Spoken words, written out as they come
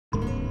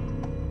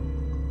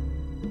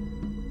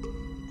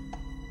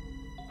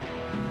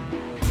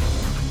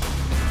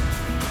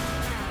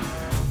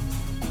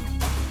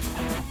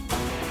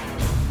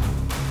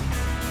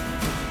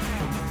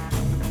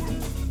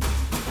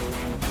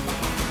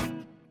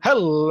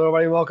Hello,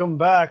 everybody. Welcome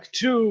back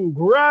to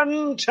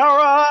Gran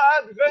Terra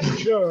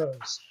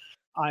Adventures.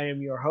 I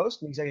am your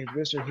host and executive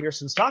producer here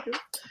since Taku.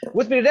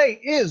 With me today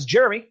is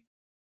Jeremy.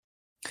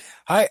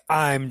 Hi,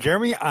 I'm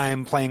Jeremy.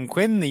 I'm playing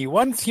Quinn, the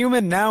once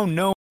human, now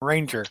known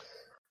ranger.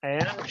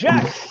 And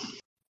Jack.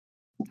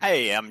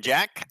 Hey, I'm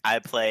Jack. I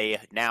play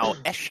now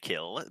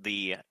Eshkil,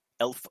 the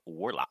elf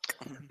warlock.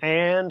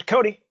 And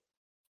Koty.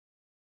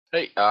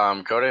 Hey,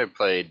 Koty. I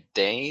play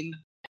Dain,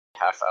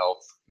 half-elf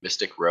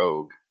mystic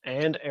rogue.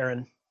 And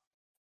Erin.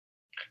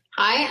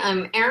 Hi,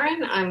 I'm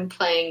Erin. I'm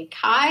playing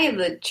Kai,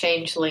 the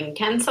Changeling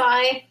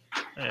Kensai.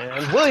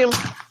 And William.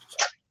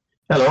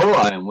 Hello,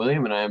 I am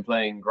William, and I am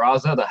playing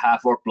Graza, the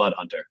Half-Orc Blood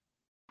Hunter.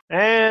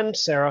 And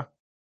Sarah.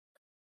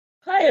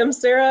 Hi, I'm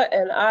Sarah,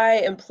 and I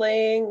am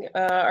playing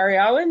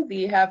Ariawyn,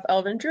 the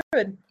Half-Elven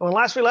Druid. When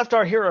last we left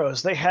our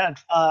heroes, they had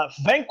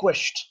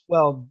vanquished,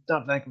 well,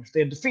 not vanquished, they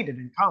had defeated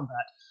in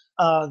combat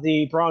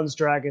the Bronze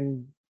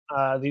Dragon,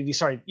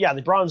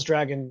 the Bronze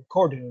Dragon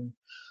Cordun,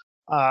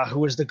 who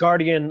was the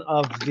guardian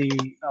of the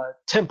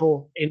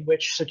temple in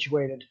which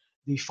situated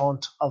the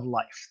font of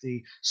life,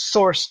 the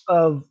source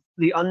of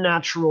the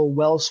unnatural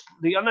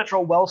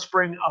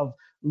wellspring of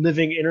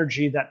living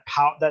energy that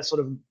sort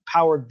of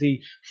powered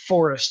the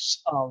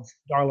forests of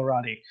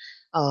Darlarati.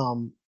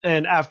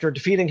 And after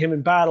defeating him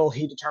in battle,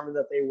 he determined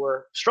that they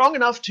were strong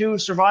enough to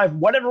survive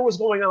whatever was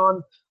going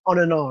on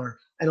Anar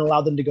and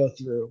allowed them to go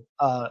through,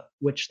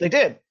 which they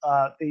did.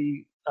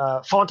 The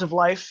font of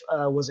life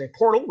was a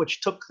portal which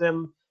took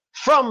them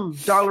from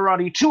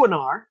Darlarati to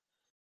Anar.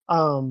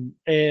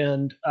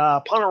 And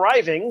upon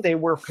arriving, they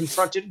were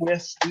confronted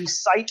with the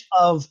sight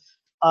of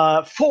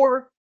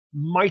four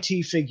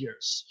mighty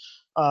figures.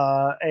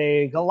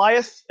 A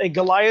Goliath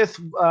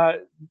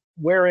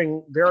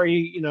wearing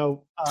very,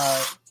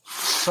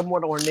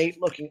 somewhat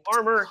ornate-looking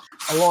armor,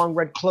 a long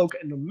red cloak,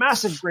 and a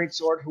massive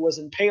greatsword, who was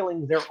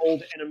impaling their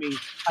old enemy,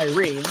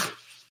 Irene,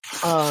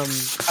 at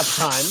the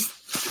time.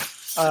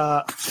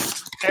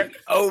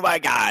 Oh my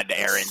God,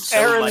 Erin!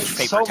 Much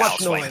paper so towel much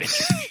swiping.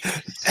 noise.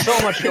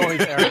 So much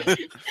noise, Erin.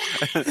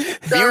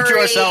 Mute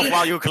yourself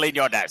while you clean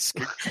your desk.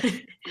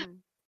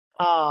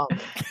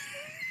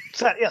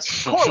 Yes,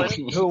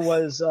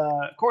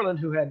 Corlin,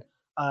 who had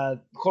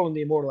Corlin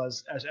the Immortal,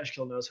 as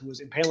Eshkil knows, who was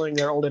impaling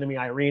their old enemy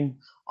Irene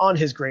on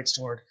his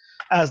greatsword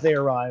as they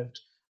arrived.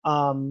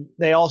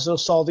 They also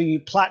saw the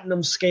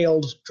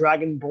platinum-scaled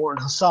dragonborn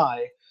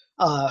Hasai,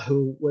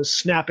 who was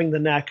snapping the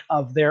neck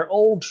of their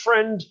old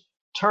friend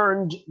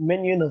turned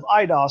minion of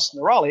Eidos,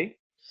 Nerali,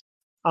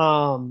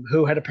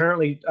 who had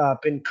apparently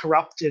been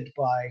corrupted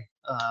by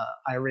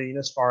Irene,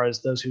 as far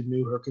as those who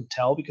knew her could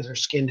tell, because her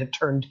skin had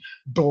turned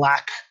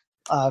black,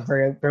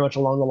 very, very much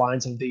along the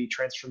lines of the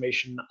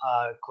transformation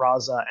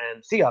Graza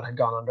and Theod had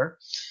gone under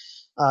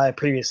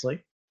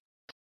previously.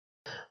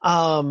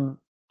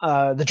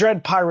 The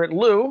dread pirate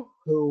Lou,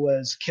 who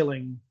was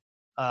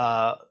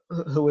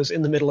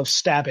in the middle of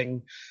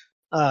stabbing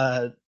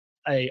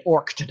a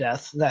orc to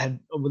death that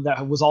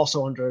was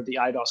also under the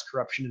Eidos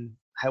corruption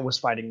and was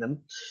fighting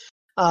them,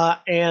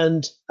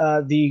 and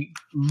the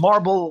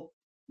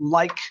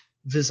marble-like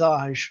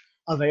visage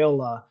of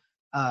Aola,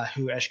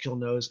 who Eshkil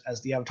knows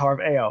as the Avatar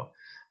of Ao.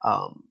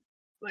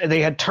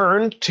 They had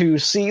turned to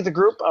see the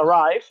group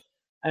arrive,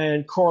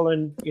 and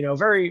Corlin,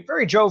 very,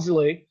 very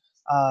jovially,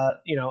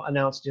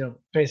 announced,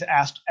 basically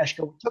asked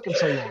Eshkil what took him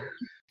so long.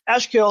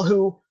 Eshkil,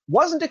 who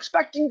wasn't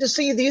expecting to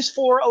see these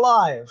four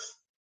alive.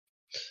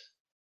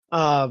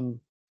 And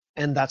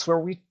that's where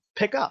we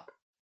pick up.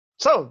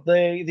 So,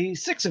 the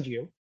six of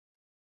you.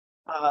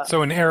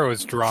 So an arrow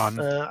is drawn.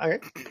 Okay.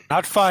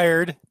 Not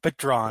fired, but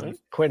drawn. Right.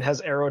 Quinn has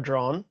arrow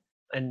drawn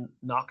and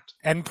knocked.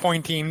 And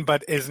pointing,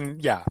 but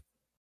isn't, yeah.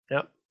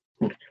 Yep.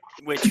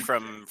 Which,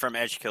 from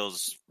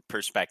Eshkil's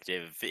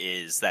perspective,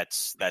 is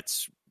that's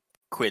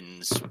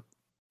Quinn's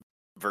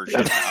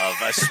version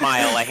of a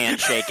smile, a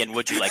handshake, and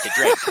would you like a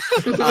drink?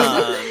 So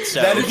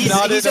that is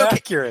he's okay.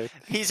 Accurate.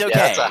 He's okay.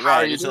 Yeah, that's how are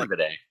right. you doing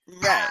today?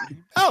 Right.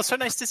 Oh, so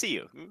nice to see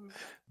you.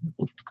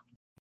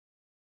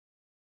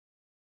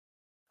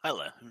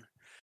 Hello.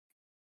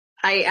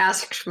 I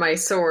asked my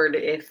sword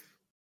if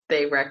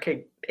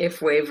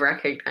Wave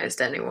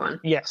recognized anyone.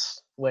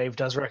 Yes, Wave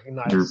does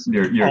recognize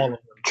Your all of them.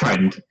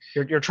 trident.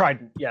 Your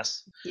trident,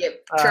 yes.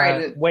 Yep,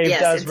 trident. Wave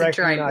yes, does it's a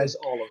recognize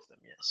trident. all of them,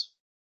 yes.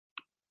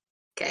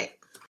 Okay.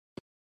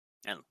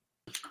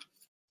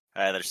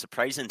 They're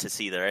surprising to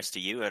see the rest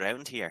of you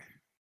around here.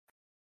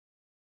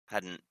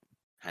 Hadn't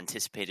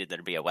anticipated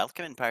there'd be a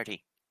welcoming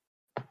party.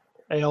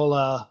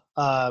 Aola,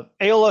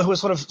 who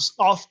was sort of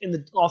off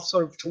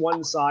sort of to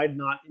one side,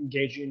 not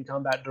engaging in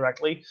combat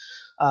directly,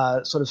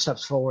 sort of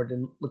steps forward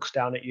and looks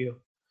down at you.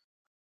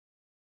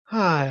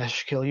 Ah,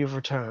 Eshkil, you've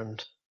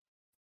returned.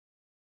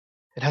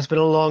 It has been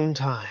a long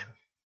time.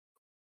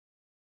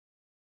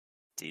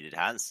 Indeed it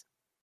has.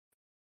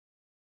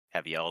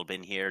 Have you all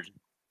been here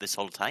this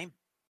whole time?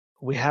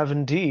 We have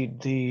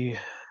indeed. The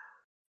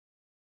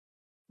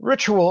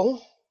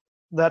ritual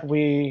that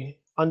we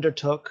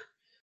undertook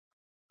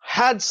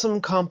had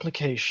some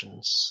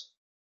complications.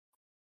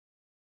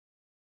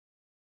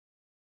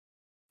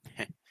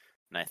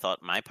 And I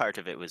thought my part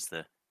of it was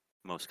the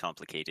most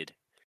complicated.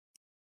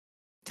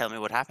 Tell me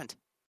what happened.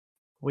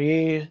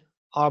 We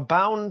are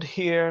bound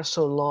here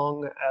so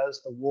long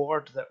as the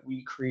ward that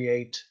we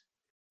create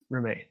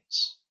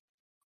remains.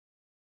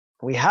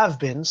 We have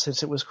been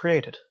since it was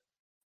created.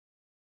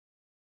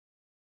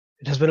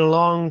 It has been a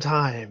long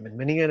time, and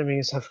many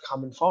enemies have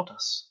come and fought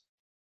us.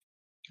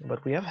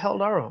 But we have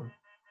held our own,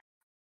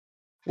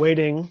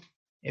 waiting,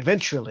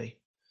 eventually,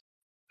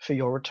 for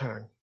your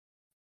return.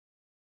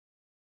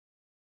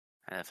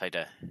 If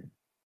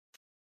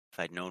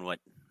I'd known what...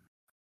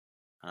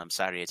 I'm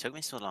sorry it took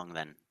me so long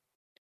then.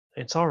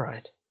 It's all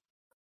right.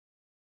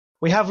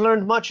 We have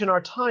learned much in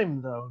our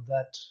time, though,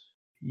 that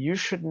you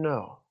should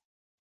know.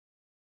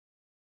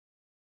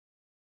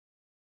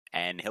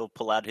 And he'll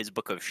pull out his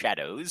book of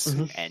shadows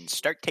and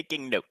start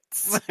taking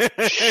notes.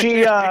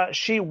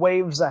 She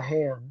waves a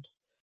hand,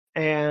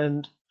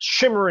 and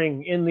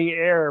shimmering in the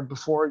air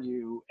before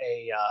you,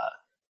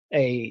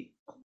 a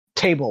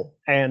table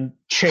and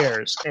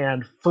chairs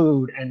and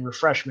food and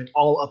refreshment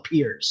all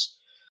appears.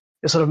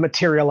 It sort of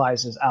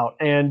materializes out.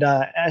 And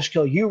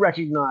Eshkil, you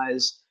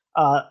recognize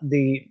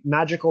the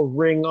magical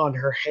ring on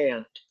her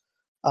hand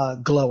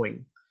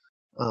glowing.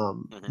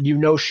 You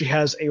know she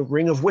has a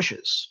ring of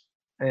wishes.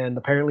 And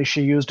apparently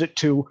she used it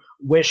to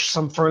wish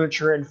some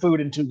furniture and food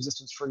into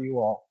existence for you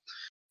all.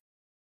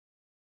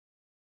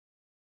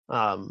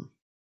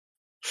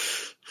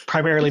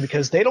 Primarily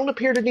because they don't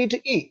appear to need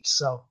to eat,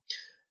 so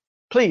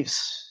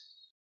please,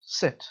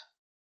 sit.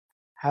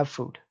 Have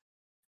food.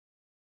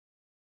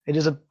 It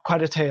is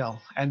quite a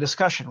tale and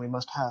discussion we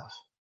must have.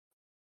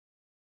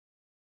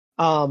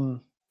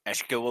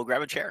 Eshkil will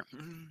grab a chair.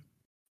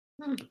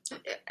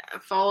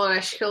 Follow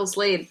Eshkil's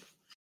lead.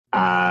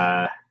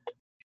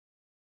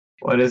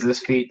 What is this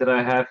feat that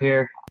I have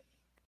here?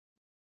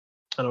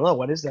 I don't know.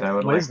 What is that? I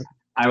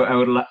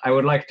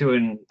would like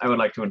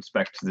to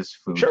inspect this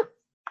food. Sure.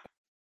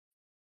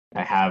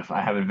 I have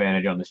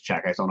advantage on this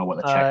check. I just don't know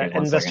what the check is.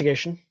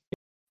 Investigation.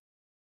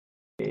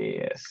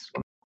 Yes.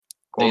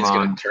 Dain's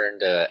going to turn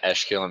to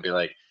Eshkil and be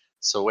like,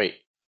 so wait.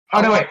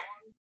 Oh, no, wait.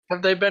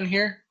 Have they been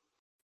here?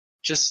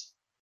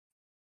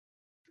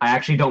 I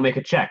actually don't make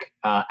a check.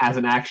 As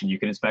an action, you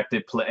can inspect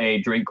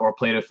a drink or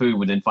plate of food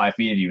within 5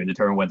 feet of you and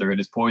determine whether it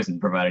is poisoned,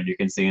 provided you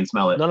can see and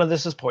smell it. None of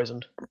this is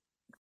poisoned.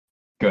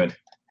 Good.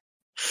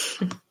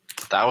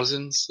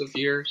 Thousands of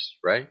years,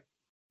 right?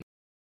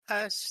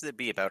 That'd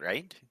be about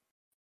right.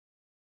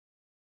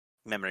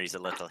 Memory's a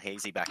little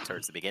hazy back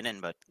towards the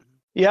beginning, but...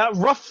 Yeah,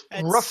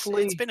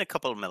 roughly... It's been a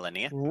couple of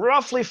millennia.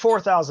 Roughly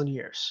 4,000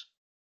 years.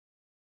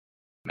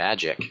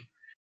 Magic.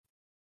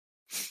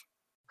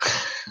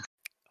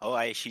 Oh,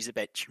 she's a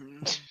bitch.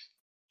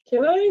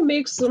 Can I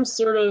make some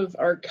sort of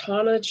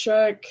Arcana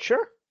check?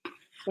 Sure.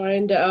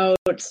 Find out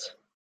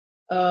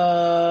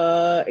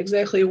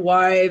exactly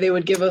why they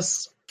would give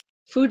us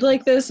food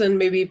like this, and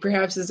maybe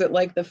perhaps is it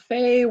like the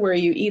Fae, where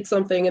you eat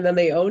something and then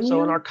they own you?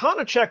 So an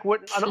Arcana check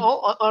would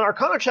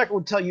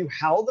tell you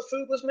how the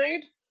food was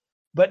made,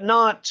 but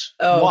not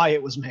why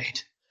it was made.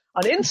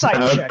 An insight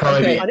check.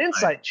 Okay. An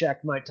insight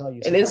check might tell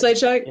you. An insight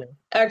check? Yeah.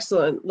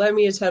 Excellent. Let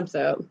me attempt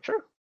that.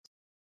 Sure.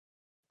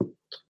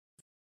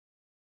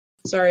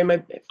 Sorry,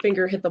 my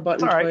finger hit the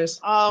button twice.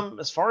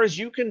 As far as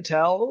you can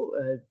tell,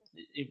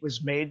 it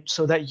was made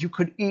so that you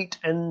could eat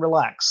and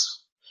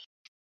relax.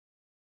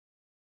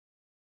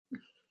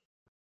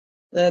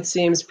 That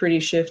seems pretty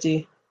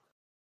shifty.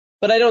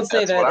 But I don't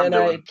say That's what that,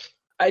 I'm and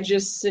I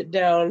just sit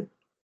down.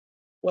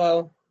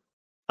 Well,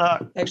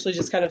 actually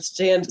just kind of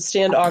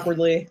stand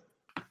awkwardly.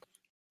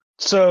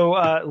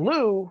 So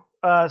Lou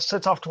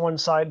sits off to one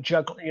side,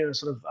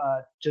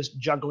 just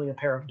juggling a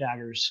pair of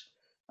daggers.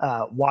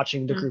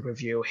 Watching the group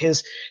of you.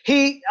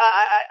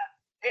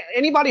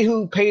 Anybody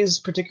who pays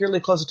particularly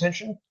close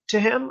attention to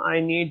him,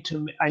 I need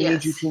you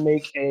to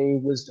make a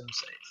wisdom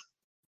save.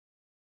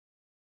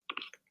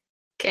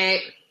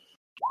 Okay.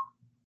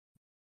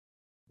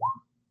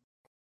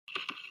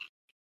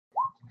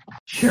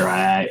 Sure,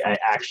 I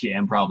actually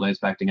am probably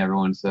inspecting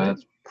everyone, so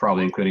that's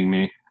probably including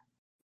me.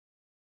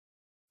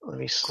 Let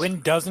me see. Quinn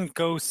doesn't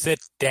go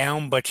sit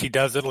down, but she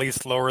does at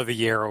least lower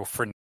the arrow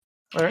for...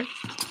 All right.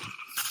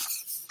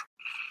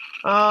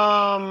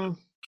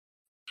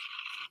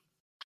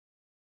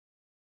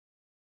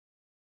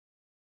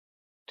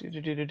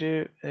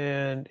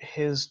 And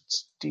his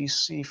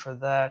DC for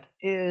that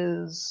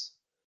is...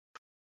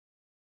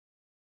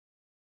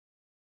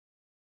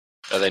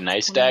 Are they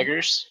nice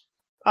daggers?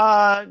 Yeah,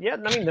 I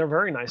mean, they're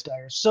very nice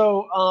daggers.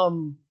 So,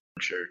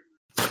 Sure.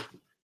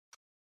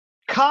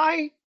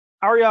 Kai,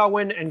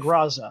 Ariawyn, and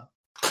Graza.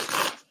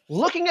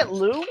 Looking at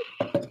Lou,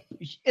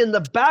 in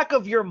the back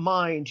of your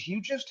mind,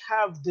 you just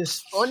have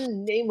this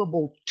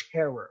unnameable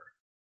terror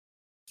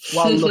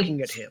while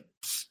looking at him.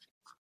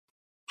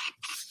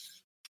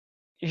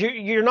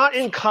 You're not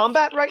in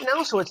combat right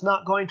now, so it's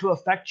not going to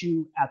affect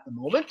you at the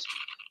moment.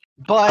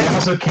 But I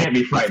also can't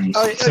be frightened.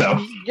 So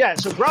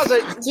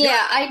Graza.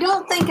 Yeah, I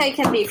don't think I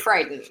can be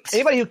frightened.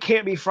 Anybody who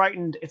can't be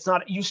frightened, it's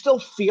not. You still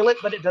feel it,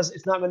 but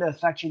it's not going to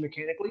affect you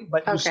mechanically.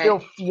 But you still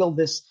feel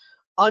this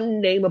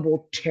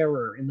unnameable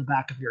terror in the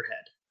back of your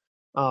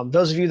head.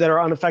 Those of you that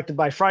are unaffected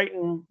by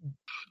frighten,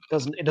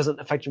 it doesn't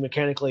affect you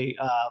mechanically.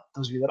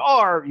 Those of you that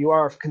are, you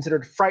are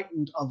considered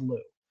frightened of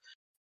Lou.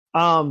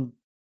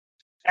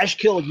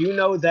 Eshkil, you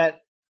know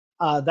that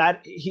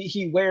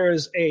he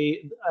wears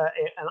a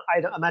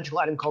magical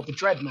item called the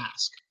Dread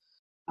Mask,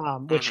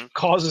 which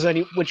causes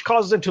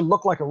him to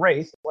look like a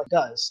wraith. What it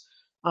does.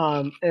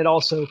 It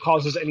also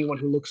causes anyone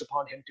who looks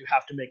upon him to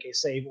have to make a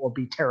save or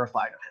be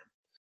terrified of him.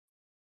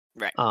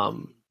 Right.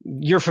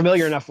 You're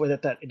familiar enough with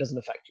it that it doesn't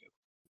affect you.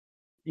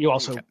 You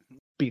also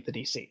beat the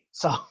DC,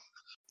 so.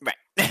 Right.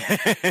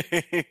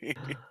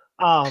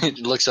 It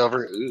looks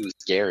over. Ooh,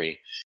 scary.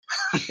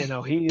 You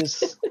know,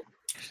 he's.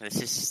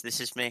 This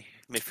is my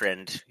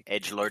friend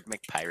Edgelord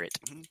McPirate.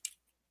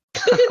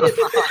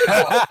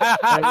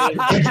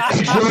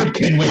 Edgelord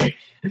can wait.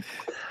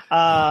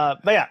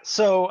 But yeah,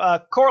 so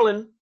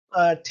Corlin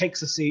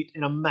takes a seat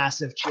in a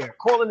massive chair.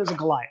 Corlin is a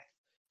Goliath.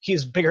 He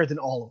is bigger than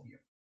all of you.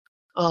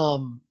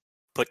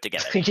 Put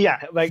together. Yeah,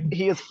 like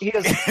he is.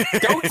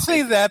 Don't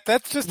say that.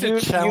 That's just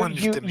a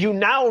challenge to me. You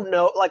now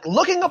know, like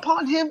looking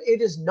upon him, it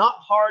is not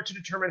hard to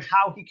determine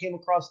how he came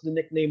across the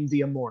nickname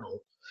the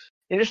Immortal.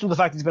 In addition to the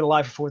fact that he's been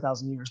alive for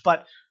 4,000 years,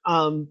 but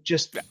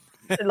just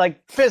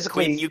like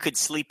physically, Quinn, you could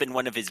sleep in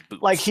one of his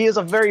boots. Like he is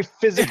a very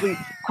physically.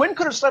 Quinn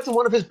could have slept in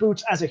one of his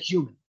boots as a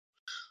human.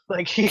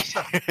 Like he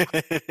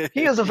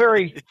is a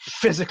very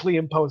physically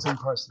imposing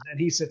person, and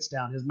he sits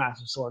down, his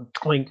massive sword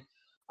clink,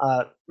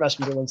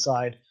 resting to one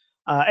side.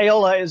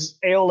 Aola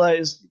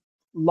is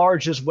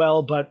large as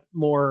well, but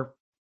more,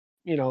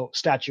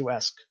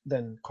 statuesque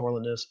than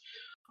Corlin is.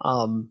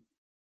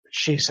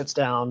 She sits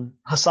down.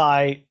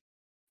 Hasai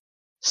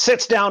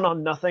sits down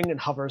on nothing and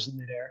hovers in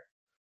midair.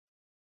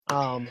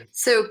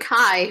 So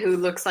Kai, who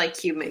looks like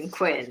human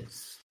Quinn.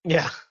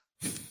 Yeah.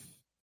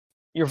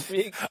 Yeah.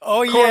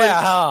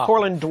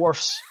 Corlin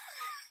dwarfs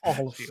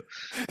all of you.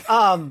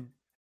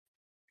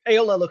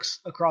 Aola looks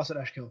across at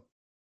Eshkil.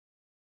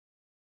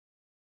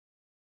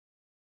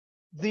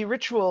 The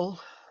ritual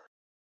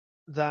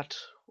that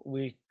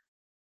we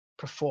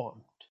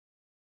performed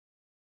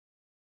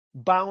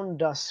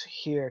bound us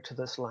here to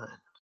this land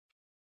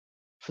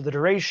for the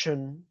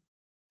duration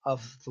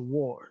of the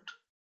ward.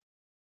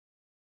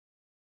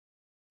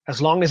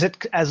 As long as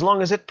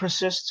it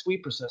persists, we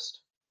persist,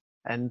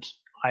 and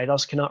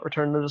Eidos cannot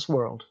return to this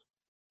world.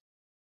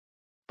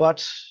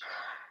 But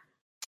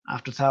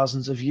after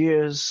thousands of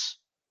years,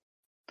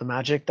 the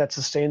magic that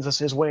sustains us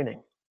is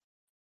waning.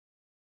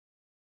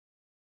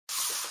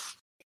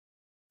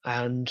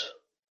 And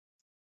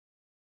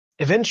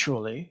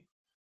eventually,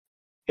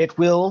 it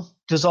will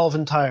dissolve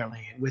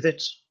entirely, and with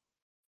it,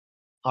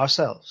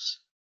 ourselves.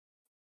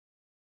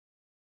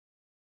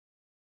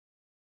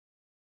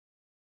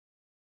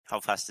 How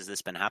fast has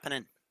this been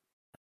happening?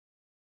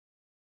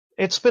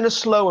 It's been a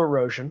slow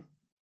erosion.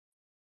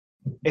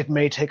 It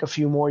may take a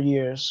few more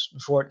years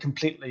before it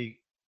completely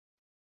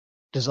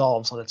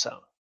dissolves on its own.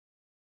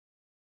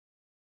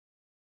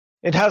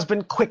 It has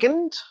been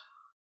quickened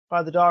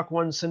by the Dark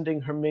One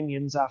sending her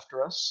minions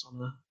after us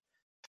on a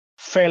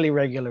fairly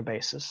regular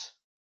basis,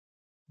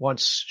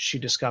 once she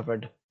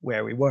discovered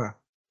where we were.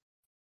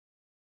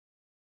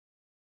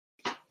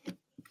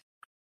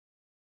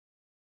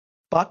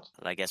 But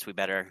Well, I guess we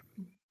better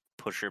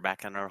push her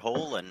back in her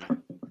hole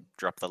and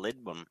drop the lid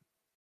when...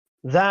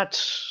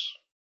 that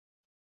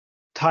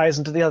ties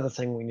into the other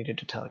thing we needed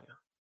to tell you.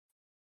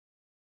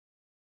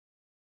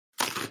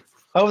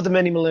 Over the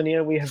many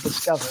millennia, we have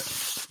discovered,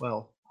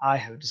 I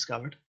have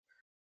discovered,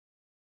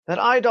 that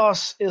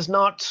Eidos is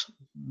not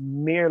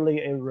merely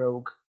a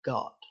rogue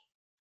god.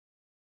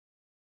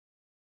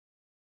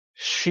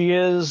 She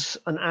is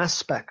an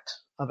aspect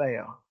of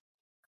Ao.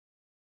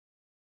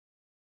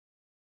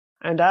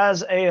 And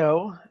as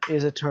Ao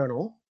is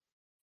eternal,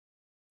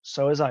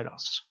 so is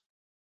Eidos.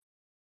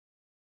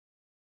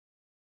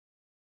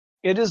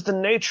 It is the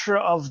nature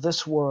of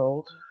this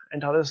world,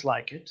 and others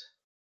like it,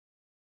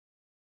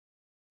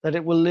 that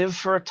it will live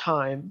for a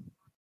time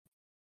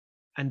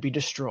and be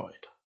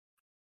destroyed,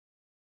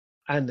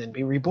 and then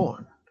be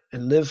reborn,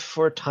 and live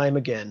for a time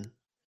again,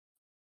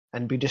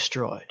 and be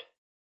destroyed,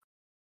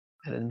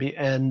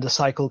 and the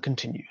cycle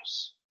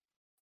continues.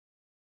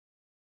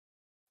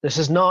 This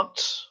is not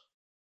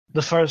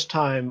the first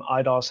time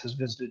Eidos has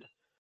visited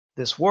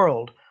this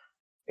world.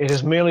 It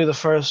is merely the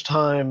first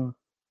time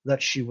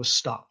that she was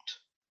stopped.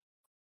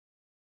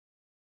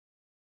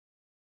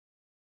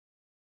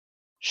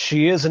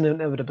 She is an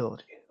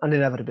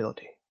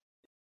inevitability.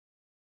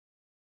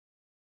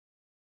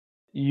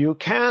 You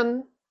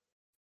can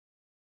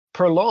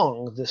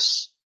prolong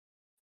this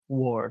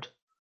ward,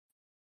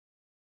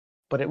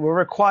 but it will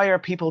require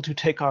people to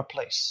take our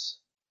place.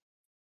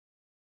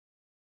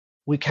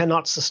 We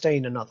cannot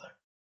sustain another.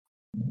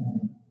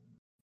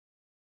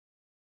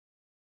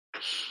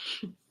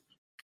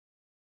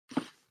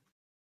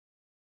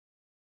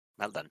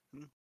 Well done.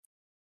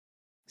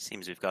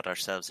 Seems we've got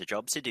ourselves a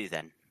job to do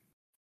then.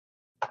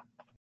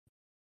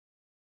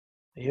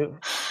 You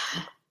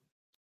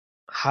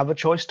have a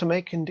choice to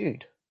make,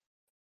 indeed.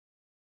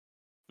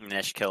 And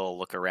Eshkil will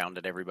look around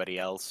at everybody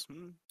else.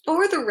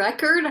 For the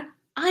record,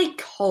 I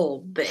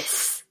called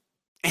this.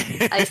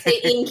 I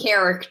say in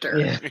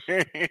character.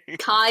 Yeah.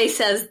 Kai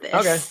says this.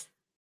 Okay.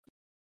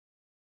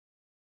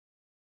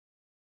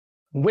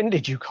 When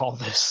did you call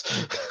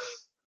this?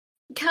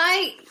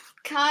 Kai,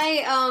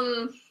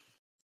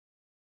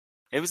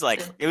 It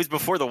was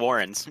before the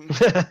Warrens.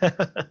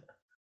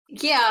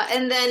 yeah,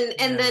 and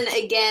then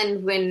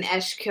again when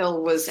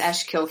Eshkil was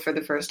Eshkil for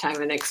the first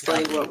time and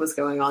explained what was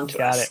going on to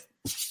Got us.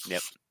 it.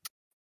 Yep.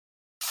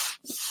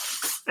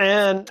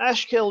 And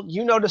Eshkil,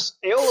 you notice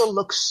Aola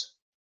looks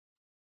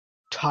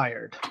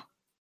tired.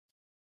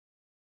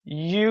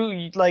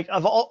 You like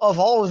of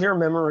all of your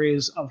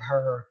memories of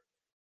her,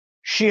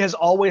 she has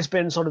always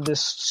been sort of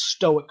this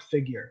stoic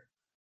figure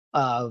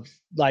of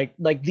like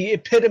the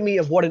epitome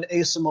of what an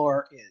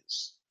Aasimar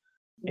is.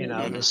 You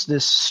know,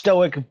 this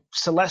stoic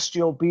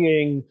celestial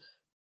being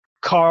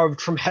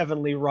carved from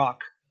heavenly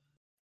rock.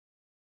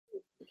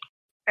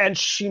 And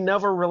she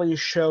never really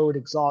showed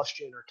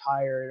exhaustion or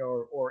tired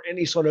or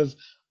any sort of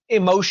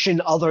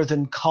emotion other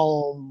than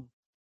calm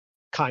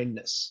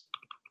kindness.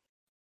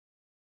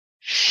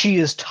 She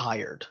is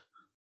tired.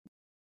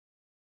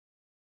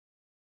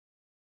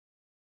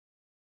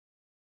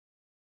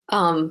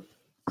 I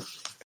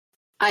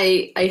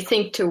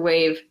think to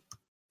Wave,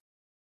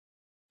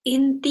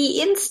 in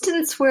the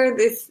instance where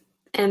this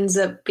ends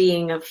up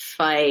being a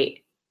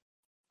fight,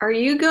 are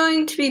you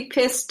going to be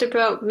pissed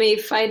about me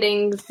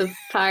fighting the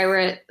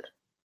pirate?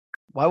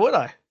 Why would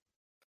I?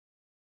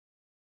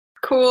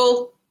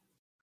 Cool.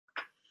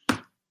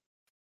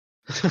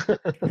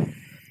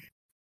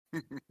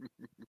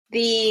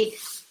 The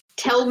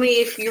tell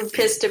me if you're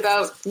pissed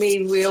about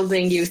me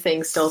wielding you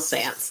thing still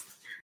stands.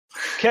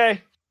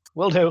 Okay,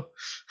 will do.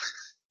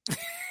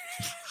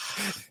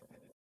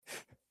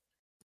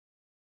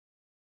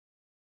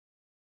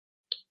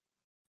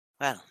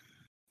 Well,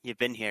 you've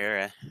been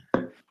here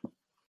a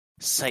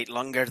sight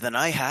longer than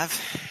I have.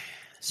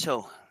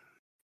 So,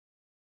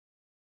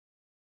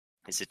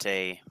 is it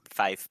a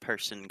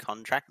 5-person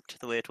contract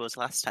the way it was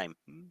last time?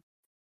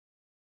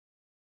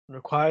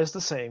 Requires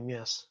the same,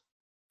 yes.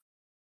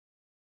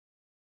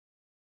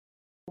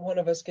 One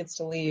of us gets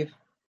to leave.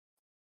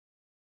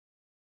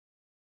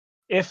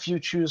 If you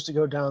choose to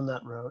go down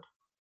that road.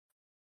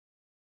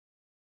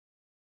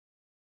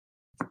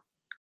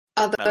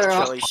 Other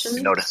choice. options?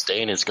 You notice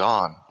Dain is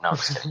gone. No, I'm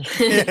just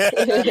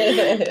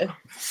kidding.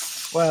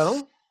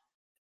 Well,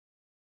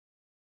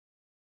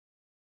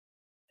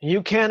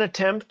 you can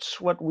attempt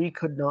what we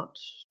could not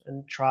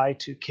and try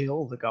to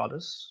kill the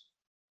goddess.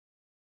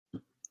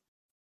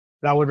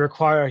 That would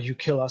require you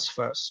kill us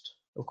first,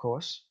 of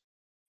course,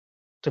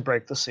 to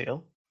break the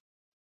seal.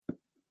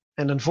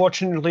 And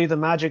unfortunately, the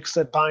magics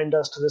that bind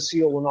us to the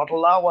seal will not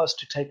allow us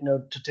to take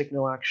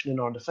no action in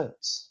our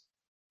defense.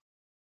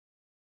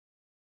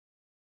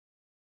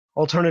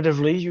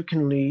 Alternatively, you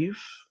can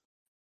leave,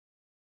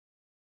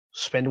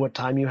 spend what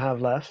time you have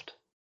left,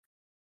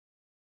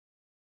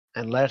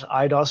 and let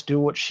Eidos do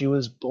what she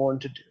was born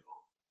to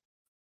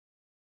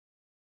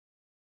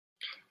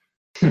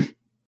do.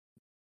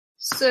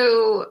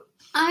 So,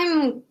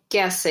 I'm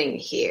guessing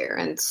here,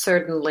 and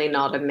certainly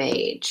not a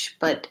mage,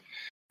 but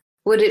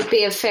would it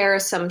be a fair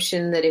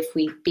assumption that if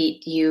we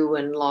beat you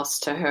and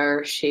lost to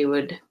her, she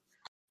would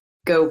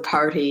go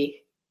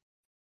party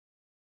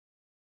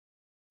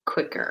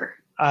quicker?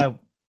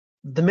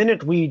 The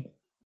minute we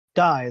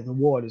die, the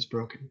ward is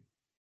broken.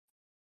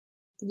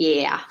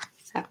 Yeah,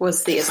 that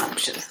was the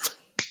assumption.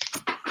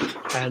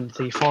 And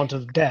the font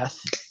of death,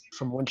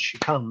 from whence she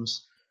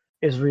comes,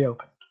 is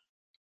reopened.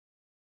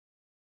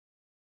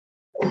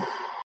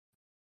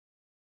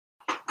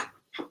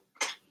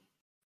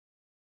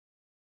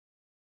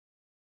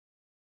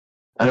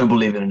 I don't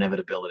believe in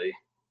inevitability.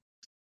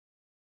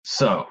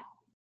 So,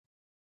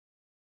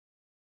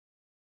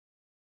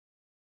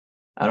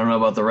 I don't know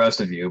about the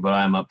rest of you, but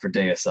I'm up for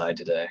deicide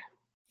today.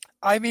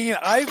 I mean,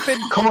 I've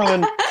been...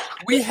 Corlin,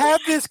 We had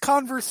this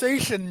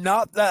conversation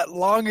not that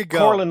long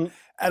ago, Corlin,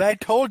 and I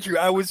told you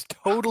I was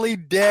totally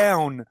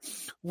down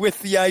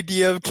with the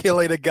idea of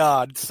killing a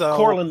god, so...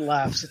 Corlin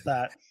laughs at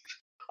that.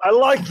 I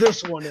like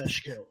this one,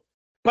 Eshkil.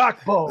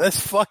 Backbone. Let's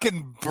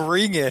fucking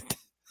bring it.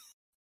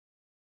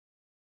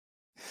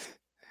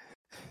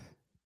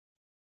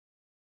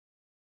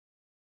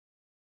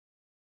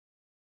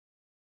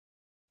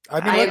 I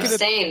mean, I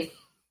abstain.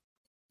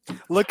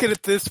 Look at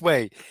it this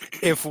way.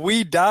 If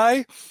we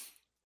die,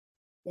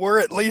 we're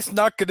at least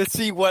not going to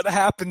see what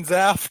happens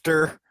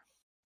after.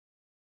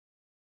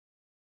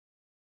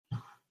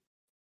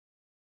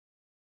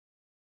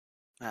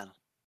 Well,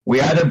 We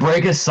either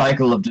break a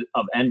cycle of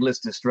endless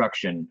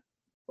destruction,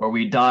 or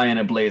we die in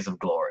a blaze of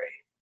glory.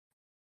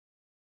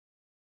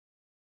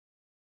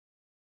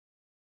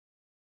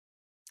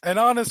 And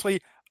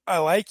honestly, I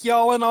like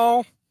y'all and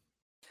all,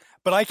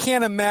 but I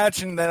can't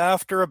imagine that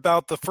after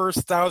about the first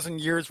 1,000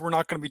 years, we're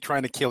not going to be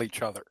trying to kill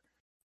each other.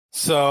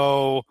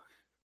 So...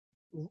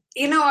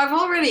 You know, I've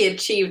already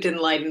achieved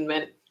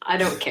enlightenment. I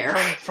don't care.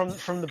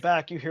 From the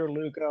back, you hear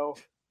Lou go,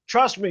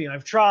 "Trust me,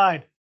 I've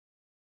tried."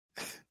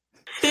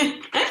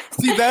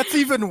 See, that's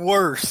even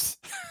worse.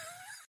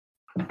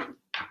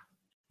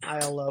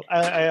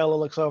 Iola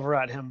looks over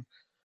at him.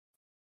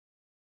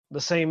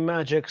 The same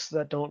magics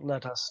that don't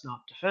let us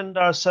not defend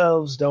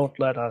ourselves don't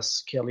let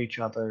us kill each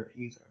other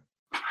either.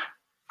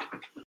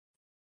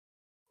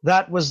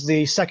 That was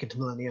the second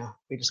millennia.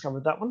 We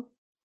discovered that one.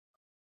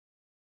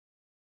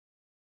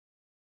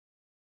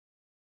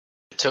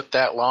 It took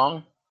that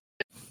long?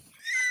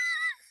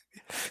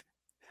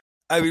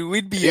 I mean,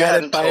 we'd be If you at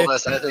hadn't it by... told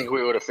us, I think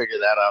we would have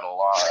figured that out a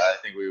lot. I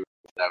think we would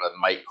have a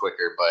mic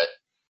quicker, but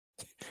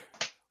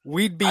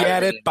We'd be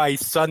at it by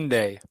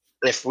Sunday.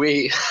 if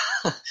we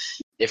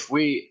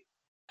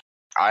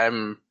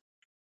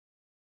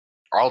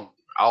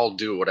I'll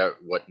do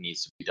what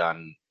needs to be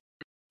done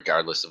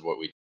regardless of what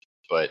we do.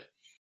 But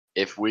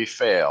if we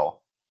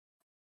fail,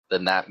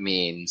 then that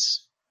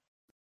means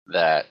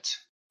that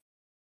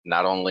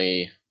not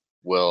only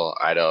will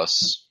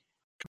Eidos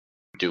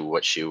do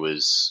what she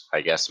was,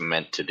 I guess,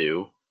 meant to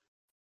do,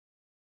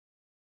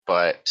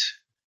 but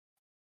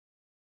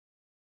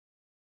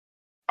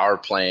our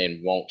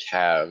plane won't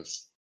have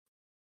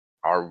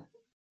our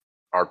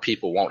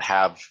people won't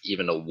have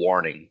even a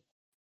warning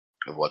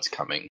of what's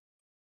coming.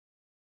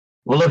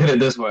 We'll look at it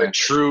this way.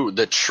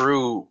 The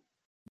true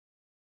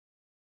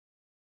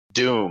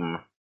doom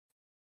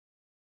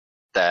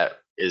that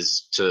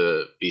is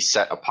to be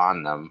set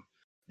upon them,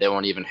 they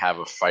won't even have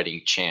a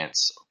fighting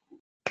chance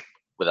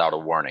without a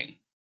warning.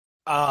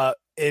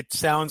 It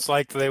sounds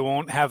like they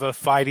won't have a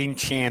fighting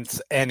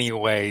chance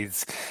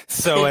anyways.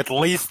 So at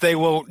least they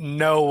won't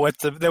know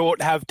they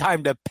won't have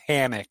time to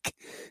panic.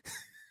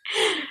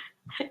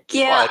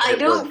 Yeah, Well, I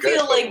don't we're good,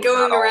 feel but like we're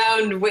going not all-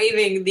 around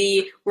waving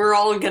the "we're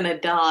all gonna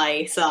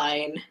die"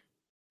 sign.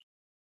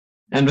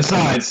 And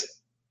besides,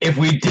 if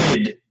we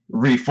did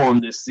reform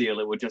this seal,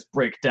 it would just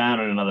break down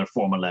in another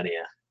 4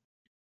 millennia.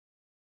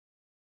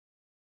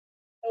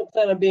 I don't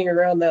plan on being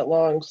around that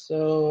long,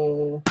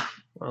 so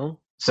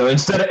Well, So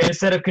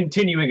instead of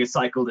continuing a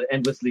cycle that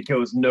endlessly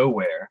goes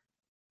nowhere,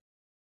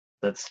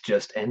 let's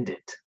just end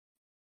it.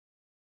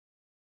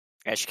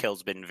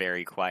 Eshkil's been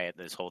very quiet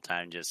this whole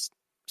time, just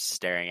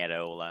staring at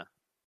Iola.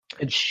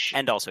 and she,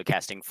 And also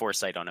casting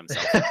Foresight on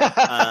himself.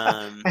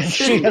 and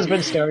she has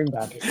been staring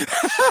back at you.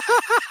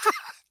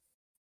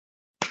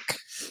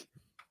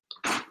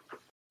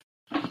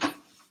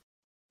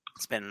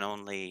 It's been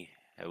only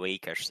a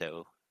week or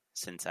so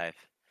since I've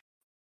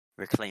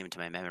reclaimed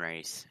my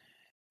memories,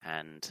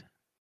 and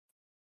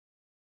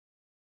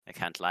I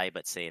can't lie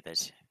but say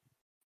that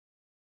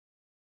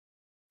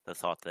the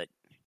thought that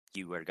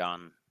you were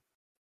gone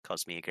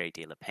caused me a great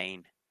deal of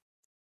pain.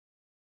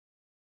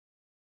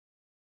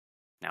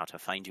 Now to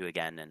find you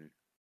again and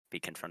be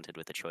confronted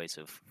with the choice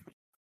of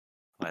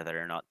whether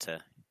or not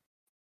to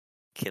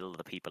kill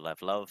the people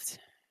I've loved.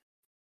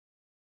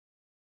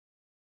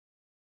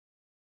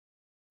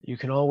 You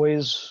can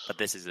always... But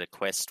this is a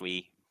quest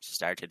we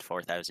started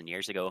 4,000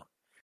 years ago.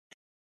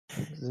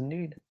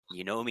 Indeed.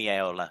 You know me,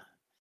 Iola.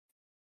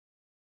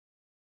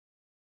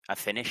 I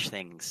finish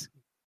things.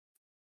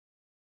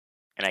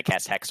 And I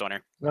cast Hex on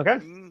her. Okay.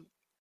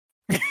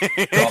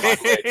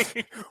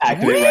 Activate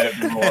right up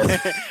the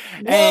roar.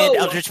 And Whoa.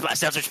 Eldritch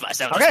Blast, Eldritch Blast,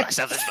 Eldritch Okay. Blast,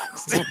 Eldritch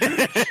Blast.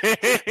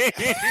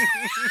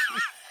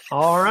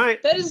 All right.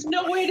 that is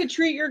no way to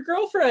treat your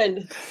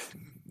girlfriend.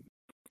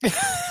 I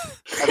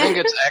think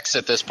it's X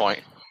at this point.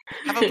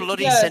 Have a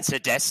bloody Yeah. sense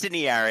of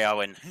destiny,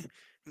 Ariawyn.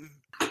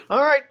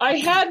 All right. I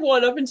had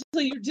one up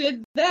until you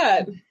did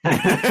that.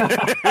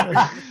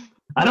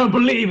 I don't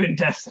believe in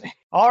destiny.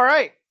 All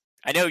right.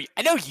 I know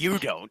you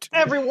don't.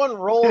 Everyone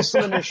roll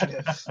some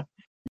initiative.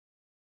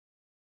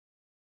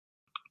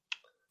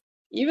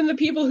 Even the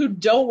people who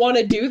don't want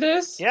to do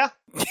this, Yeah.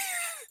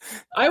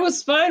 I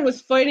was fine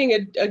with fighting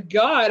a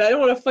god. I don't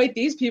want to fight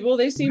these people.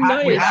 They seem We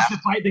nice. have to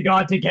fight the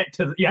god to get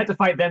to. You have to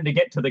fight them to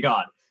get to the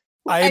god.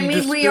 I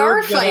mean, we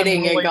are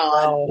fighting a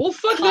god. Well,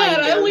 fuck Kind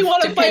that. I of, only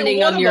want to fight depending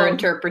one on of your them.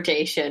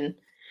 interpretation.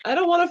 I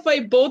don't want to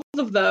fight both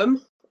of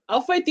them.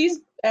 I'll fight these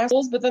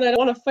assholes, but then I don't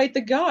want to fight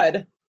the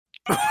god.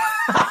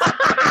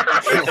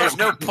 There's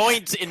no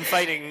point in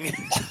fighting.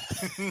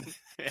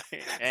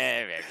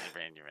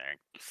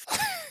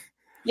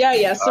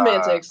 Yeah,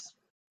 semantics.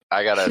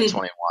 I got a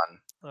 21,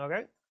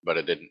 Okay. but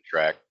it didn't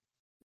track.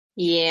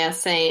 Yeah,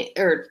 say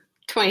or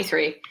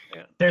 23.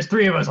 There's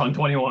 3 of us on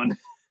 21.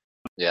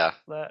 Yeah.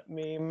 Let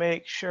me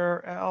make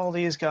sure all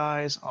these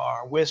guys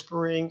are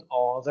whispering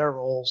all their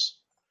rolls.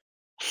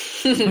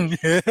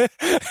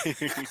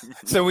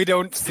 So we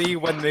don't see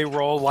when they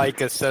roll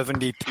like a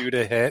 72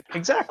 to hit.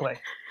 Exactly.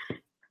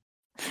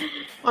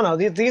 Oh no,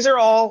 these are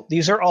all.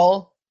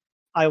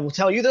 I will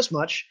tell you this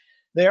much: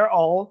 they are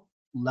all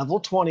level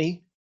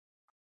 20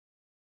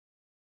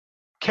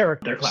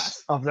 characters Their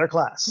class. of their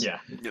class. Yeah.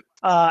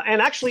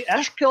 And actually,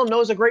 Eshkil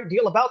knows a great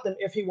deal about them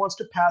if he wants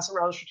to pass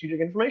around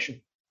strategic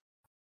information.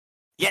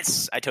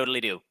 Yes, I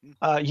totally do.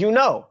 You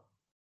know,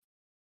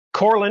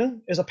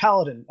 Corlin is a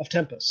paladin of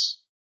Tempest.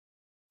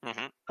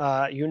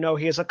 Mm-hmm. You know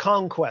he is a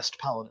conquest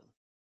paladin.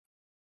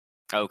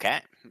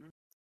 Okay.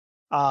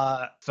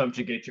 Uh,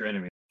 Subjugate your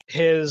enemy.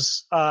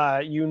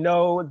 you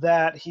know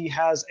that he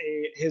has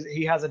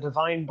a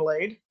divine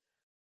blade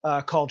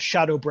called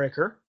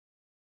Shadowbreaker,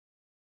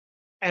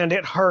 and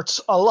it hurts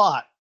a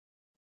lot.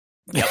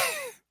 Yep.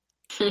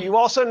 You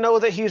also know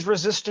that he's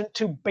resistant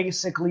to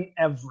basically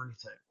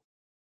everything.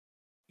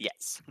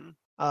 Yes.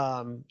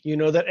 You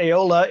know that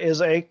Aola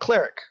is a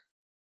cleric.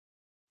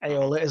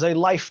 Aola is a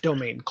life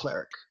domain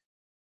cleric.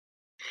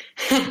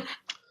 Shut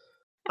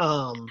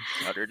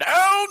her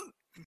down.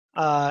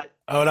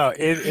 Oh no!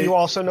 You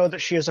also know that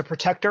she is a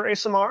protector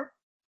ASMR.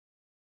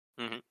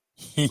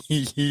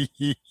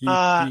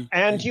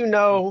 And you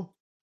know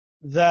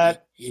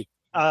that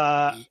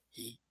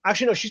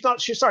actually no, she's not.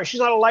 She's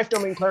not a life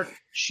domain cleric.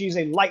 She's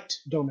a light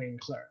domain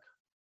cleric.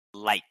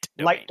 Light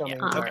domain yeah.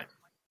 cleric.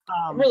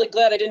 I'm really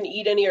glad I didn't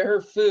eat any of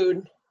her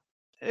food.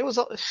 It was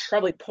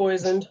Probably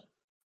poisoned.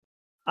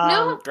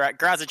 No.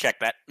 Graza, check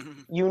that.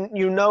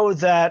 You know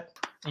that.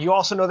 You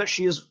also know that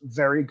she is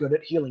very good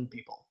at healing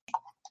people.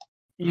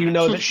 You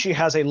know that she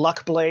has a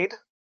luck blade,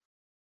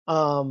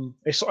 a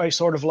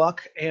sword of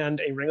luck,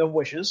 and a ring of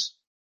wishes.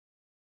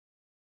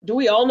 Do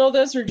we all know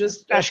this, or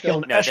just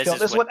Eshkil? No, Eshkil.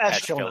 This is what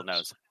Eshkil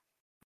knows.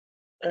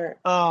 All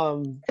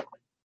right.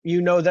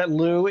 You know that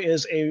Lou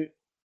is a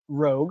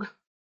rogue.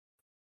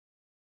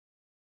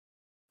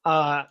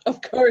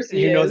 Of course he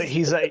is. You know that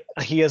he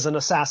is an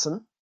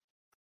assassin.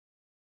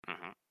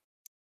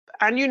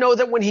 And you know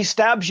that when he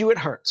stabs you, it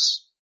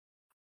hurts.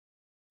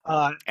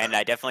 And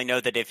I definitely know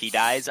that if he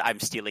dies, I'm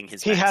stealing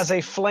his. He mask. has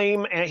a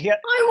flame, and I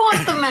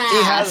want the mask.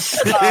 he has.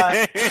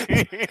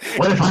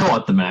 What if I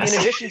want the mask?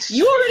 In addition, to,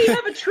 You already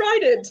have a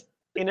trident.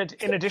 in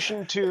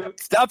addition to,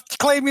 Stop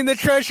claiming the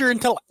treasure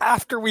until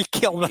after we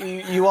kill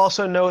them. you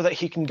also know that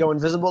he can go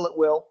invisible at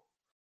will.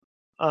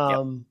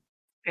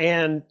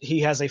 And he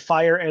has a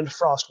fire and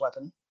frost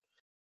weapon.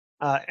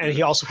 And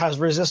he also has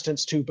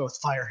resistance to both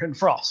fire and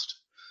frost.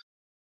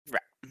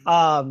 Right.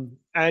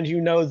 And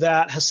you know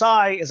that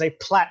Hasai is a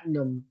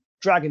platinum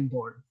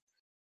dragonborn,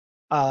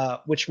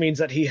 which means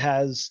that he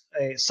has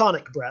a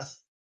sonic breath.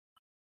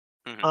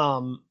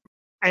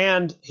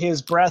 And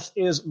his breath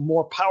is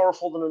more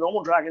powerful than a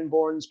normal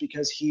dragonborn's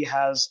because he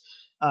has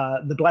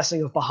the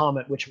blessing of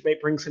Bahamut, which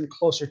brings him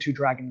closer to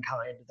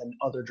dragonkind than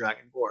other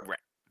dragonborn. Right.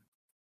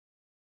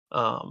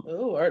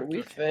 Oh, aren't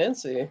we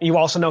fancy? You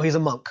also know he's a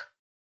monk.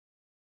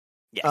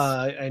 Yes.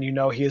 And you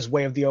know he is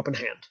Way of the Open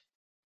Hand.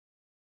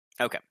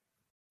 Okay.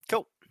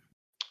 Cool.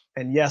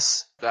 And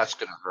yes, That's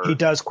gonna hurt. he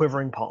does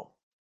Quivering Palm.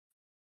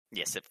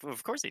 Yes,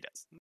 of course he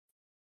does.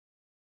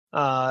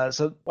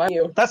 So Why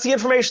you? that's the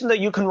information that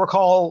you can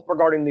recall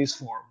regarding these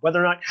four. Whether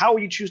or not how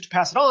you choose to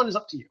pass it on is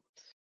up to you.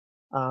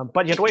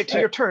 But you have to wait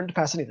till your turn to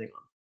pass anything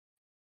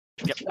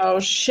on. Oh,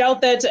 shout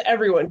that to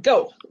everyone.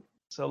 Go.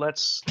 So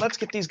let's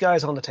get these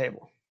guys on the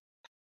table.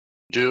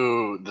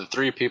 Do the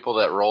three people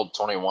that rolled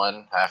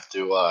 21 have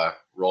to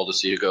roll to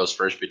see who goes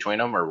first between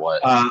them, or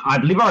what? I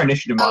believe our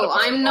initiative Oh,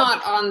 modifier. I'm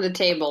not on the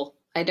table.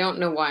 I don't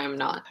know why I'm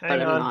not, but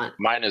Hang I'm on. not.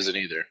 Mine isn't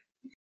either.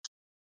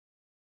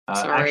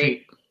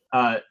 Sorry.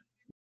 Actually,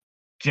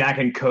 Jack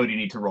and Koty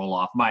need to roll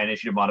off. My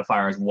initiative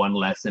modifier is one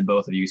less than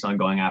both of you, so I'm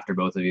going after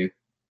both of you.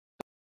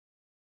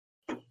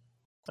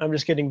 I'm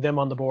just getting them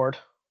on the board.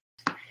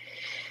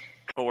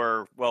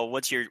 Or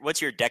what's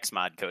your dex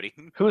mod, Koty?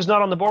 Who's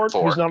not on the board?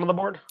 4. Who's not on the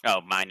board?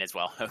 Oh, mine as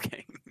well.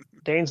 Okay.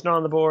 Dane's not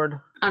on the board.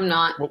 I'm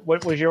not.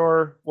 What was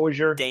your?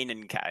 Dain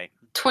and Kai.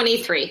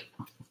 23.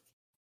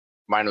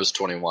 Mine was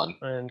 21.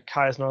 And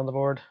Kai's not on the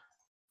board.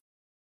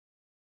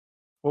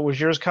 What was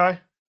yours, Kai?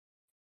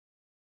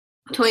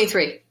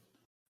 23.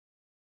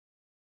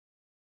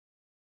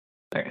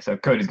 Okay, so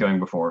Koty's going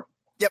before.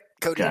 Yep,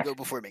 Koty Jack. will go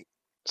before me.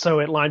 So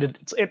it lined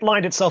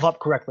itself up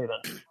correctly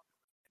then.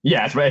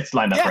 Yeah, it's right. It's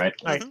lined up Yeah. right.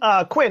 All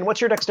right. Quinn,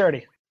 what's your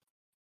dexterity?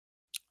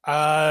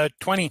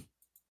 20.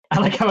 I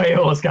like how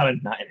Aola's got a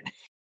 9.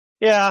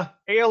 Yeah,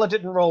 Aola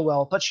didn't roll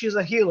well, but she's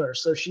a healer,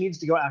 so she needs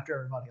to go after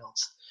everybody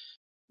else.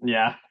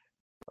 Yeah.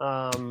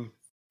 Roll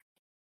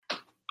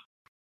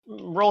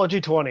a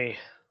d20.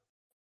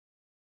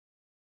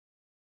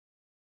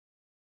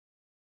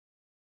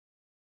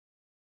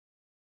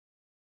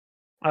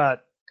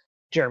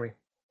 Jeremy.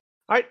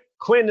 All right,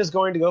 Quinn is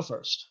going to go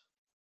first.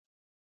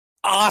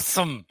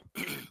 Awesome.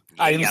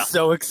 I am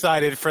so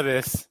excited for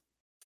this.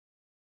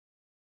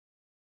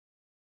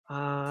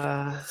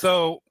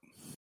 So,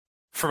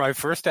 for my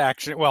first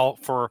action,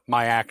 for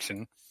my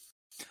action,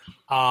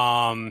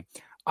 I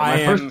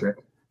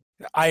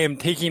am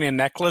taking a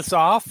necklace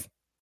off,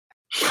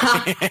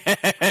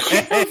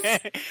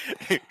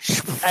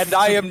 and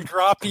I am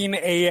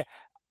dropping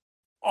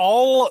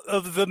all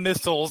of the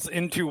missiles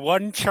into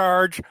one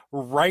charge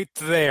right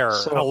there.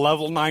 So- a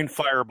level 9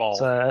 fireball.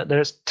 So,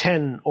 there's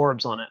 10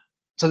 orbs on it.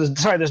 So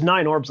there's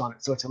 9 orbs on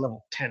it, so it's a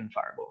level 10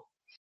 fireball.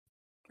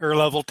 Or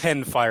level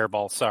 10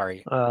 fireball,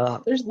 sorry.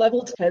 There's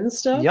level 10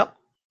 stuff? Yep.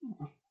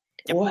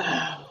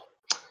 Wow.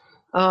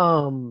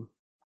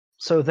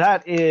 So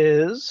that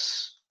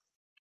is.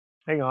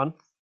 Hang on.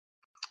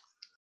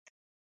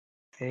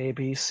 A,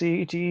 B,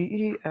 C, D,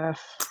 E,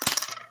 F.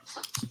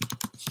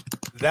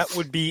 That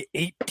would be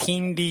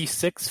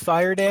 18d6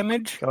 fire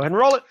damage. Go ahead and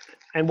roll it.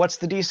 And what's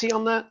the DC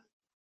on that?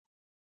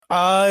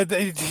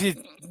 It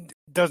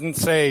doesn't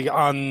say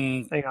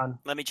on. Hang on.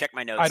 Let me check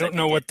my notes. I don't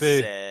know what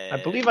I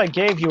believe I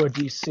gave you a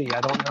DC.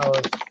 I don't know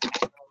if...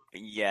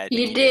 Yeah, I think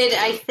You did.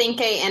 I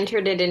think I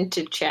entered it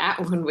into chat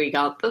when we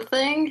got the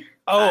thing.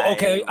 Oh,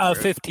 okay.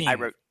 15. I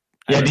wrote.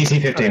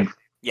 DC 15. Okay.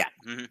 Yeah.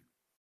 Mm-hmm.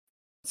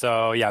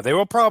 So yeah, they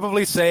will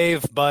probably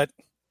save, but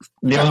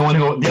The only one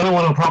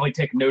who'll probably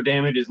take no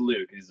damage is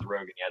Luke. He's the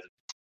rogue and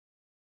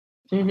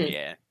he has Mhm.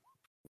 Yeah.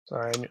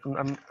 Sorry,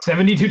 I'm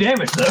 72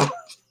 damage though.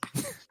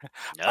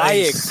 I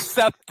Nice.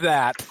 accept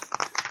that.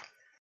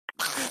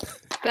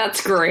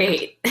 That's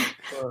great.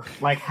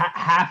 Like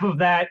half of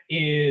that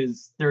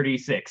is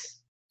 36.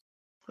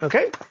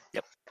 okay.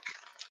 Yep.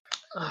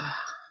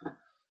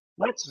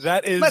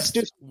 That is Let's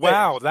do some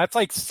wow. That's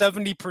like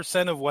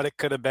 70% of what it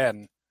could have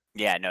been.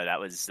 Yeah, no,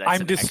 that's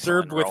I'm an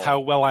disturbed excellent with roll. how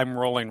well I'm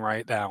rolling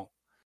right now.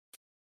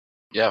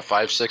 Yeah,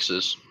 5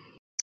 6s.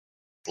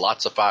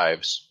 Lots of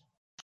 5s.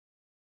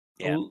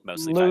 Yeah,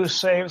 mostly Lou 5s and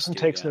saves 4s and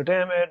too, takes yeah. no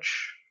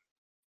damage.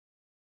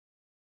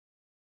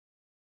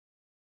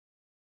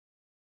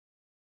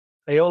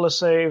 Aola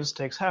saves,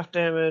 takes half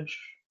damage.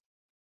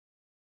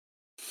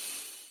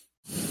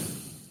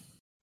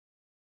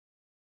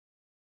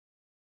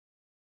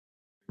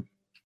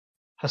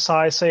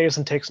 Hasai saves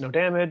and takes no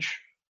damage.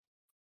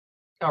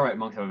 All right,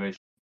 monks have evasion.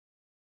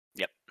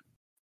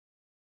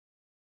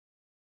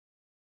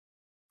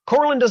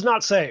 Corlin does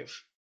not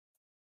save.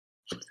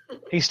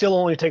 He still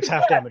only takes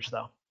half damage,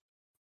 though.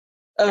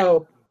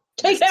 Oh,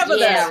 take half of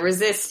Yeah, that.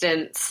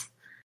 resistance.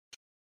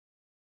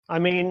 I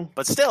mean,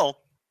 But still,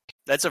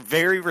 that's a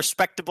very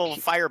respectable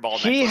fireball.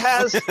 he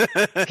necklace.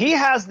 he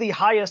has the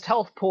highest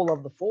health pool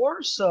of the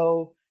four,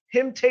 so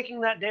him taking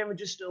that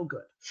damage is still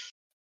good.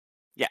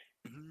 Yeah.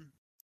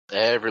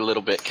 Every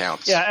little bit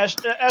counts. Yeah,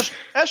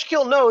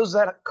 Eshkil knows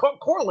that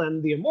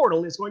Corlin, the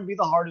immortal, is going to be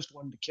the hardest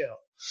one to kill.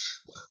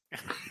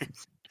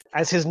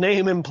 As his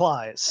name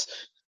implies.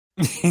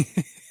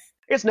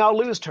 It's now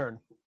Lou's turn.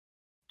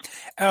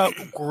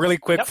 Really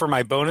quick Yep. for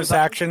my bonus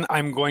action,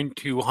 I'm going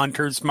to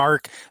Hunter's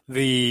Mark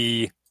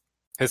the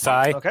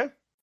Hisai. Okay.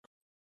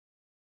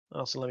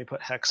 Also, let me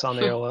put Hex on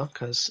Aola,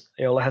 because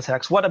Aola has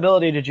Hex. What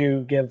ability did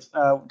you give?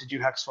 Did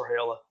you Hex for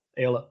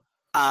Aola?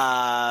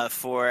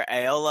 For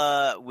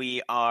Aola,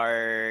 we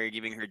are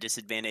giving her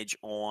disadvantage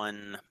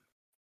on.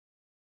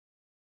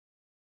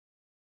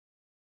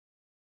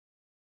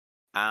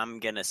 I'm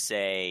gonna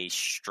say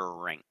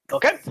strength.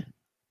 Okay.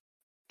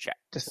 Check.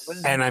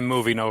 And I'm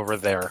moving over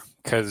there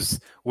because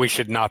we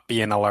should not be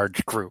in a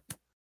large group,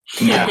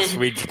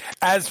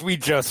 as we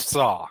just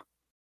saw.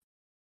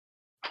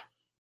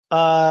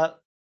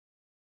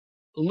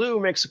 Lou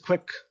makes a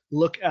quick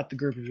look at the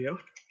group of you.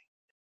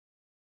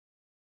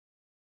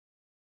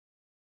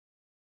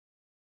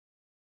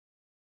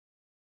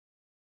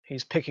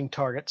 He's picking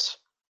targets.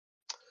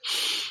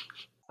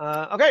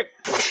 Okay.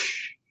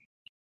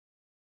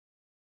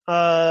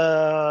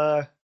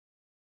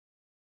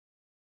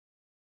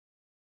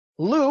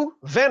 Lou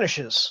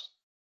vanishes.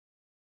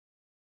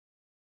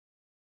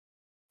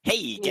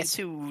 Hey, guess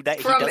who that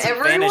he From doesn't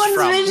vanish everyone's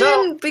from? vision?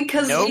 No.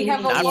 Because Nope, we have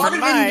a not lot from of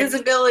mine.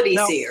 invisibility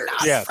No. seers.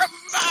 Yes.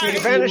 He You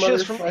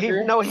vanishes from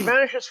motherfucker. he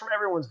vanishes from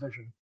everyone's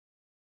vision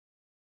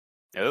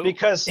Oh,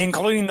 because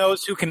Including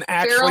those who can Feral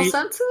actually...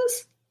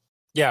 senses?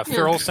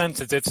 feral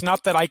senses. It's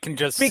not that I can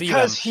just see them.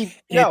 because he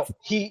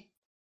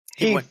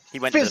went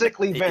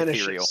physically into the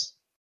ethereal. vanishes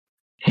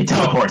He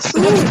teleports.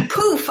 Ooh,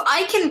 poof!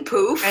 I can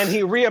poof. and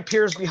he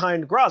reappears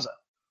behind Graza.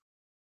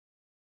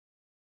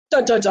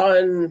 Dun dun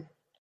dun.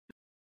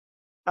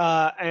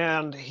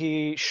 And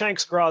he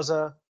shanks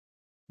Graza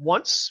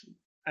once,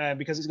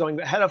 because he's going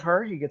ahead of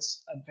her. He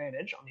gets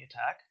advantage on the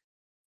attack.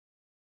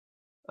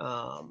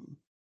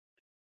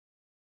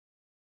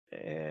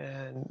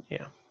 And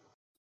yeah,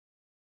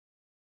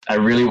 I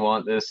really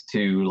want this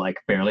to like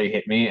barely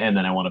hit me, and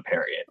then I want to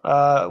parry it.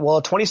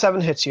 well,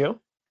 27 hits you.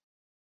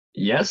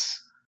 Yes.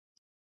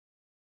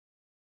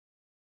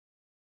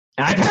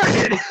 And I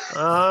parried it.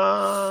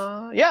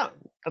 Yeah,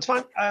 that's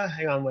fine.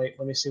 Hang on, wait.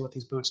 Let me see what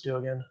these boots do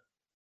again.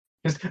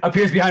 Just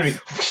appears behind me.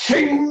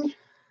 Shing!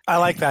 I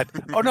like that.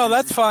 Oh no,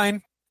 that's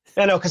fine.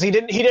 Yeah, no, because he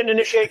didn't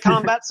initiate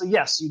combat. So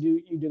yes,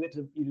 you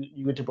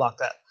get to block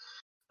that.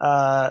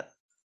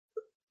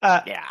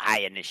 Yeah, I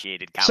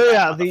initiated combat. So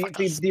yeah,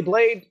 motherfuckers. the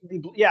blade.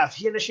 If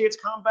he initiates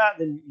combat,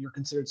 then you're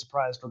considered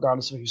surprised,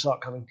 regardless of if you saw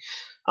it coming.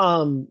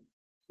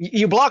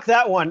 You block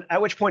that one.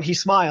 At which point he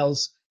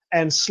smiles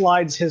and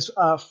slides his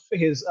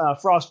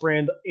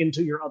frostbrand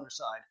into your other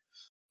side,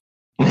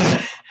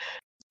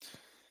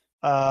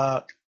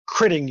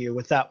 critting you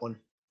with that one.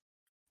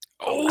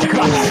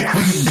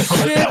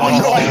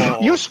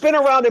 You spin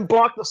around and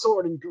block the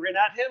sword and grin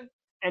at him,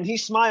 and he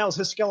smiles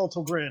his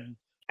skeletal grin.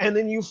 And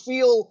then you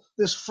feel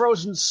this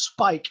frozen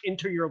spike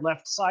into your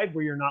left side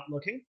where you're not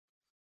looking.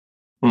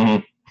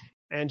 Mhm.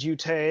 And you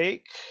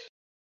take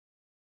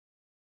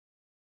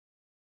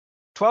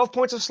 12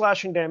 points of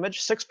slashing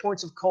damage, 6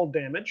 points of cold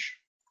damage,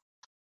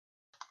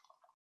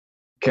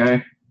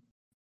 Okay.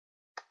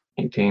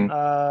 18.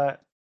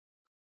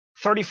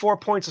 34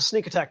 points of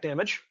sneak attack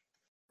damage.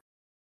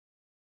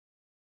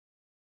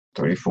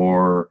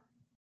 34.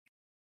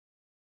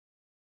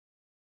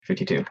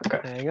 52. Okay.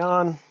 Hang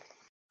on.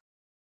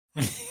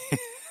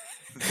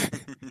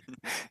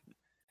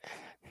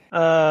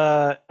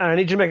 I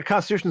need you to make a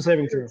Constitution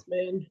saving throw.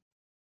 Man.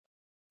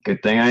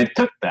 Good thing I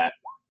took that.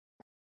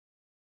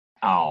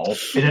 Oh.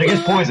 Is it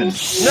against poison?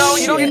 No,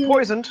 you don't get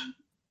poisoned.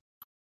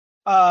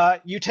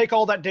 You take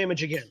all that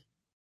damage again.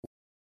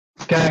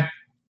 Okay.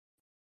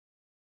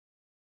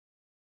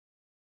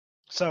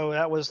 So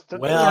that was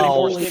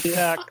Well,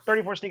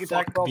 34 sneak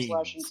attack, 12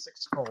 slashing,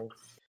 6 cold.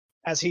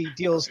 As he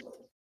deals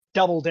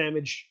double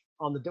damage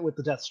on with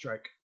the death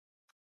strike.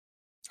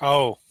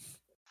 Oh.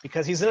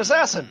 Because he's an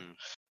assassin.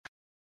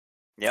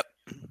 Yep.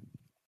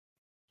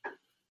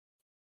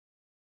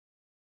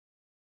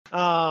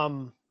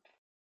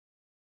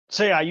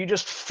 So yeah, you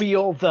just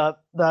feel the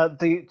But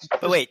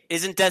wait,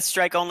 isn't Death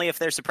Strike only if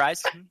they're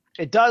surprised?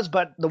 It does,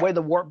 but the way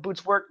the warp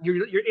boots work,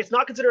 it's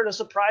not considered a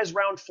surprise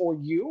round for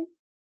you.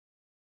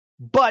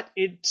 But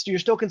you're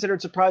still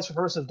considered surprised for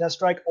purposes of Death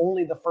Strike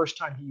only the first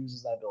time he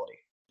uses that ability.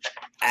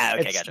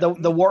 Okay, gotcha.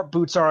 The warp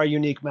boots are a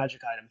unique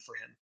magic item for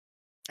him.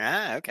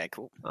 Okay,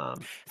 cool.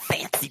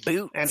 Fancy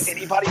boots. And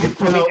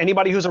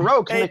anybody who's a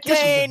rogue can make use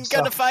of Dain, them.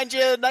 gonna find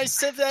you a nice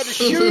set of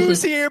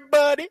shoes here,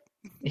 buddy.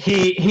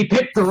 He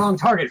picked the wrong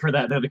target for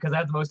that, though, because I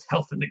have the most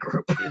health in the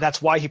group. That's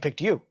why he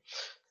picked you.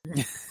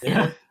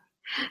 Yeah.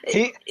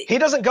 He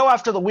doesn't go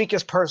after the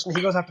weakest person.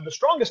 He goes after the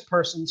strongest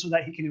person so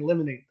that he can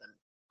eliminate them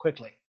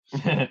quickly.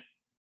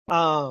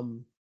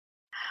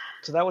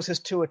 So that was his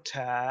 2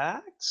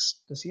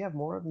 attacks. Does he have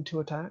more than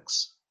 2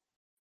 attacks?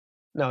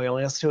 No, he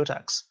only has 2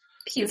 attacks.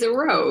 He's a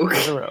rogue.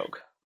 He's a rogue.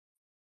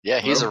 Yeah,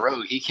 he's a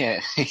rogue. He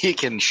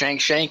can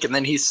shank, and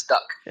then he's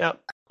stuck.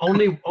 Yep.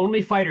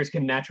 Only fighters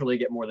can naturally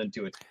get more than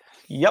 2 attacks.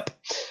 Yep.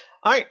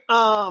 All right.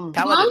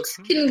 Monks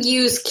can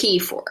use key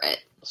for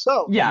it.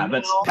 So yeah,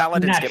 but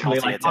Paladins get naturally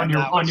like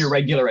on your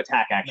regular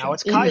attack action. Now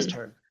it's Kai's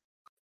turn.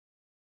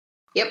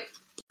 Yep.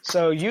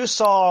 So you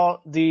saw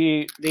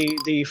the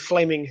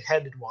flaming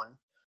headed one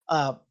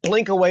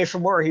blink away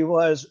from where he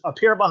was,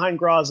 appear behind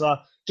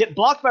Graza, get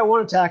blocked by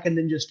 1 attack, and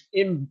then just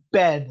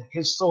embed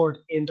his sword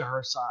into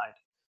her side,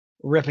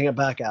 ripping it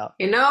back out.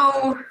 You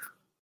know,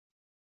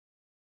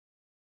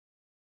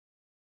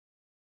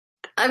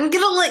 I'm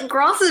gonna let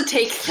Graza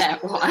take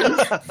that one.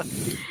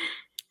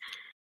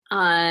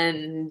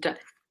 And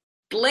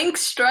blink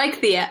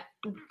strike the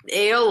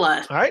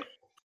Aeola. All right.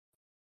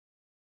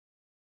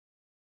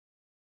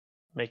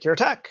 Make your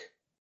attack.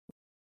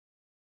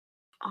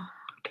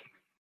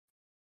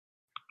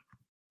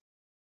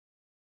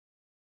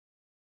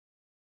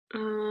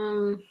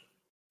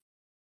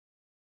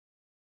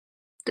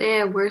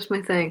 Yeah, where's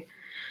my thing?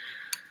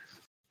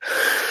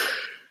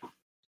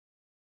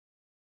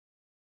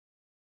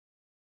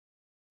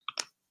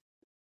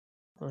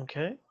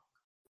 Okay.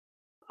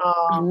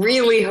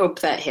 Really hope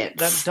that hits.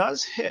 That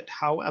does hit.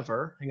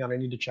 However, hang on, I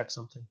need to check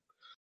something.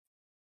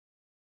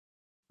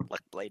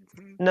 Luck blade.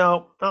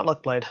 No, not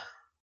luck blade.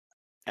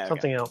 Okay.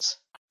 Something else.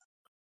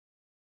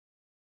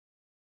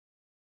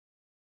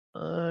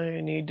 I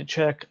need to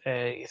check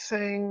a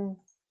thing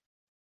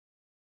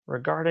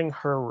regarding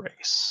her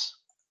race.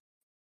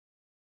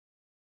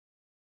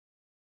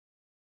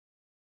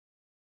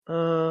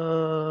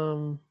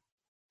 No,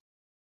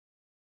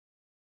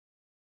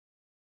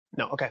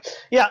 okay.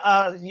 Yeah,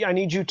 I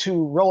need you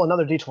to roll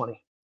another d20.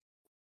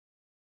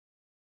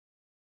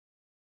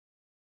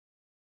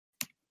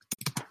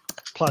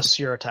 Plus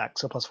your attack,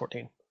 so plus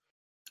 14.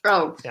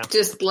 Oh, Yeah.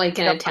 just like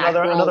an attack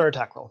roll. Another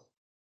attack roll.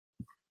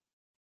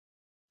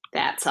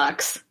 That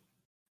sucks.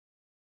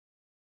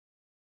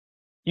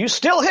 You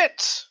still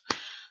hit!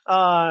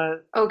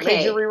 Okay.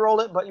 Made you re-roll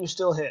it, but you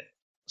still hit.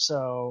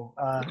 So,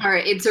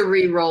 Alright, it's a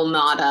reroll,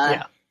 not a...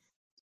 Yeah.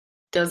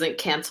 Doesn't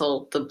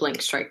cancel the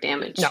blink strike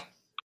damage. No.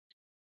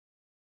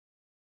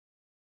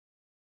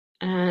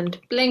 And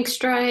blink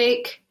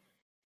strike.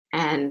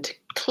 And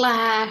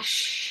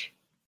clash.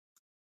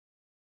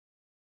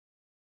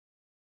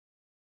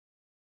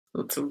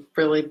 That's a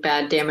really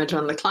bad damage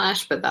on the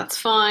clash, but that's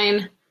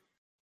fine.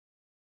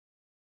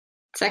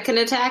 Second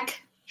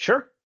attack?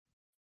 Sure.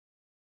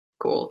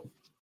 Cool.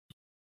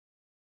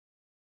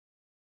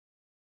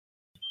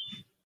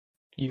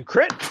 You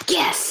crit.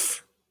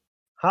 Yes!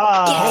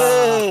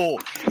 Oh!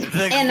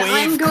 And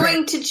I'm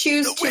going to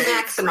choose to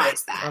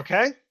maximize that.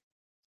 Okay.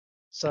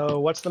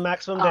 So what's the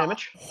maximum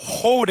damage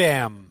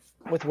Hodam.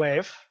 with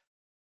wave?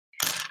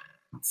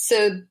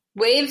 So,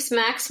 wave's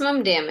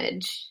maximum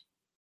damage.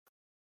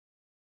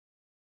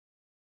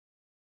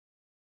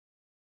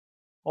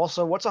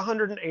 Also, what's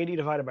 180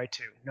 divided by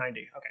 2?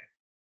 90. Okay.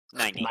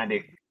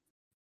 90.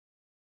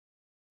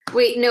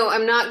 Wait, no,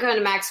 I'm not going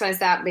to maximize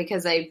that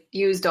because I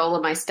used all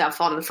of my stuff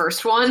on the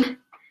first one.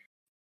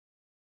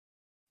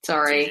 So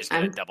Sorry, you're just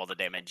gonna double the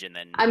damage and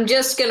then I'm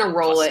just going to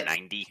roll plus it.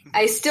 90.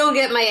 I still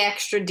get my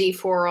extra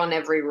d4 on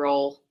every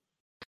roll.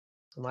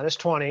 So minus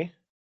 20.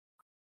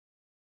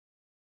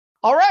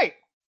 All right.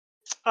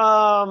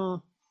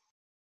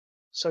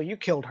 So you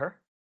killed her.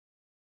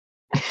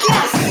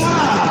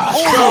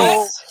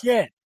 Holy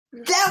shit.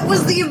 That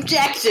was the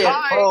objective.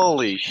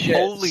 Holy shit!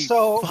 Holy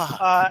So,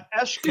 fuck.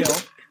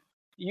 Eshkil,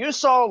 you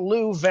saw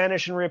Lou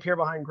vanish and reappear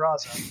behind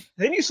Graza.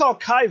 Then you saw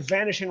Kai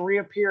vanish and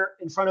reappear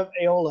in front of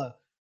Aola,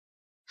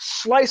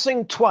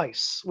 slicing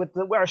twice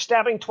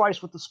stabbing twice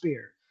with the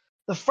spear.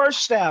 The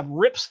first stab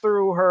rips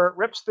through her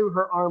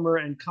armor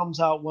and comes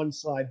out one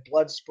side,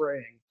 blood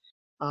spraying.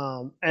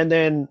 And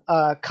then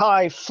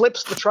Kai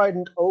flips the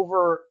trident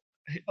over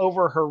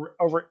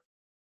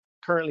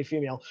currently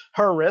female,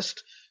 her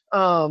wrist,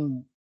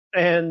 and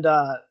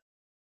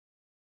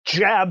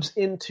jabs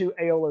into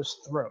Aola's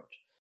throat.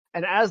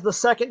 And as the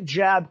second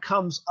jab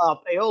comes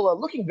up, Aola,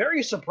 looking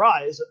very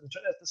surprised at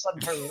the sudden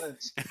turn of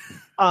events,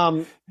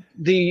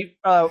 the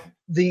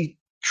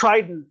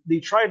trident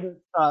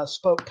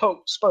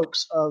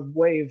spokes of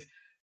wave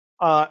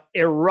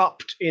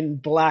erupt in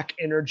black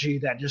energy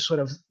that just sort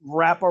of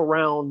wrap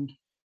around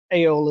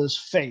Aola's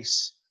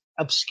face,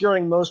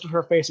 obscuring most of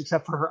her face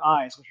except for her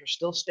eyes, which are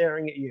still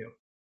staring at you.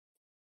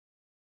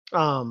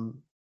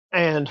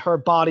 And her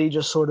body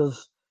just sort of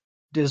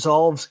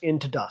dissolves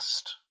into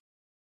dust.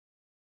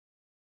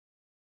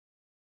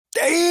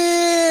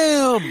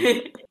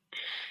 Damn!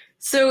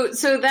 So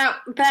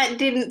that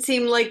didn't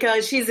seem like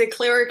she's a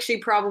cleric. She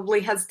probably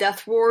has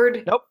death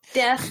ward. Nope.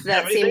 Death.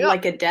 That Everything seemed up.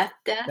 like a death.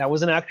 That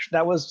was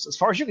as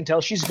far as you can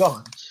tell, she's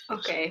gone.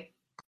 Okay.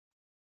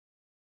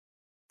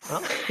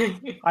 Well,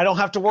 I don't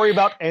have to worry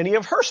about any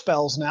of her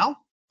spells now.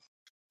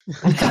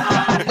 It's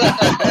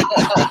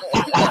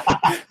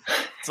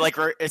like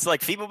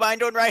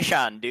Feeblebind on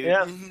Raishan, dude.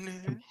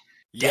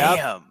 Yeah.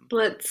 Damn.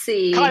 Let's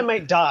see. Kai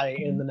might die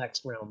in the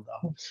next round,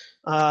 though.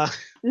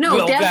 No,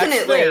 Well, that's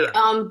definitely. fair.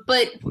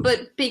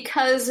 But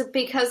because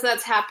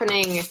that's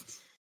happening,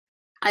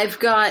 I've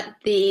got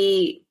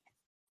the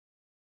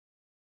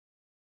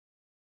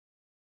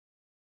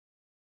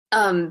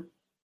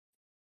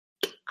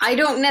I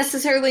don't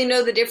necessarily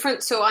know the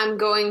difference, so I'm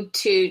going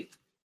to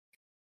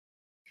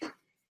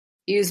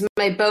use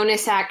my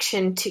bonus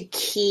action to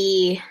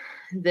key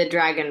the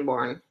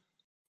Dragonborn.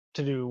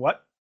 To do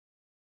what?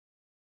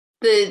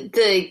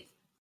 I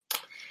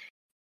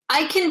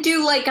can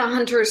do like a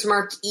Hunter's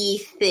Mark E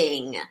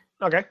thing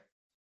Okay.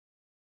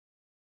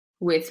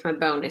 with my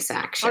bonus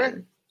action.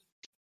 Okay.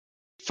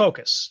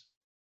 Focus.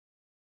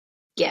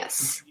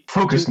 Yes.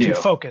 Focus To Neo.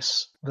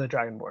 focus the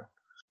Dragonborn.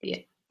 Yeah.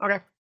 Okay.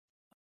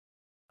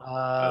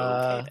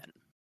 Okay, then.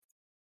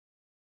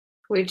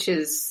 Which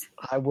is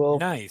I will.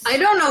 Nice. I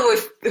don't know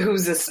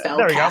who's a There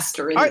we go.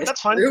 spellcaster in All right, this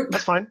that's fine. group.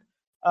 That's fine.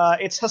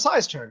 It's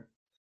Hasai's turn.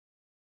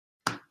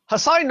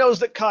 Hasai knows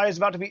that Kai is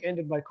about to be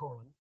ended by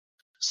Corlin.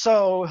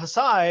 So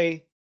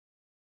Hasai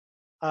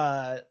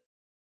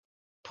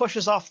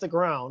pushes off the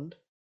ground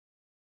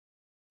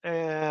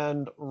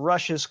and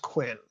rushes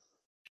Quinn.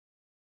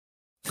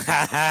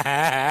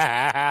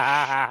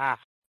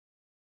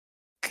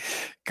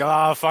 Go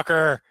on,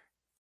 fucker.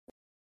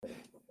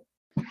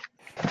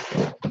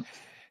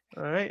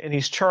 All right, and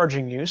he's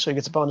charging you, so he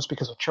gets a bonus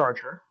because of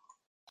Charger.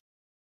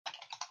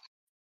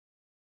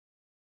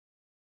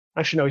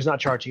 Actually, no, he's not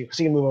charging you, because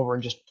he can move over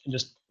and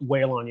just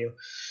wail on you.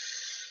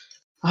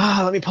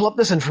 Let me pull up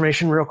this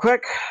information real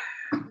quick.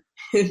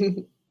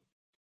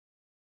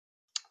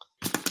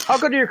 How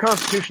good are your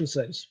Constitution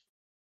saves?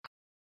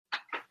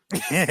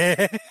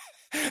 The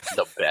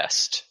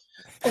best.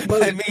 I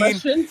mean,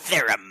 Question?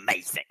 They're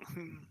amazing.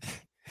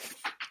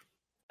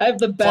 I have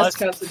the best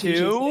Plus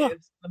Constitution 2?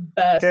 saves. The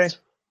best. Okay.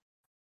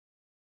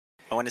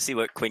 I want to see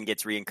what Quinn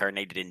gets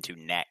reincarnated into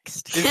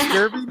next.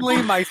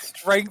 Disturbingly, my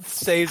strength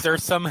saves are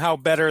somehow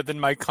better than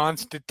my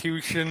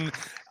Constitution,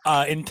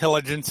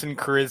 intelligence, and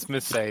charisma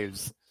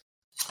saves.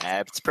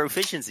 It's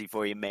proficiency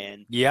for you,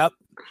 man. Yep.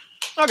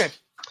 Okay.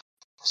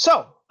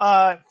 So,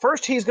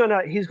 first he's going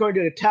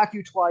to attack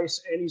you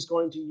twice, and he's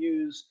going to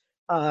use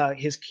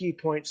his key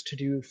points to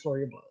do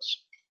flurry of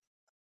blows.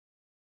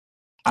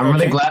 I'm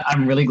Okay.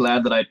 really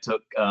glad that I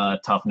took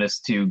toughness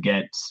to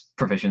get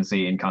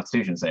proficiency in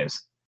Constitution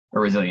saves,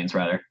 or resilience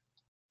rather.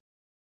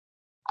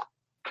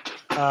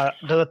 Does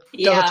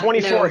a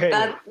 24 hit you?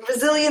 that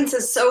resilience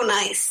is so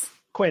nice.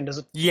 Quinn, does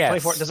a Yes.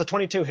 24? Does a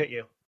 22 hit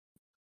you?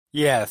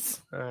 Yes.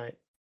 All right.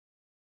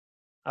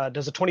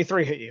 Does a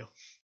 23 hit you?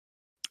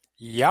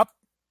 Yep.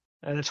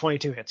 And a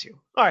 22 hits you.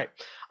 All right.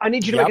 I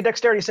need you to Yep. make a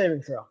dexterity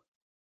saving throw.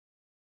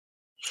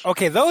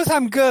 Okay, those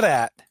I'm good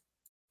at.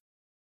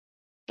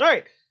 All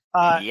right.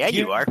 Yeah,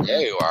 you are. Yeah,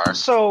 you are.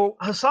 So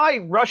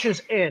Hasai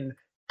rushes in,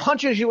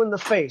 punches you in the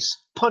face,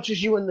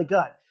 punches you in the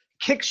gut,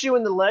 kicks you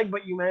in the leg,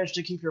 but you manage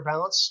to keep your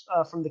balance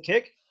from the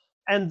kick,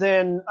 and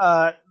then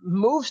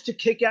moves to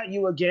kick at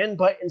you again,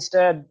 but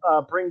instead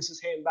brings his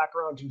hand back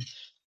around to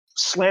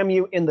slam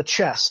you in the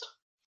chest.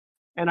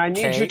 And I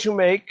need Okay. you to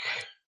make...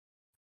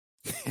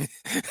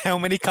 How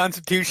many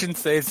Constitution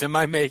saves am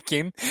I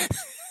making?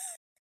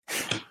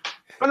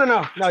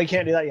 Oh, no, you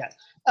can't do that yet.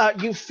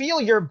 You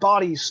feel your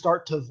body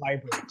start to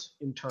vibrate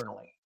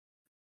internally.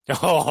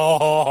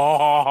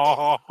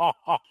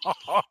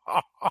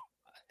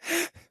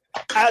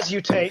 As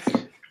you take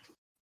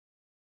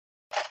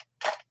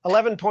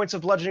 11 points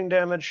of bludgeoning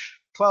damage,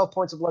 12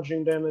 points of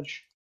bludgeoning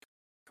damage,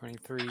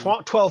 23.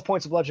 12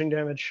 points of bludgeoning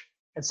damage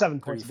and 7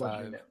 points of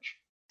bludgeoning 35. damage.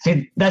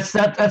 See,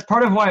 that's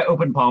part of why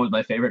Open Palm is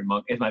my favorite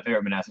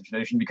monastic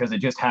tradition, because it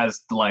just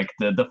has like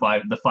the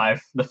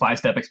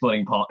 5-step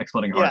exploding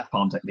heart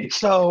palm technique.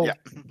 So,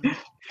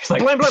 It's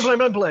like, blam, blam, blam,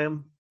 blam,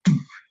 blam.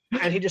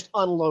 And he just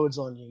unloads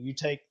on you. You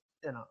take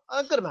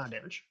a good amount of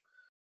damage.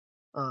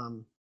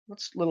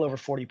 That's a little over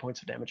 40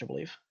 points of damage, I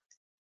believe.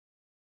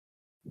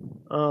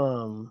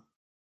 So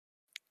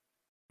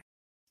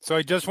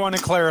I just want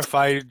to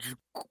clarify,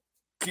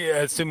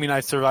 assuming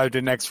I survived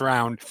the next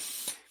round.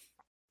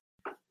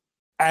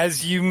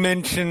 As you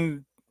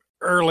mentioned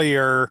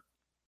earlier,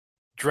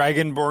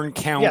 Dragonborn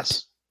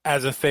count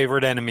as a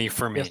favorite enemy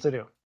for me. Yes, they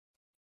do.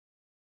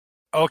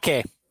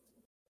 Okay.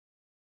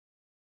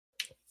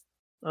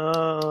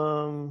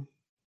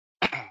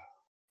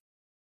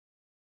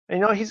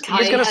 He's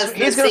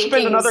gonna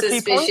spend another key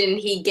point.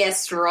 He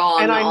guessed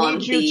wrong. And I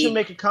need you to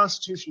make a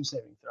Constitution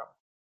saving throw.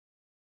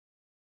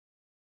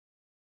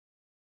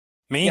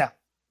 Me? Yeah.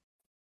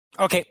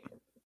 Okay.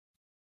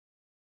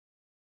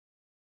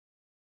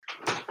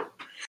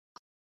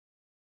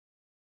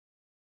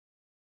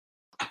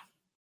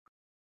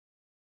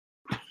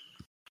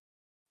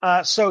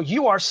 So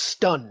you are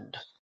stunned.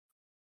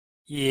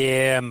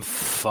 Yeah,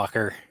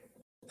 fucker.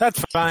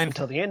 That's fine.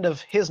 Until the end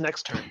of his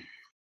next turn.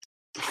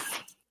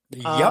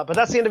 Yep. But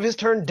that's the end of his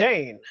turn,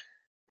 Dain.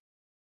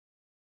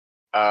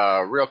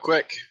 Real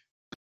quick.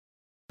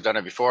 I've done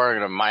it before. I'm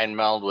going to mind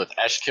meld with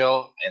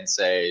Eshkil and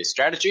say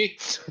strategy.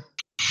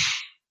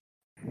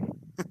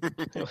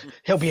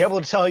 He'll be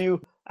able to tell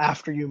you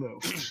after you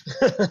move.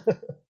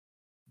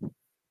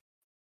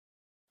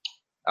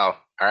 Oh, all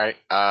right.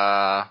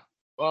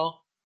 Well,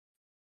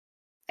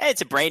 Hey,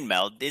 it's a brain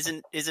meld.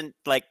 Isn't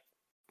like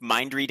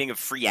mind reading a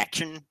free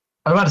action?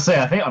 I was about to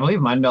say, I believe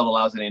Mind Meld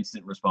allows an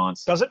instant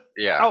response. Does it?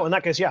 yeah. Oh, in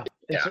that case,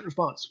 instant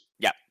response.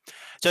 Yeah.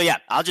 So yeah,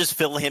 I'll just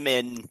fill him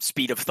in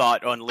speed of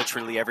thought on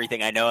literally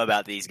everything I know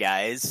about these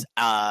guys.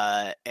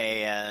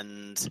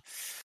 And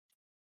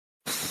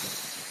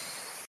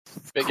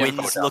Big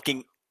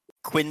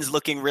Quinn's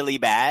looking really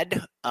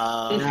bad.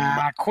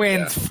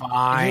 Quinn's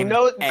fine. You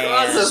know,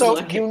 Graza's so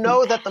looking- you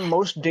know that the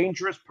most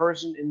dangerous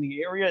person in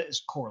the area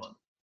is Corlin.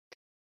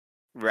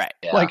 Right.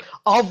 Yeah. Like,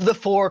 of the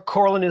four,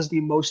 Corlin is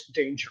the most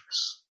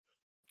dangerous.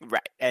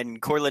 Right.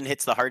 And Corlin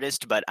hits the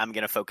hardest, but I'm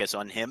going to focus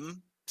on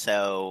him.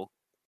 So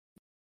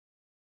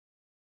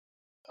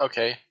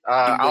Okay.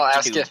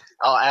 what to do.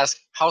 I'll ask,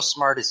 how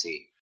smart is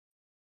he?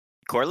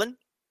 Corlin?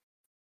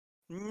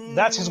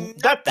 That's his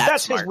Not that's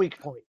his smart. weak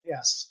point,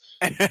 yes.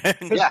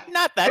 Yeah.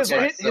 Not that His-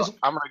 smart. Okay, so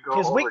I'm going to go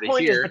His over weak to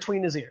point is here.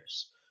 between his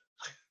ears.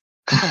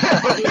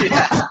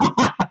 Yeah.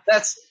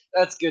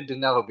 That's good to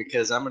know,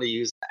 because I'm going to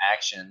use the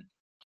action.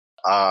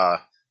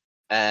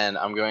 And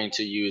I'm going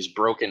to use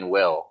Broken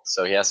Will.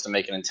 So he has to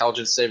make an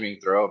intelligence saving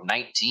throw of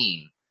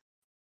 19.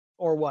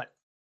 Or what?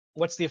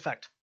 What's the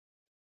effect?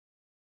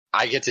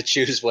 I get to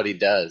choose what he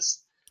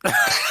does.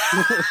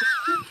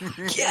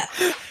 Yeah.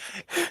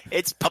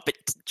 It's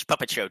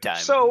puppet show time.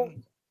 So,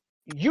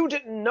 you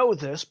didn't know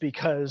this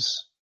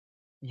because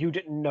you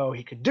didn't know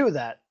he could do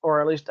that. Or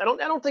at least, I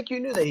don't think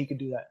you knew that he could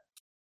do that,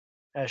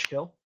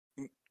 Eshkil.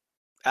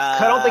 I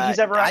don't think he's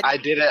ever... I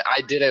did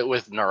it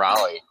with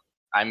Nerali.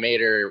 I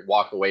made her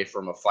walk away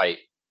from a fight.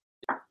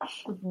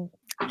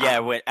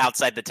 Yeah,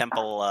 outside the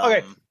temple.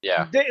 Okay.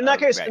 Yeah. In that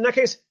case,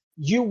 right.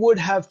 you would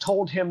have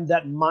told him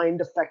that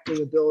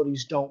mind-affecting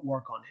abilities don't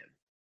work on him.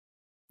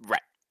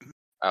 Right.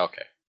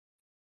 Okay.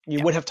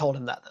 You would have told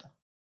him that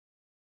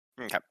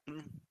then. Okay.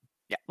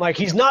 Yeah. Like,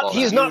 he's not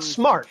Well, not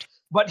smart,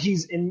 but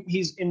he's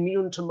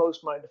immune to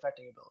most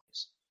mind-affecting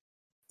abilities.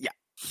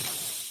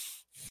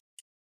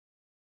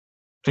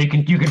 So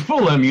you can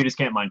fool him, you just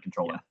can't mind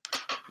control him.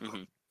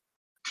 Mm-hmm.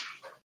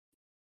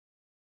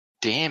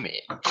 Damn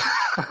it.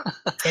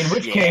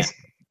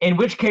 In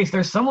which case,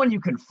 there's someone you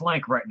can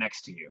flank right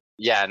next to you.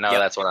 Yeah, no, Yep.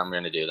 that's what I'm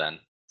going to do then.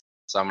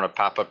 So I'm going to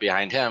pop up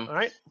behind him, All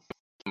right.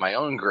 my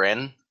own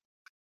Grin,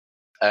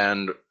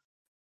 and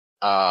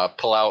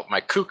pull out my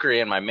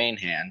Kukri in my main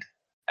hand,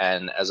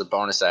 and as a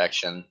bonus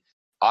action,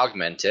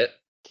 augment it.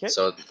 Okay.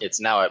 So it's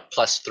now at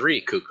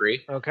 +3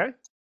 Kukri. Okay.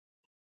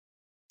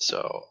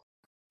 So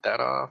that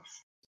off.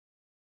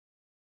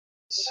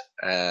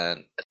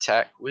 And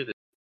attack with it.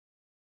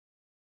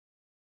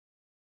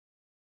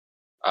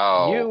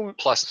 Oh, You-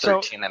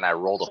 +13, and I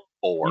rolled a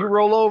 4. You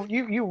roll over.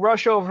 You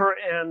rush over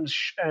and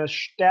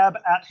stab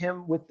at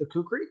him with the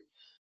kukri,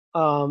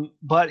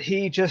 but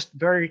he just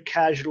very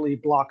casually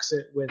blocks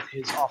it with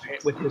his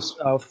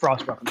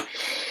frost weapon.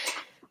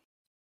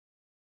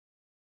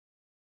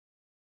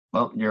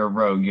 Well, you're a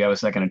rogue. You have a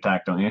second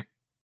attack, don't you?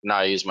 No,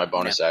 I use my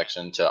bonus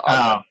action to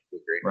augment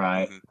Kukri.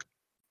 Right.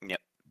 Mm-hmm. Yep.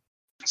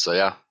 So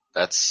yeah,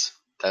 that's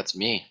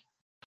me.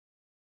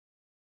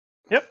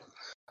 Yep.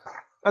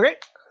 Okay.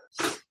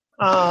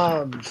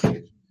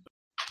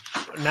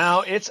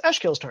 Now it's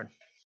Eshkil's turn.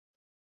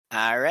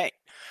 All right.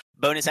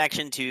 Bonus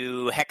action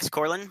to Hex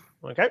Corlin.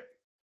 Okay.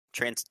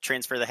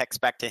 Transfer the Hex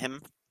back to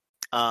him.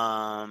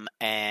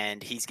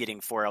 and he's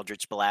getting 4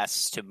 Eldritch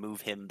Blasts to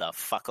move him the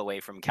fuck away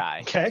from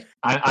Kai. Okay.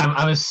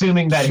 I'm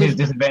assuming that his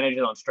disadvantage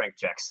is on strength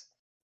checks.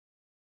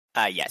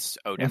 Yes.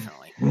 Oh,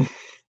 definitely.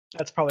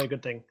 That's probably a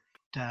good thing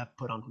to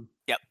put on him.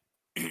 Yep.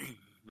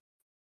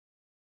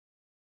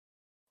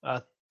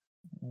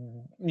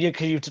 You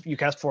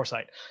cast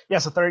Foresight. Yeah,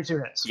 so 32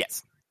 hits.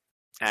 Yes.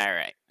 All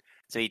right.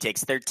 So he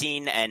takes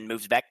 13 and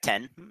moves back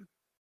 10.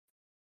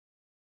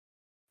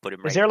 Put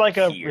him right Is there like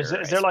here, is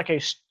there like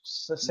a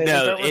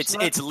No,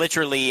 it's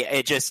literally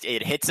it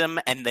hits him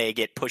and they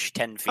get pushed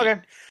 10 feet.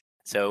 Okay.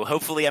 So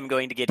hopefully I'm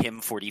going to get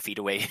him 40 feet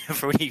away,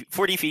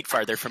 40 feet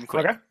farther from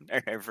Quinn,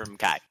 or from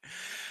Kai.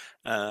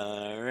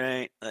 All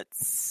right,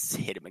 let's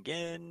hit him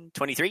again.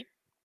 23?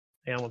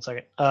 Yeah, 1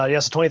 second.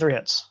 Yes, 23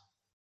 hits.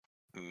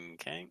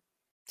 Okay.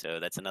 So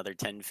that's another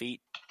 10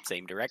 feet,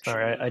 same direction. All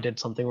right, I did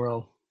something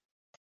wrong.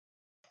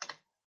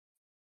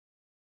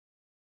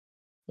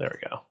 There we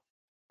go.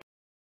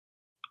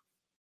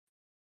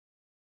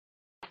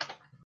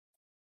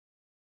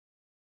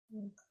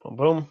 Boom,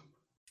 boom.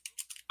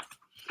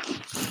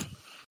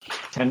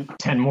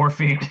 10 more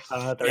feet.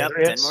 Yep,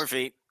 10 more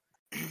feet.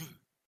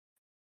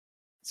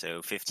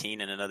 So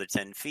 15 and another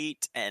 10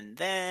 feet, and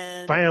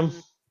then... Bam.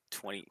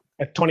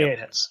 28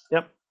 hits.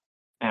 Yep.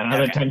 And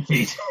another 10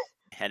 feet.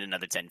 And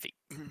another 10 feet.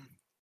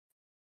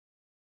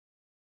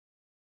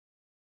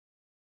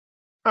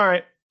 All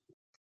right.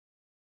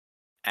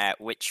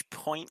 At which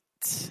point,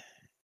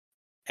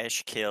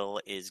 Eshkil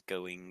is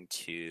going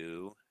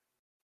to...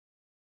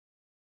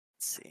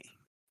 Let's see.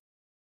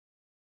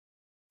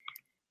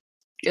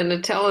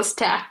 Gonna tell us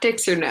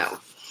tactics or no?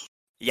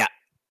 Yeah.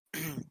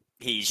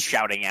 He's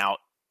shouting out,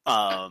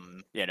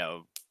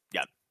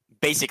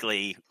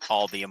 basically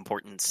all the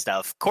important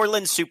stuff.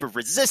 Corlin's super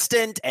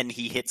resistant, and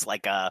he hits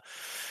like a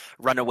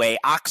runaway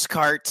ox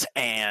cart,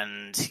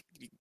 and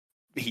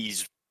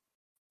he's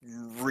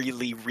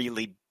really,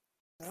 really,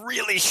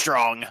 really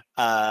strong.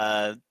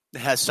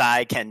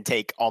 Hasai can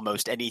take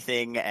almost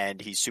anything, and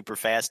he's super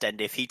fast,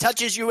 and if he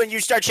touches you and you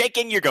start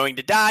shaking, you're going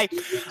to die.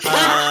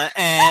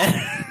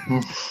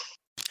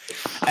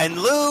 And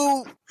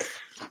Lou,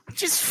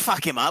 just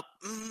fuck him up.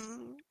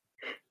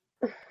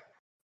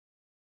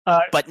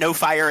 But no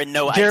fire and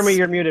no ice. Jeremy,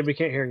 you're muted. We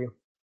can't hear you.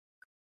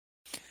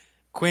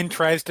 Quinn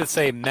tries to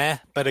say meh,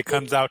 but it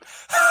comes out.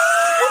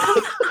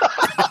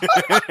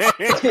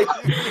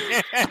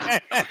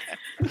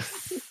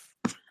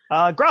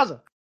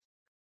 Graza.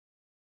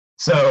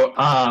 So,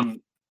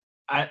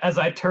 as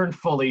I turn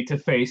fully to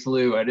face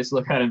Lou, I just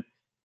look at him.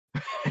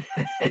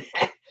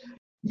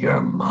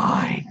 You're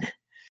mine.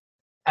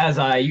 As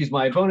I use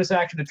my bonus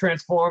action to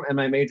transform and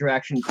my major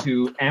action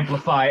to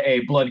amplify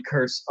a blood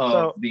curse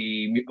of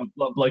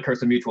blood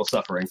curse of mutual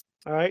suffering.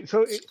 All right.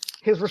 So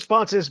his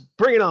response is,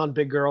 "Bring it on,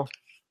 big girl."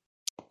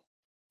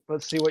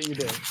 Let's see what you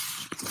do.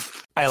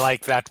 I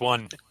like that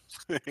one.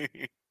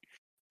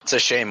 It's a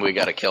shame we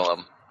got to kill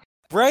him.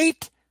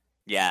 Right?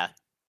 Yeah.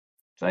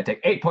 So I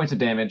take 8 points of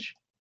damage.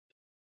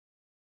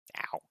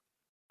 Ow.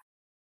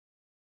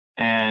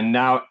 And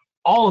now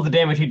all of the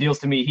damage he deals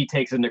to me, he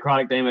takes as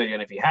necrotic damage,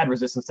 and if he had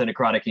resistance to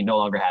necrotic, he no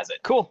longer has it.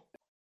 Cool.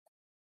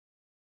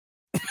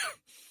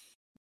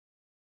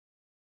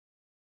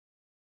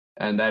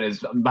 And that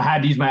is, I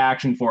had to use my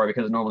action for it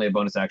because it's normally a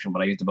bonus action,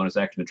 but I used a bonus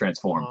action to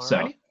transform. Alrighty.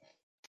 So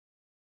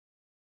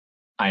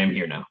I am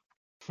here now.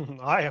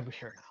 I am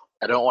here now.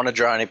 I don't want to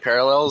draw any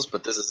parallels,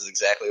 but this is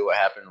exactly what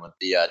happened when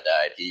Thea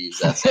died. He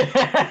used that same.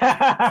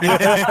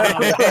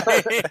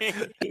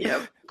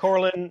 Yep.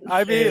 Corlin.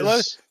 I mean,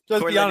 let's be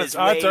Corlin honest. is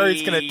Odds are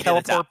he's way going to to the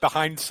teleport top.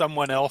 behind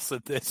someone else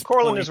at this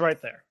Corlin point. is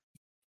right there.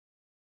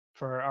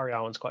 For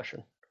Ariawyn's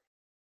question.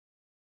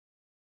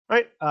 All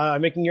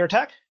right. Making your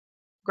attack,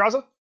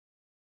 Graza.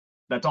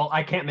 That's all.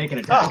 I can't make an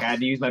attack. Oh. I had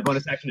to use my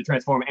bonus action to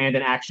transform and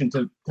an action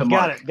to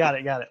mark. Got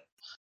it.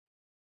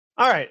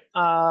 All right.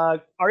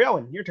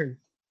 Ariawyn, your turn.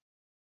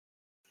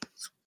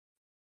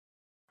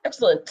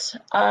 Excellent.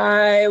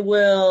 I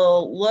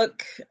will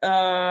look.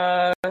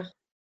 I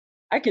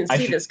can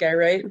see this guy,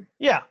 right?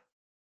 Yeah.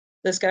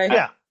 This guy.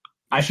 Yeah.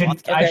 I should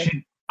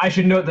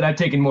note that I've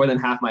taken more than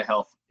half my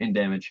health in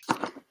damage.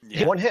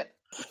 Yeah. One hit.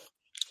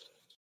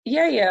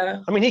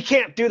 Yeah. I mean, he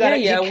can't do that.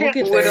 Yeah, he can't,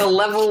 we'll get Would a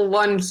level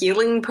 1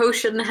 healing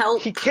potion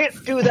help? he can't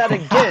do that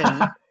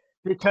again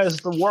because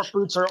the warp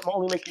boots are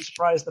only making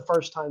surprise the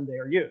first time they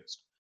are used.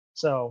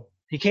 So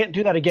he can't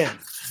do that again.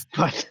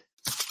 But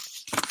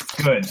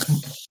Good.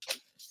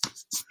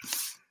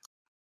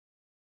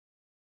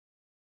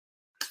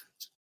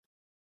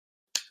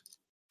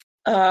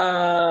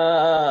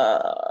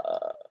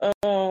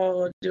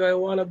 Do I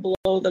want to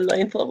blow the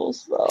 9th level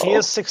spell? he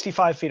is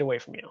 65 feet away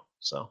from you.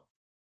 So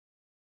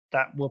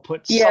that will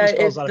put some Yeah,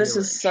 spells out of this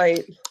your is range.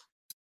 sight.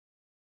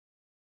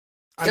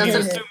 I mean,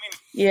 Doesn't-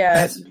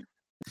 Yeah.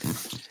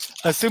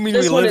 assuming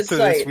This we one live is through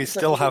this, sight, we so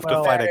still it have to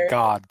doesn't fight matter. a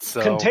god.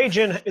 So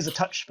Contagion is a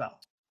touch spell,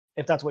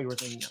 if that's what you were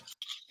thinking of.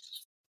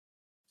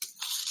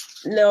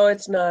 No,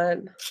 it's not.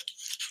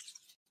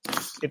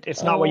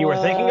 It's not what you were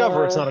thinking of,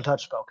 or it's not a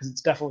touch spell, because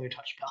it's definitely a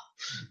touch spell.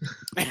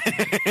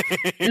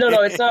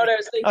 No, it's not what I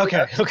was thinking.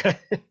 Okay.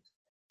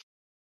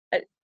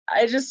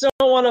 I just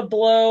don't want to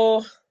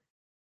blow.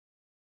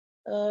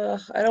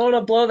 I don't want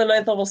to blow the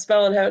 9th level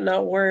spell and have it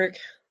not work.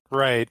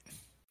 Right.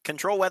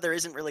 Control weather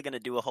isn't really going to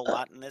do a whole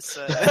lot in this.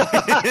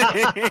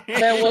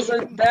 That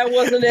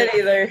wasn't it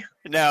either.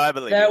 No, I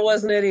believe That you.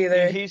 wasn't it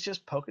either. He's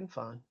just poking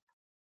fun.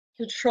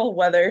 Control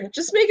weather.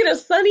 Just make it a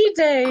sunny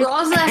day.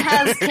 Graza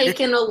has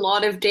taken a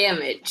lot of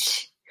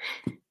damage.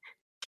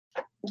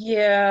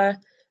 Yeah.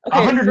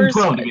 Okay, 112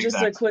 first, to be just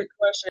exact. a quick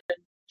question.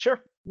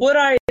 Sure. Would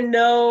I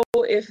know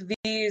if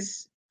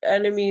these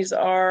enemies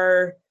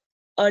are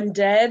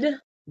undead?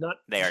 Not.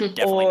 They are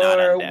definitely not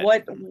Or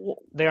undead.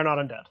 They are not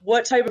undead.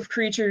 what type of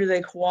creature do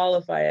they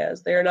qualify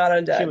as? They are not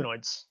undead.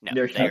 Humanoids. No,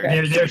 They're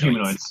they're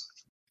humanoids.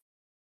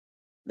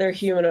 They're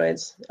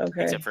humanoids.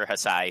 Okay. Except for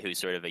Hasai, who's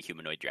sort of a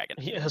humanoid dragon.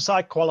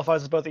 Hasai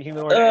qualifies as both a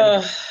humanoid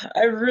Ugh, and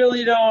I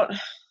really don't.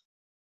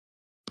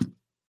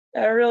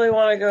 I really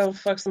want to go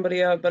fuck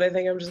somebody up, but I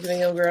think I'm just gonna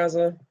heal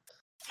Graza.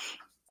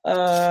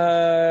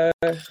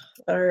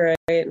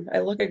 Alright. I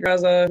look at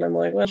Graza and I'm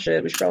like, well,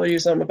 shit, we should probably do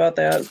something about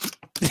that.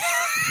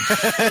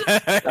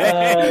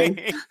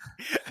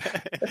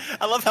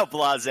 I love how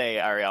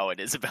blasé Ariawyn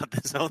is about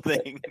this whole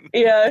thing.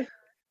 Yeah.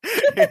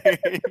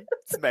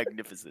 It's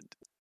magnificent.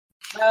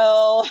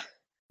 Well,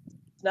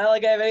 it's not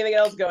like I have anything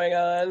else going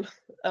on.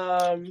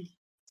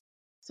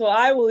 So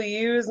I will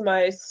use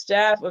my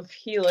Staff of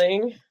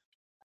Healing.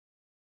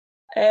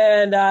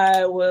 And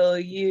I will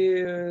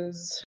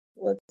use...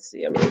 Let's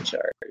see how many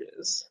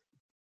charges.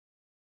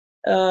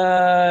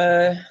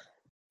 I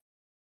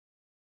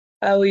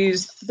will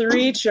use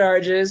 3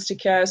 charges to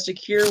cast a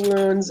Cure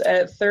Wounds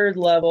at 3rd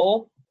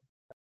level.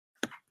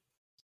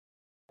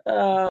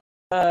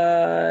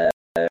 okay.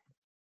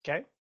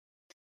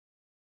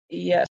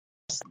 Yes,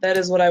 that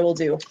is what I will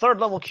do.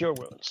 3rd level cure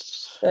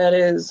wounds. That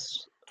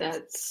is...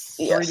 That's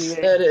Yes,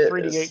 3d8, that is.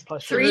 3d8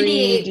 plus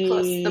 3d8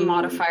 plus the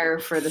modifier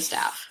for the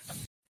staff.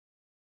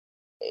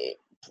 8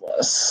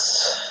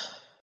 plus...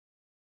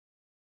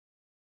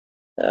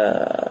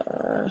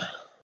 10?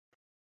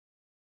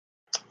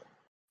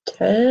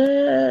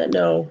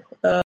 No.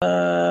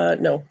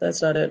 No,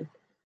 that's not it.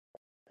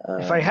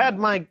 If I had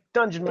my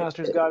Dungeon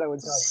Master's Guide, I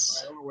would tell you,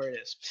 but I don't know where it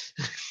is.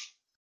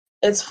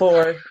 It's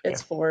 4.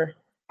 It's 4.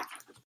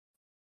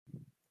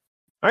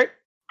 Alright.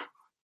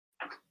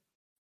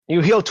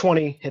 You heal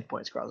 20 hit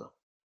points, Graza.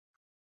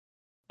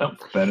 Oh,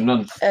 better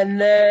none.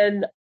 And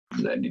then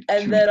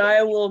Then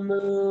I will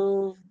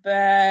move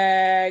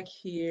back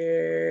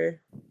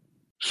here.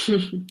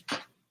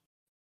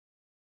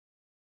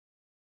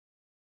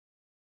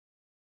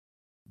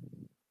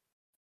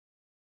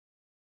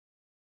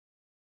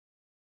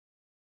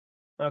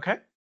 Okay.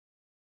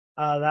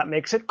 That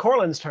makes it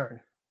Corlin's turn.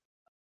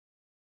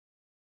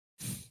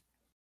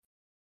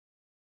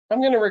 I'm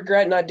going to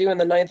regret not doing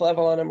the 9th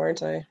level on him,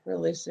 aren't I?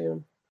 Really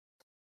soon.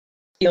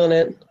 Feeling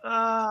it.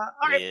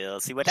 Okay. We'll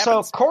see what So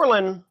happens.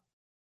 Corlin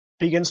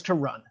begins to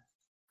run.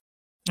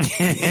 Of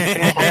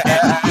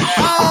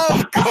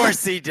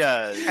course he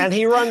does. And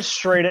he runs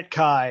straight at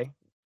Kai,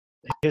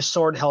 his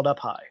sword held up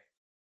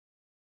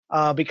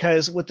high.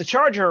 Because with the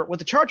charger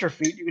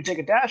feat, you can take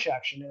a dash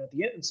action, and at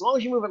the end, as long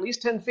as you move at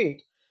least 10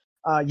 feet,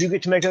 you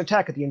get to make an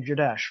attack at the end of your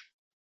dash.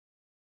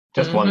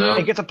 just one though.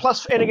 It gets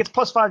plus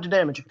 5 to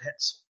damage if it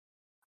hits.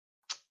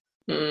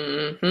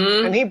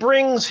 Mm-hmm. And he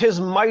brings his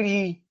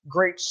mighty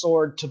great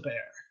sword to bear.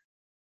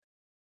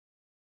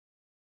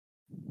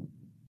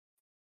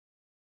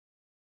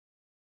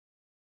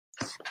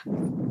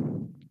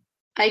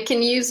 I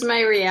can use my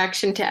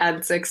reaction to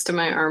add 6 to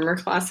my armor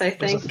class, I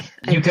think.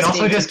 I You can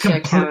also need to just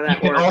check how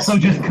that works.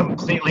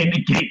 completely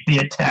negate the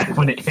attack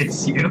when it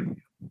hits you.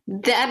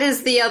 That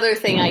is the other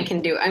thing I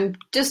can do. I'm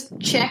just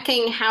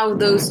checking how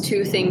those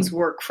two things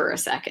work for a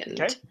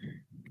second. Okay.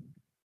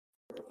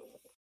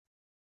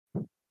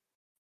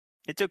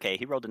 It's okay.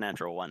 He rolled a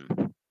natural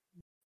 1.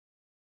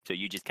 So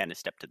you just kind of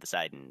step to the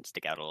side and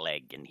stick out a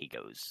leg, and he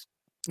goes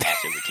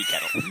ass over tea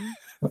kettle.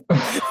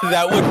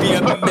 That would be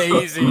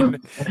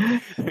amazing.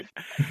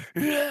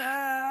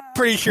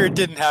 Pretty sure it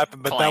didn't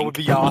happen, but that would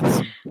be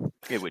awesome.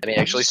 It would. And he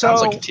actually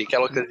sounds like So- a tea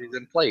kettle because he's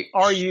in plate.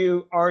 Are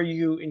you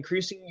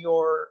increasing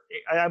your...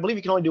 I believe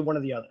you can only do one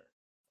or the other.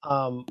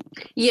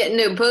 Yeah,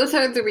 no, both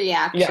are the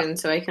reaction,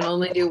 so I can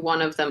only do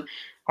one of them.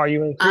 Are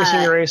you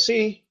increasing your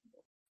AC?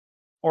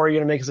 Or are you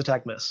going to make his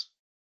attack miss?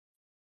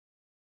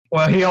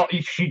 Well,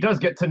 she does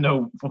get to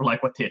know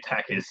like what the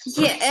attack is.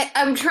 Yeah,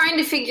 I'm trying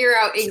to figure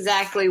out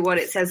exactly what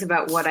it says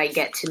about what I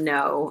get to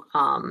know.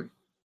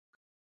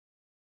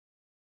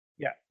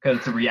 Because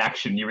it's a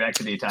reaction. You react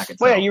to the attack itself.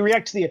 Well, yeah, you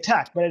react to the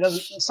attack, but it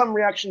doesn't. Some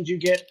reactions you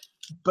get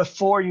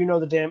before you know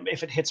the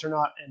if it hits or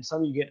not, and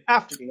some you get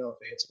after you know if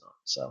it hits or not.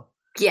 So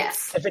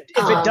Yes. if it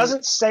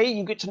doesn't say,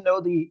 you get to know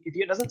the. If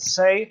it doesn't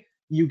say,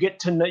 you get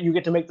to know, you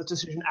get to make the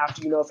decision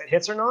after you know if it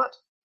hits or not.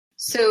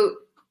 So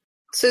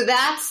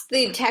that's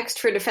the text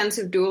for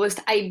Defensive Duelist.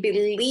 I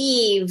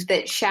believe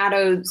that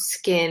Shadowed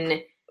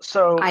Skin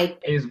So I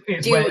is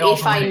do when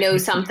if I when it know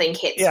hits you. something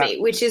hits Yeah. me,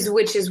 which is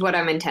what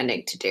I'm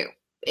intending to do.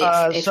 If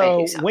I so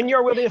do something. when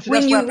you're wielding a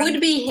finesse When you weapon,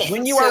 would be hit,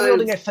 when you so are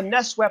wielding a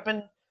finesse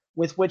weapon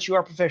with which you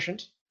are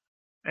proficient,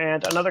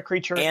 And another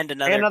creature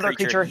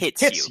creature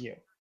hits you.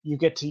 You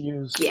get to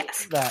use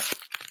Yes.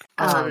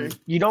 that.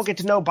 You don't get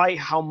to know by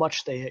how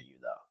much they hit you,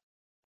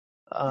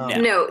 though.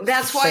 No,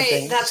 that's why. Same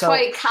thing. That's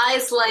why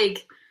Kai's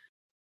like,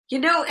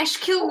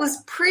 Eshkil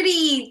was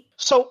pretty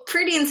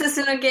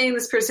insistent on getting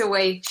this person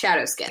away.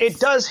 Shadow skin. It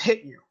does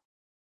hit you.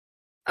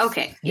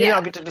 Okay. You yeah.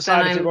 now get to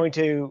decide if you're going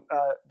to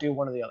do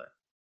one or the other.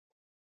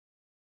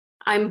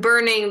 I'm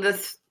burning the.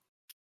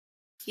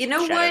 You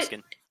know Shadow what?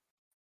 Skin.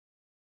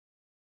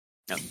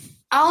 No.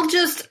 I'll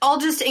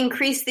just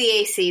increase the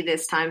AC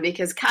this time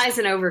because Kai's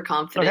an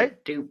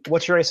overconfident dupe.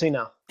 What's your AC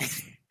now?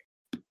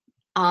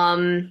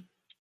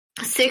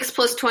 6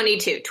 plus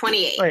 22,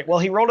 28. All right. Well,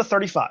 he rolled a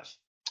 35.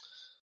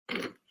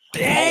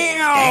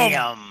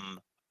 Damn.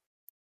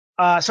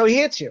 So he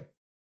hits you.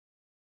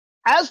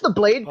 As the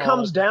blade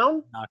comes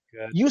down, Not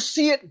good. you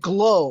see it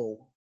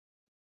glow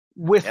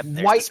with Yep, there's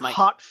the white smite.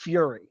 hot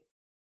fury.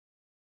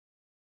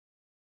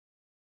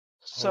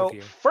 So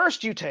dear.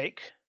 first you take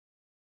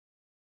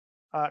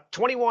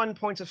 21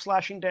 points of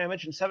slashing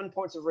damage and 7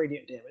 points of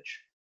radiant damage.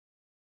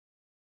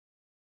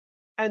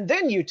 And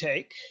then you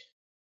take...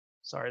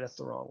 Sorry, that's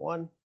the wrong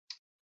one.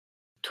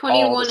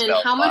 21 and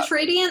spell how much slot.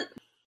 radiant?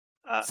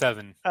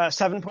 7.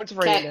 7 points of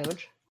radiant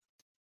damage.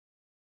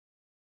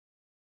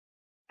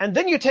 And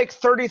then you take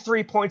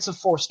 33 points of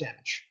force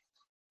damage.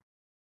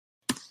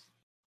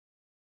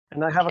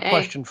 And I have a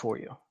question for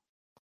you.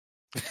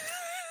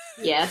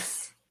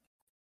 Yes.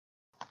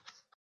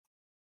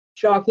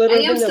 Chocolate I or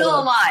am vanilla? still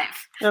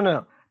alive.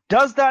 No.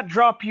 Does that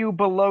drop you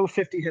below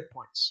 50 hit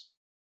points?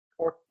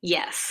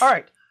 Yes. All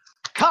right.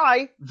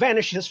 Kai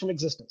vanishes from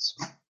existence.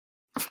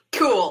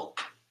 Cool.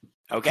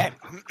 Okay.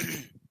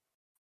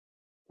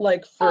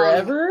 Like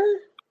forever?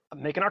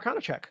 Make an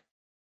Arcana check.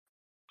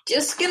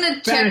 Just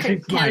gonna check a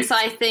Vanishing Smite.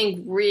 Kensai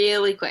thing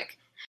really quick.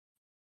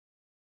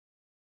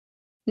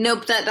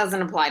 Nope, that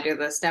doesn't apply to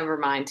this. Never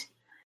mind.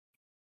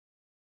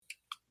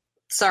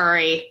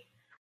 Sorry.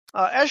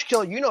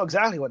 Eshkil, you know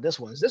exactly what this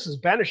was. This is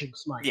Banishing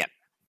Smite. Yeah.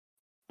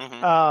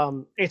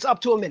 Mhm. It's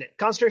up to a minute.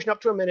 Concentration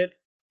up to a minute.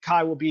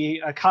 Kai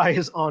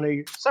is on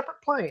a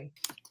separate plane.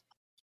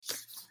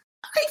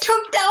 I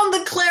took down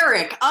the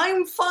cleric.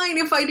 I'm fine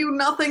if I do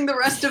nothing the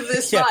rest of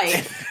this Yeah.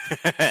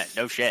 fight.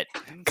 No shit.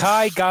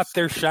 Kai got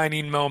their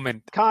shining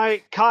moment.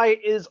 Kai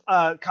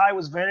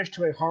was vanished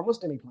to a harmless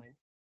demiplane,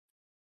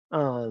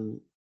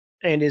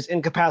 and is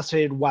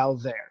incapacitated while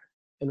there,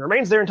 and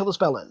remains there until the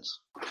spell ends.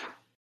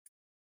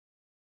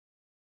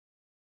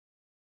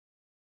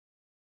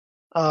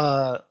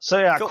 Cool.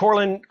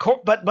 Corlin,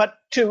 but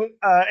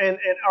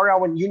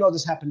Ariawyn, you know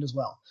this happened as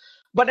well.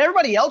 But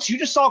everybody else, you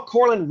just saw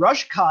Corlin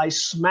rush Kai,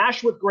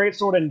 smash with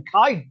greatsword, and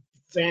Kai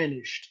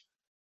vanished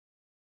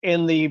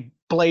in the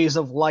blaze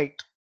of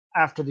light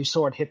after the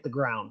sword hit the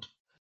ground.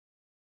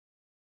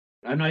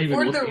 I'm not even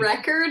For the looking.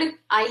 record,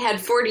 I had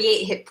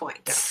 48 hit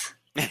points.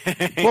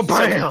 Well,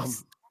 bam!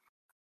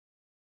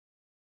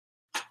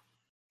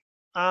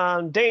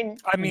 Dain,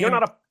 I mean- you're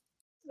not a.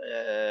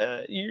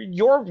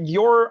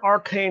 Your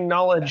arcane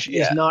knowledge is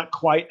Yeah. not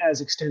quite as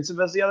extensive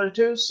as the other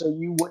two, so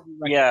you wouldn't.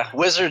 Yeah,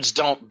 wizards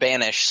don't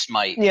banish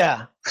smite.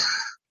 Yeah,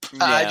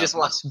 I just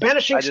watched.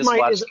 banishing I just smite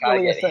watched isn't Kai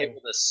really a get hit thing.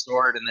 with a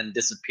sword and then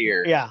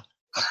disappear. Yeah.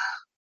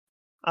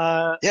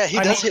 Yeah, he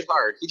I does don't- hit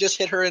hard. He just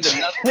hit her into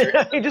nothing.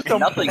 he just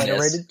Nothingness.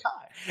 obliterated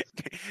Kai.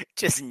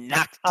 Just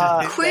knocked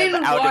Quinn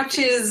them out of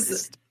watches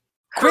existence.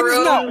 Quinn's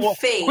her not, own wa-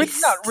 face Quinn's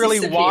not really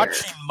disappear.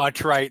 watching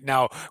much right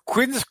now.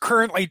 Quinn's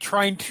currently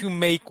trying to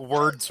make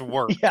words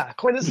work. Yeah,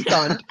 Quinn is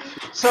stunned.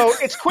 So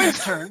it's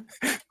Quinn's turn.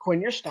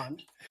 Quinn, you're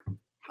stunned.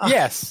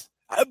 Yes.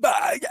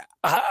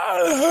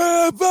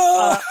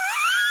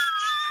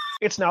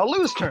 It's now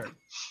Lou's turn.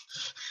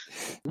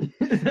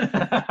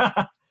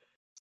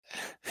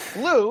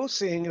 Lou,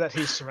 seeing that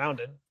he's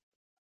surrounded.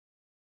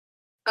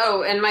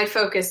 Oh, and my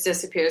focus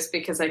disappears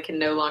because I can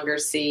no longer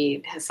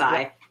see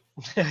Hisai.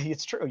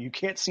 It's true. You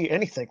can't see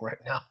anything right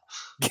now.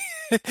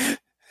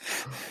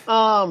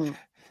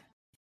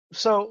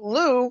 So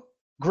Lou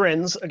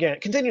grins again,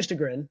 continues to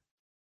grin.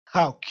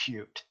 How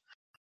cute.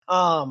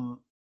 And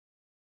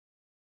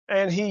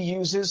he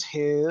uses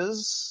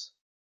his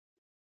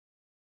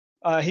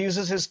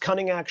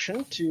cunning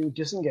action to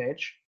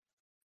disengage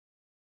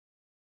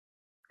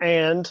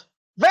and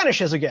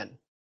vanishes again,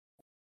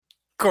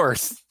 Of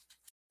course.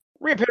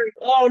 reappearing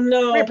Oh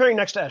no!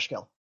 next to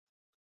Eshkil.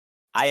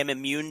 I am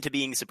immune to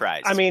being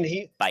surprised. I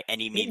mean, by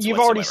any means you've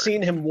already whatsoever.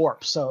 seen him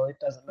warp, so it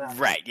doesn't matter.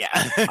 Right,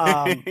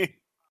 yeah.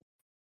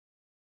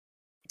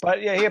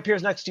 But yeah, he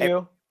appears next to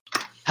you.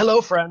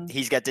 Hello, friend.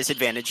 He's got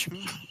disadvantage.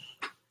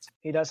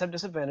 He does have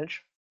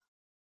disadvantage.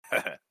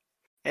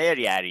 Here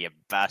you are, you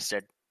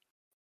bastard.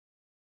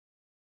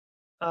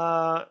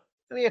 And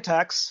he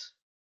attacks.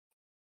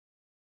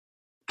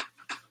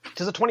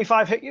 Does a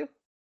 25 hit you?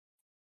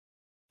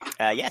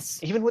 Yes.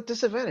 Even with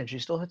disadvantage, he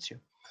still hits you.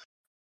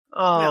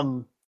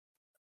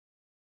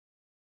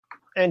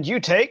 And you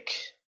take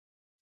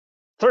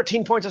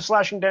 13 points of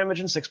slashing damage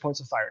and 6 points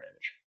of fire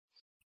damage.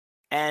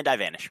 And I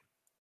vanish.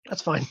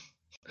 That's fine.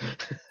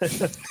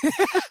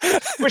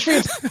 Which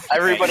means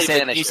Everybody you said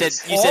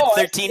vanishes.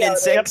 13 and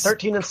 6. Yep,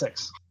 13 and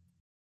 6.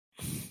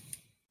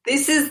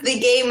 This is the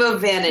game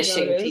of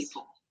vanishing Notice.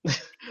 people.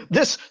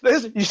 This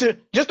you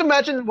should just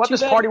imagine what Too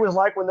this bad. party was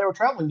like when they were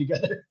traveling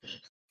together.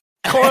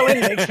 Corlin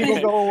makes people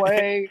go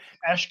away.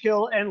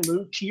 Eshkil and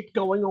Luke keep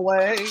going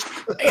away.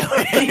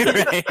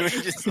 We're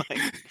just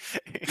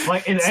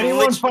Like, is It's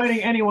anyone lit-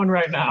 fighting anyone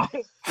right now?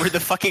 we're the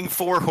fucking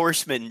 4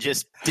 horsemen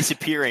just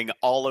disappearing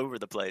all over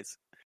the place.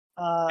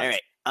 All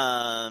right.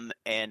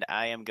 And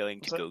I am going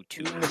to So, go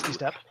to Misty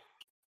Step.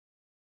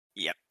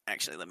 Yep.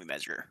 Actually, let me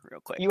measure real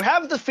quick. You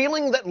have the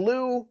feeling that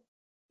Lou,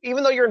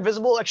 even though you're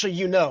invisible, actually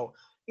even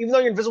though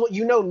you're invisible,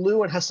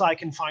 Lou and Hasai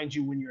can find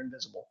you when you're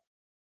invisible.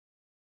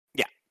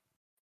 Yeah.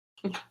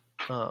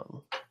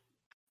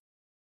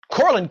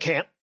 Corlin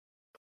can't.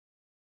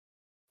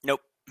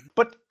 Nope.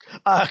 But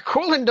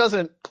Corlin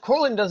doesn't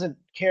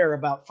care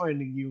about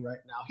finding you right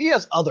now. He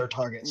has other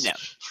targets. No.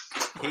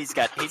 He's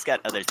got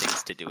other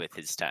things to do with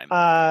his time.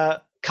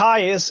 Kai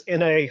is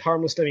in a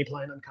harmless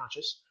demi-plane,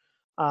 unconscious,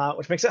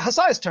 which makes it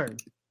Hasai's turn.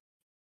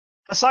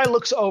 Hasai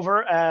looks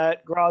over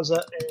at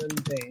Graza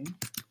and Dain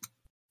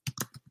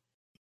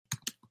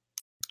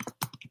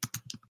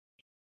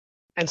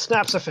and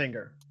snaps a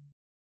finger.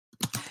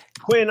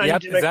 Quinn, I Yep,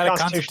 need you to is make that a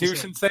Constitution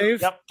Constitution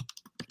save? Yep.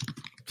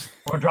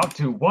 Or drop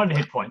to 1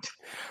 hit point.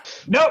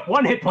 Nope,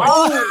 1 hit point.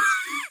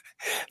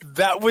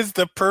 That was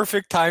the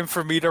perfect time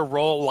for me to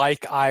roll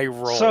like I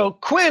roll. So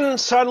Quinn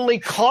suddenly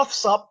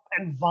coughs up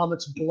and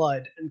vomits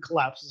blood and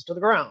collapses to the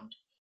ground.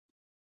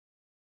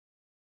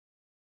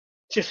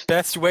 Just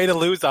Best way to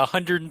lose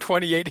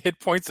 128 hit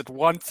points at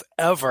once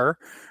ever.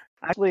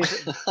 actually,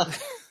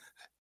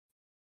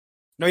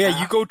 No, yeah,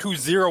 you go to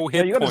 0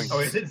 hit you gotta- points. Oh,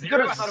 is it you 0?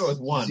 gotta- I thought it was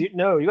 1.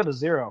 No, you got a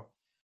 0.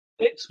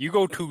 You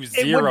go to It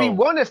 0. would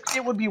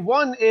be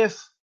one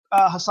if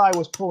Hasai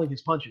was pulling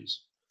his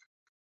punches,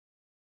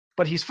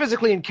 but he's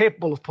physically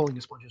incapable of pulling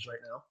his punches right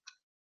now.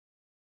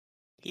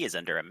 He is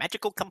under a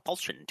magical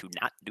compulsion to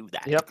not do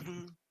that. Yep.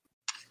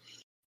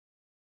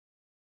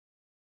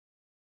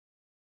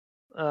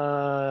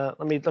 Let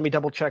me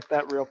double check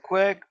that real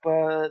quick,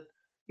 but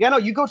yeah, no,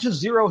 you go to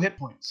 0 hit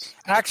points.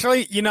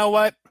 Actually, you know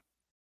what?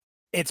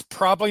 It's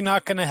probably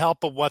not going to help,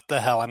 but what the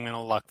hell? I'm going to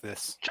luck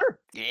this. Sure,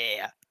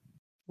 Yeah.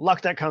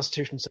 luck that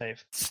Constitution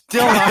save.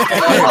 Still not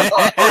going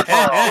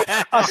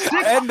to A 6.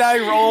 And I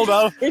rolled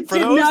a... It For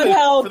did those not that-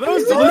 help. For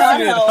those It did not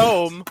listening at help.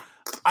 home,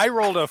 I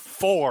rolled a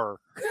 4.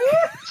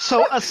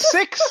 So a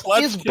 6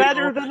 Let's is do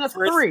better than a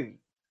first- 3.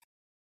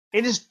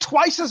 It is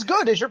twice as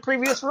good as your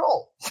previous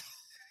roll.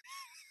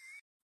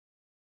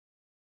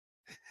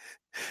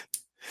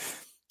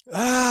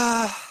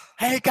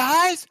 Hey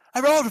guys,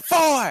 I rolled a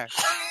 4.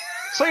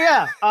 So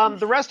yeah,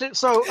 the rest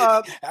is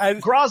As,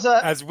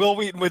 Graza. as Will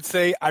Wheaton would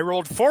say, I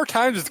rolled 4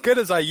 times as good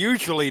as I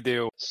usually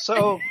do.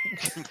 So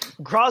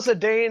Graza,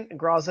 Dain,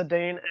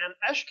 and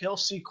Eshkil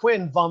see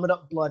Quinn vomit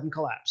up blood and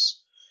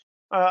collapse.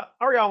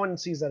 Ariawyn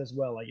sees that as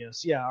well, I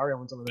guess. Yeah,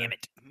 Ariawyn's over there. Damn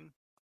it.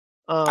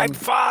 I'm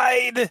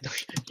fine!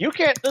 You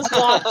can't The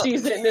sloth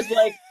sees it and is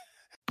like,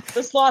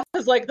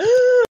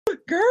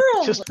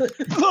 girl! just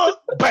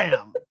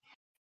bam.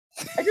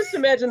 I just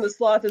imagine the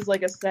sloth is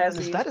like a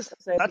sassy. That's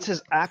sassy-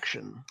 his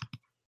action.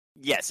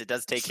 Yes, it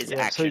does take his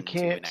Yeah, so he action to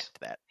can't- enact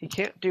that. He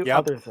can't do Yep.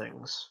 other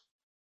things.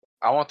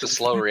 I want the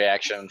slow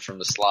reaction from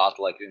the sloth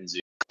like Unzu.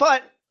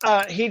 But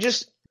he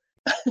just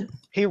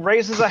he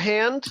raises a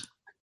hand.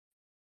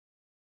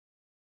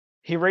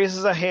 He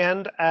raises a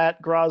hand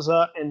at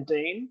Graza and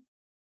Dain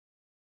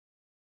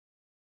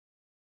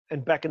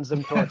and beckons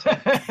them towards him.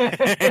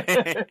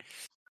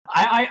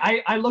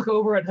 I look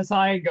over at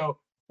Hasai and go,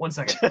 1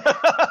 second.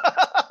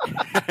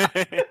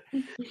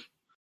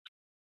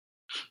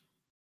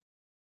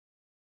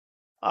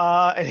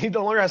 And he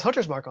no longer has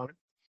Hunter's Mark on it.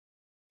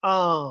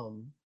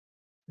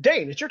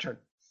 Dain, it's your turn.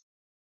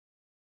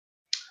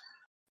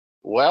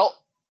 Well,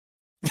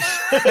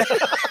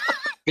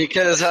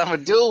 because I'm a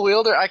dual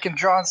wielder, I can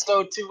draw and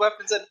stow 2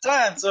 weapons at a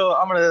time. So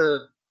I'm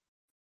gonna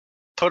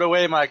put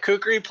away my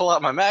kukri, pull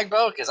out my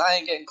magbow, because I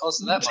ain't getting close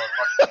to that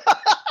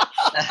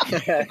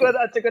motherfucker.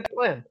 That's a good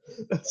plan.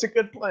 That's a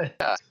good plan.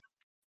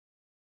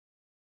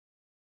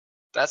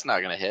 That's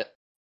not gonna hit.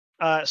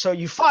 So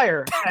you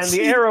fire, and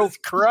the arrow. Jesus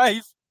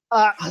Christ!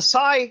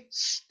 Hasai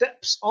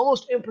steps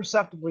almost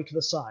imperceptibly to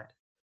the side,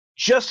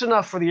 just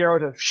enough for the arrow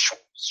to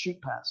shoot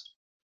past.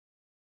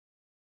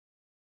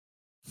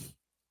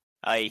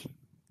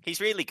 He's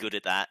really good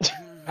at that.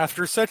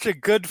 After such a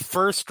good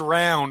first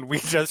round, we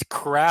just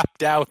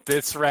crapped out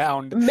this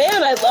round.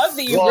 Man, I love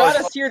that you Well, brought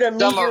us here to meet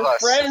some of your us.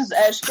 friends,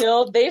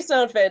 Eshkil. They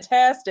sound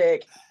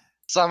fantastic.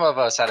 Some of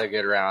us had a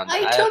good round.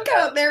 I took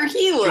out their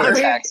healer. Two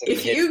attacks and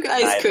If hit you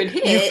guys neither. could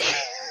hit,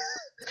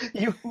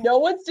 No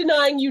one's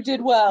denying you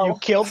did You well.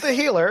 killed the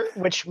healer,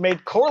 which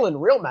made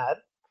Corlin real mad.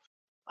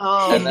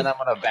 And then I'm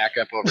gonna back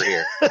up over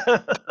here.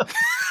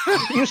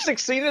 You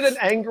succeeded in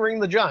angering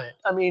the giant.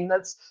 I mean,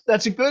 that's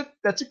a good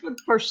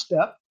first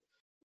step.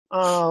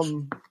 That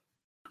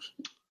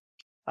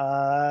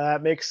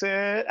makes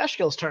it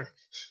Eshkil's turn.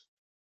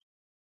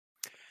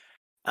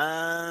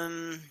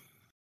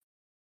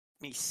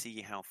 me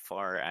see how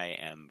far I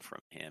am from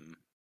him.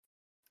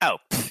 Oh,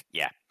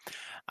 yeah.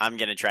 I'm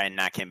going to try and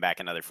knock him back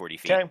another 40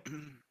 feet. Okay.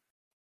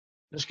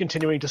 Just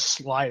continuing to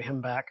slide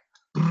him back.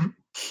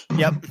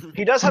 Yep.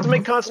 He does have to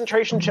make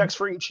concentration checks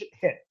for each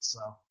hit, so.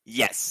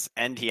 Yes,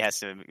 and he has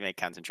to make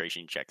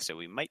concentration checks, so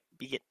we might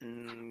be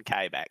getting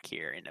Kai back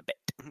here in a bit.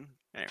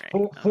 All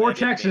right. Four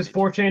checks is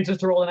 4 chances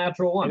to roll a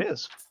natural 1. It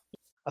is.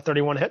 A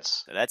 31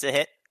 hits. So that's a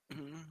hit.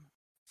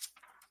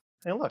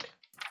 Hey, look.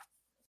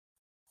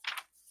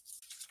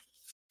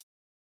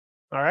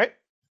 All right.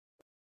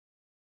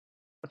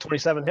 A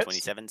 27 hits.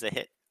 27's a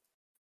hit.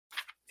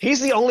 He's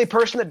the only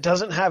person that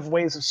doesn't have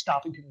ways of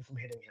stopping people from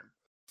hitting him.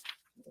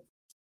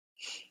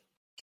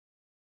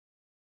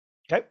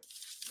 Okay.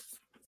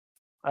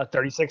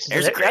 36 is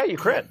There's a a hit. crit. Yeah, you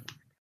crit.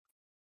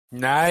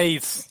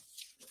 Nice.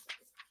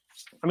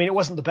 I mean, it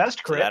wasn't the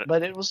best crit, that-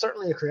 but it was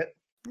certainly a crit.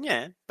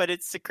 Yeah, but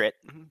it's a crit.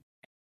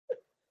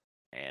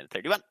 And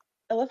 31.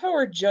 I love how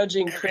we're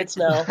judging crits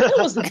now. That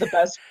wasn't the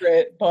best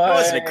crit, but It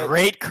wasn't a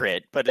great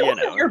crit, but It you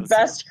wasn't know. your it was-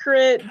 best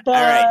crit, but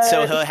All right,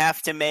 so he'll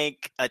have to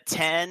make a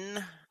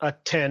 10, A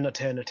 10, a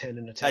 10, a 10,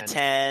 and a 10. a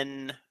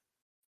 10.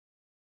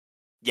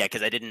 Yeah,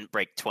 because I didn't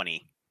break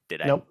 20,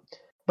 did I? Nope.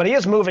 But he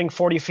is moving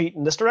 40 feet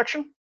in this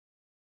direction.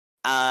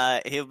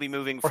 He'll be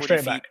moving Or 40 straight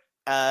feet.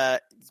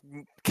 back.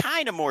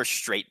 Kind of more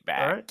straight back.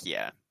 All right.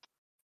 Yeah.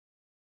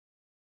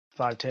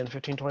 5, 10,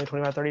 15, 20,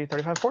 25, 30,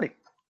 35, 40.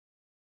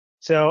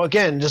 So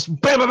again, just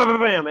bam, bam, bam, bam,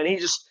 bam, and he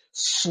just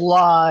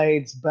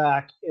slides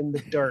back in the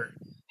dirt,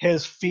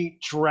 his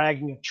feet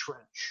dragging a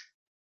trench.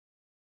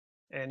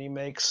 And he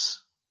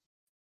makes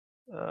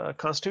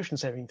Constitution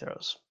saving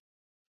throws.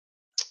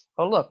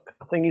 Oh, look,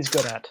 a thing he's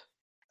good at.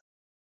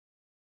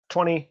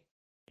 20,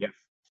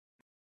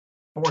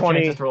 4 20.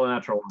 chances to roll a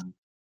natural 1.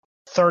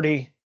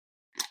 30,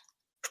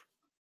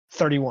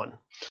 31.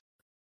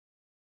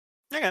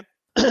 Okay.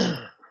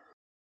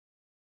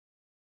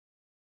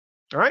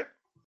 All right.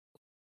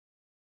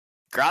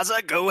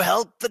 Graza, go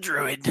help the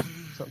druid.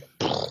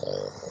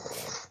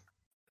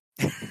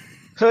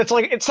 So it's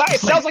like it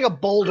sounds like a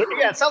boulder.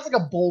 Yeah, it sounds like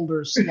a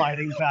boulder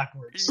sliding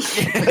backwards.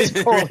 As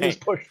Corlin is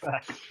pushed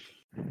back.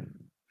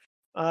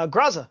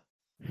 Graza.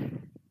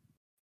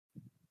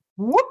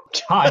 Whoop!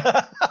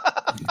 Hi.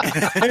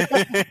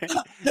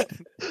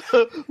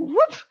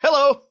 Whoop!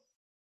 Hello.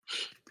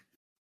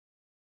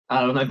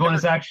 With my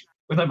bonus action,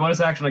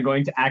 I'm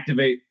going to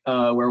activate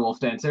Werewolf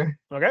Dancer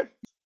Okay.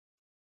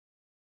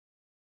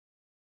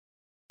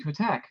 to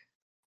attack.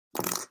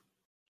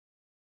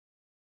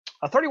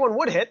 A 31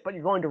 would hit, but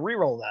you're going to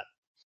re-roll that.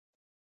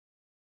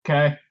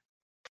 Okay.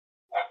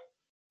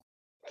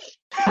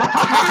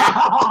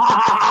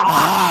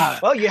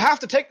 Well, you have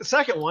to take the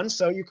second one,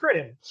 so you crit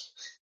him.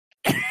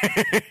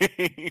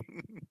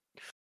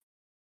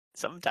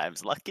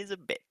 Sometimes luck is a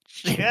bitch.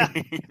 Yeah.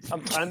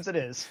 Sometimes it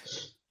is.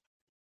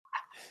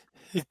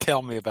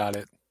 Tell me about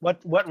it. What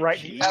right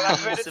do you have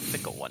It's activated? a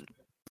fickle one.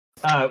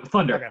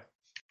 Thunder. Okay.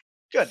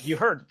 Good. You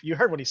heard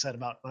what he said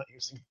about not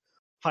using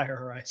fire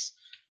or ice.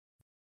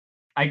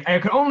 I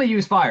can only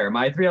use fire.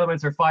 My 3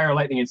 elements are fire,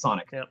 lightning, and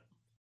sonic.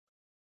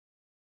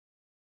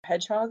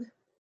 hedgehog.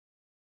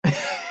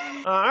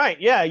 All right,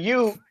 yeah,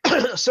 you.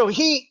 So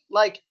he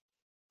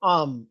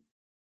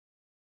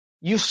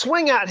you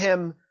swing at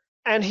him,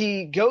 and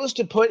he goes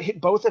to put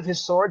both of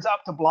his swords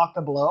up to block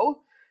the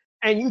blow,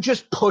 and you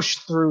just push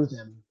through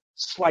them,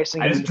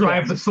 slicing. I just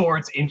drive the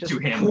swords into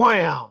him.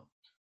 Wham!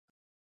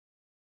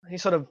 He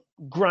sort of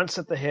grunts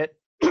at the hit.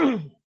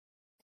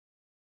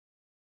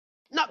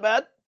 Not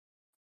bad.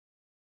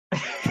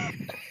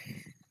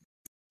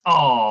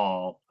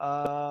 Oh.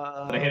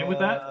 Did Did I hit it with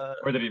that?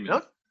 Or did he miss?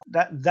 No,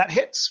 that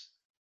hits.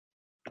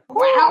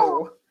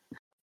 Wow.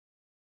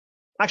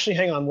 Actually,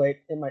 hang on,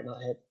 wait. It might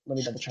not hit. Let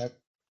me double check.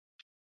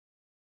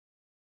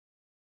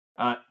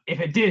 If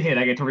it did hit,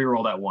 I get to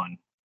reroll that 1.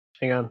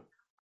 Hang on.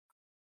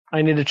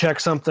 I need to check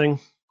something.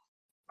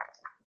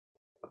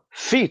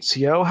 Feats,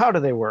 yo, how do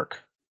they work?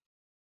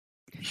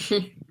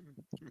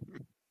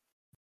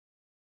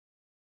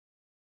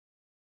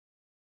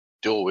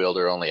 Dual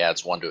wielder only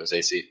adds 1 to his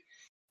AC.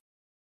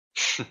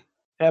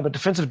 Yeah, but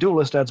defensive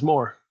duelist adds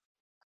more.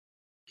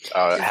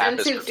 Half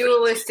his Defensive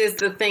duelist is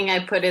the thing I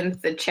put in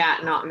the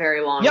chat not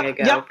very long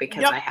ago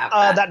because I have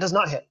that that. does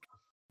not hit.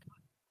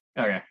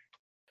 Okay.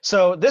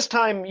 So this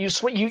time you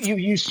swing,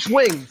 you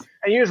swing,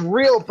 and you just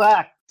reel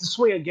back to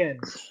swing again.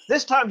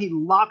 This time he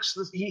locks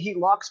he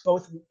locks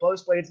both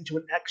blades into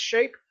an X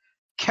shape,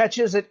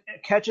 catches it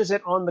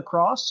on the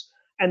cross,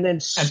 and then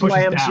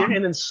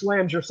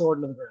slams your sword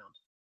into the ground.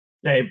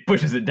 Yeah, he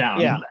pushes it down.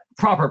 Yeah.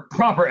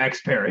 Proper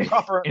X parry.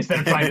 Proper Instead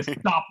of trying to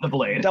stop the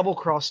blade. double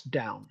cross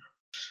down.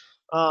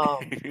 No.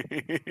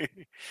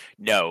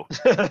 No.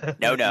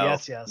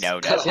 Yes. No.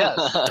 Yes.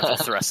 Double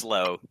thrust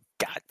low.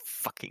 God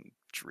fucking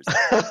drizzle.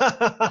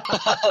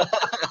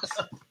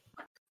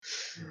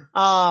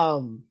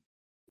 And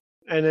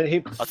then he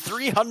A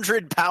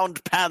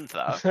 300-pound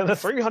panther. and a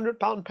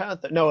 300-pound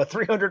panther. No, a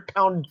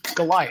 300-pound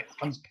Goliath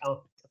comes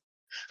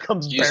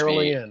Excuse barreling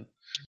me. in.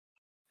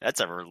 That's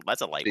a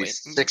lightweight.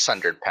 She's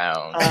 600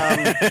 pounds.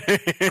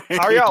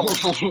 Ariel,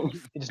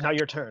 it is now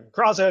your turn.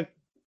 Graza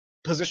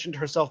positioned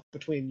herself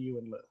between you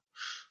and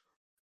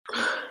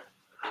Lou.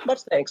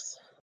 Much thanks.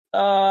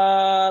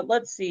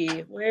 Let's see.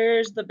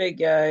 Where's the big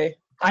guy?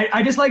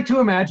 I just like to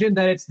imagine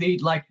that it's the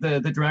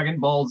Dragon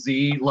Ball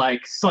Z,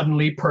 like,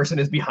 suddenly person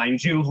is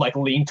behind you, like,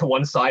 lean to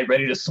one side,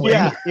 ready to swing.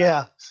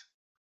 Yeah.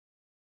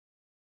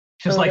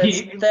 Just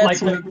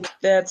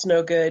that's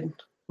no good.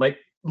 Like,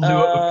 Lou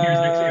appears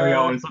next to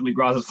Ariel and suddenly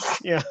Graza's...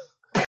 Yeah.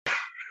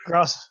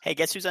 Graza. Hey,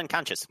 guess who's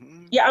unconscious?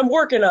 Yeah, I'm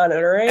working on it,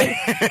 alright?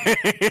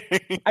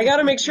 I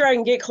gotta make sure I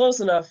can get close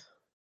enough.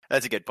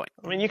 That's a good point.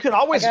 I mean, you can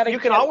always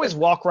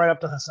walk right up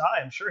to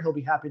Hasai. I'm sure he'll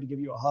be happy to give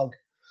you a hug.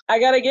 I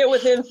gotta get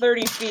within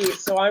 30 feet,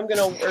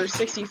 or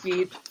 60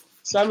 feet,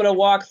 so I'm gonna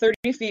walk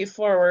 30 feet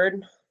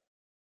forward.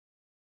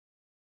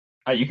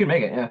 You can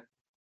make it, yeah.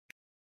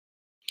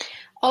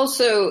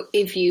 Also,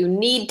 if you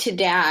need to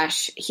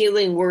dash,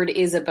 Healing Word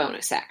is a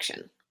bonus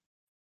action.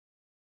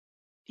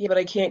 Yeah, but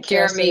I can't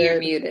cast Jeremy, it. you're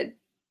muted.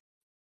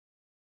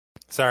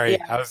 Sorry,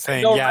 Yeah. I was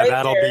saying, Go yeah, right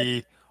that'll there.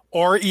 be,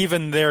 or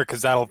even there,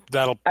 because that'll put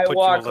I you a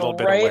walk little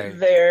bit right away.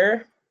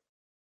 there,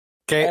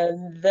 Okay.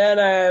 and then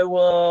I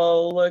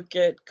will look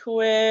at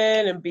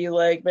Quinn and be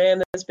like,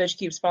 man, this bitch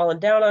keeps falling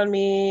down on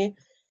me.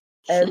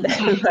 And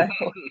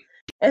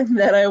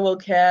then I will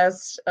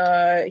cast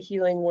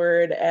Healing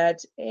Word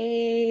at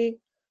a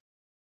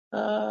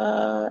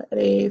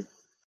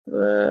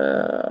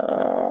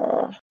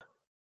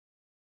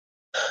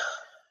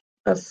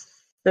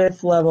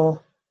 5th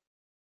level.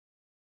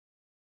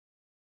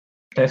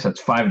 Okay, so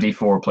it's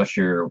 5d4 plus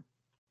your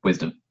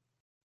wisdom.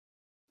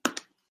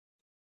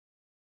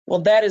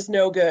 Well, that is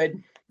no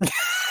good.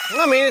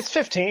 I mean, it's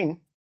 15.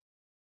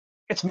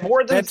 It's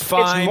more than That's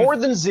fine. It's more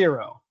than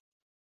 0.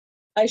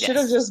 I should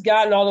have just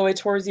gotten all the way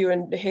towards you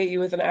and hit you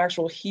with an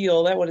actual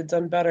heal. That would have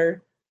done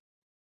better.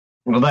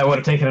 Well, that would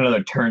have taken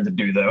another turn to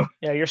do, though.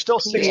 Yeah, you're still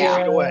 60 Yeah.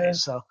 feet away,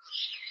 so.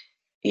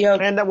 Yep.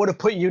 And that would have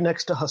put you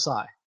next to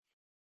Hasai.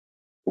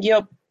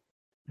 Yep.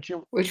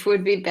 Which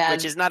would be bad.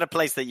 Which is not a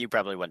place that you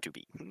probably want to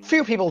be.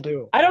 Few people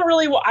do. I don't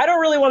really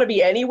want to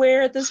be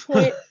anywhere at this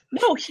point.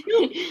 No,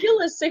 heal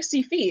is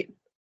 60 feet.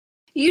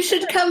 You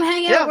should come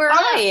hang out where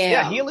I am.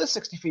 Yeah, heal is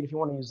 60 feet if you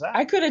want to use that.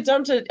 I could have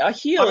dumped a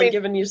heal and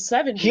given you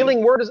 70.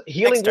 Healing word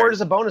Next turn.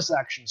 is a bonus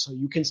action, so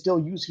you can still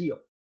use heal.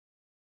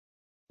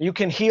 You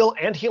can heal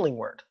and healing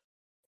word.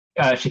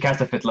 She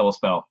cast a 5th level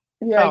spell.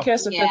 Yeah, Oh. I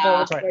cast a 5th Yeah. level.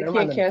 That's right, I never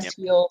can't mind cast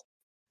heal.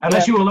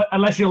 Unless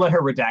you let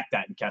her redact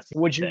that and cast it.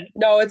 Would you? instead.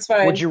 No, it's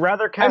fine. Would you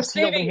rather cast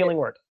heal than saving healing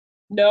word?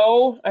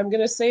 No, I'm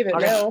going to save it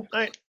Okay. now. All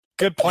right.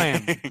 Good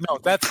plan. No,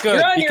 that's good.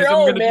 You're on because your I'm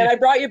own, gonna man. Be, I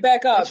brought you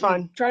back up. That's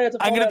fine. Try not to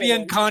fall I'm going to down be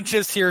again.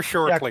 unconscious here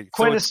shortly. Yeah,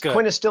 Quinn so it's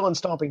good. is still in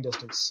stomping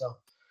distance, so.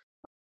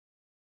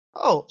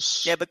 Oh,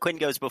 Yeah, but Quinn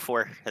goes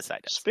before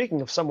Hasai does.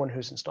 speaking of someone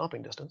who's in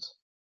stomping distance.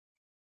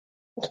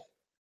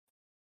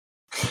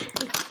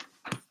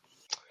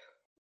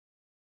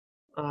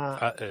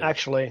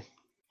 Actually,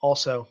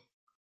 also,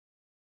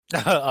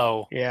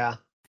 Uh-oh. yeah.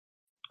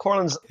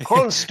 Corlin's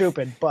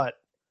stupid, but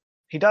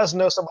he does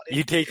know somebody.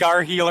 You take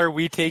our healer,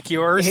 we take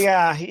yours.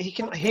 Yeah, he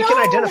can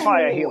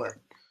identify a healer.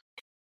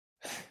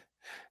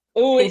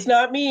 Ooh, it's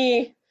not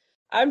me.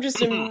 I'm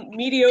just a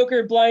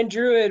mediocre blind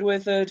druid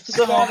with a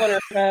staff on her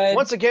head.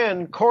 Once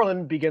again,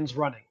 Corlin begins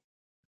running.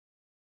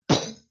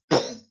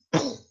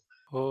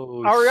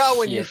 Oh,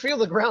 Ariawyn, you shit. feel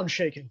the ground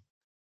shaking.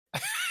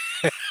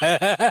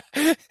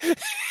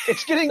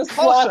 It's getting The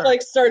sloth closer.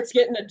 starts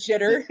getting a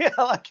jitter. Yeah,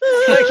 like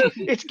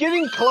it's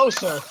getting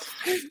closer.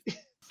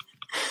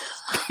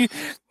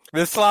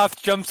 The sloth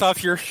jumps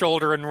off your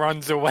shoulder and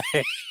runs away.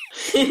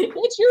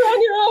 Bitch, you're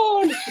on your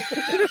own.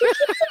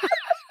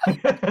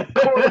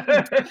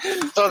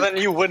 So then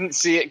you wouldn't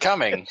see it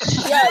coming.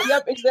 Yeah,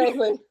 yep,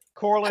 exactly.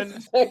 Corlin.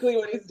 Exactly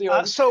what he's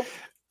doing. So,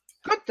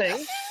 good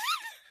thing.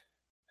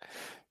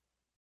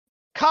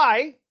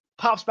 Kai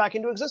pops back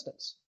into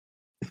existence.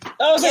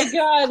 Oh my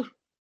god.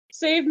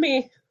 Save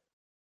me.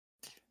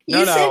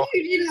 You No. said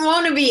you didn't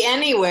want to be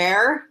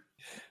anywhere.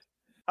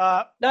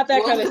 Not that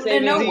kind of Welcome to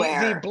saving.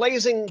 nowhere.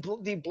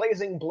 The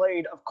blazing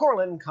blade of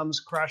Corlin comes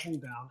crashing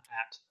down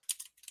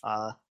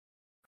at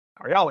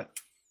Ariawyn.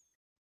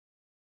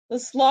 The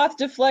sloth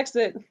deflects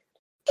it.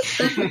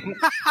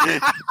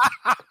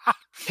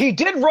 He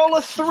did roll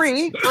a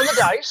 3 on the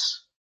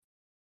dice.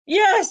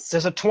 Yes!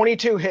 Does a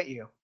 22 hit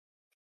you?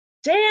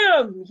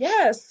 Damn!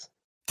 Yes!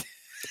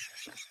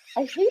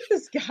 I hate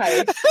this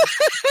guy.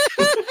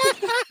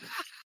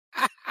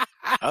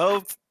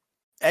 Oh,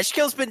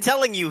 Eshkil's been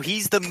telling you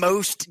he's the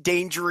most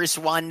dangerous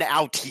one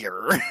out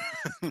here.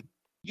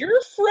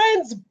 Your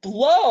friends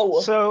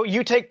blow. So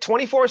you take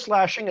 24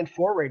 slashing and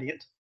 4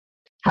 radiant.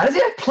 How does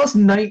he have plus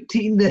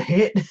 19 to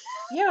hit?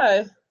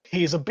 Yeah.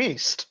 He's a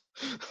beast.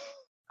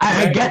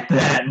 I get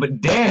that,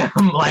 but damn,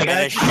 like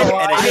and a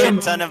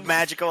shit ton of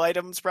magical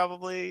items,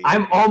 probably.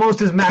 I'm almost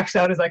as maxed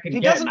out as I can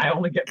He get, doesn't- and I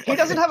only get. He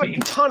doesn't have a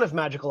ton of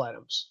magical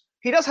items.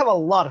 He does have a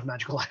lot of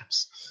magical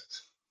items.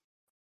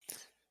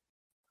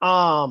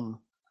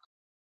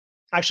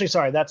 Actually,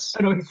 sorry, that's.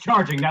 Oh, no, he's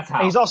charging. That's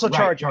how. He's also Right,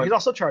 charging. He's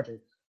also charging.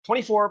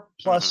 24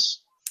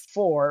 plus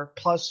 4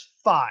 plus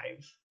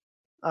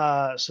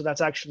 5. So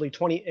that's actually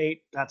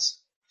 28. That's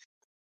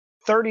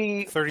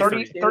 30,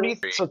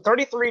 30, so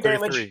 33 damage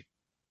 33.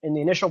 in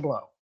the initial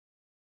blow.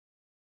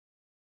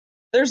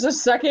 There's a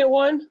second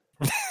one?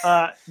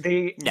 No.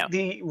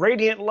 The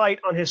radiant light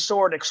on his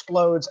sword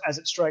explodes as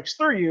it strikes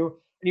through you,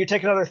 and you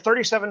take another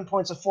 37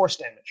 points of force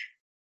damage.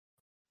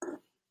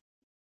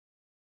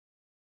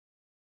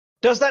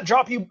 Does that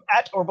drop you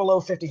at or below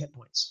 50 hit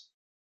points?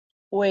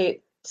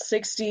 Wait,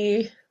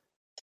 63?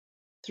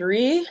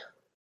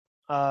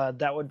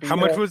 That would be... How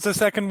much was the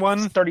second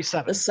one?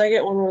 37. The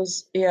second one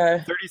was,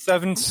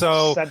 37,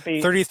 so That'd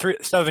be 33,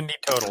 70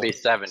 total. It'll be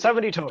 70.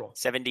 70 total.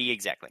 70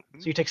 exactly.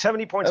 So you take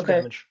 70 points of Okay.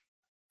 damage.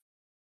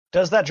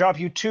 Does that drop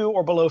you to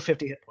or below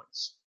 50 hit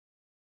points?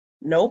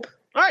 Nope.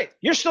 All right,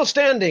 you're still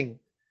standing.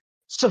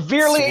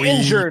 Severely Sweet.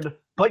 injured,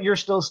 but you're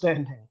still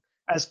standing.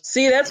 As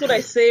See, that's what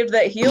I saved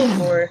that heal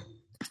for.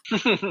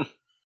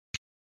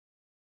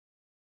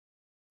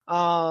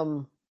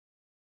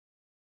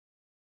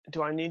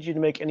 do I need you to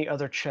make any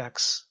other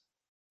checks?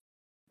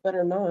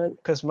 Better not.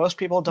 Because most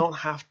people don't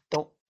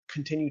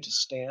continue to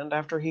stand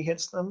after he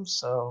hits them.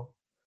 So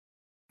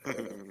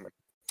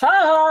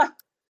Ha!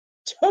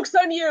 Joke's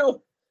on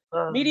you!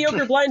 um,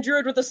 Mediocre blind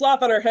druid with a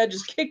slop on her head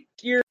just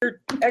kicked your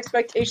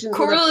expectations. in the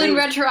Corlin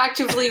face.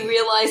 retroactively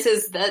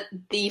realizes that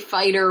the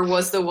fighter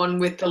was the one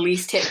with the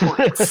least hit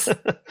points.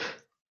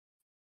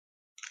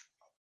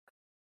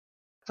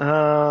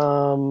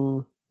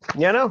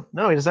 Yeah,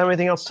 no, he doesn't have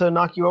anything else to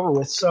knock you over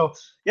with. So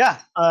yeah,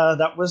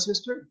 that was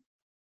his turn.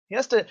 He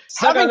has to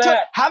Suck on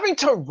that. having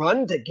to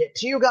run to get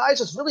to you guys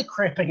is really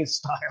cramping his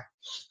style.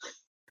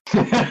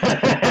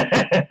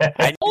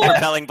 I knew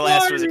Repelling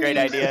Blast was a great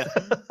idea.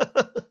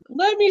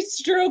 Let me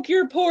stroke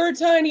your poor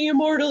tiny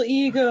immortal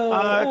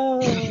ego.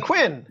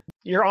 Quinn,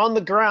 you're on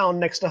the ground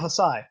next to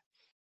Hasai.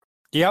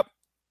 Yep.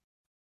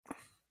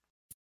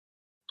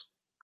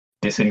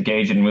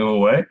 Disengage and move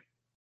away.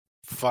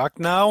 Fuck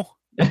no.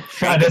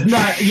 That is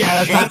not.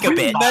 Yeah, that's not Shake a Quinn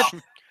bit.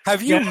 style.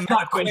 Have you Yeah, that's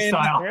not Quinn Quinn?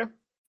 style. Yeah.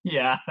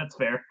 Yeah, that's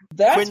fair.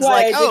 That's Quinn's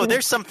why like, I oh, didn't,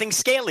 there's something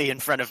scaly in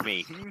front of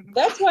me.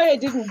 That's why I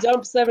didn't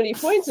dump 70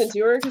 points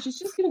into her, because she's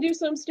just going to do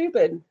something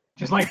stupid.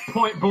 Just like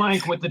point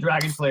blank with the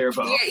Dragon Slayer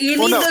bow. Yeah, you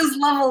Well, need no. those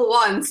level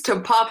ones to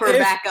pop her If-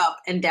 back up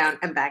and down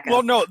and back up.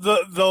 Well, no.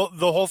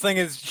 The whole thing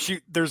is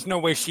there's no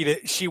way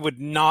she would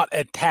not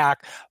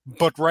attack.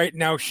 But right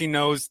now she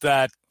knows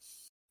that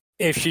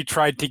if she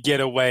tried to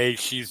get away,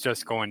 she's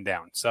just going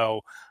down.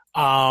 So,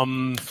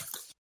 Yeah,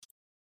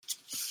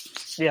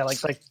 like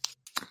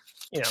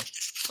you know.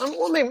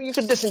 Well, maybe you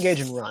could disengage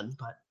and run,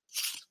 but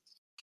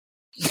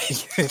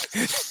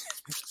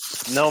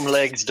Gnome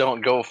legs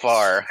don't go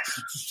far.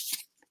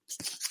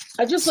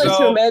 I just like to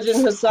So- imagine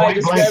Hasai Point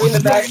just blank grabbing with the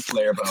the back, Dragon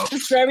Slayer bow.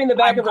 just grabbing the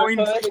back I'm of her going-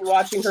 hood and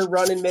watching her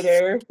run in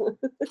midair.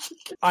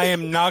 I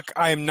am not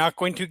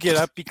going to get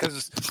up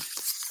because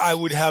I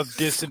would have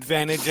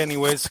disadvantage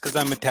anyways because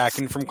I'm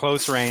attacking from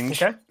close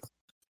range. okay.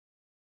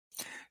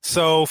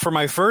 So for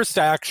my first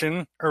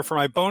action, or for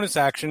my bonus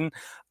action,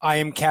 I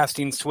am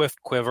casting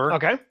Swift Quiver.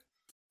 Okay.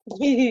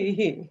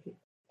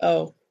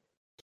 Oh.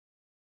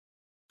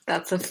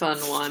 That's a fun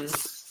one.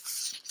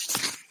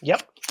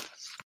 Yep.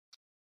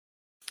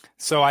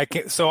 So I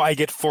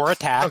get 4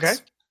 attacks. Okay.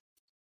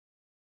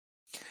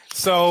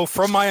 So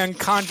from my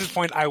unconscious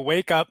point, I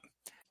wake up,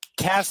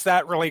 cast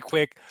that really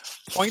quick,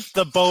 point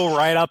the bow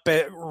right up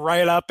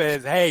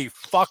as hey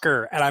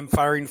fucker, and I'm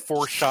firing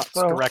 4 shots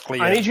So directly.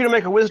 I in. need you to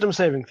make a wisdom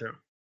saving throw.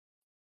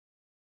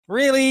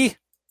 Really?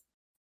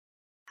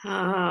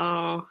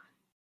 Oh.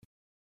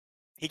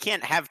 He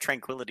can't have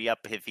tranquility up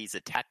if he's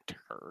attacked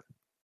her.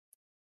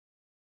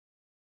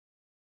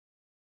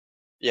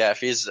 Yeah,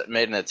 if he's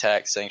made an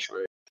attack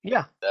sanctuary,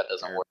 Yeah, that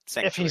doesn't work.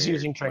 if he's Sanctuary,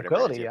 using whatever it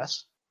tranquility, is.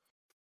 yes.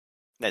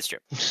 That's true.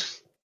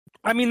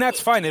 I mean that's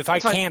fine. If I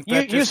That's fine. can't, You-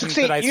 that you just means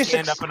succeed- that I you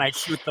stand suc- up and I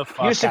shoot the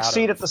fuck You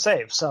succeed out at the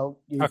save, so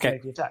you Okay.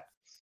 make the attack.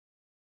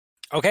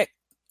 Okay.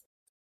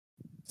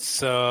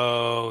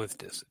 So with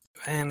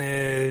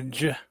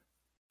disadvantage,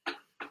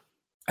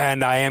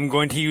 and I am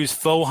going to use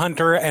Foe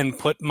Hunter and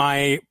put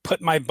my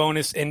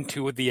bonus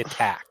into the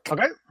attack.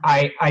 Okay.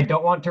 I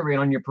don't want to rain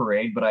on your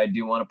parade, but I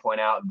do want to point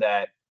out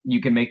that you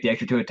can make the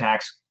extra 2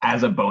 attacks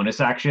as a bonus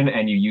action,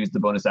 and you use the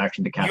bonus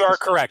action to cast. You are the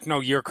spell. correct.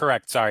 No, you're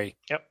correct. Sorry.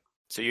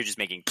 So you're just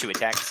making 2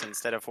 attacks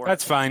instead of 4?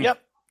 That's fine.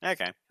 Yep.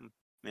 Okay.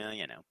 Well,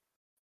 you know.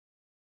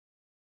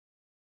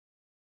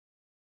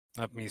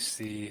 Let me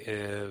see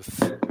if.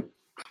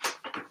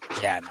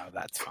 Yeah, no,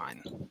 that's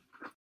fine.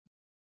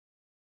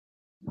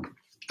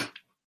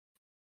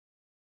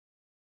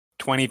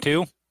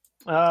 22.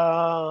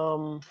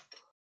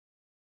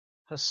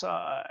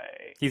 Hasai.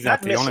 He's That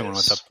not the only one with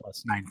misses. a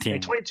plus A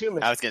 19. 22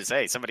 misses. I was going to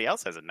say, somebody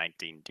else has a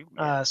 19 too.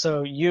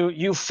 So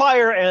you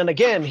fire, and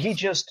again, he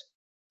just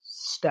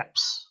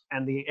steps,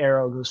 and the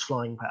arrow goes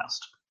flying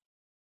past.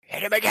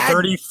 Hit him again!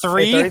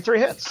 33. 33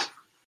 hits.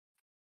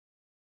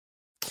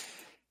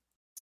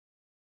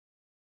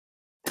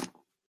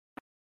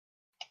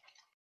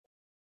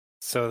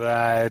 So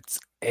that's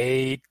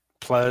 8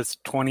 plus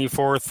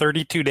 24,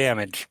 32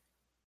 damage.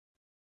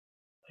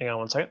 Hang on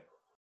one second.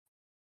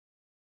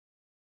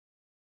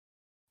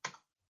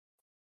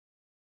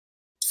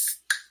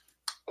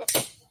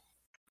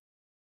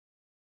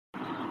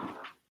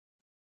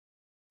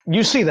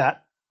 You see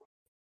that?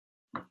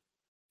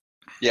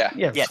 Yeah.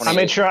 Yeah. Yes. I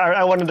made sure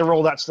I wanted to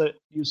roll that so that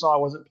you saw I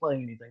wasn't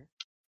playing anything.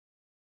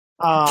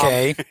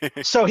 Okay.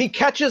 So he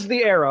catches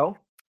the arrow.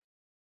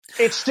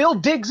 It still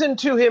digs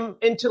into him,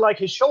 into like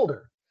his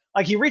shoulder.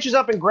 Like he reaches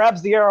up and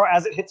grabs the arrow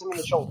as it hits him in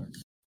the shoulder.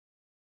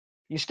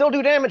 You still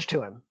do damage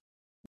to him.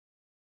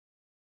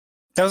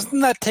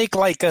 Doesn't that take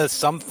like a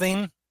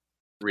something?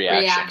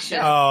 Reaction.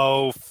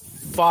 Oh,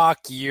 fuck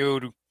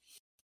you.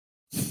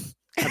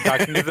 I'm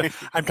talking to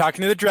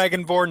the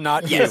Dragonborn,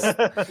 not Yes.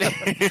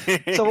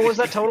 you. So what was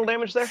that total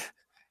damage there?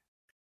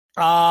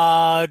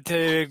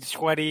 To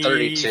 20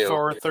 32.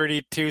 for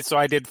 32, so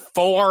I did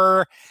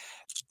 4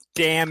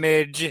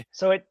 damage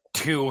So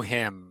to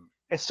him.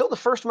 it's still the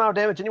first amount of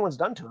damage anyone's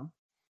done to him.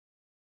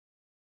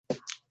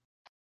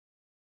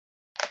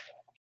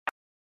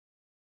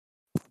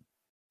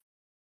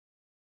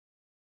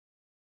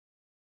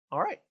 All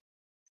right.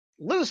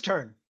 Lou's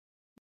turn.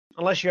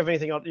 Unless you have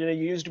anything else. You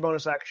used your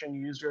bonus action,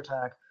 you used your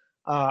attack.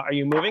 Are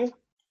you moving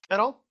at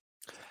all?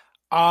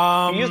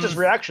 He used his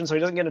reaction, so he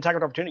doesn't get an attack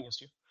of opportunity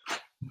against you.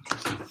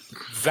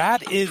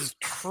 That is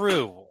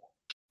true.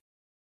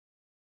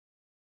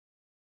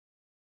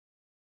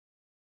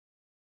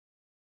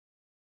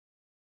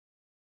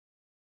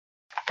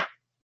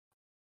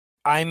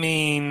 I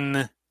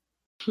mean,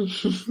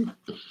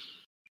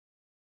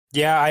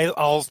 yeah,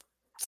 I'll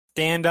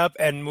stand up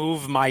and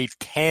move my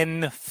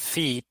 10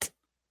 feet.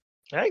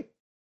 Hey.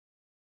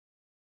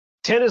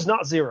 10 is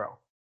not 0.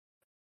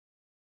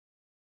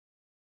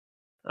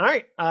 All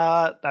right.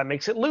 That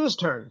makes it Lou's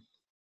turn.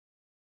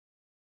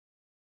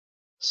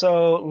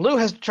 So Lou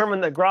has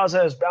determined that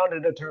Graza is bound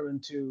and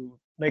determined to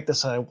make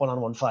this a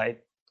one-on-one fight.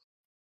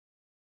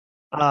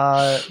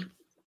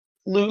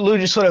 Lou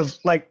just sort of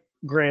like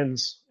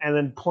grins and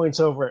then points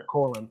over at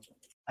Corlin.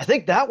 I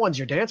think that one's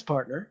your dance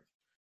partner.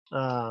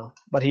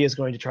 But he is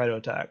going to try to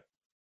attack.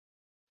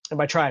 And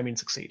by try, I mean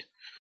succeed.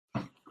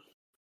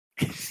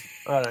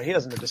 No, he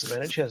doesn't have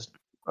disadvantage. He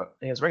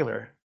has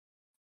regular.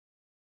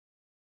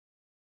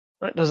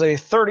 All right, does a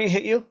 30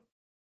 hit you?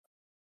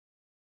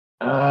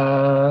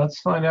 Let's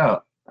find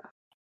out.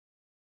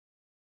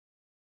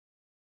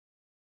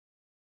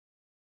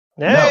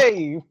 Hey,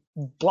 you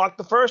blocked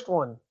the first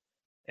one.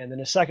 And then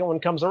the second one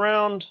comes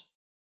around.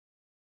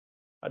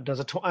 Does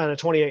a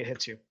 28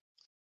 hits you.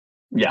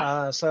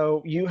 Yeah.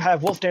 So you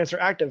have Wolf Dancer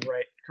active,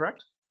 right?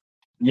 Correct?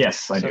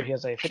 Yes, I So do. he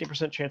has a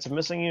 50% chance of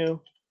missing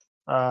you.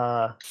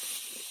 High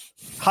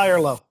or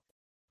low?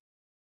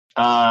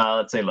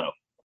 Let's say low.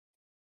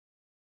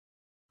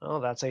 Oh,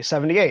 that's a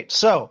 78.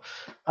 So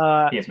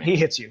he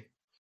hits you.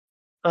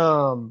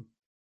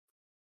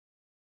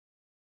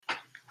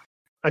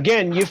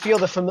 Again, you feel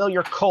the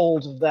familiar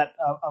cold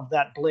of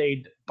that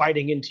blade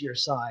biting into your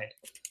side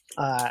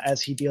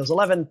as he deals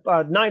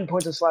 9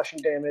 points of slashing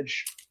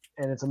damage,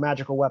 and it's a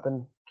magical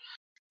weapon,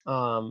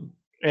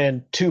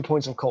 and 2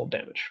 points of cold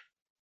damage.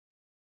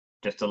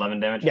 Just 11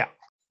 damage? Yeah.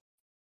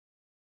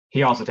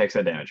 He also takes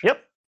that damage.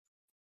 Yep.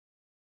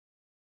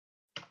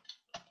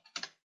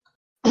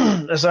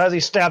 So as he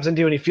stabs into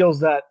you and he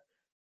feels that,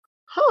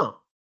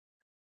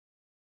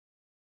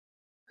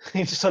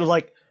 he's just sort of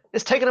like,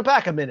 it's taken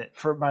aback a minute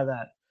by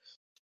that.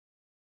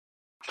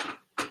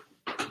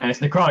 And it's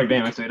necrotic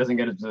damage, so he doesn't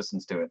get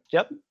resistance to it.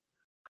 Yep.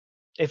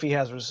 If he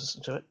has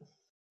resistance to it.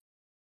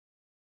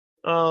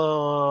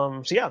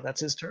 So yeah,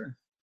 that's his turn.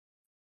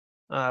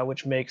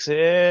 Which makes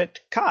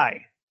it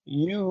Kai.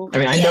 You. I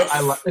mean, I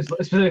know.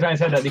 Specifically, I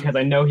said that because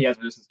I know he has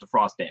resistance to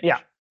frost damage. Yeah.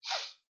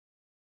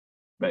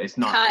 But it's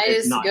not. Kai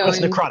it's is not. going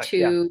necrotic,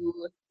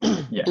 to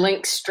Yeah.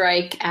 blink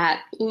strike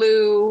at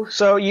Lou.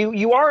 So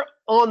you are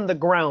on the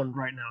ground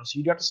right now, so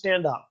you got to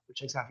stand up, which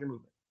takes half your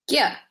movement.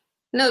 Yeah.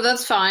 No,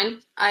 that's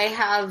fine. I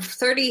have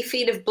 30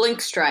 feet of blink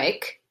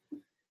strike.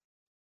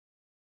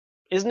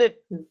 Isn't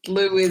it?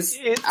 Lou is.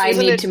 I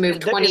isn't need it- to move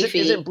 20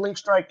 feet. Isn't Blink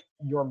Strike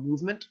your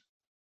movement?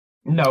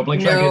 No,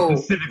 blink strike No.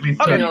 is specifically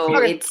Okay, 30 No, feet.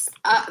 okay. it's.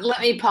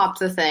 Let me pop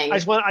the thing. I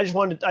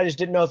just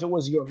didn't know if it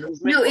was your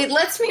movement. No, it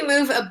lets me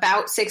move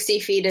about 60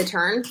 feet a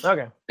turn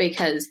Okay.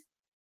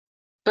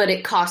 but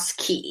it costs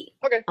key.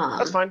 Okay.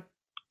 That's fine.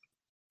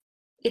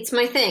 It's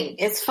my thing.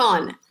 It's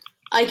fun.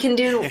 I can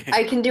do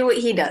what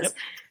he does.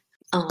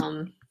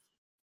 Boop.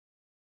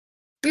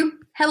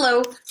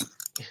 Hello.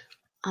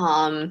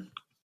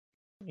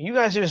 You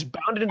guys are just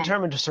bound and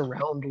determined to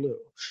surround Lou.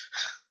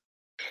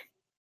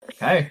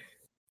 Okay.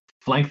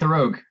 Flank the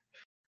rogue.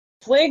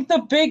 Flank the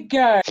big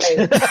guy.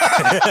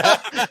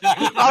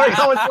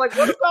 Ariawyn's like,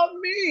 what about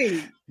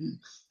me?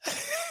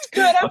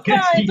 Good, I'm Okay,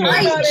 fine. Don't worry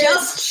I about it.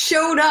 just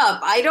showed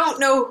up. I don't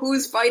know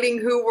who's fighting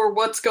who or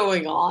what's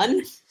going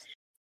on.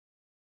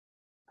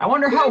 I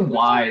wonder how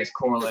wise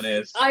Corlin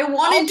is. I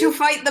wanted to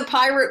fight the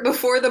pirate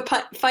before the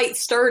fight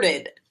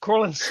started.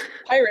 Corlin's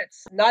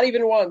Pirates, not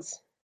even once.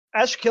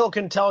 Eshkil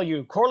can tell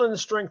you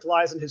Corlin's strength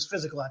lies in his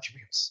physical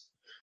attributes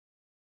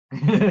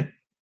and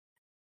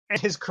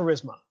his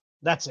charisma.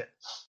 That's it.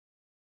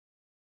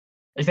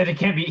 He said he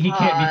can't be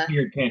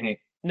feared, can he?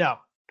 No.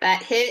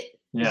 That hit.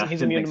 Yeah, He's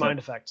didn't immune think to so. mind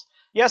effects.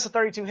 Yes, a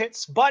 32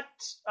 hits, but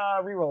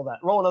re-roll that.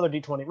 Roll another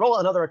d20. Roll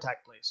another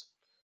attack, please.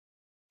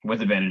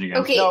 With advantage again.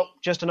 Okay. No,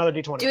 just another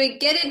d20. Do I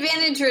get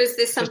advantage, or is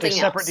this something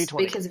separate else? D20.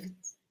 Because of...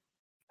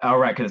 Oh,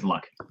 right, because it's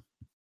luck.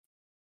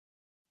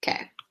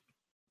 Okay.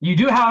 You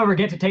do, however,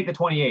 get to take the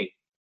 28.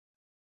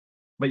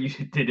 But you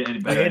did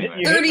it better anyway.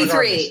 You hit 33.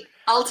 regardless.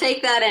 I'll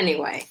take that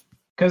anyway.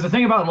 Because the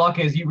thing about luck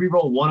is you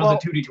re-roll one of the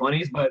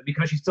 2d20s, but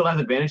because she still has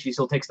advantage, she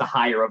still takes the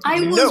higher of the I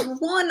two. was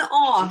one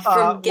off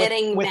from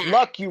getting with that.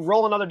 luck, you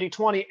roll another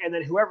d20, and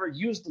then whoever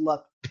used the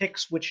luck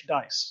picks which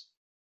dice.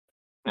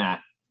 Nah.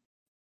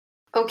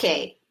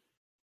 Okay.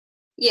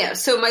 Yeah,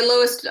 so my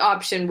lowest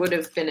option would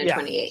have been a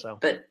 28. so.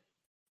 But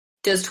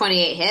does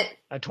 28 hit?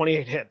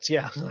 28 hits,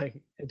 yeah.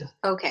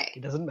 Okay.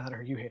 It doesn't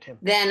matter. You hit him.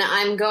 Then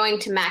I'm going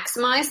to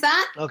maximize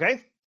that.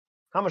 Okay.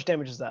 How much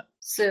damage is that?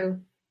 So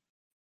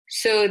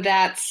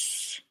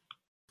that's...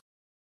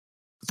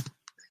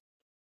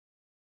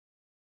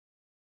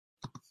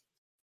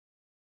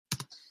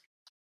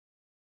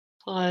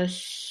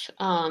 Plus,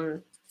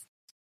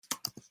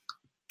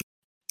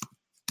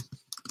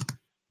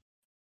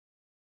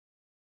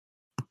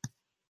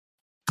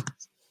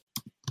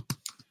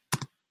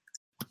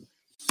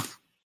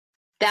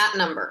 that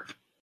number.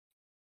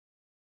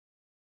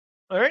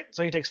 All right,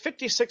 so he takes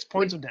 56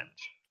 points of damage.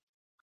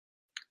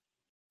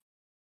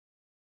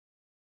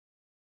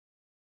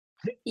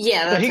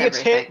 Yeah, So that's he gets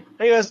everything. hit,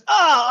 and he goes,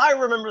 I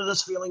remember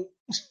this feeling.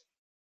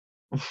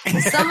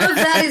 Some of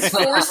that is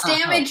force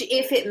damage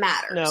if it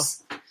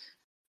matters. No.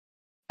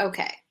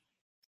 Okay.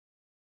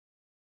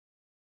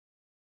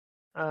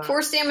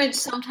 Force damage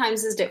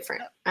sometimes is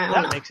different. I don't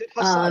know. That makes it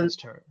Hasai's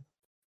turn.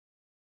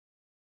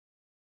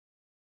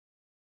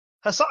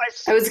 Hasai.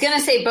 I was going to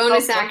say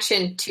bonus Oh,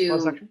 action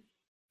to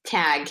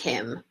tag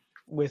him.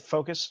 With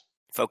focus?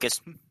 Focus.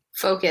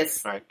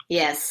 Focus. All right.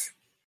 Yes.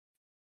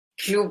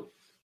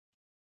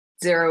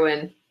 Zero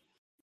in.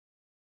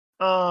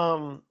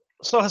 So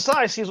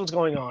Hasai sees what's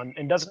going on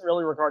and doesn't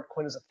really regard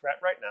Quinn as a threat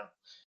right now.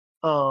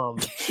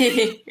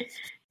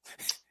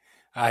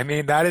 I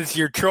mean, that is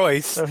your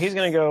choice. So he's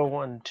going to go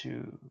 1,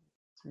 2,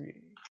 3.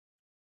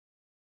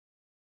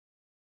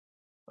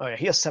 Oh yeah,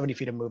 he has 70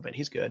 feet of movement.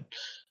 He's good.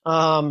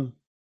 Yep.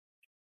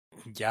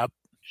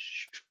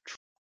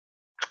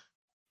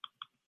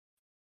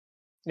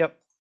 Yep.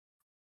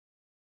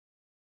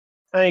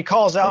 And he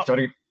calls out,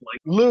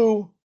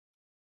 Lou,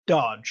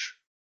 dodge.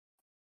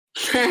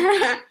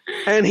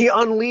 And he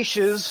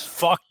unleashes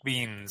Fuck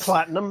beans.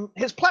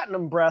 his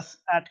platinum breath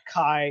at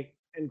Kai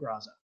and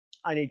Graza.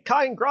 I need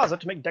Kai and Graza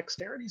to make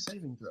dexterity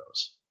saving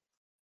throws.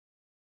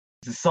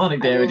 It's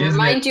sonic I will damage, isn't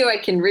remind it? you I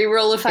can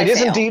reroll if I It fail.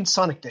 is indeed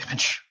sonic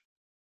damage.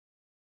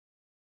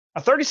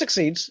 A 30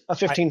 succeeds, a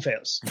 15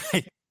 fails.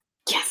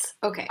 Yes.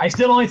 Okay. I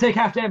still only take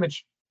half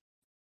damage.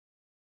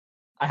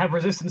 I have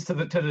resistance to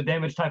the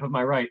damage type of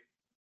my right.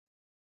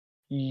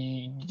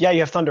 Yeah, you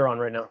have thunder on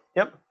right now.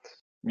 Yep.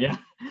 Yeah.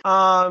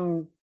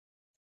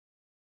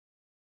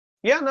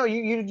 Yeah, no,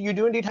 you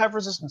do indeed have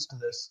resistance to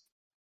this.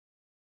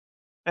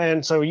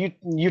 And so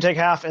you take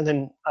half, and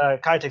then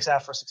Kai takes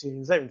half for succeeding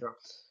the saving throw.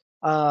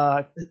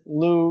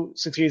 Lou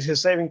succeeds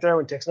his saving throw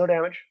and takes no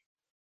damage.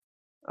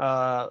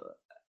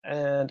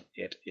 And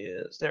it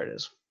is... There it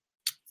is.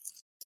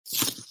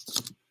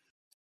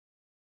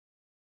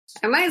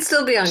 I might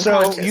still be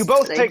unconscious. So you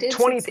both but I take did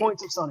 20 succeed.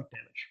 points of sonic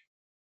damage.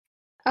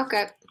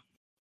 Okay.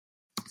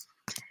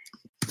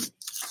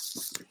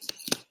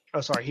 Oh,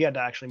 sorry, he had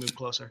to actually move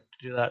closer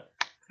to do that.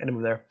 And to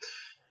move there.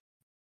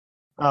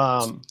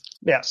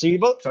 Yeah, so you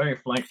both... Sorry,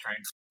 flank train.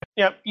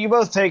 Yep, you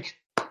both take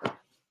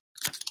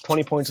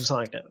 20 points of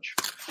sonic damage.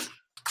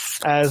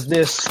 A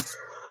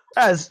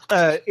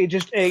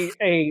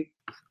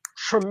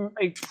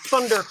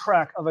thunder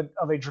crack of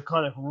a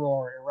draconic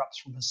roar erupts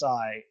from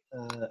Hasai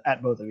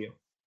at both of you.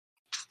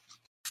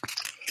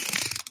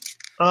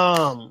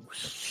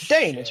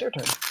 Dain, it's your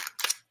turn.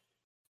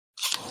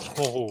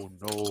 Oh,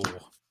 no.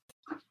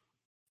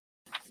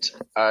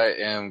 I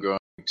am going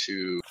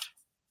to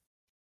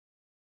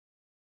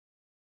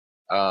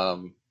I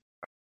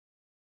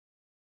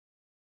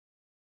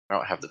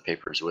don't have the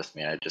papers with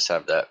me. I just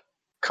have that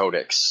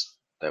codex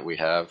that we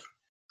have.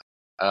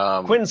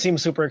 Quinn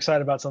seems super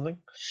excited about something.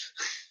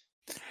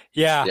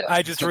 Yeah, Yeah.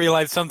 I just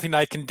realized something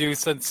I can do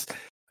since,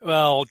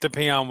 well,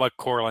 depending on what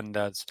Corlin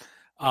does.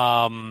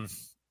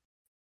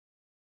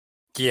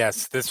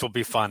 Yes, this will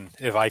be fun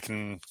if I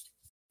can.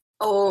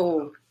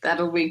 Oh,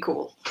 that'll be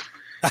cool.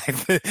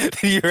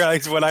 You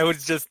realize what I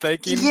was just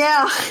thinking?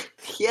 Yeah,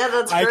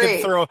 that's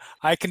great.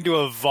 I can do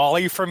a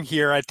volley from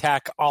here,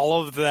 attack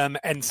all of them,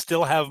 and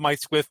still have my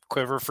swift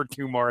quiver for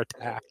 2 more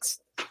attacks.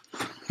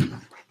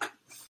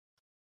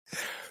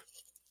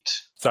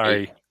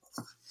 Sorry.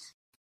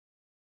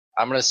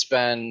 I'm going to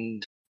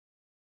spend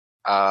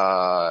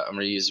I'm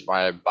going to use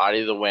my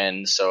Body of the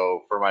Wind.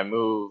 So for my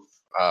move,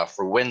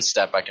 for Wind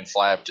Step, I can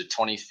fly up to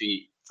 20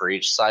 feet for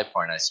each side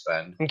point I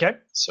spend. Okay.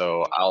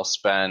 So I'll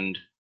spend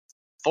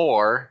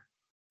 4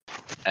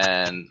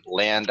 and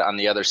land on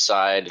the other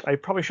side. I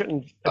probably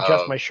shouldn't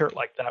adjust my shirt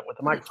like that with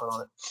the microphone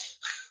on it.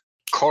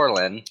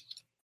 Corlin.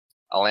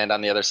 I'll land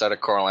on the other side of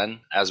Corlin.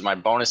 As my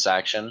bonus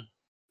action,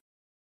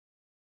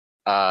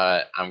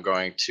 I'm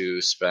going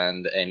to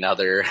spend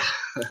another...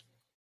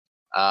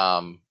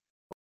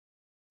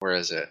 where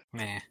is it?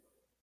 Meh.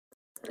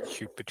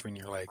 Shoot between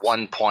your legs.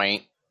 1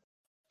 point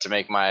to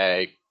make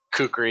my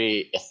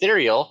Kukri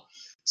ethereal.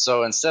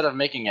 So instead of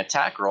making an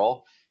attack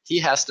roll, he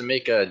has to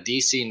make a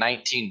DC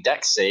 19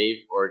 Dex save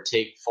or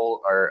take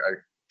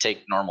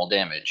take normal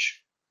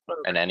damage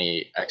and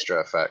any extra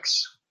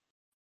effects.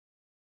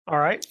 All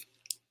right.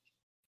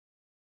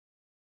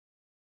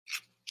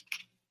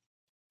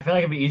 I feel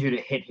like it'd be easier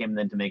to hit him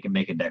than to make him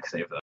make a dex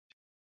save, though.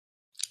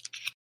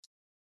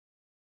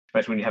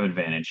 Especially when you have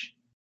advantage.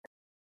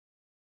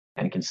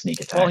 And can sneak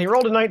attack. Well, he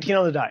rolled a 19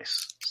 on the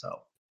dice,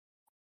 so.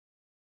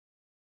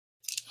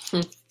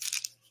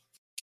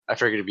 I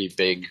figured it'd be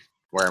big,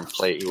 wearing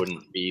plate. He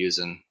wouldn't be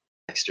using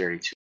dexterity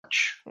too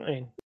much. I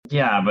mean,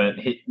 Yeah, but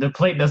the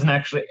plate doesn't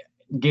actually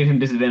give him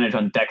disadvantage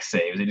on dex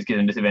saves. It just gives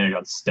him disadvantage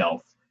on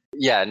stealth.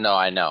 Yeah, no,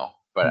 I know.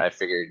 But I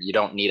figured you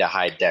don't need a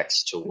high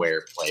dex to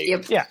wear plate.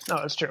 Yep. yeah, no,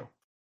 that's true.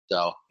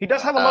 So He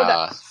does have a low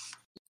dex,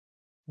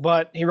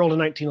 but he rolled a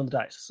 19 on the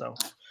dice, so.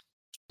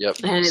 Yep.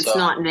 And it's So-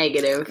 not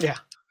negative. Yeah.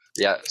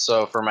 Yeah,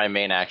 so for my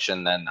main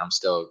action, then I'm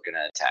still going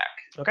to attack.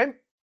 Okay.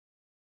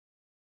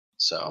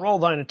 So Roll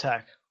thine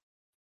attack.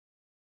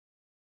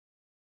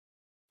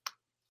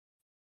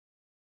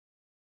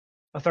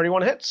 A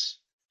 31 hits.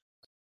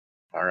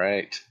 all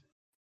right.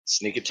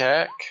 Sneak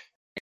attack.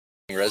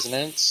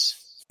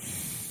 Resonance.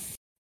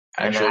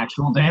 And Actually,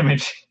 actual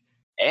damage.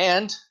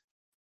 and...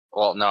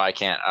 Well, no, I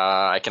can't.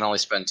 I can only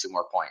spend 2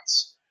 more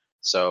points.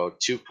 So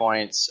 2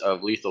 points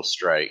of lethal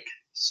strike.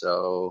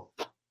 So,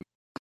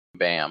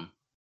 bam.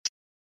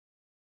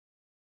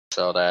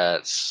 So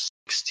that's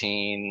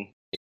 16,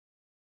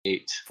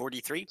 8,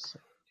 43?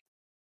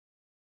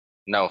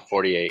 no,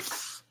 48.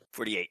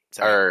 48.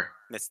 Sorry. Or,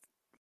 Missed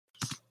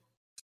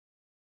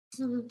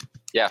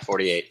yeah,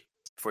 48.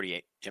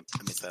 48. Yep,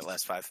 I missed that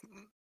last 5.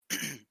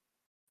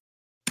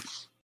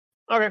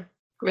 Okay.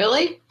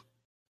 Really?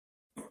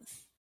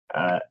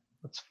 You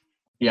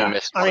Yeah.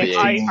 missed I mean,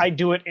 48. I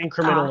do it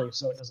incrementally,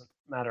 so it doesn't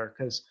matter,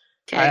 because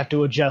I Okay. have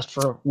to adjust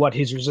for what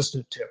he's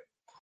resistant to.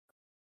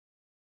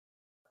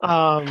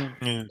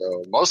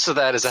 So most of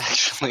that is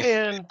actually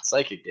And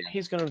psychic damage.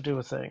 he's going to do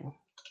a thing.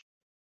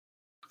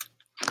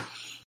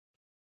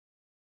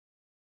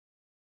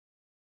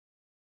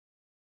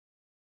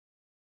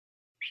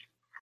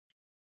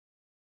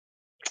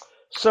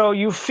 So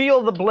you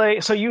feel the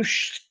blade. So you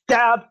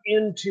stab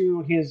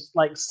into his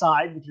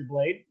side with your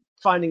blade,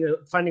 finding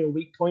a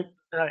weak point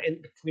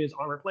in between his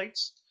armor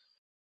plates,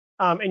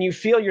 and you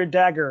feel your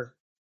dagger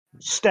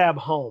stab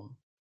home,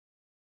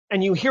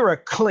 and you hear a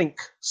clink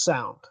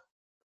sound.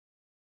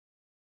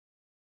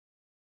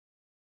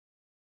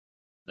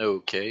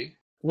 Okay.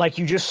 Like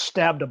you just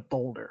stabbed a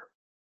boulder.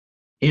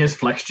 He has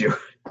flexed you.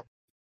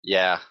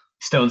 Yeah.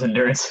 Stone's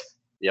endurance.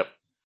 Yep.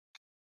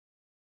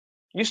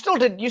 You still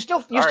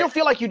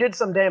feel like you did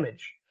some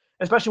damage,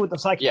 especially with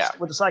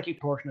the psychic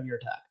portion of your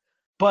attack.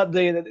 But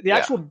the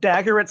actual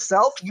dagger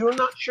itself, you're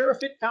not sure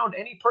if it found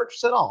any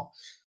purchase at all.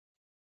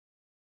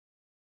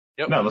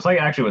 Yep. No, it looks like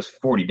it actually was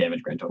 40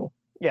 damage grand total.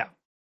 Yeah.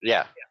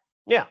 Yeah.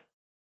 Yeah.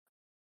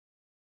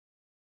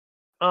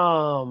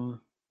 All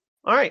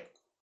right.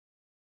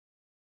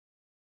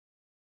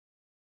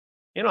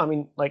 I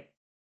mean,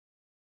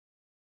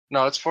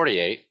 No, it's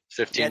 48.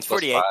 15 Yeah, it's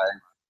plus 48. 5.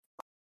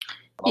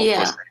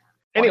 Yeah. Plus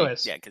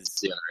anyways. Yeah, because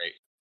the other 8.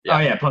 Yeah. Oh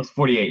yeah, plus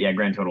 48. Yeah,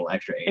 grand total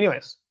extra 8.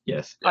 Anyways,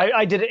 Yes.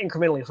 I did it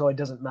incrementally, so it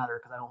doesn't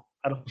matter because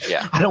I don't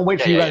Yeah. I don't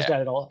wait for Yeah, you yeah, guys to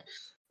add it all.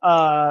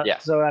 Yeah.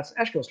 So that's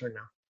Eshkil's turn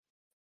now.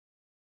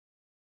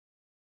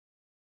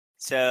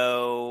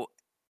 So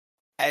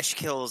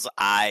Eshkil's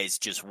eyes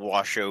just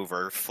wash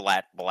over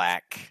flat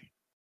black.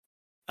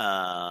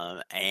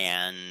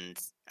 And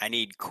I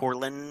need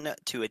Corlin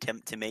to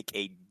attempt to make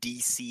a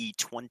DC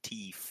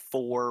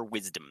 24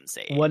 wisdom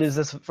save. What is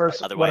this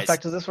first? What Otherwise-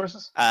 effect is this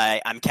versus?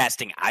 I'm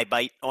casting Eye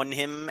Bite on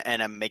him,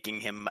 and I'm making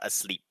him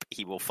asleep.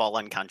 He will fall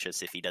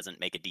unconscious if he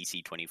doesn't make a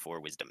DC 24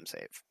 wisdom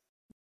save.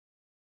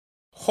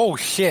 Oh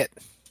shit!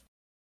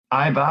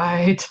 I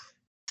bite.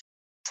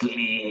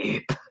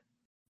 Sleep.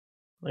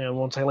 And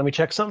one second, let me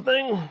check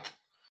something.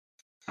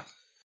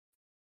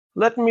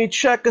 Let me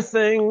check a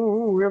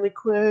thing really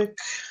quick.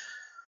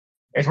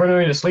 It's worth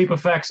noting the sleep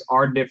effects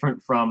are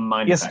different from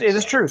mind Yes, effects. it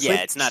is true.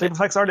 Yeah, it's not sleep a-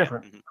 effects are yeah,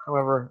 different. mhm.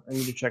 However, I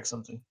need to check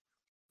something.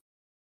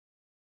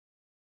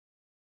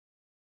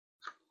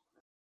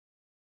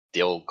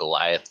 The old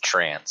Goliath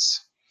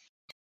trance.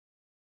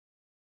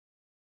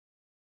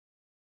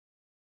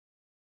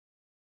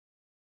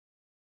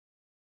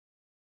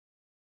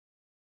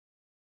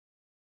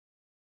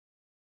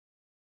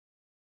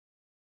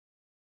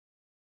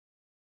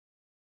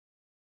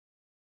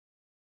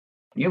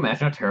 Can you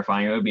imagine how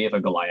terrifying it would be if a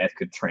Goliath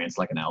could trance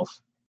like an elf?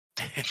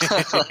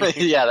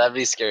 Yeah, that'd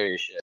be scary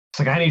as shit. It's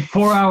like, I need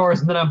 4 hours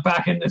and then I'm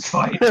back in this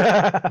fight.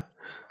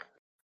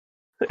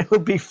 It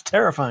would be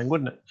terrifying,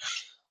 wouldn't it?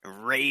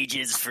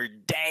 Rages for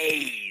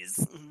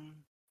days.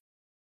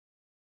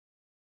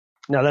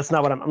 No, that's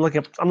not what I'm looking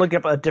up. I'm looking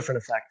up a different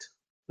effect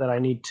that I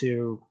need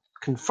to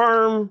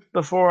confirm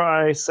before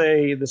I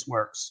say this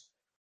works.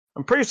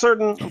 I'm pretty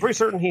certain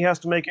he has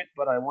to make it,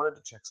 but I wanted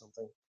to check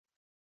something.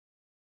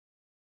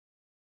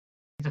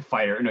 He's a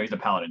fighter. No, he's a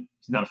paladin.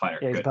 He's not a fighter.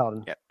 Yeah, he's a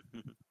paladin. Yep.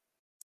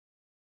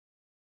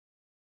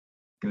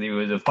 Because if he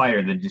was a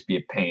fighter, that'd just be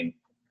a pain.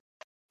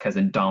 Because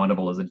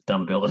indomitable is a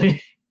dumb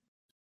ability.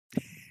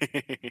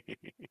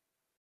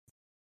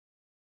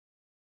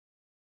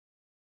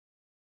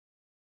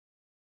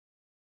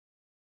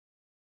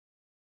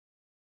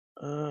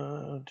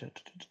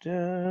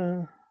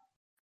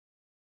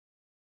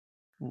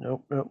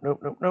 Nope.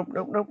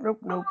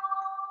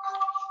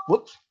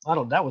 Whoops.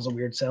 That was a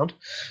weird sound.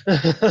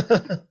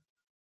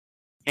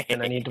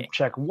 And I need to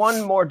check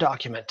one more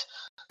document.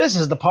 This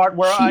is the part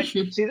where this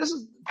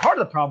is part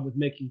of the problem with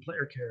making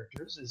player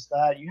characters is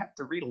that you have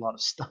to read a lot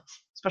of stuff,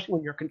 especially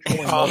when you're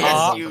controlling.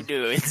 Yes, you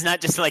do. It's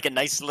not just like a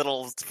nice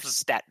little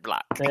stat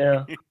block.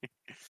 Yeah.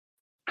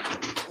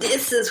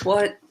 This is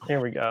what. Here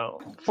we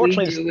go.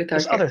 Fortunately,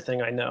 this other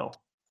thing I know.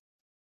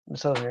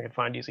 This other thing I can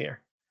find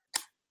easier.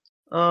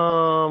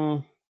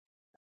 I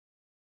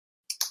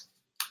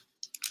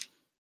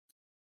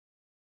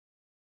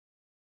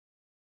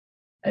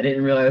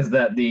didn't realize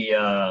that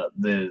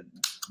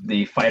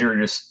the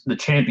fighter the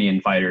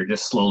champion fighter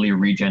just slowly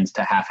regens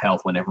to half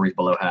health whenever he's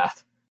below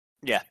half.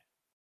 Yeah.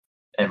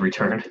 Every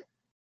turn.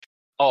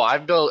 Oh,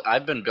 I've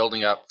been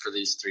building up for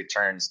these 3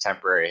 turns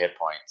temporary hit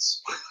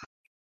points.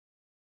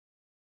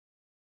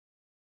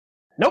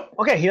 Nope.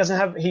 Okay, he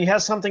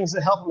has some things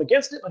that help him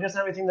against it, but he doesn't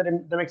have anything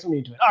that makes him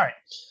immune to it. All right.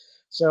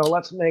 So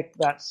let's make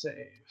that save.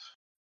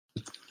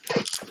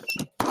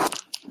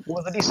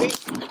 What was the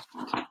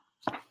DC?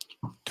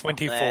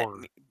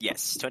 24.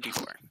 Yes,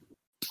 24.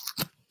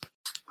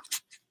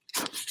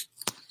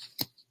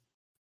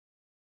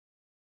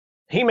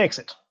 He makes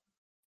it.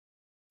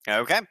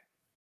 Okay.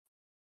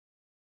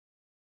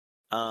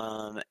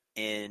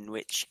 In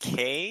which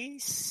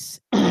case,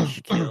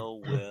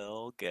 Eshkil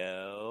will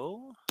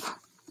go.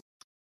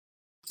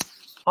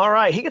 All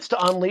right, he gets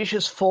to unleash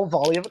his full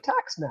volley of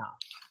attacks now.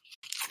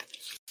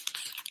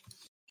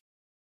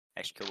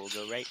 Eshkil will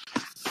go right.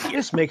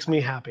 This makes me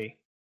happy.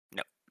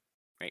 No,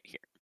 right here.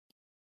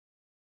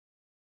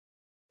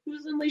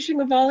 Who's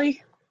unleashing a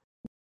volley?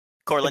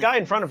 Corlin. The guy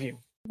in front of you.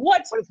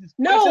 What? What is his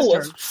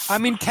turn? I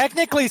mean,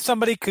 technically,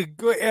 somebody could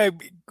go.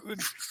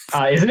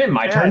 Isn't it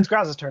my turn? It's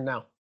Graza's turn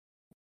now.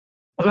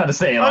 I was about to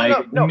say,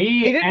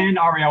 me and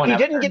Ariawyn. He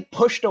didn't get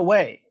pushed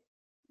away,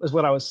 is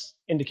what I was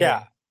indicating.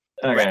 Yeah.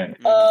 Okay.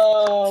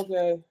 Oh,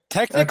 okay.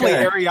 Technically,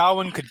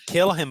 Ariawyn could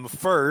kill him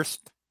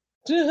first.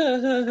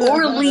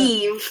 Or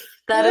leave.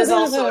 That is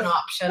also an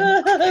option.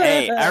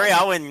 Hey,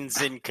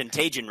 Ariawyn's in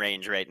contagion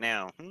range right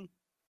now.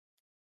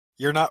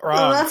 You're not Oh,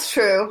 wrong. that's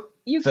true.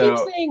 You keep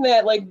saying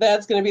that like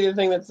that's going to be the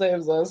thing that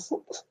saves us.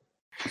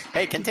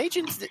 Hey,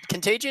 contagion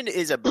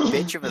is a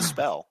bitch of a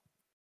spell.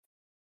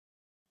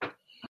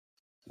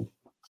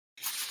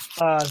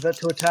 Is that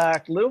to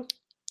attack Lou?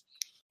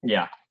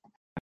 Yeah.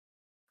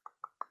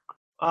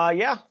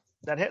 Yeah,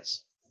 that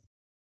hits.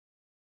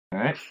 All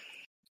right.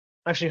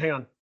 Actually, hang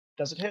on.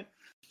 Does it hit?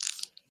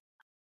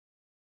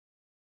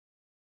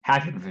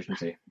 Half your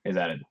proficiency is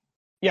added.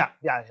 Yeah,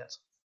 it hits.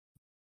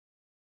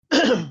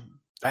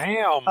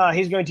 Damn.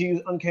 He's going to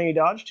use Uncanny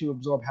Dodge to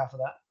absorb half of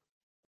that.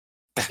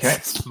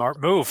 Okay. Smart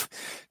move.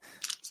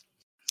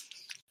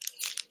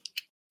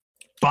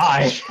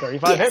 Bye.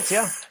 35 hits,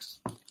 yeah.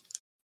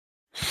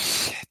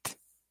 Shit.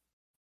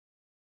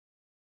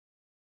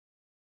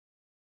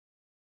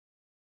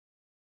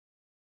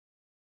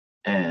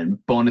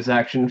 And bonus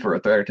action for a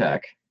third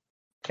attack.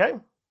 Okay.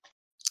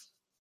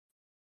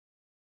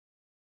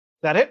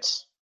 That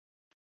hits.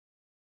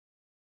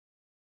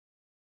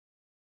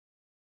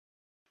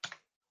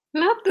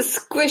 Not the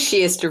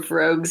squishiest of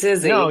rogues,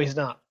 is he? No, he's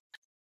not.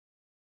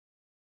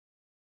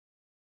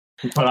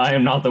 But I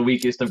am not the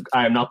weakest of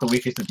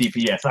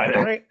DPS either.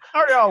 All right,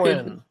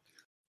 Ariawyn.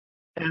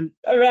 And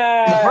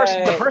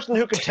Right. the person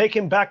who could take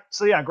him back.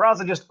 So yeah,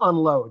 Graza just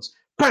unloads.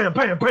 Bam,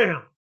 bam,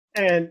 bam.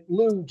 And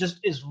Lou just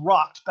is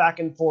rocked back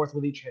and forth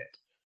with each hit.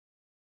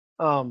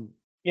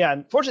 Yeah,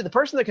 unfortunately, the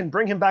person that can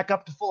bring him back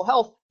up to full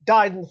health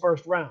died in the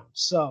first round.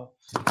 So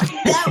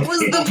that was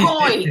the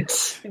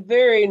point.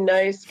 Very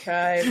nice,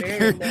 Kai.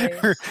 Very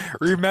nice.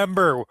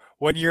 Remember,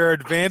 when you're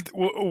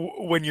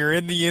when you're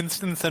in the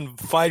instance and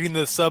fighting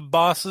the sub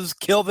bosses,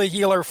 kill the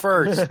healer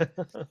first.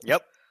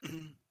 Yep.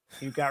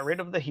 You got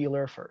rid of the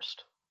healer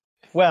first.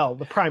 Well,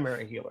 the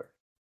primary healer.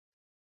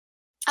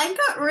 I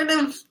got rid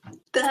of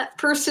that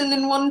person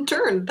in one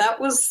turn. That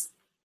was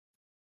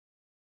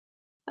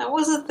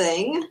a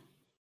thing.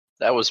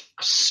 That was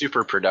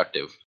super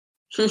productive.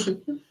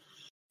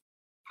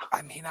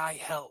 I mean, I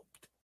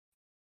helped.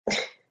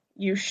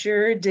 You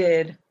sure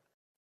did.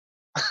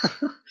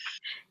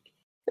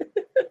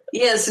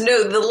 Yes,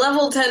 no, the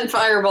level 10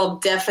 fireball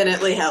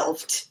definitely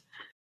helped.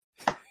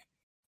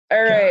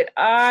 All right,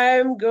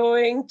 I'm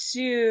going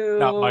to.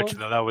 Not much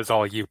though. That was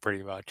all you,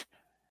 pretty much.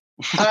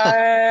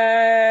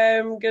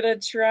 I'm gonna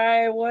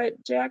try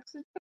what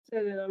Jackson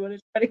said, and I'm gonna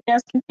try to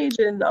cast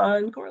Contagion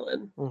on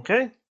Corlin.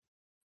 Okay.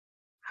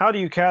 How do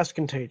you cast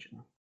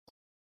Contagion?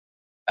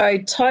 I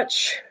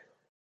touch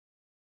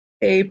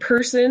a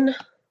person.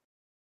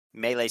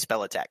 Melee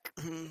spell attack.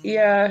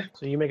 Yeah.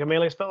 So you make a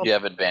melee spell. You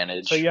have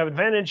advantage. So you have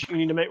advantage. You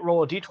need to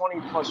roll a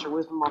d20 plus your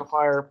wisdom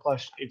modifier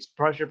plus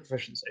your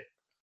proficiency.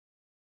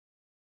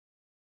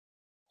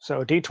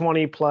 So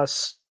d20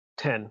 plus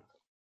 10.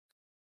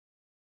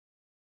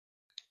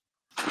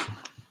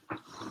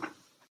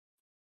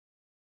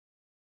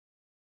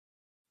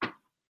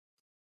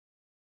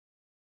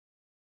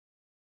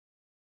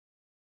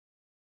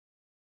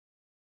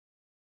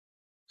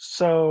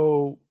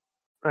 So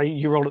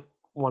you rolled it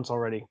once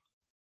already.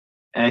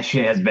 She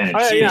has advantage.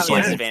 Oh, yeah, She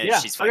has yeah. advantage. Yeah.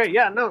 She's fine. Okay,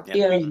 yeah, no. Yeah.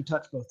 Yeah. I mean, you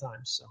touch both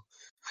times, so.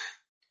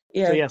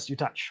 Yeah. So yes, you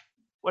touch.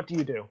 What do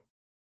you do?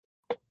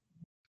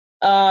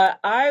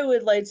 I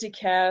would like to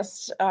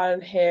cast on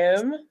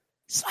him.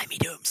 Slimy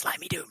doom,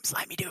 slimy doom,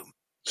 slimy doom.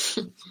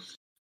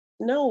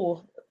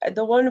 No,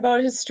 the one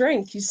about his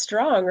strength. He's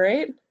strong,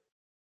 right?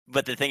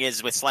 But the thing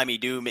is, with Slimy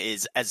Doom,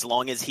 is as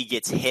long as he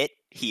gets hit,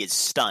 he is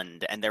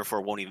stunned, and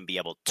therefore won't even be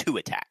able to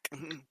attack.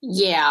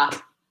 Yeah.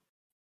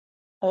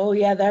 Oh,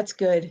 yeah, that's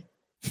good.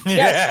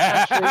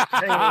 Yes,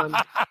 actually,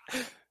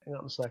 hang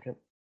on a second.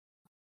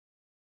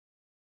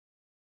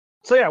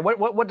 So yeah,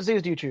 what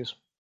disease do you choose?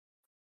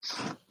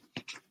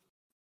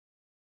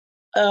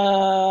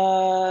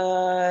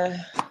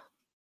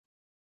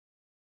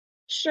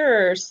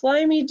 Sure,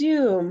 Slimy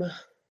Doom.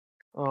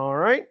 All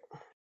right.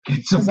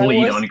 It's a 'Cause I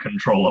bleed was- I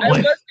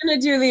uncontrollably. was gonna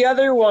do the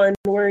other one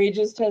where he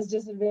just has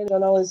disadvantage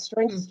on all his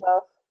strength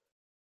stuff,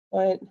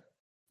 but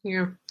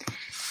Yeah.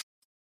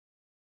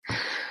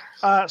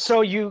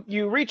 So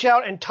you reach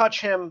out and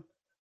touch him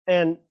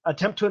and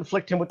attempt to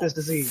inflict him with this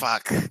disease.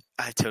 Fuck,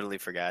 I totally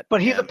forgot.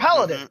 But he's Yeah. a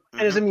paladin Mhm,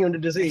 and is mhm. immune to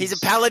disease. He's a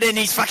paladin,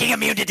 he's fucking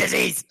immune to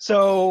disease!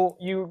 So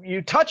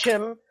you touch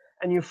him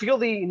and you feel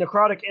the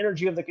necrotic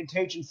energy of the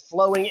contagion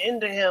flowing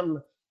into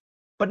him,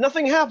 but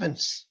nothing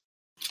happens.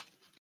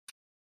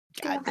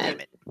 God damn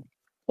it.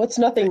 what's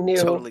nothing new?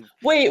 Totally.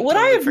 Wait, would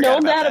totally I have forgot known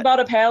about that that. about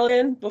a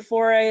paladin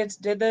before I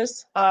did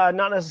this?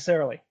 Not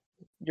necessarily.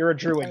 You're a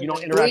druid. You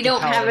don't interact. We don't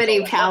with have paladins any all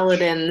that much.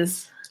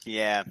 paladins.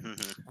 Yeah.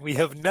 Mhm. We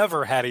have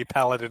never had a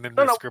paladin in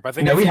No, this no. group. I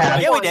think No, we it's-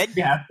 have. Yeah, we did.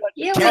 Yeah.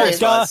 Yeah, Terra we did.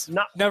 does.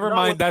 Never not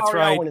mind, with that's Ariawyn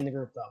right. in the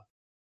group, though.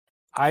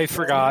 I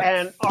forgot.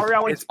 And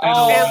Ariawyn's, It's been a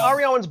while.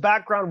 Ariawyn's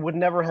background would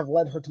never have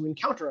led her to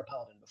encounter a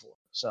paladin before.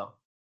 So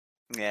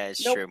Yeah,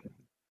 it's Nope. true.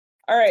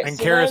 All right, And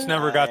so Karis then,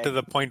 never got to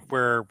the point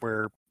where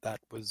that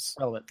was.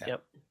 relevant. Yeah.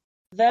 Yep.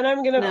 then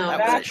I'm gonna No. That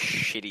back. was a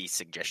shitty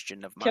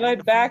suggestion of mine. Can I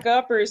back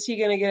up, or is he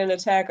gonna get an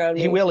attack on me?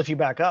 He will if you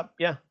back up.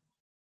 Yeah.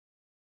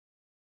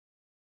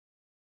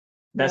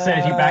 That said,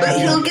 if you back But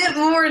up, he'll you get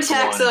more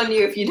attacks One. on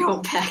you if you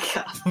don't back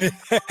up.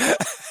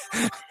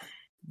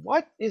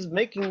 What is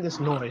making this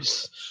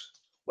noise?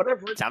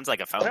 Whatever. Sounds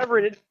like a phone. Whatever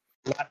it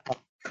is. Laptop.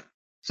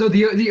 So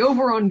the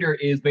over under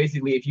is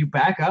basically if you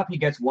back up, he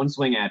gets one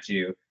swing at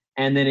you,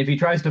 and then if he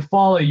tries to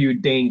follow you,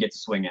 Dain gets a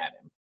swing at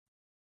him.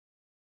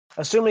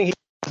 Assuming he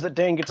that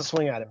Dain gets a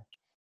swing at him.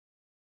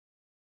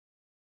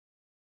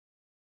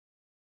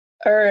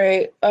 All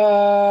right.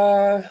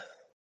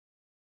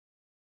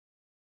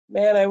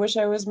 Man, I wish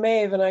I was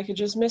Maeve and I could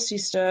just Misty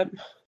Step.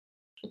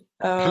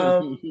 I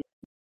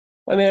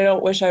mean, I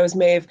don't wish I was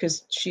Maeve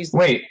because she's.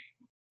 Wait,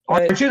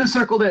 But- aren't you the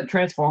circle that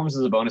transforms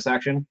as a bonus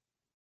action?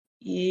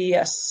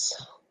 Yes.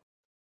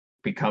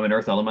 Become an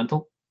earth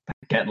elemental,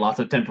 get lots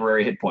of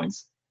temporary hit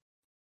points.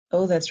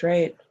 Oh, that's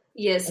right.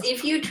 Yes,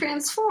 if you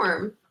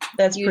transform,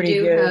 That's you pretty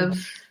do good.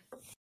 have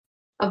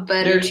a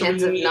better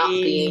chance of not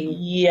being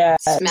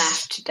Yes.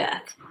 smashed to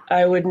death.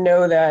 I would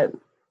know that.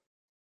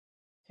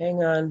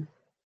 Hang on.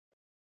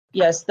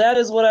 Yes, that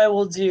is what I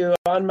will do.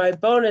 On my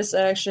bonus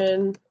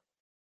action,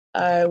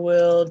 I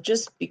will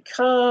just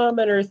become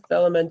an earth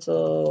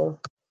elemental.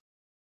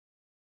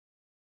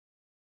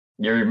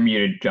 You're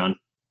muted, John.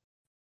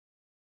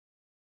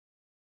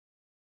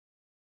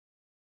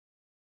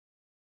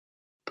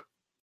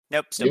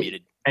 Nope, still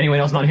muted. Anyone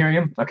else not hearing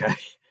him? Okay.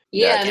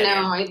 Yeah, I Yeah, can't hear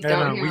no, I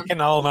No, don't we hear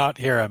can all not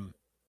hear him.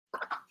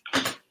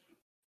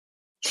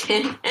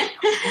 him.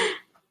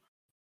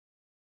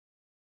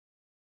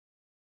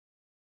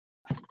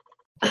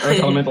 Earth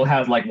elemental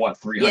has like what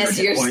 300 Yes,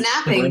 hit you're points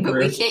to snapping, burn but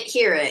through. we can't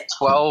hear it.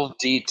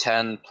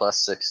 12d10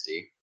 plus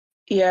 60.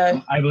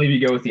 Yeah, I believe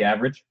you go with the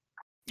average.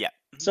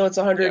 so it's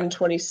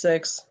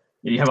 126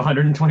 You have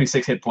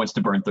 126 hit points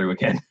to burn through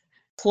again.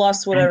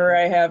 plus whatever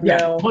I have Yeah,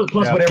 now. plus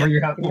Yeah. whatever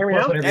you have. Can you hear me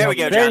plus now? whatever There we you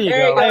go, have. There you There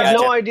you go. go. I have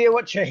Gotcha. no idea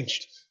what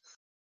changed.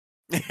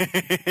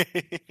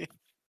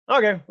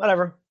 Okay,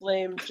 whatever.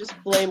 Just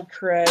blame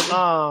Craig.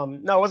 No,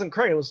 it wasn't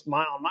Craig. It was on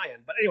my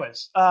end. But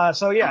anyways,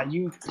 so yeah,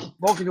 you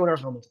both can do an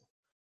earth elemental.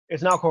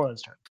 It's now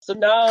Corlin's turn. So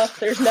now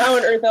there's now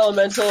an earth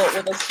elemental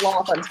with a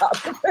sloth on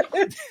top of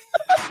it.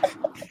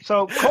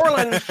 So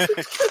Corlin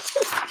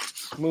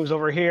moves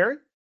over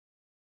here.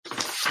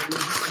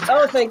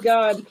 Oh, thank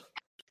God.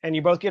 And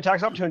you both get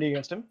attacks opportunity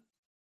against him.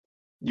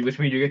 Which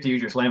means you get to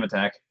use your slam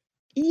attack.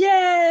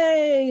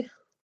 Yay!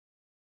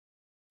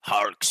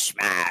 Hulk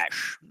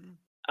smash.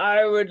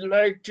 I would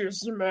like to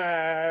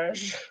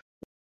smash.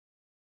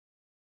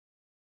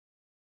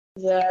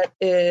 That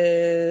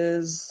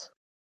is...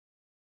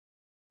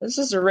 This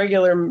is a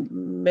regular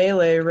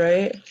melee,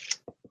 right?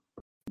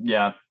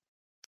 Yeah.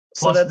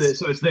 So Plus,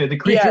 that's... it's the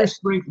creature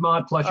strength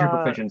mod plus your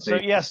proficiency. So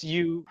yes,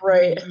 you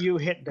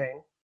hit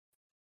Dain.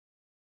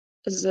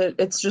 Is it?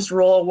 It's just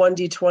roll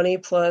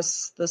 1d20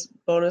 plus this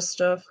bonus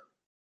stuff.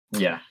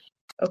 Yeah.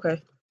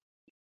 Okay.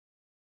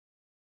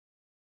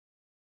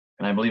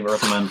 And I believe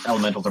Earth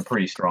Elementals are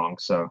pretty strong,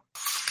 so...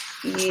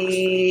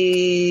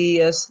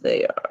 Yes,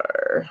 they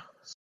are.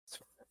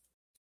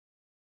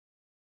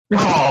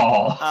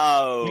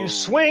 Oh! You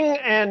swing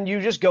and you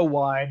just go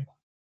wide.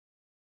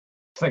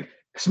 It's like,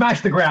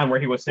 smash the ground where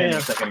he was standing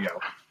a second ago.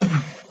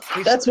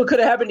 That's what could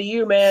have happened to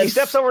you, man. He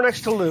steps over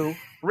next to Lou,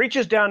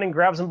 reaches down and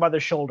grabs him by the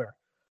shoulder.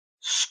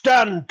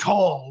 Stand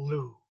tall,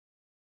 Lou.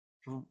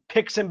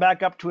 Picks him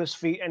back up to his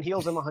feet and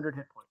heals him 100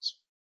 hit points.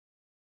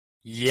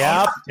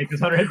 Yep. Take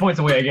his 100 hit points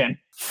away again.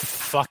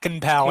 Fucking He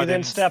paladin.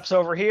 then steps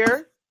over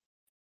here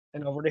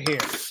and over to here.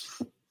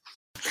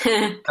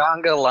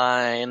 Conga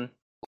line.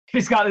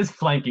 He's got his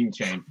flanking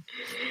chain.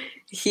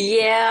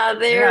 Yeah,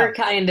 they're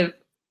kind of...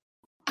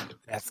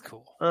 That's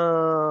cool.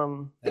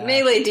 The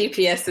melee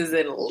DPS is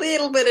in a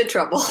little bit of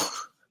trouble.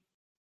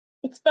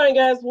 It's fine,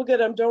 guys. We'll get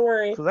him. Don't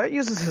worry. So that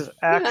uses his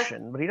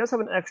action, but he does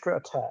have an extra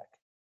attack.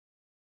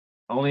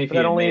 Only if But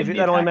that only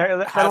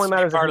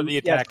matters part if of the yeah,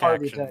 attack it's part of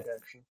the action. attack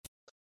action.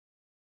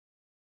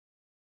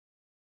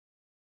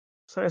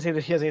 So I see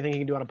if he has anything he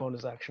can do on a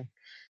bonus action.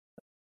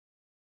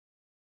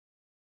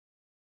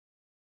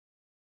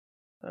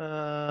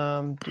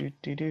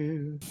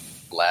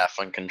 Laugh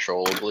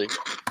uncontrollably.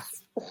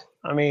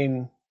 I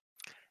mean,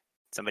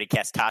 Somebody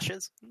cast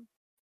Tasha's?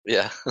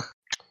 Yeah.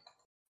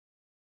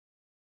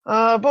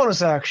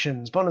 bonus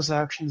actions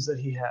that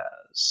he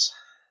has.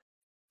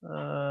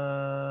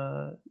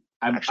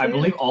 I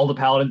believe all the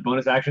paladin's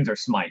bonus actions are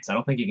smites. I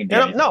don't think he can do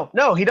anything.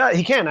 No, he does.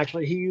 He can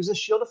actually. He uses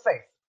Shield of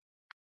Faith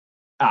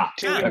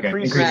Okay.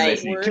 increase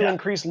Increases Right. AC. to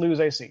increase Lou's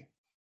AC.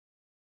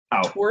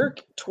 Oh.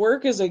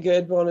 Twerk is a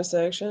good bonus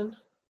action.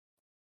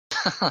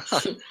 All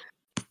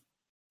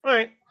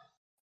right.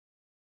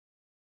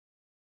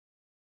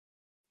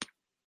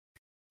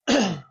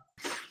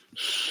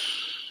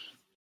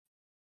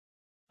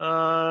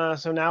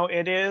 So now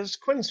it is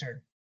Quinn's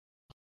turn.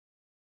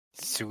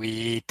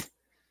 Sweet.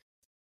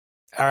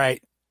 All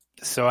right.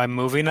 So I'm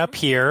moving up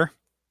here.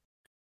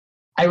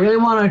 I really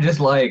want to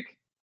just,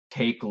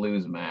 take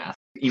Lou's mask,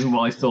 even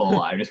while he's still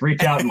alive. Just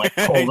reach out and,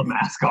 pull the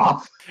mask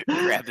off.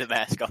 Grab the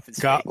mask off his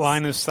Got face.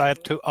 line of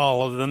sight to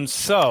all of them.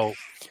 So,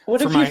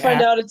 What For if my you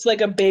find out it's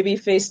like a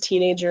baby-faced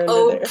teenager under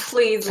Oh, there?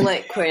 please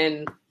let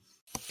Quinn.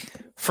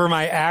 for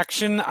my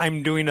action,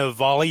 I'm doing a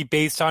volley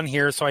based on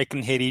here so I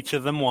can hit each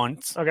of them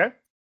once. Okay.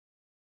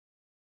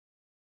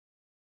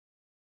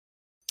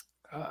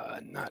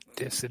 Not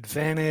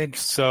disadvantage.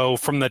 So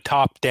from the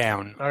top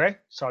down. Okay.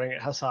 Starting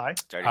at Hasai.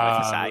 Starting with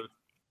the side.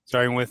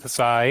 Starting with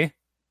Hasai.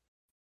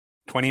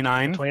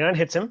 29. 29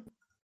 hits him.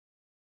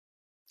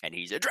 And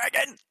he's a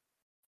dragon!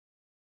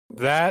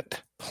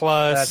 That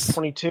plus... That's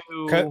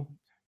 22.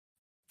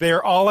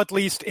 They're all at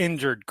least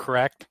injured,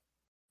 correct?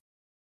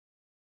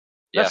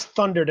 That's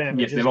thunder damage.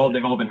 Yes, they've isn't all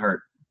it? been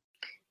hurt.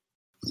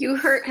 You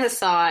hurt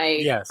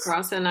Hasai. Yes.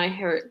 Graza and I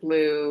hurt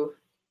Lou.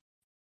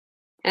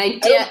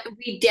 And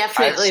we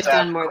definitely have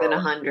stabbed done more than Crow.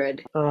 100.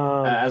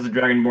 As a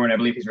Dragonborn, I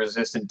believe he's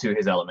resistant to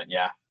his element,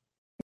 yeah.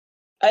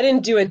 I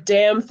didn't do a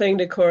damn thing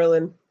to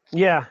Corlin.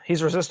 Yeah,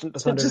 he's resistant to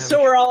thunder Just damage.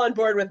 so we're all on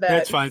board with that.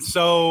 That's fine.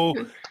 So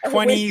I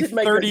 20, wasted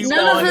my good 31... stuff.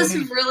 None of us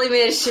have really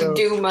managed to So,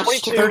 do much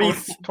 22, to 30.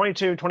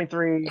 22,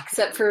 23,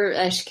 except for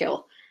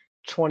Eshkil.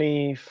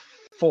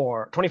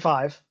 24,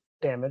 25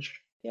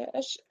 damage Yeah,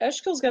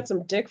 Eshkil's got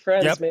some dick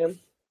friends, Yep. man.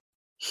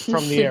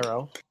 from the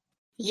arrow.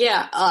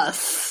 Yeah,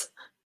 us.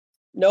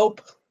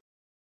 Nope.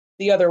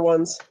 The other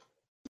ones.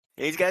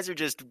 These guys are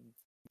just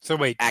So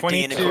wait, acting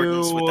 22... in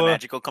accordance with the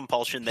magical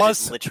compulsion that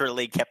plus- has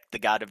literally kept the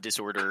god of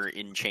disorder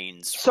in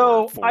chains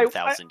So, for I-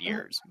 4,000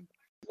 years.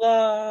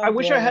 Blah, I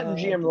wish I blah, hadn't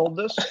GM rolled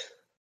this,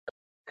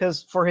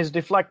 because for his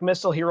deflect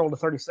missile, he rolled a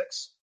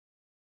 36.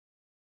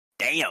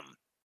 Damn!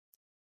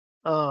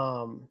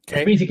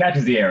 Which means he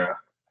catches the arrow.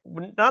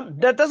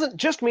 That doesn't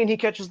just mean he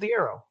catches the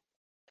arrow.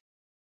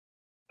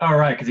 Oh,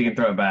 right, because he can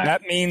throw it back.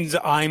 That means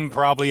I'm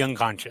probably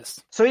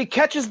unconscious. So he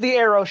catches the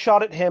arrow,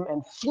 shot at him,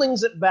 and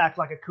flings it back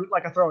like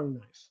a throwing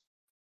knife.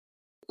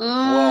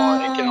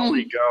 Well, it can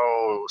only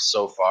go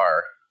so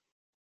far.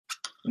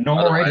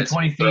 Normal range of Otherwise,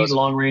 20 he throws feet, it.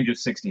 long range of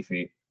 60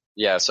 feet.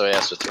 Yeah, so he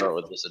has to throw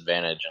it with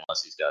disadvantage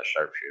unless he's got a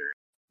sharpshooter.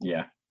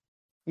 Yeah.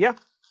 Yeah.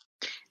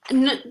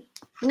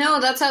 No,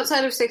 that's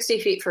outside of 60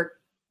 feet for...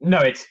 No,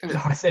 it's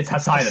Hasai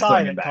that's Hasai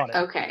throwing that it back. caught it.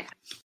 Okay.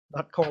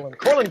 Not Corlin.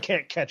 Corlin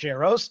can't catch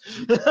arrows.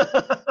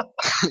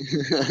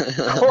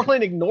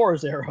 Corlin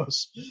ignores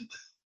arrows.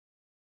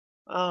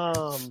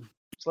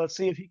 So let's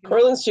see if he can.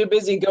 Cortland's too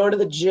busy going to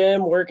the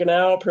gym, working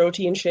out,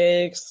 protein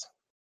shakes.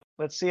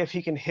 Let's see if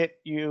he can hit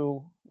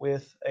you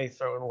with a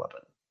thrown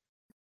weapon.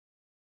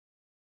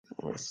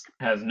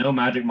 Has no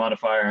magic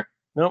modifier.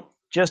 Nope,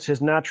 just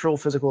his natural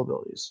physical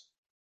abilities.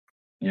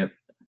 Yep.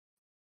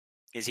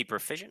 Is he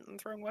proficient in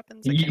throwing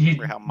weapons? I can't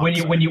remember how when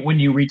you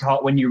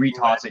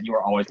retoss it, you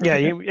are always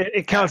proficient. Yeah,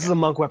 it counts as a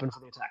monk weapon for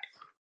the attack.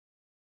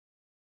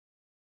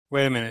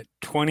 Wait a minute.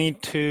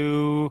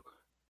 22,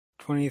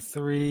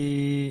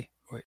 23...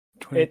 Wait,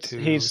 22,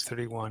 he's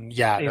 31.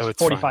 Yeah, he's no, it's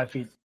 45 fine.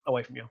 feet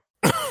away from you.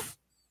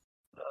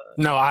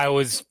 No, I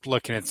was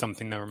looking at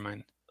something. Never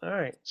mind. All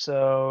right,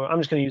 so I'm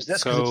just going to use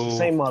this because it's the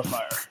same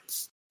modifier.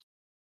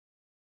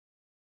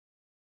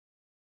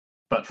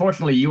 But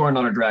fortunately, you are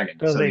not a dragon,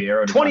 so the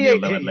arrow does not do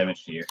 11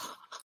 damage to you.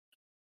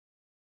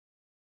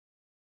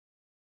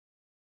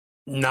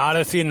 Not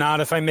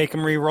if I make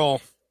him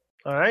re-roll.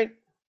 All right.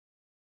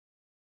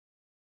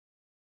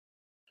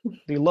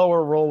 The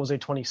lower roll was a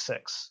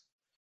 26.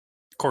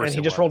 Of course, and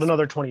he just rolled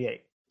another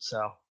 28.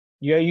 So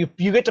you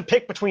get to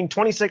pick between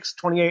 26,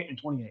 28, and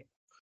 28.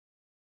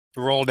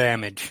 Roll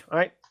damage. All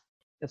right.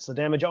 It's the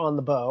damage on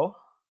the bow,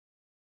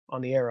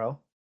 on the arrow.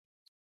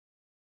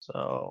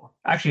 So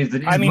actually,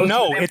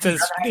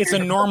 it's a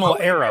normal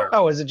arrow.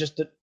 Oh, is it just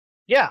a?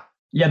 Yeah.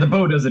 Yeah, the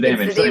bow does the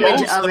damage. It's the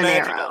damage of an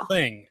arrow.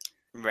 Thing.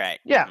 Right.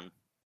 Yeah.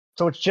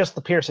 So it's just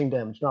the piercing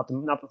damage, not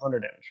the thunder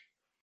damage.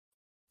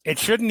 It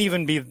shouldn't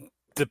even be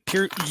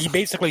he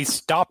basically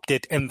stopped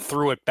it and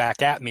threw it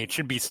back at me. It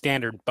should be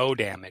standard bow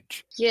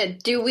damage. Yeah.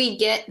 Do we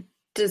get?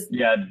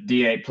 Yeah,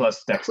 D8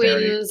 plus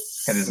dexterity.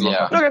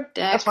 Yeah. Okay,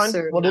 that's fine.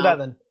 We'll do that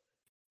then.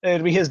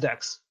 It'll be his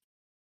dex.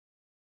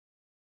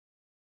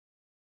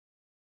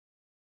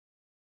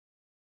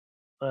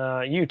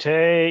 You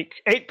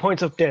take 8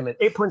 points of damage.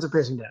 8 points of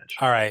piercing damage.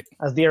 All right.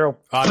 As the arrow.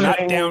 I'm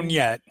not down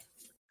yet.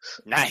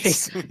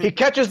 Nice. He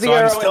catches the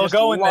arrow and just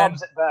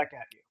lobs it back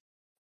at you.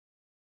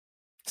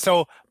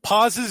 So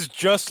pauses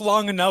just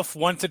long enough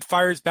once it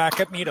fires back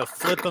at me to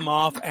flip him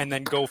off and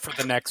then go for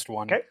the next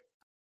one. Okay.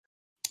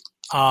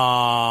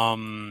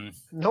 No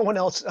one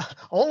else.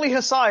 Only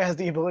Hasai has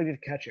the ability to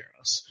catch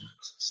arrows.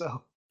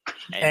 So.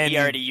 And he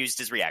already used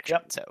his reaction.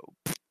 Yep. So.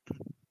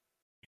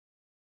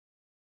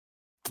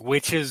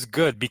 Which is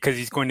good because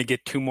he's going to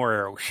get 2 more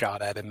arrows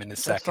shot at him in a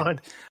second. That's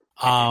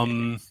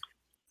fine.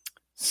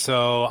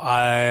 So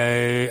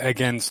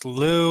against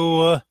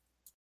Lou,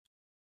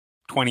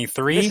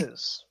 23.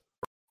 Misses.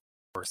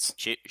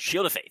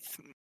 Shield of Faith.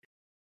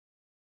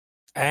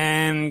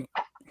 And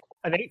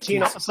an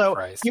 18. So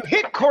you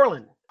hit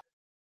Corlin,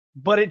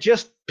 but it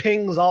just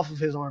pings off of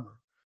his armor.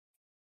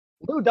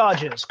 Lou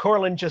dodges.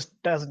 Corlin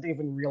just doesn't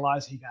even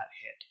realize he got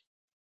hit.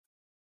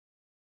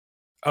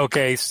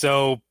 Okay,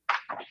 so.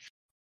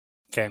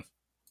 Okay.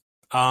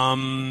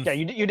 Yeah,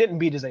 you didn't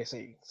beat his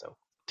AC, so.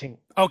 Ting.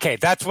 Okay,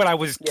 that's what I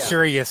was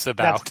curious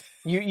about.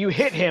 You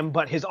hit him,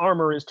 but his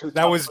armor is too tough.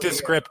 That was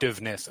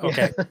descriptiveness.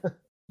 Okay.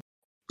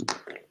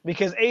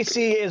 Because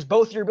AC is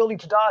both your ability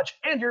to dodge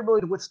and your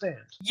ability to withstand.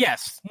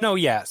 Yes. No,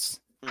 yes.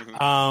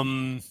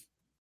 Mm-hmm.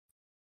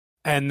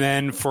 And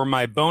then for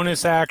my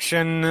bonus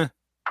action,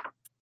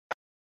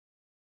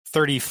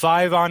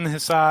 35 on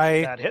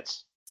Hasai. That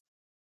hits.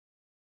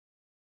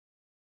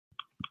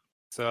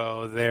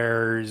 So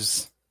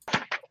there's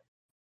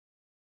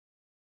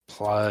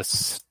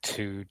plus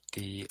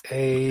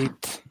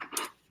 2d8.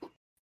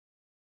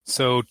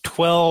 So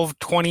 12,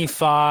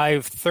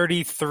 25,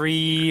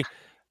 33,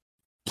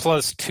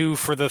 plus 2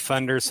 for the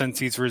thunder since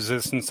he's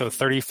resistant, so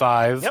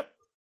 35. Yep.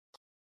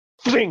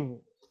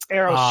 Bing!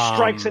 Arrow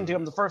strikes into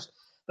him. The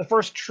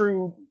first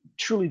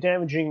truly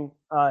damaging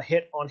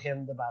hit on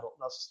him the battle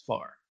thus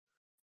far.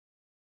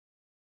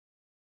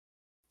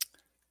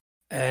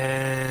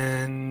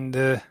 And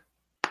you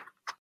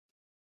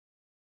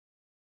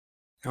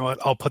know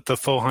what? I'll put the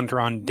foe hunter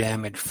on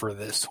damage for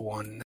this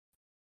one.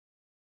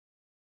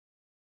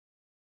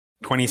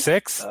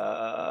 26?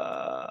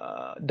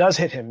 Does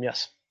hit him,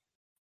 yes.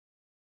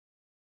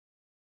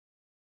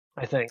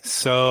 I think.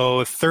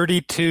 So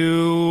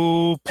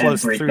 32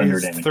 plus 3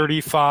 is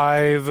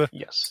 35.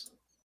 Yes.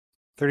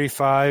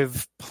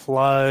 35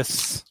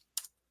 plus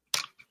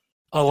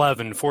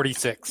 11,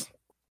 46.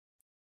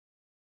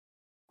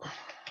 All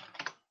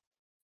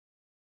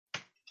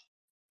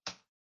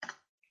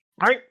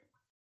right.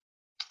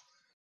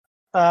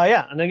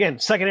 Yeah, and again,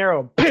 second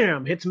arrow,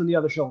 bam, hits him in the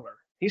other shoulder.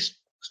 He's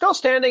still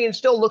standing and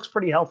still looks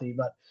pretty healthy,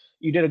 but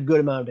you did a good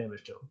amount of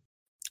damage to him.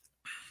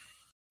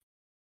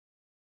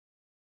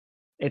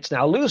 It's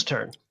now Lou's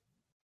turn.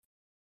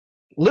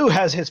 Lou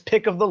has his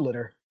pick of the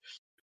litter.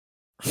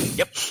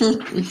 Yep.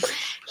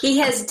 He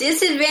has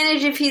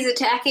disadvantage if he's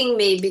attacking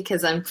me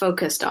because I'm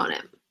focused on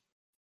him.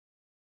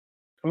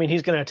 I mean,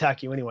 he's going to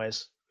attack you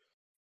anyways.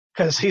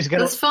 Because he's going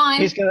to... That's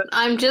fine.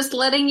 I'm just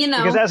letting you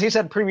know. Because as he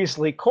said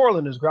previously,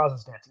 Corlin is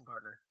Graza's dancing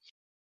partner.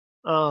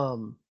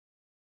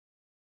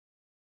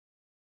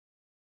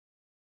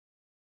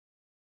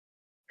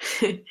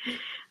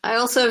 I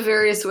also have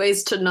various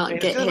ways to not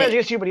get hit.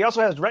 Against you, but he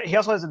also has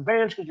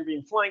advantage because you're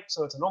being flanked,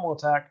 so it's a normal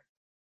attack.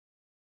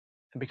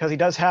 And because he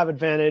does have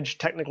advantage,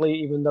 technically,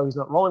 even though he's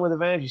not rolling with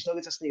advantage, he still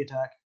gets a sneak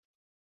attack.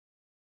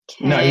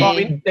 No,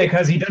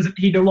 because he doesn't.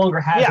 He no longer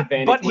has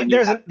advantage. But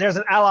there's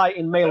an ally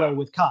in melee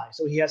with Kai,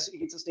 so he gets a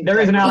sneak attack. There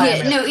is an ally.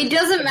 Yeah, no, it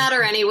doesn't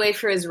matter anyway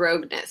for his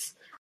rogueness.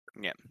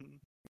 Yeah.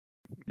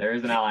 There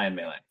is an ally in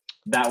melee.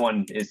 That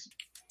one is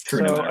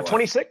true. No matter So what.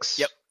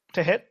 26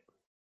 to hit.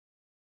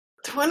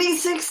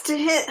 26 to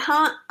hit,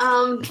 huh?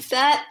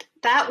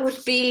 That would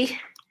be.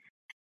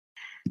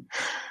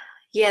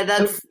 Yeah,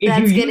 that's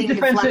getting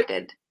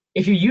deflected.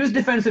 If you use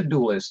defensive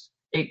duelist,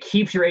 it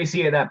keeps your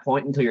AC at that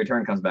point until your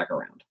turn comes back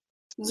around.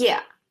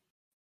 Yeah.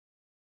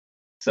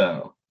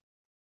 So.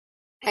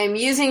 I'm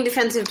using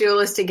defensive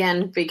duelist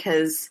again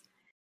because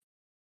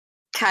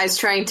Kai's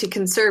trying to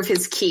conserve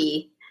his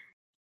key.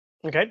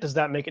 Okay, does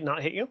that make it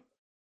not hit you?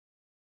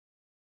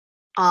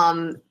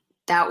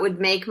 That would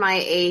make my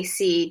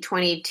AC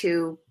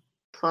 22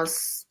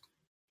 plus.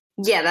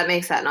 Yeah, that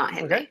makes that not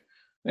hit me.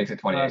 Makes it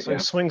 28. So he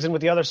swings in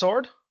with the other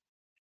sword.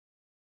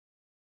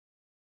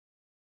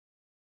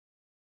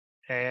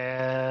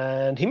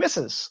 And he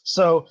misses.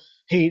 So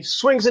he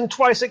swings in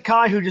twice at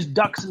Kai, who just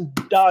ducks and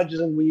dodges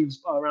and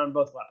weaves around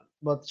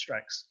both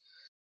strikes.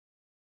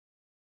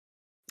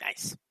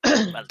 Nice.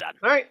 Well done.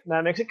 All right,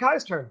 that makes it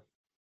Kai's turn.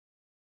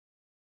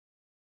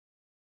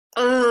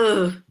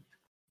 Ugh.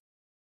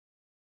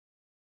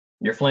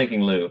 You're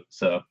flanking Lou,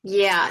 so.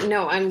 Yeah,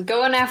 no, I'm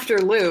going after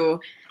Lou.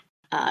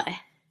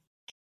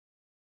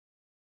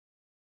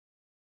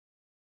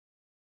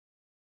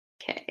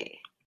 Okay.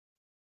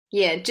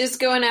 Yeah, just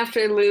going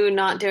after Lou,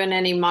 not doing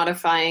any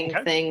modifying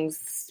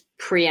things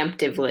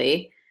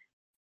preemptively.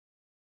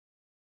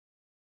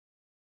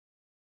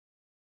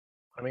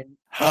 I mean,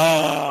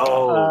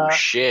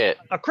 shit!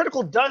 A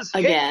critical does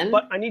hit, again,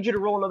 but I need you to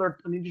roll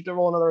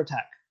another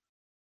attack.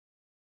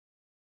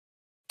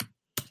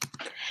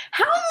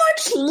 How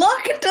much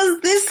luck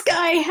does this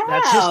guy have?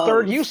 That's his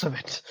third use of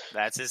it.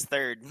 That's his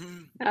third.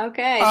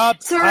 Okay.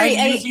 Sorry,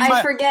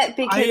 I forget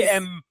because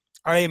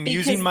I am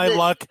using my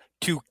luck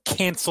to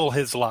cancel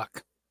his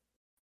luck.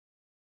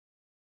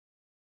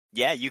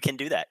 Yeah, you can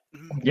do that.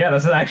 Yeah,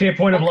 this is actually a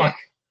point of luck.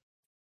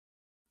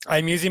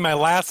 I'm using my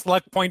last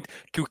luck point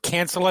to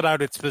cancel it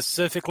out. It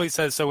specifically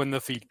says so in the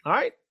feed. All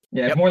right.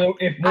 Yeah, if more than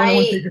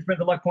one creature spends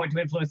a luck point to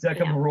influence the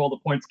outcome of a roll, the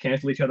points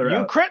cancel each other out.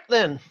 You crit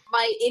then.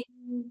 My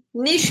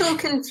initial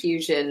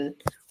confusion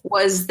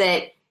was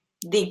that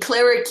the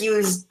cleric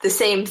used the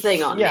same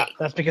thing on me. Yeah,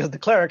 that's because the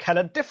cleric had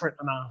a different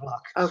amount of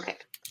luck. Okay.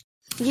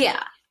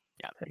 Yeah.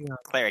 Yeah,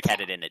 cleric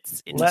had it in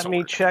its. Let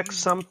me check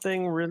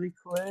something really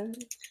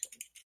quick.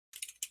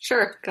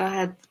 Sure, go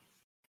ahead.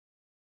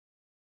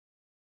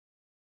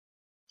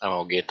 I'm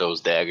gonna get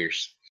those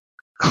daggers.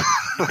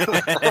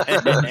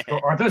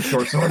 Are those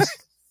short swords?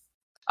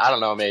 I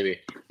don't know, maybe.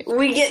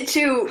 We get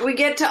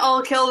to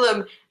all kill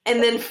them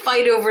and then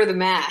fight over the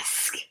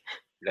mask.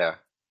 Yeah.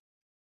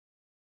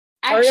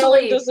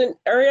 Actually,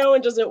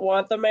 Ariawyn doesn't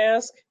want the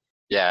mask.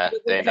 Yeah,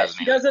 Dain doesn't.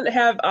 She doesn't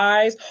have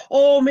eyes.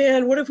 Oh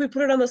man, what if we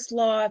put it on the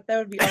sloth? That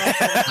would be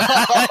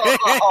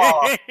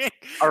awesome.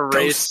 A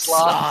race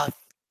sloth.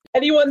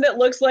 Anyone that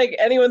looks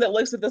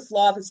at the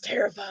sloth is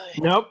terrifying.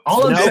 Nope.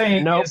 All I'm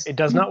saying is it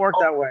does not work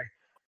that way.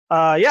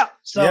 Yeah.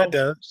 So, yeah, it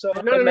does. So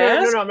no. I'm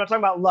not talking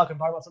about luck. I'm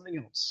talking about something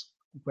else.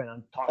 When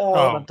I'm talking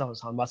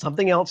about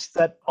something else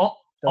that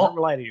doesn't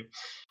relate to you.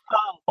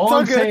 All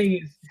I'm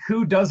saying is,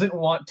 who doesn't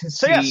want to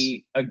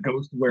see a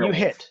ghost werewolf? You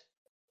hit.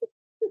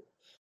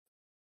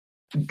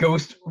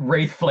 Ghost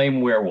wraith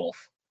flame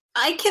werewolf.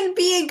 I can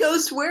be a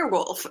ghost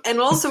werewolf and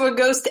also a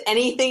ghost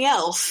anything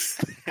else.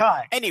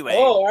 Kai. Anyway.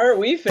 Oh, aren't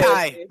we fancy?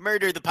 Kai,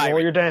 murder the pirate.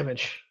 Roll your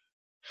damage.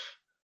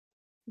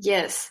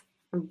 Yes.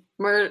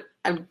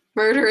 I'm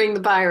murdering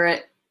the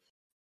pirate.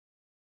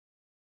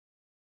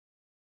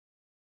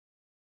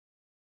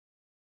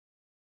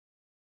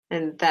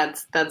 And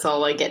that's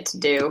all I get to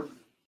do.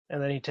 And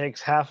then he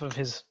takes half of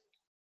his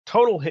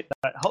total hit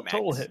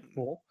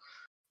pool,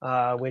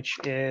 which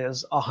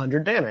is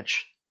 100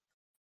 damage.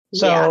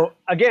 So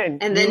again,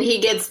 and then he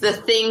gets the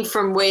thing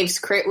from Wave's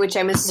crit, which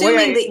I'm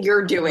assuming that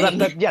you're doing.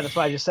 That's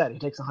what I just said. He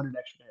takes 100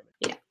 extra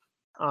damage.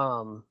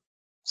 Yeah.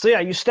 So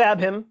yeah, you stab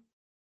him,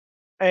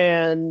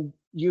 and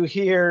you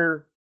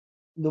hear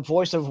the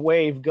voice of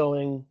Wave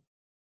going,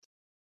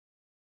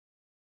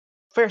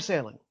 "Fair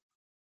sailing."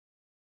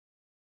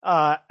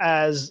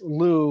 As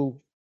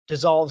Lou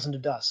dissolves into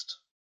dust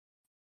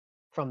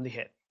from the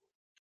hit.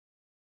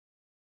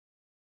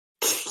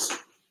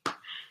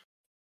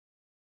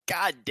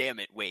 God damn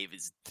it, Wave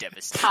is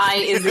devastated. Kai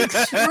is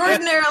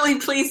extraordinarily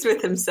pleased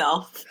with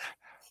himself.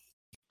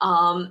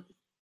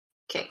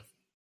 Okay.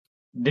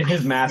 Did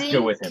his mask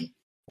go with him?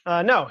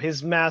 No,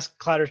 his mask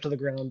clatters to the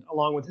ground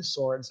along with his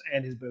swords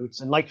and his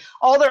boots. And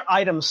all their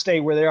items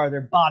stay where they are,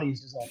 their bodies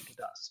dissolve to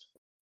dust.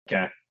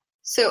 Okay.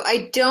 So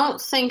I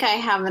don't think I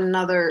have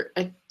another...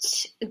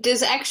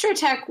 does extra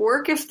attack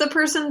work if the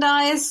person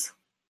dies?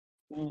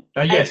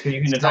 Yes, because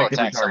you can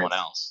attack someone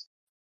else.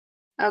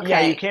 Okay.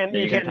 Yeah, you can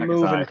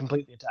move Hasai. and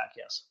completely attack,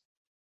 yes.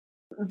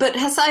 But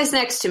Hasai's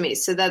next to me,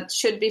 so that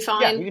should be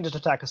fine? Yeah, you can just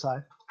attack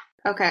Hasai.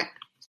 Okay.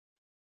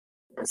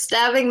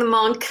 Stabbing the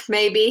monk,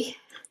 maybe.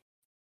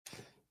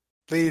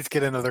 Please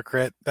get another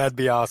crit. That'd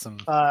be awesome.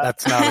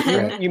 That's not a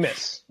crit. You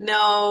miss.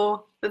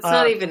 No, that's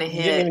not even a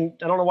You didn't hit.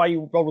 I don't know why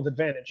you rolled with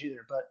advantage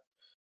either, but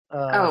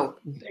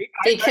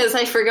Because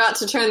I forgot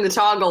to turn the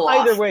toggle off.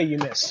 either way, you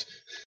miss.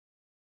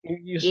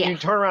 You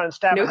turn around and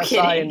stab No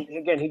Kensai, and kidding.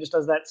 again, he just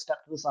does that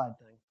step to the side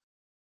thing.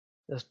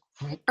 Just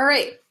All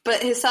right,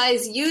 but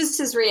Hisai's used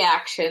his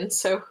reaction,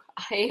 so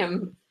I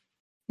am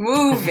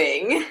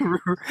moving.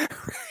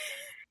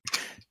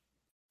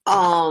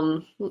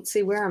 Let's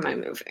see, where am I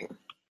moving?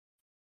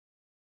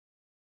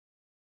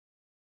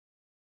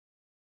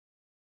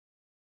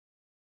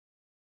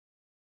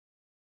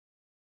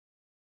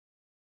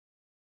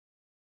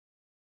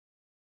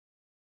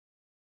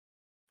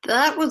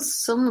 That was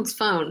someone's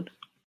phone.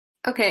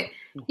 Okay,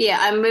 yeah,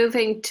 I'm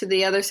moving to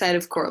the other side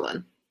of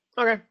Corlin.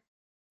 okay.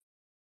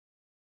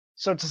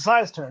 So it's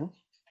Asai's turn,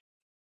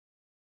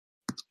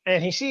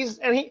 and he sees,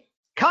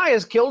 Kai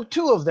has killed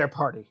 2 of their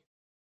party.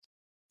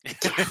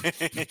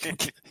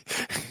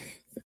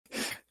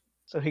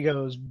 So he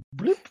goes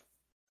bloop.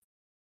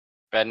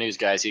 Bad news,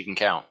 guys. He can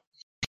count.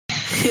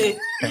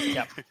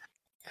 Yep.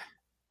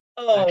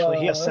 Oh. Actually,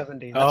 he has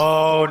 70. That's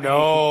Oh,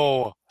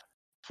 no.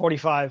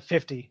 45,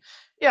 50.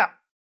 Yeah.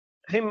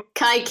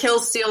 Kai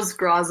kills, steals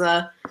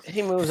Graza.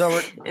 He moves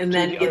over And to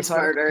then the other gets side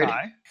of murdered.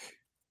 Kai,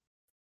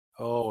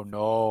 Oh,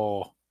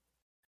 no.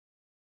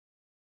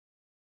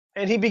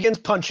 and he begins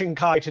punching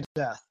Kai to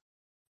death.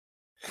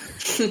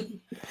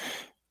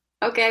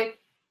 Okay.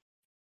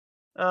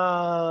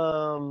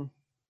 Um,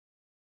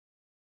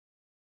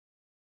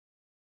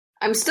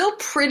 I'm still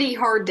pretty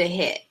hard to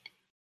hit.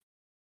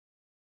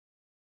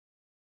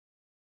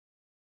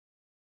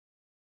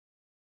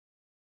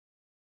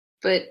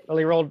 But, well,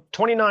 he rolled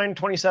 29,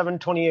 27,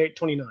 28,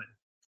 29.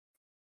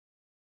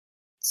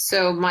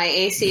 so my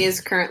AC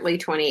is currently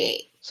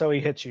 28. So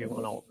he hits you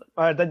on all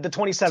of them. The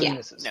 27 Yeah.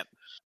 misses. Yep.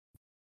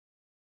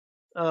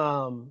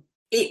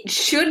 It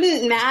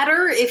shouldn't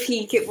matter if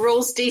he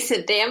rolls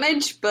decent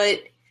damage,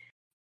 but...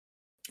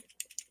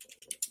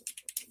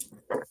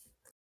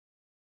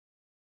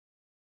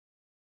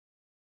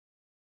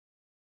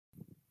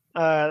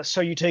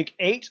 So you take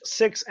 8,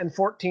 6, and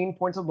 14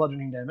 points of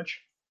bludgeoning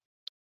damage.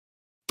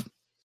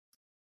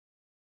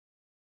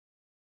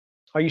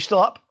 Are you still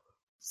up?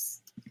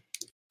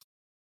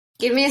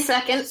 Give me a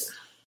second.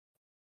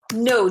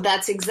 No,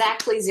 that's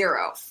exactly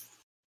 0.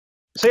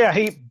 So yeah,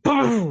 he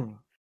boom,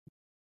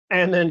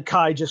 and then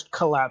Kai just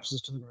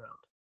collapses to the ground.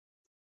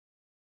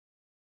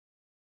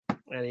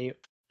 And he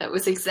That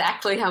was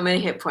exactly how many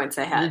hit points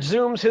I had.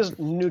 resumes his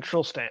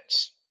neutral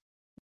stance.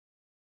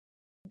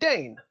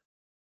 Dain.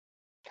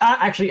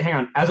 Actually, hang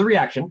on. As a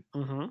reaction,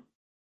 Mm-hmm.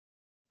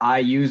 I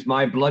use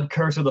my Blood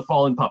Curse of the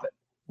Fallen Puppet,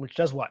 Which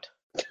does what?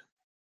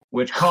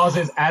 which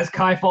causes, as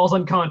Kai falls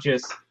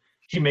unconscious,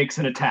 she makes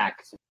an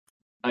attack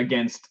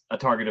against a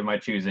target of my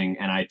choosing,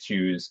 and I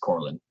choose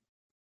Corlin.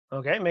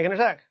 Okay, make an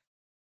attack.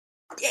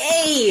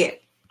 Yay!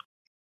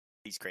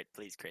 Please crit,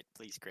 please crit,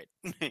 please crit.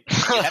 You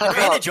have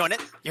advantage on it.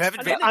 You have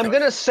advantage I'm on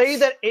going it. to say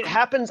that it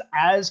happens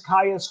as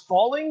Kai is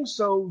falling,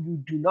 so you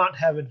do not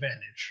have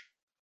advantage.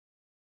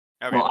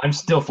 Okay. Well, I'm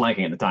still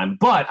flanking at the time,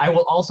 but I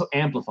will also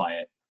amplify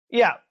it.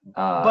 Yeah,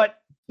 but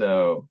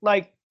So,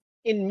 like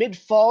in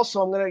mid-fall,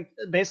 so I'm going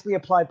to basically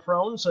apply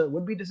prone, so it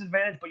would be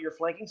disadvantage, but you're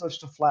flanking, so it's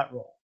just a flat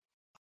roll.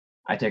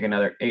 I take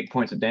another 8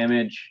 points of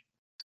damage.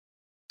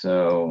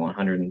 So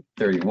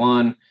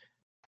 131.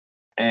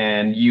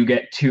 And you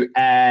get to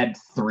add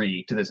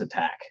 3 to this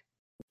attack.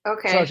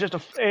 Okay. So it's just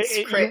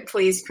Crit,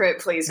 please, crit,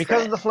 please, because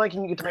crit. of the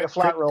flanking, you get to make a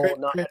flat roll, Crit,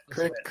 not crit,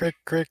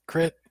 necessarily.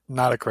 crit.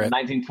 Not a crit.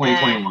 19, 20,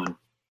 21. 21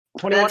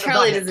 That does not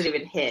probably hit. doesn't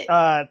even hit.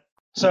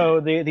 So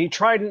the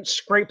trident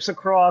scrapes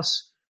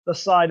across the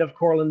side of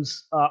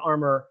Corlin's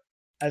armor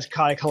as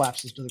Kai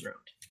collapses to the ground.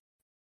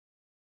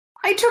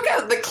 I took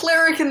out the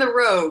cleric and the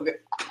rogue.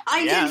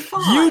 I Yeah. did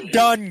fine. You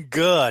done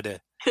good.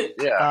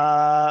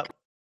 Yeah.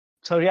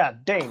 So yeah,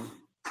 Dain.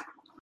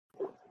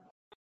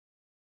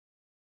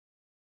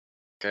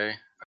 Okay.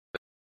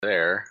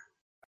 There.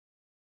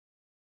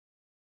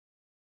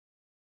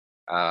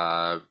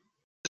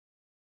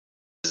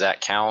 Does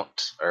that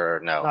count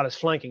or no? Not as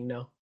flanking,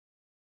 no.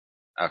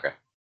 Okay.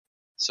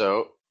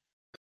 So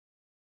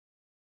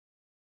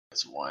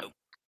it's 1.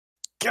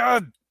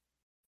 God.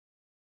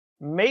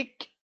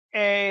 Make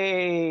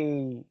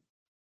a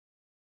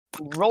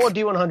roll a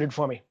d100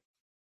 for me.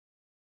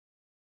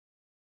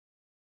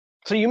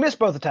 So you miss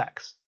both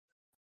attacks.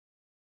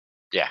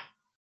 Yeah.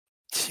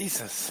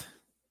 Jesus.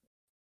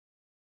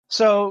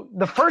 So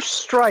the first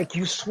strike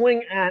you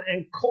swing at,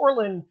 and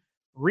Corlin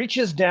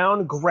reaches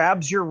down,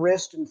 grabs your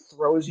wrist, and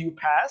throws you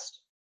past,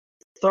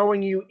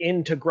 throwing you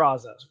into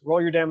Graza.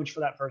 Roll your damage for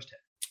that first hit.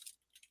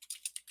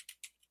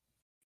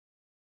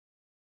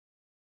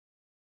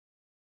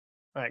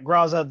 All right,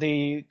 Graza,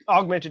 the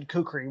augmented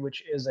kukri,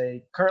 which is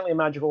currently a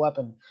magical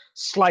weapon,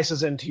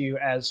 slices into you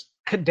as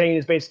Dain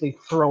is basically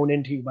thrown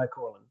into you by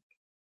Corlin.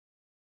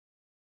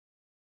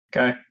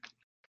 Okay.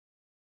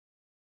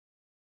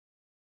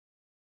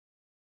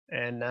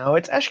 And now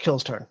it's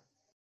Eshkil's turn.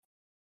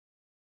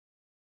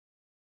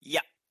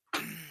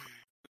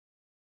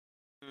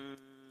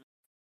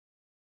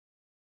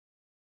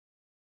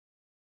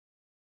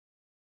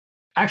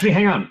 Actually,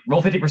 hang on.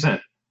 Roll 50%.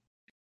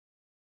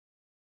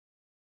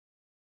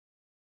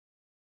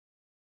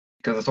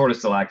 Because the sword is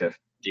still active.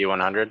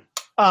 D100.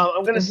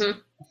 I'm going to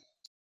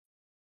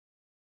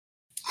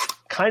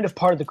kind of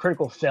part of the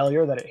critical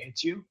failure that it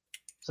hits you.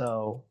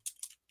 So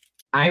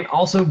I'm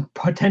also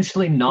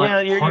potentially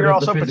not. Yeah, part you're of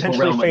also the physical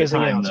potentially realm at the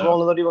phasing time, out. So though.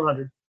 roll another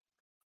D100.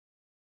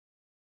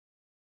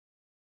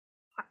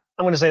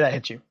 I'm going to say that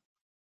hits you.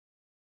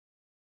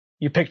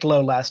 You picked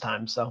low last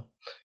time, so.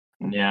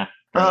 Yeah.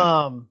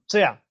 So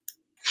yeah,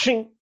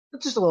 Shing,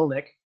 just a little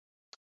nick.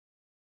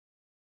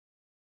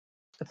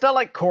 It's not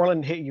like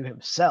Corlin hit you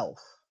himself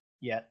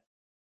yet.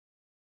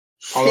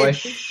 Although I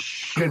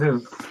should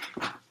have.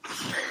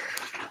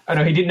 Oh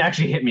no, he didn't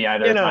actually hit me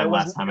either. Yeah, no, it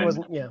last time.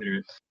 yeah.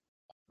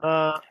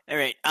 All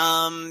right.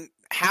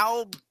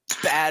 How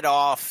bad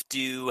off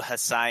do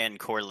Hasai and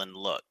Corlin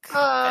look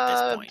at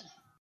this point?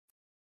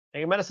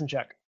 Make a medicine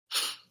check.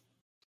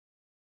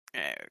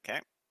 Okay.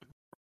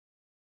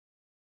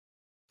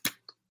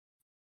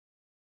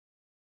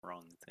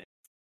 Wrong thing.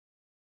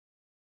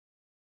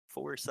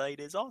 Foresight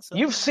is awesome.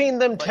 You've seen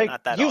them but take.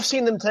 not that You've awesome.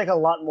 seen them take a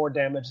lot more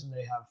damage than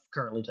they have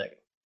currently taken.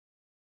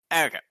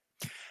 Okay.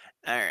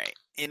 All right.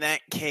 In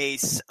that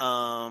case,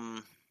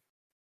 I've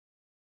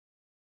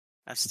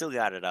still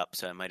got it up,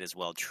 so I might as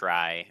well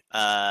try.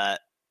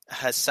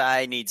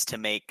 Hasai needs to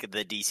make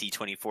the DC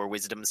 24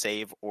 Wisdom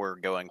save or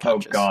go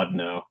unconscious. Oh God,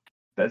 no!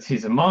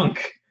 He's a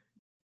monk.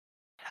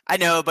 I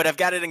know, but I've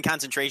got it in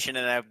concentration,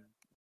 and I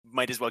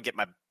might as well get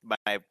my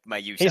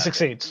use. He out of it.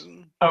 succeeds.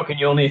 Oh, can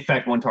you only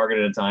affect one target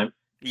at a time,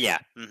 Yeah.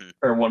 Mm-hmm.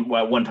 or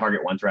one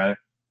target once rather?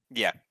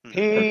 Yeah.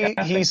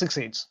 Mm-hmm. He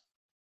succeeds.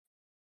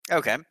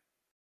 Okay.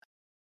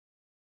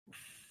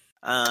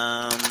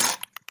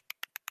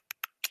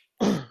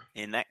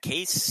 In that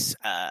case,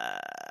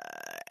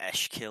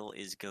 Eshkil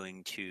is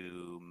going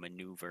to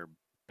maneuver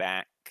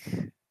back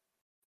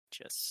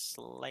just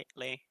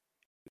slightly,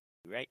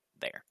 right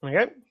there.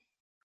 Okay.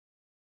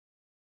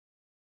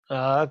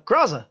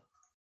 Graza.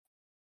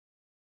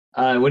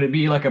 Would it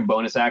be like a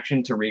bonus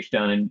action to reach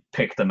down and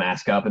pick the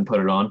mask up and put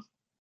it on?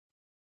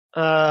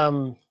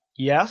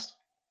 Yes.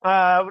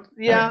 It'd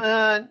be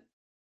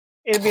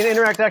an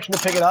interact action to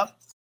pick it up,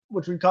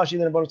 which would cost you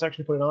then a bonus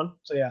action to put it on.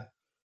 So yeah.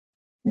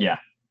 Yeah.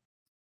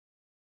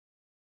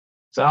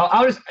 So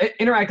I'll just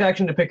interact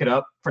action to pick it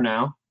up for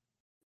now,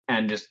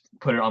 and just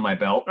put it on my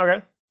belt,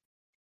 Okay.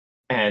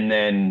 and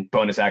then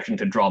bonus action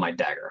to draw my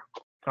dagger.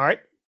 All right.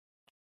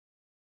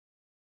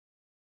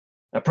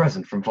 A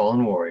present from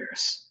fallen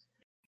warriors.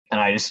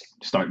 And I just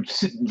start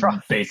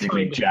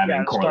basically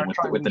jabbing Corlin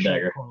with the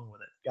dagger.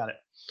 With it. Got it.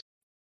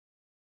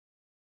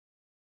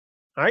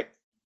 All right.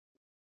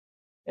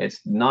 It's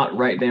not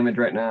right damage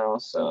right now,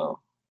 so...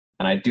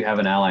 And I do have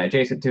an ally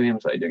adjacent to him,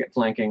 so I do get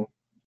flanking.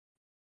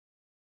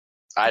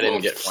 I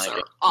didn't get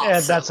flanking. Awesome.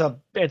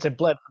 Yeah, it's a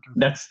bled.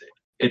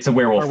 It's a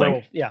werewolf Or thing.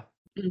 werewolf, yeah.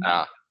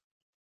 Ah,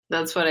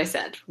 That's what I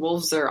said.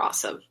 Wolves are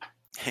awesome.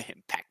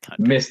 Pack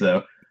hunter. Miss,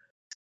 though.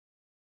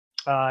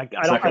 I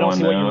Second don't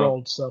see one, what you though.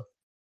 rolled, so.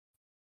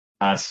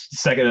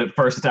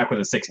 First attack was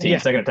a 16. Yeah.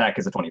 Second attack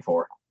is a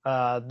 24.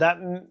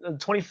 That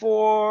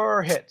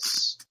 24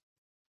 hits.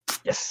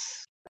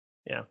 Yes.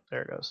 Yeah,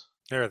 there it goes.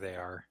 There they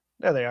are.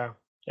 There they are.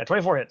 Yeah,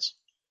 24 hits.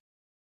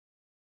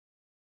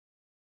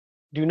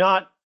 Do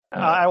not.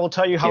 I will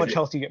tell you how much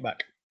health you get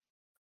back.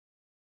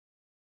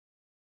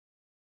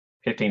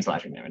 15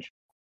 slashing damage.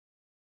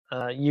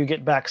 You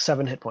get back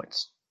 7 hit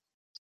points.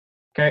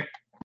 Okay.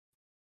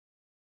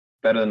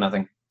 Better than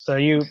nothing. So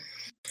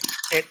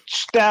it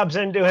stabs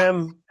into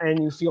him,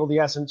 and you feel the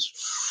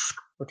essence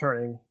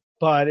returning.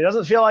 But it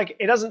doesn't feel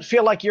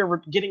like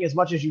you're getting as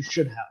much as you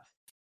should have.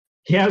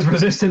 He has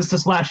resistance to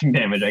slashing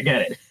damage. I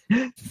get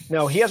it.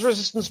 No, he has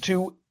resistance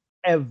to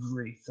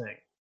everything.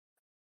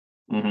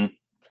 Mm-hmm.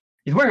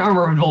 He's wearing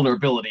armor of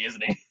invulnerability,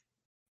 isn't he?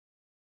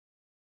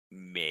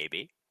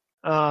 Maybe.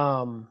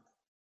 All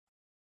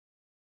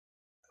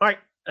right.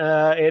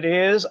 It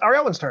is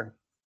Ariawyn's turn.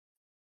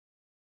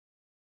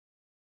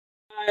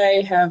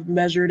 I have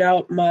measured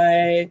out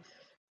my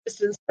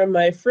distance from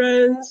my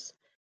friends,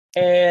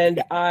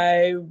 and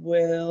I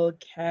will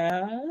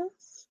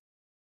cast.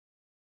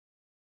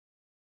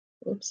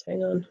 Oops,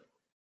 hang on.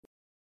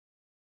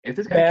 If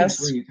this guy keeps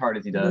swinging as hard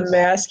as he does.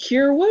 Mass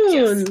Cure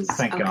Wounds.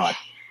 Thank Okay. God.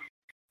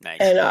 Nice.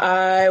 And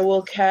I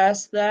will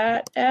cast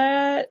that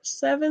at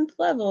 7th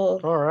level.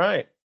 All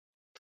right.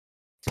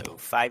 So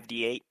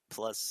 5d8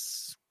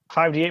 plus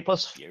 5d8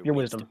 plus your your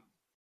wisdom.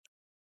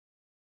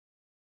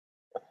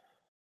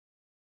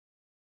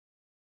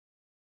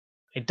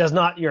 It does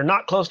not. You're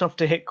not close enough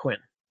to hit Quinn.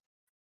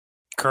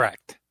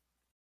 Correct.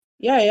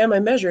 Yeah, I am. I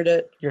measured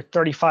it. You're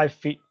 35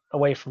 feet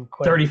away from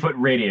Quinn. 30-foot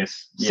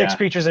radius. 6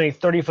 creatures in a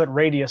 30-foot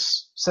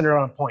radius centered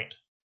on a point.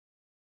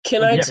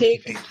 Can I Yeah.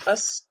 take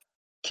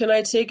Can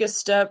I take a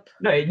step?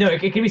 No,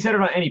 it can be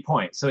centered on any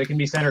point, so it can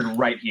be centered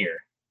right here.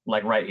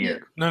 Like right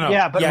here. No.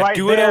 Yeah, but right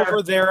do there, it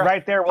over there.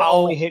 Right there will I'll-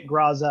 only hit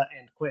Graza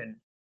and Quinn,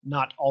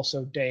 not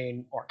also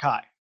Dain or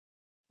Kai.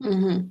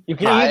 Mm-hmm. You I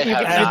can, have you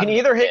not can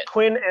either hit hit.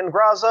 Quinn and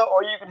Graza,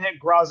 or you can hit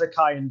Graza,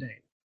 Kai, and Dain.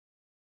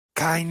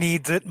 Kai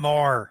needs it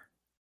more.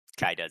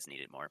 Kai does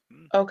need it more.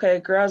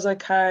 Okay, Graza,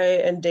 Kai,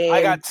 and Dain.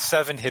 I got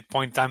 7 hit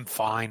points. I'm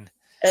fine.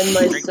 And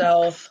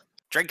myself.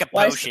 Drink a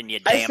Well, potion, you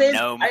damn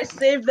gnome. I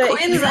saved that.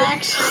 Quinn's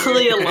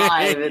actually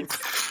alive. It's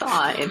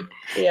fine.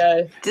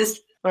 Yeah.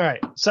 Just All right,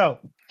 so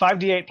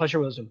 5d8 plus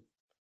your wisdom.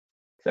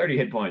 30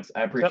 hit points.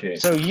 I appreciate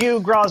it. So you,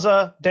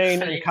 Graza,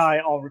 Dain, and Kai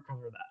all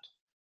recover that.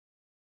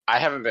 I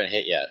haven't been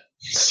hit yet,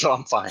 so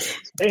I'm fine.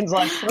 Dain's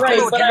like, Right,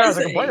 what but you I guys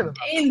are say- complaining about?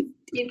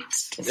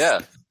 it's just... Yeah.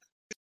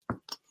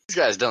 These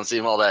guys don't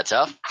seem all that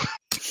tough.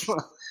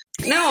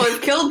 No,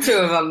 I've killed 2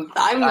 of them.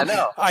 I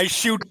know. I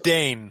shoot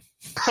Dain.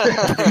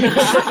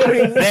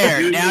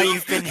 There, now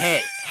you've been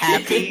hit.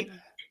 Happy?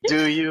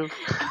 Do you?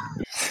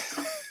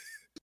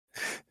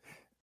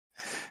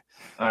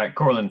 All right,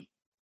 Corlin.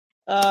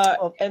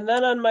 And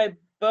then on my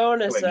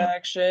bonus Wait, no.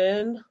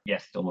 action,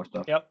 Yes, still more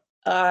stuff. Yep.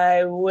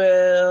 I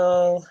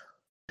will.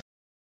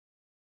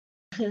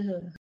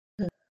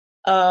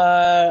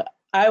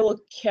 I will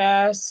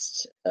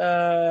cast.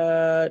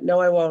 No,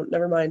 I won't.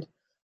 Never mind.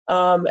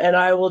 And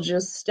I will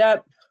just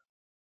step.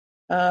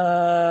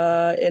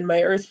 In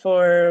my earth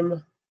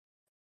form.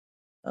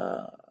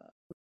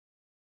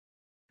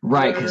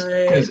 Right,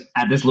 because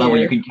at this level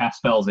you can cast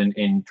spells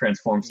in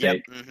transform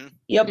state. Yep. hmm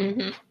Yep.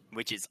 Mm-hmm.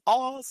 Which is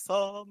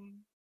awesome.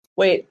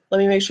 Wait, let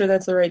me make sure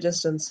that's the right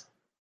distance.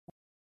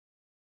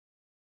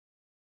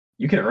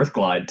 You can earth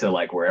glide to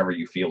like wherever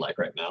you feel like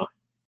right now.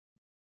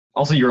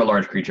 Also, you're a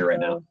large creature right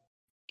now.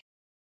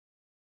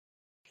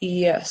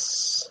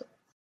 Yes.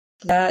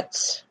 That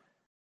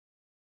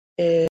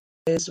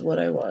is what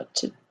I want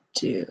to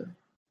do.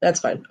 That's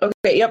fine.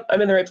 Okay, yep,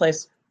 I'm in the right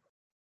place.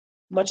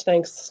 Much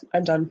thanks.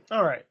 I'm done.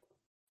 All right.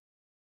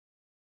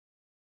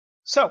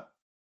 So,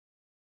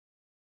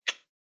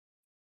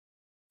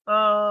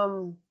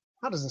 how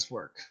does this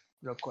work?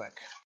 Real quick,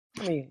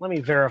 let me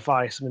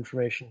verify some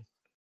information.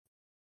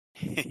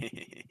 I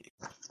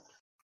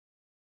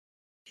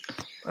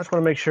just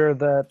want to make sure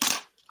that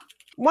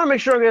I'm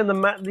getting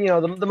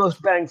the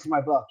most bang for my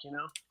buck. You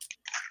know.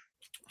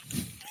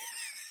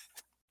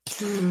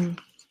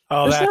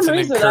 Oh, For that's some an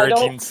reason,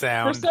 encouraging For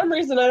sound. some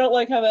reason, I don't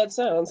like how that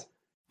sounds.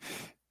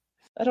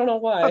 I don't know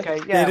why. Okay,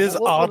 yeah, It is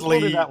we'll oddly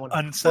do that one. We'll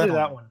unsettling. do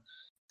that one.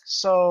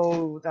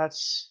 So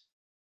that's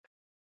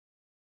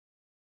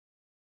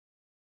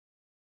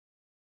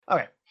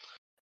okay.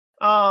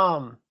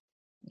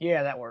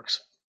 Yeah, that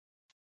works.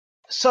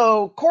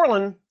 So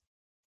Corlin,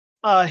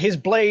 his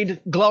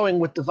blade glowing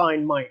with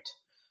divine might,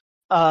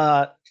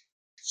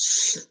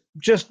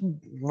 just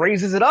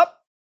raises it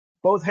up,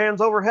 both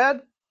hands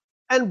overhead,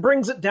 and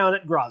brings it down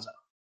at Graza.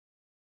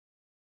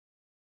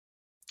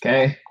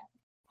 Okay,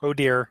 Oh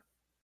dear.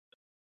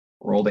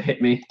 roll to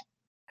hit me.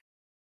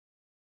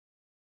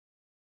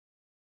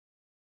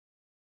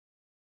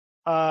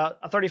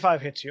 A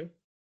 35 hits you.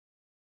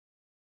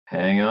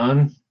 Hang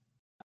on.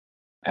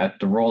 I have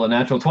to roll a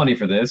natural 20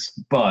 for this,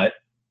 but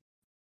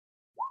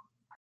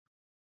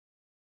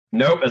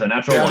nope, that's a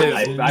natural That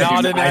 1. is I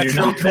not do a not-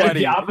 natural that is 20.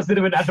 the opposite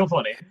of a natural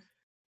 20.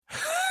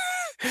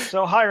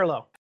 So high or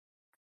low?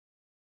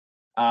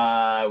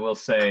 We'll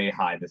say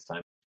high this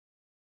time.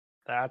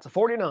 That's a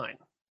 49.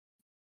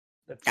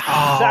 That's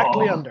Oh.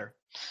 exactly under.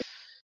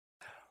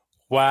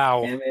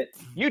 Wow. Damn it.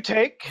 You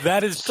take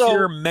That is So-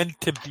 pure meant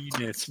to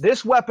be-ness.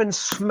 this weapon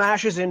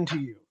smashes into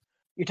you.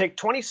 You take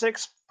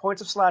 26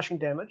 points of slashing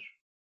damage,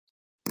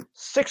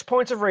 6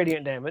 points of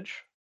radiant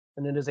damage,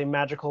 and it is a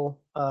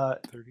magical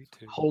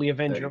 32. Holy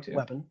Avenger 32.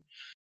 weapon.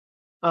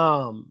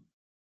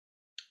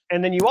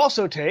 And then you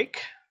also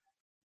take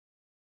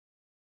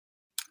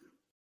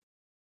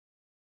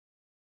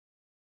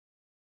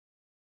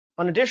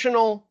an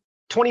additional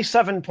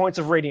 27 points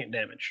of radiant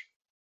damage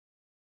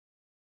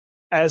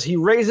as he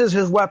raises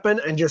his weapon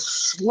and just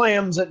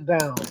slams it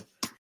down.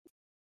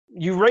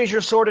 You raise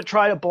your sword to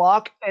try to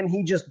block, and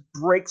he just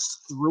breaks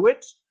through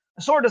it.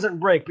 The sword doesn't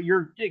break, but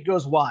it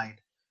goes wide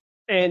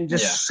and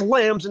just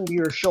slams into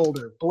your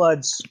shoulder,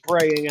 blood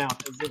spraying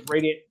out as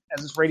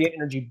this radiant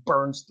energy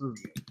burns through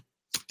you.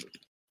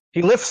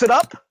 He lifts it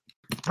up,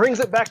 brings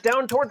it back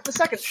down towards the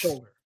second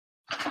shoulder.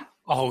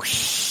 Oh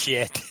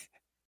shit.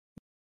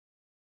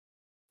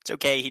 It's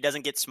okay, he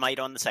doesn't get smite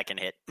on the second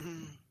hit.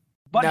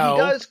 But No. he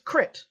does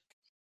crit.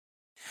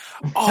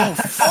 Oh,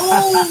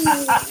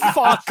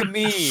 fuck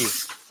me.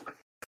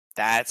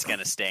 That's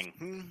gonna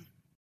sting.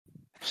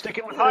 Stick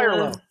it with high or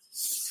low.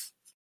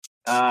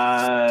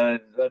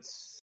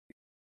 That's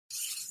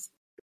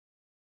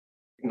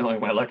knowing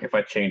my luck. If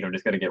I change, I'm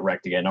just gonna get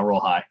wrecked again. I'll roll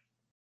high.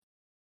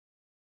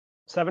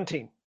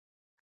 17.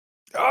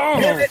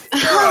 Oh,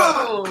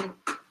 Oh!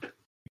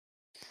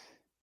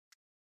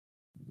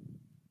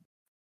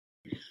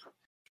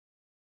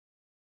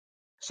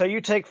 So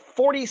you take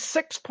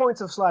 46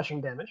 points of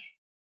slashing damage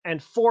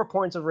and 4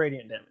 points of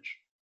radiant damage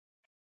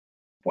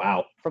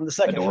Wow, from the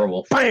second.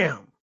 adorable.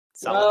 Bam!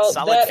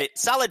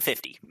 Solid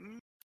 50.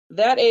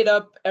 That ate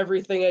up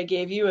everything I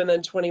gave you, and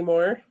then 20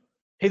 more.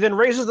 He then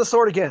raises the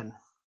sword again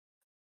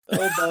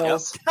Oh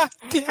balls!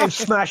 and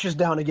smashes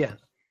down again.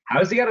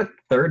 How's he got a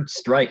third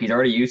strike? He's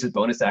already used his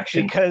bonus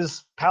action.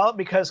 Because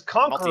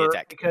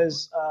Multi-attack.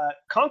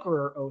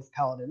 Conqueror Oath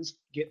Paladins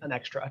get an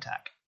extra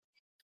attack.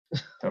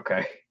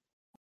 Okay.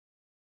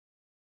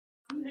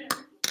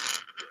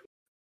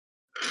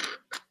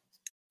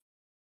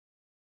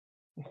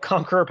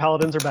 Conqueror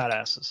Paladins are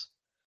badasses.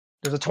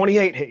 Does a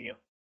 28 hit you?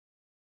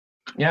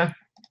 Yeah.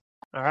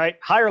 All right.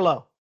 High or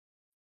low?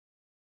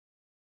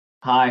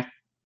 Hi.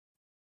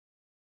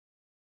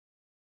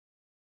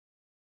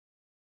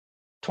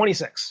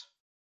 26.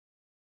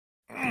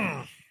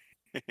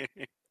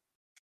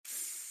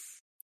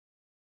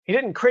 He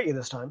didn't crit you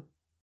this time.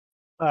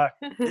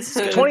 This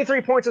is good.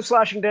 23 points of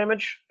slashing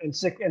damage and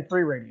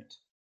 3 radiant.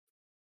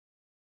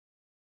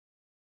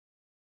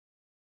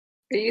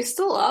 Are you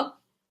still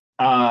up?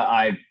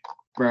 I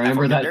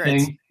remember that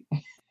endurance.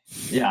 thing.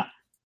 Yeah.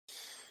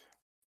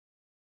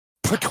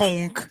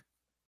 Patonk.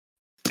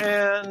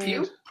 And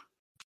You?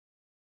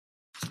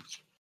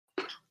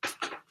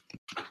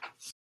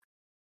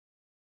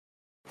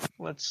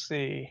 let's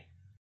see.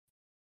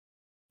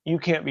 You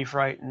can't be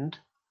frightened.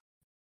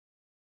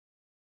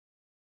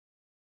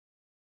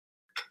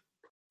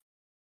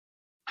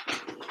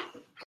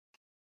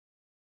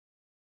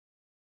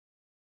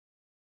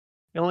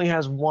 He only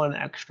has 1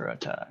 extra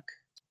attack.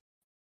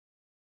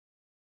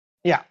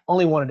 Yeah,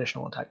 only 1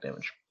 additional attack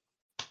damage.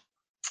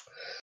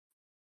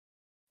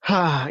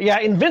 Yeah,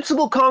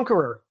 Invincible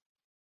Conqueror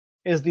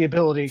is the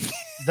ability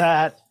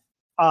that,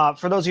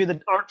 for those of you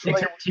that aren't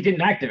familiar, Except he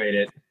didn't activate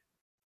it.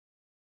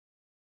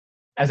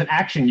 As an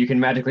action, you can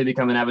magically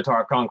become an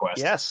Avatar of Conquest.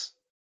 yes,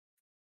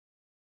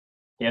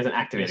 He hasn't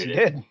yes, activated he it.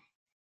 did.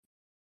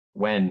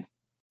 When?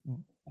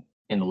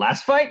 In the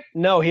last fight?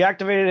 No, he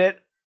activated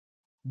it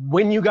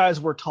when you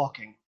guys were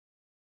talking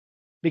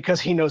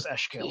because he knows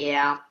Eshkil.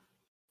 Yeah.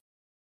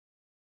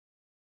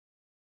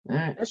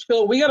 Alright.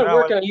 Eshkil, we gotta Well,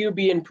 work on you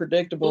being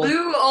predictable.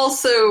 Lou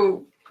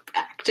also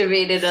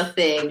activated a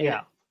thing.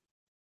 Yeah.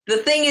 The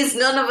thing is,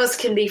 none of us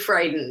can be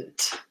frightened.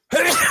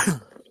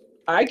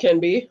 I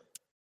can be.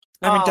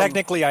 I mean, Um,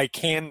 technically I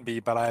can be,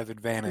 but I have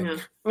advantage.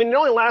 Yeah. I mean, it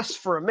only lasts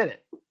for a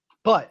minute,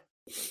 but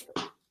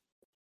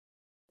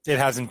It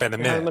hasn't been a it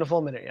hasn't minute. been a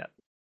full minute yet.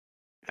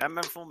 I'm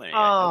a full minute.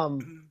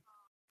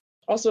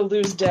 Also,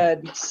 Lou's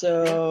dead,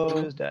 so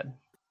He is dead.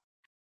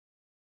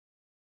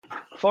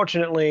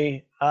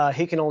 Fortunately,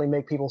 he can only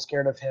make people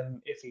scared of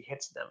him if he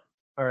hits them.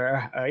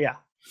 Or yeah.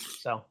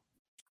 So,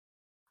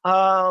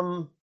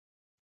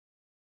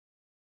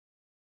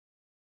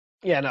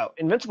 yeah, no.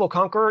 Invincible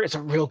Conqueror is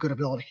a real good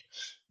ability.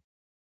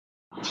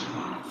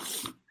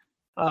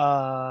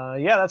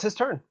 Yeah, that's his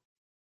turn.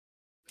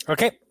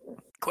 Okay,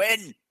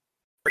 Quinn,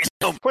 bring us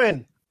home.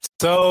 Quinn.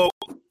 so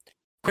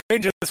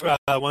Quinn just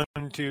 1,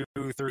 2,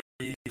 3,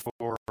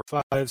 4,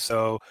 5.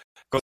 So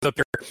goes up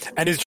here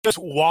and is just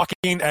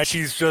walking as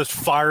she's just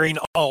firing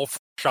all 4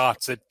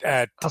 shots at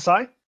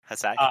Hasai?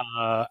 Hasai.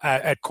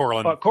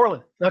 Corlin.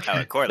 Corlin. Okay.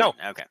 Oh, Corlin. No.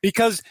 Okay.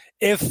 Because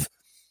if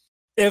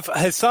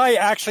Hasai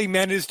actually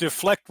managed to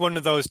deflect one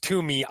of those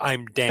to me,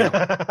 I'm down.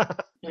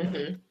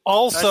 Mm-hmm.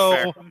 Also,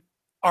 That's fair.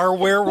 our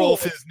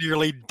werewolf is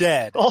nearly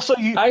dead. Also,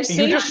 you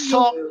see just you.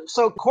 saw.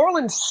 So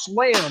Corlin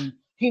slam.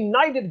 He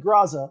knighted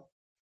Graza.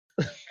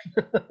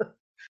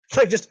 It's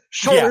like just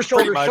shoulder, Yeah,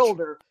 shoulder, pretty much.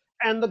 shoulder,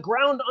 and the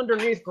ground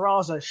underneath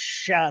Graza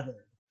shattered.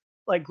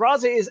 Like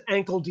Graza is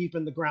ankle deep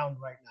in the ground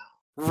right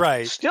now.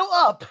 Right. Still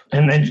up,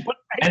 And then but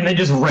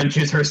just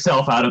wrenches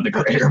herself out of the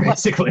crater,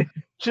 basically.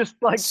 just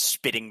like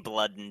Spitting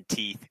blood and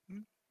teeth.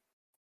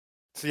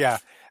 So yeah,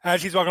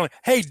 as she's walking,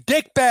 hey,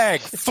 dick bag,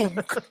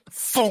 thunk,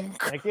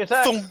 thunk, make the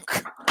attack.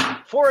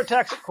 thunk. 4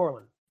 attacks at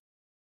Corlin.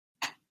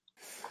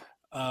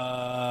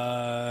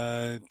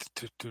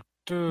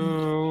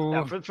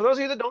 Now, for those of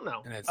you that don't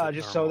know, And it's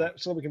just normal.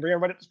 so we can bring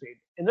everybody up to speed.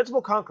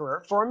 Invincible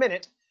Conqueror, for a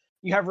minute,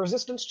 you have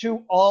resistance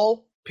to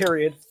all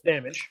period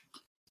damage.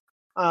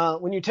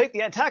 When you take the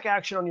attack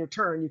action on your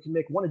turn, you can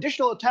make 1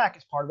 additional attack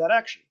as part of that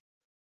action.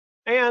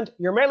 And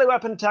your melee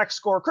weapon attacks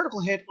score a critical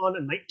hit on a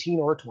 19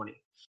 or a 20.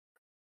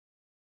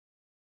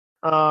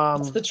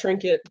 that's the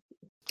trinket.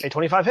 A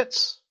 25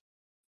 hits.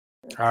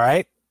 All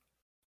right.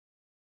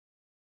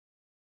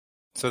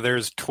 So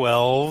there's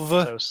 12.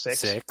 So 6.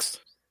 6.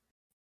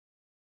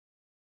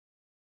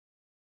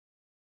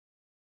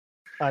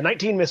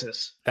 19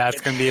 misses. That's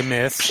going to be a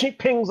miss. She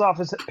pings off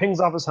his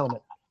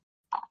helmet.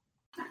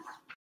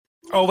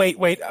 Oh,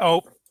 wait.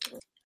 Oh,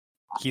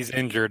 he's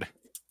injured.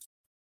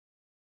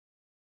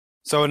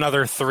 So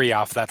another 3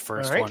 off that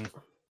first All right.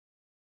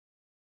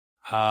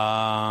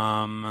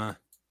 one.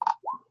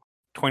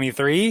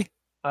 23.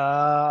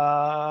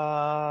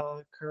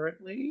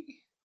 Currently.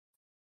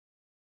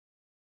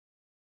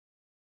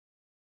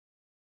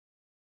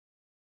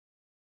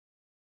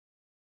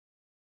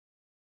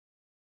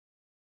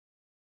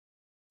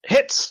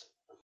 Hits.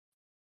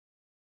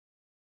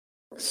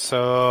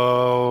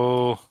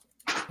 So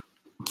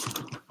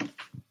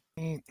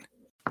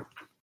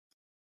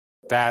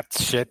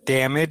that's shit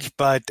damage,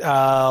 but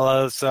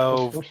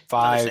so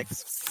 5,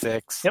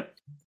 6. Yep.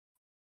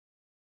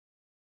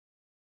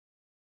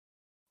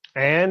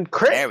 And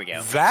crit. There we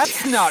go.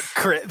 That's not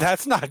crit.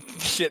 That's not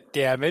shit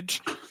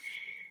damage.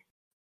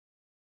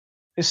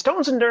 Is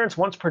Stone's Endurance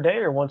once per day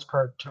or once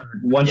per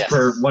turn? Once Yes.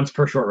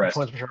 per short rest.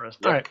 Once per short rest.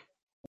 Yep. All right.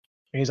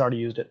 He's already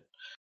used it.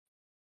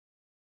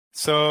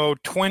 So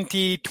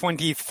 20,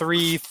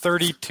 23,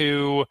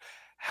 32,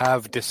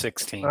 halved to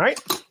 16. All right.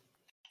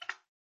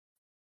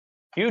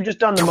 You've just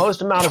done the most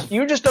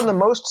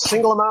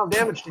single amount of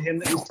damage to him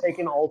that he's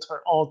taken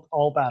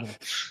all battle.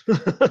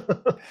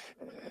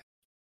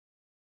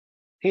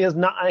 He has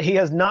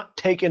not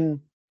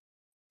taken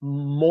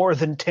more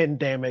than 10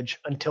 damage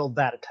until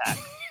that attack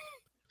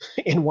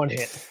in one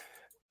hit.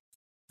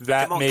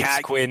 That Come on, makes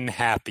Kai. Quinn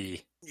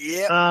happy.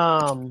 Yeah.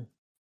 All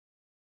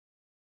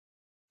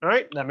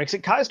right, that makes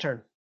it Kai's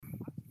turn.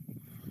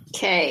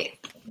 Okay.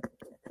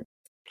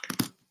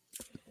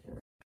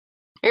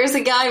 Here's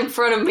a guy in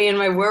front of me and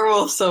my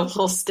werewolf's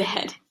almost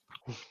dead.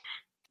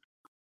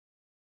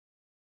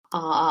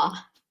 But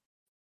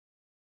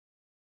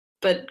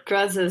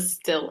Graza's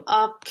still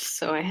up,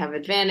 so I have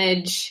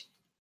advantage.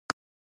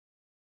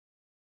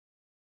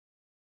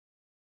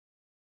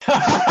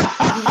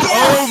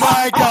 Oh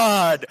my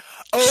god!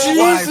 Oh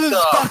Jesus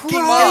my fucking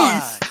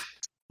Christ! god!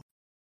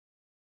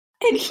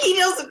 And he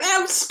doesn't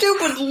have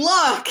stupid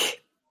luck!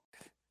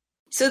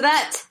 So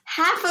that's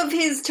half of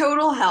his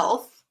total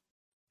health.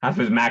 Half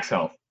his max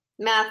health.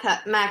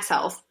 Max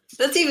health.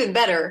 That's even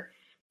better.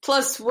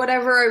 Plus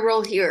whatever I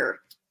roll here.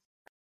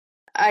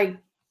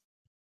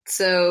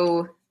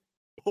 So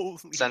Holy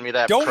Send me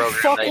that Don't program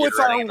fuck that you're with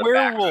our running in the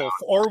werewolf,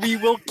 or we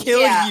will kill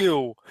Yeah.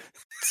 you.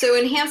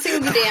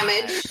 enhancing the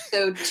damage.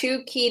 So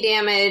 2 key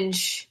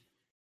damage,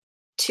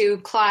 2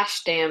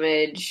 clash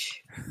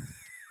damage,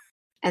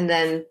 and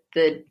then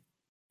the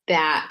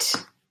bat.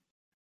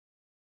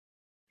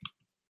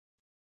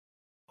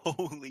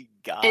 Holy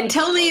god. And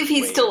tell me if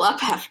he's Wait. still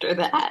up after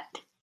that.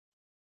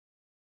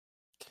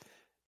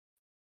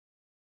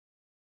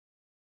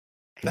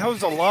 That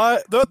was a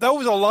lot. That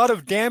was a lot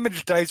of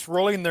damage dice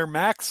rolling their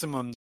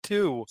maximum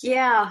too.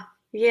 Yeah.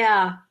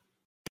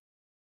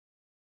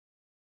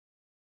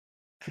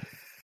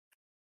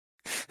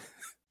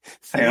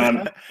 Hang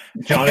on.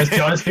 John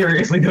is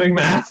furiously doing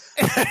math.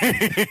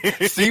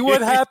 See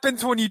what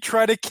happens when you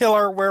try to kill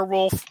our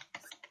werewolf?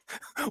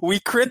 We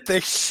crit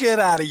the shit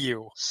out of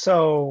you.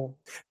 So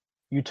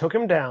you took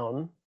him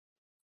down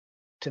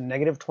to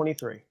negative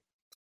 23.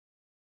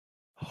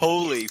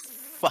 Holy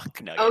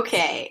fuck nuggets.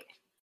 Okay.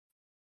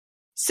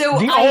 So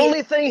The I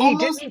only thing he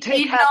almost didn't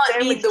take did half not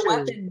damage need the to,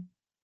 weapon.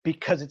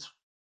 because it's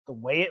the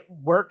way it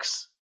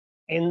works,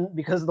 and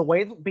because of the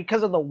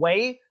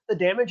way the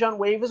damage on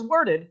wave is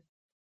worded,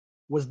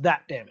 was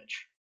that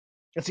damage.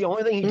 It's the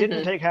only thing he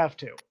didn't take half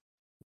to.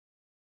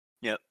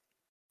 Yep.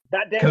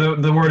 That damage,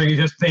 Because the wording is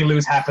just they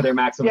lose half of their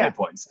maximum hit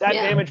points. that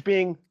Yeah. damage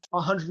being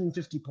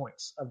 150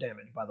 points of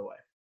damage, by the way.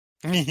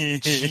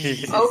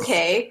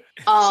 Okay.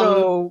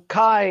 So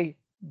Kai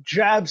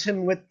jabs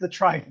him with the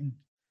trident,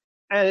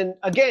 and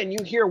again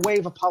you hear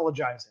Wave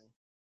apologizing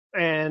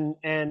and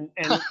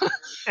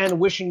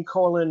wishing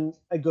Corlin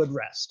a good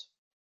rest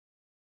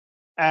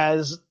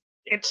as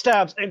it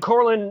stabs, and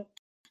Corlin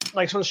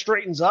sort of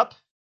straightens up,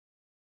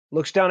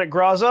 looks down at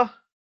Graza,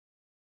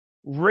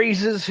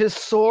 raises his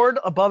sword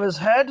above his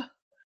head,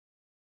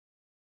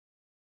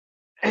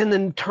 and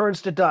then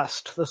turns to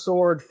dust, the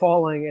sword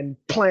falling and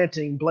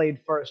planting blade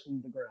first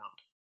into the ground.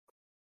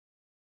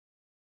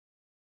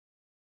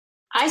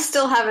 I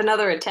still have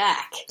another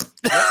attack.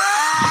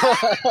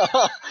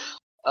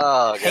 Oh,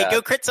 God. Hey,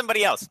 go crit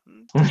somebody else.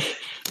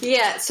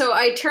 Yeah, so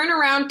I turn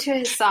around to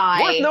his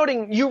side. Worth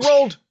noting, you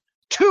rolled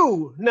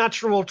 2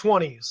 natural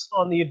 20s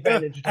on the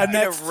advantage attack. And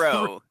In a that's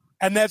row.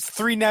 And that's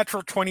 3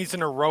 natural 20s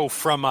in a row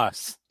from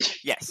us.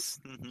 Yes.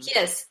 Mhm.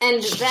 Yes,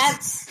 and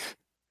that's...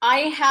 I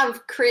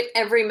have crit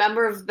every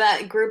member of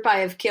that group I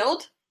have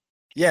killed.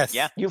 Yes.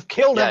 Yeah. You've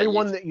killed Yeah,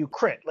 everyone that you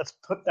crit. Let's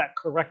put that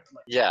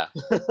correctly. Yeah.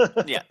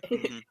 Yeah.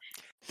 Mhm.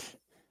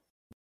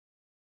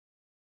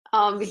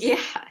 Yeah.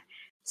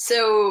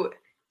 So,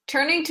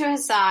 turning to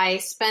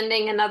Hisai,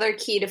 spending another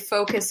key to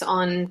focus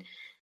on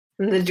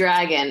the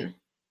dragon,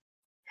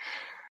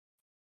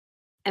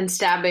 and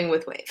stabbing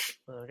with wave.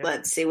 Okay.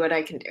 Let's see what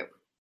I can do.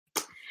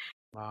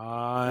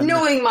 On.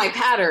 Knowing my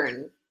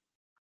pattern,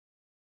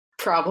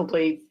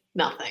 probably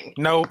nothing.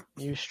 Nope.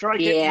 You strike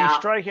Yeah. you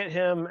strike at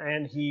him,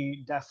 and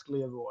he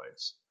deftly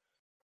avoids.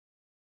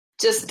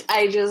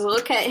 I just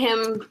look at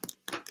him,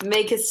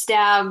 make a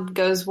stab,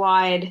 goes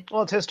wide.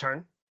 Well, it's his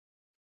turn.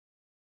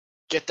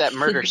 Get that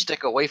murder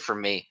stick away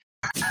from me.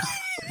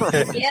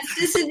 Yes,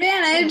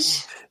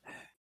 disadvantage.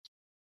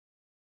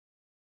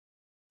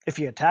 If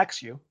he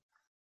attacks you.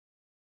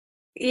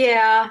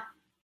 Yeah.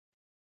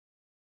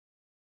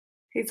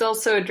 He's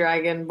also a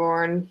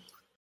dragonborn.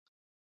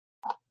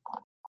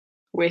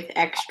 With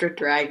extra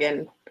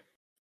dragon.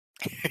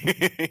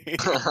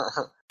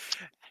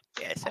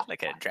 Yes, I'm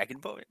like a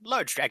dragonborn,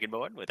 large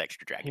dragonborn with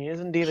extra dragon. He is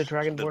indeed a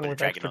dragonborn bit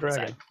with of extra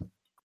dragon on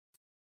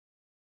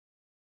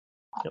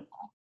the dragon.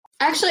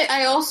 Actually,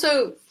 I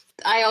also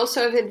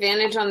have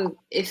advantage on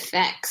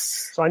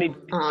effects. So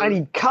I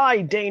need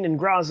Kai, Dain, and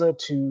Graza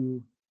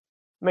to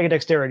Make a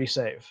dexterity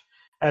save.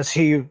 As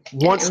he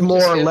once I'm more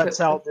just gonna lets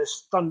put- out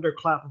this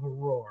thunderclap of a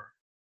roar.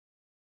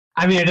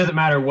 I mean, it doesn't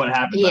matter what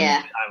happens.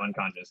 Yeah. I'm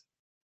unconscious.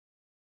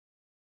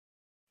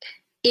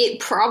 It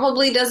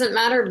probably doesn't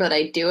matter, but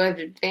I do have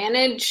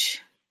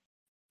advantage.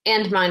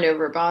 And mind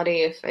over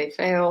body if I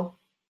fail.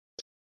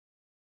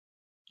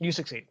 You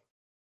succeed.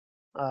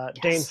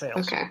 Dain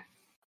fails. Okay.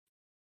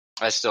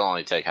 I still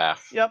only take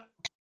half. Yep.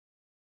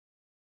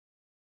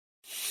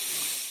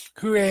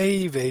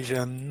 Hooray,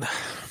 evasion.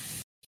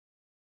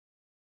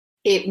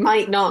 It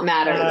might not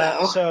matter,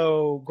 though.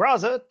 So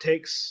Graza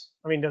takes.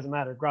 I mean, it doesn't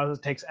matter. Graza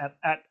takes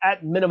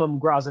at minimum.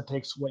 Graza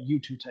takes what you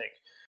two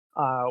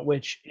take,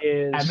 which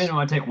is At minimum,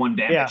 I take 1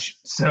 damage. Yeah.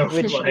 So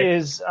which like,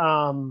 is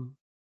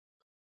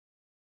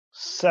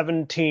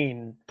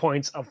 17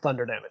 points of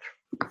thunder damage.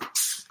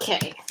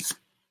 Okay.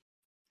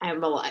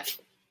 I'm alive.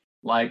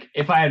 like,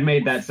 if I had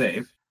made that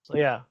save, So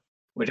yeah,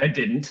 which I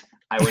didn't,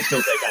 I would still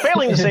take that.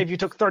 failing to save, you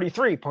took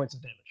 33 points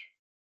of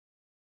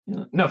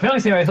damage. No, failing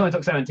to save, I only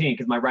took 17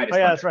 because my right is Oh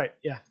yeah, thunder. that's right.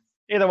 Yeah.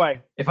 Either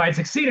way, If I had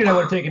succeeded, I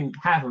would have taken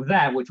half of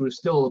that, which would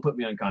still put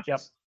me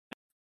unconscious.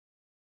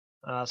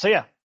 so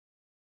yeah,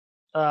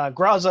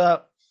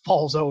 Graza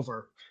falls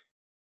over.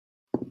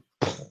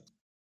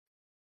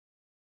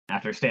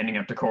 After standing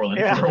up to Corlin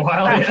Yeah. for a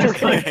while. After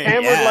yeah. getting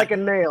hammered Yeah. like a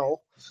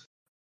nail,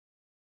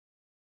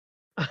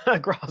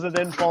 Graza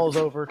then falls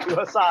over to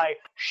Asai,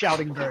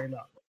 shouting very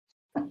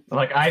loud.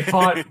 Like, I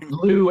fought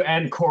Lou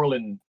and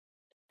Corlin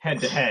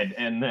head to head,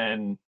 and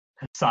then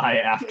Sai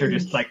after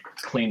just like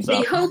cleans The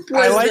up. hope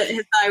was like- that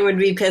Hithai would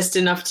be pissed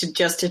enough to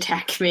just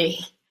attack me.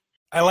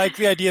 I like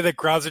the idea that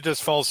Graza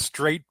just falls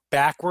straight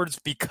backwards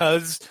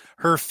because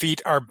her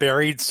feet are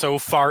buried so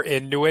far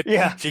into it.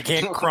 Yeah. She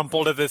can't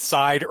crumple to the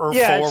side or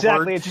Yeah,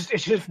 forward. exactly.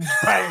 It's just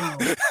bang.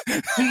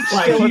 Feet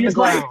Like, still in the she's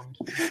like- ground.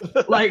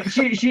 Like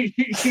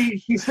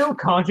she's still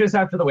conscious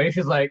after the wave.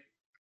 She's like,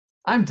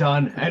 I'm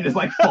done, and just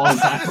like falls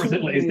backwards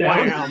and lays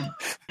down.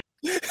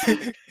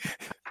 Wham.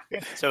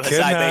 So Good Hasai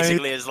night.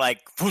 basically is like,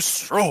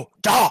 "Fusro,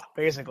 da!"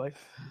 Basically.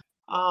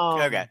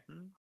 Okay.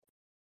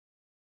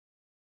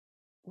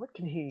 What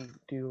can he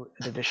do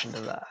in addition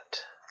to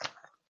that?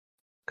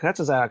 'Cause that's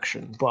his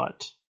action,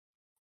 but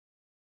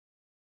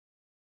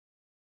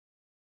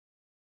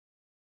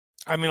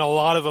I mean, a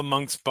lot of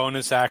Among's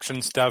bonus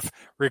action stuff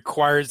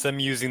requires them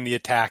using the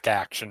attack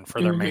action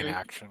for their main Mhm.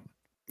 action.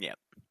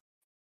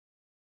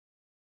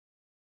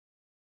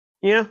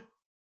 yeah.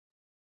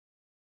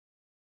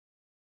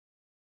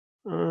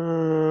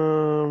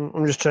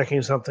 I'm just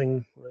checking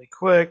something really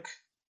quick.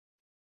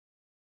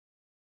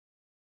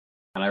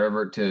 And I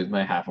revert to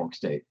my half-orc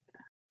state.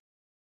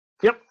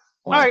 Yep.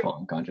 When I Alright. fall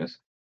unconscious.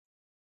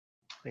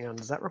 Hang on,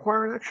 does that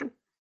require an action?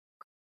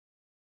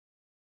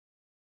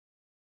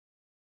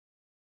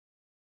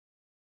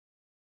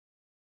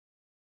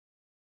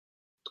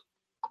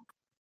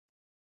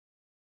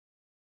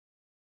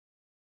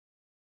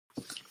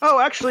 Oh,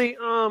 actually,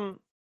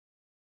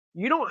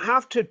 you don't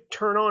have to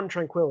turn on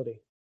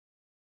tranquility.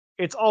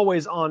 It's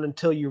always on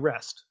until you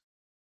rest.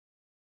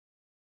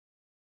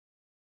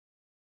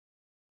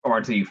 Or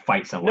until you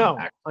fight someone. No,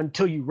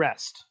 until you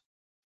rest.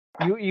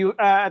 You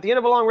at the end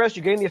of a long rest,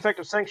 you gain the effect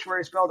of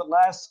Sanctuary spell that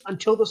lasts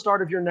until the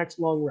start of your next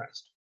long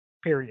rest.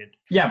 Period.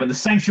 Yeah, but the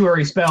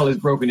sanctuary spell is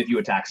broken if you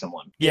attack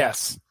someone.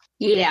 Yes.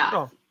 Yeah.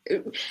 Oh.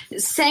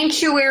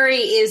 Sanctuary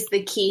is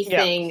the key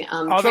Yeah. thing.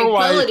 Otherwise-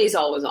 Tranquility's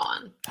always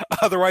on.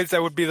 Otherwise,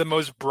 that would be the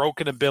most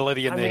broken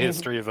ability in I the mean,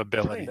 history of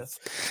abilities.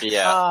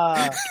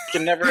 Yeah. You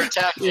can never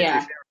attack me Yeah.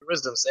 if you have a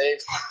wisdom save.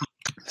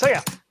 So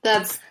yeah,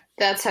 That's how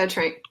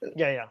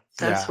yeah.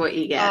 that's Yeah. what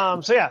you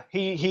get. So yeah,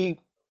 he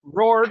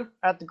roared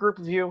at the group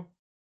of you,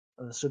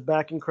 and then stood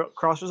back and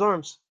crossed his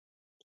arms.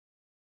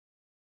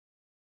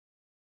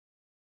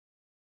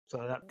 So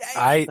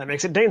that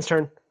makes it Dane's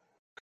turn,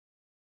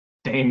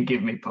 Dain,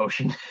 give me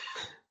potion.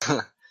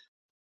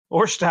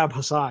 or stab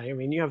Hasai. I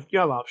mean, you have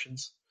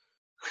options.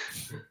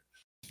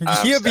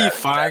 You'll be stab-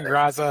 fine,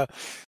 Graza.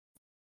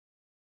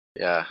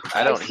 Yeah,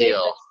 I don't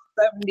heal.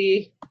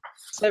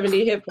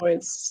 70 hit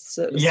points.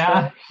 So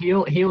Yeah,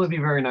 heal would be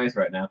very nice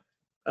right now.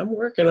 I'm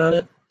working on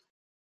it.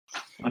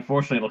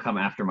 Unfortunately, it'll come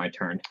after my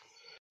turn.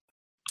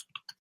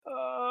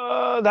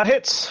 That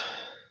hits.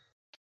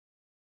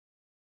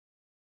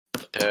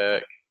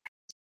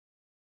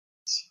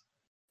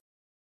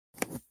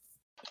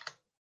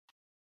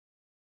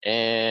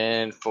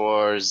 And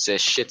for the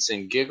shits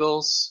and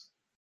giggles,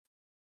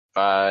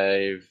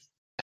 5,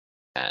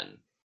 10.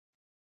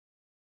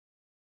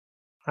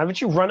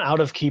 Haven't you run out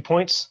of key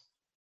points?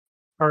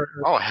 Or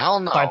Oh hell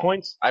no! 5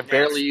 points? I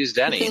barely used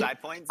any.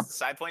 Side points.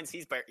 Side points.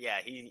 He's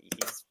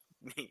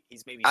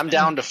maybe. I'm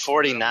down to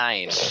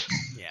 49.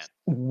 Yeah.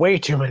 Way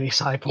too many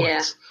side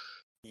points.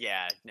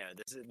 Yeah. No.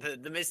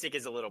 The mystic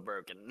is a little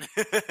broken.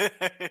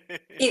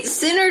 It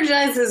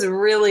synergizes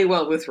really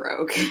well with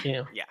Rogue.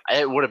 Yeah.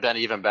 It would have been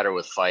even better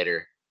with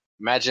fighter.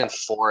 Imagine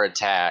 4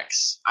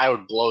 attacks. I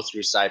would blow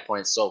through side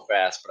points so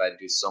fast, but I'd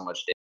do so much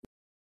damage.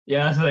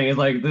 Yeah, that's the thing. Is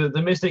like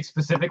the Mystic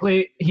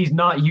specifically, he's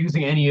not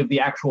using any of the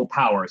actual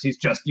powers. He's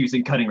just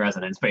using Cutting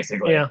Resonance,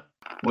 basically. Yeah.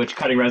 Which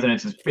Cutting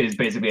Resonance is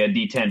basically a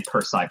D10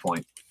 per psi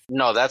point.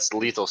 No, that's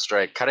Lethal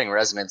Strike. Cutting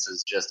Resonance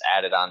is just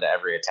added onto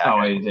every attack.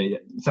 Oh,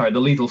 sorry. The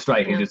Lethal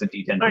Strike is just a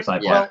D10 per psi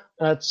point. Yeah. Well,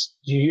 that's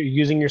you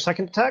using your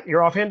second attack,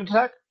 your offhand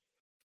attack.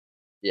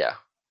 Yeah.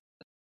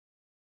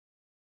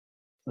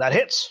 That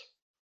hits.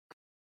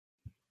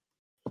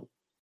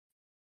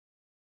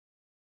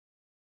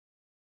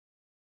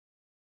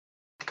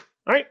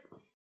 All right.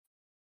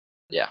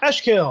 Yeah.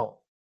 Eshkil.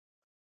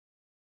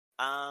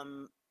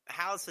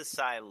 How's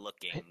Hasai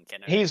looking?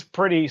 He's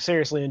pretty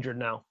seriously injured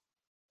now.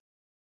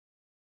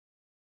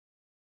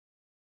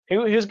 He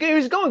was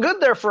going good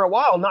there for a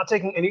while, not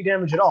taking any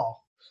damage at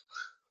all.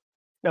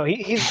 No,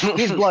 he's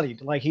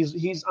bloodied. Like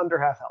he's under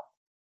half health.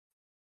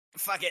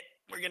 Fuck it.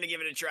 We're gonna give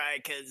it a try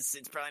because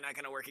it's probably not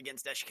gonna work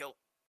against Eshkil.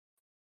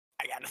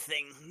 I got a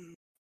thing.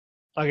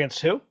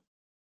 Against who?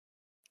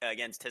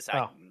 Against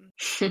Hasai.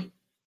 Oh.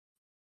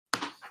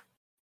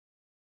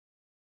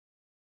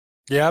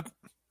 Yep,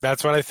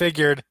 that's what I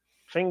figured.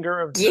 Finger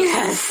of Death.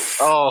 Yes!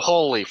 Oh,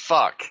 holy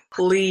fuck.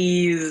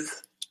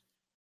 Please.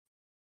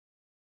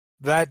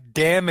 That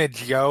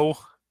damage, yo.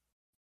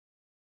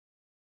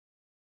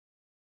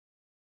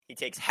 He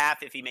takes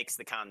half if he makes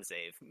the con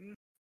save.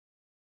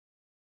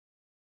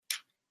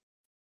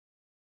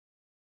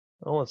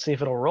 Well, let's see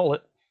if it'll roll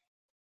it.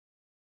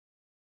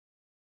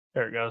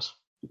 There it goes.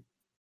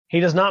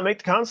 He does not make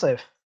the con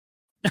save.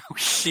 Oh,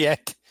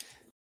 shit.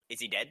 Is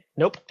he dead?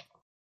 Nope.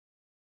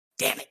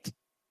 Damn it.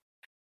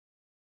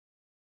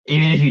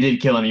 Even if you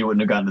did kill him, you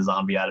wouldn't have gotten the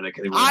zombie out of it.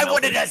 I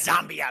wanted a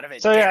zombie out of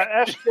it. So damn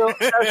yeah,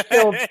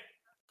 Eshkil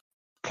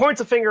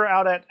points a finger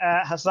out at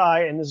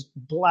Hasai, and this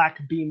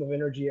black beam of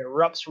energy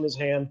erupts from his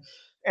hand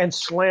and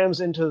slams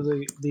into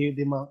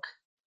the monk,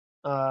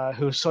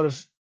 who sort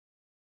of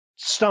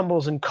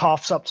stumbles and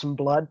coughs up some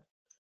blood,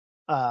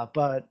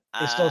 but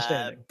is still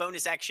standing.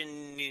 Bonus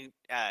action.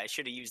 I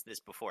should have used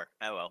this before.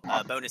 Oh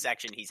well. Bonus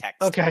action. He's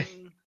hexed. Okay.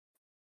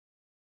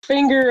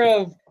 Finger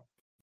of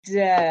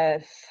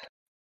Death.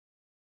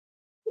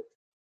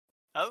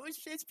 Oh,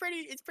 it's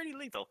pretty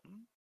lethal.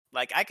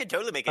 Like I could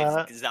totally make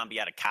a zombie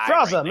out of Kai.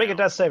 Graza, right make now. a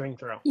death saving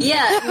throw.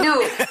 Yeah,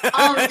 no.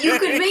 You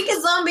could make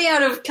a zombie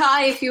out of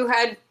Kai if you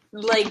had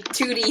like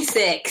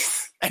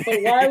 2d6.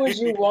 But why would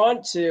you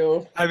want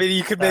to? I mean,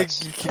 you could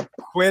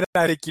quit.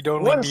 I think you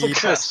don't One need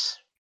success.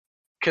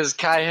 Because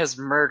Kai has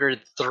murdered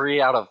 3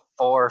 out of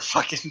 4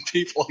 fucking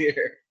people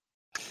here.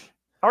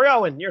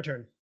 Ariawyn, your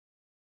turn.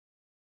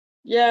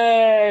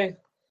 Yay!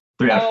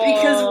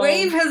 Because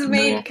Wave has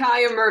made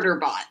Kai a murder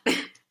bot.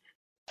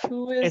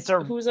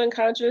 Who's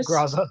unconscious?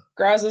 Graza.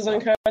 Graza's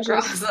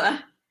unconscious.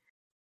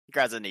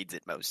 Graza needs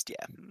it most.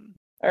 Yeah.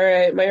 All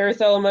right, my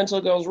Earth Elemental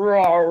goes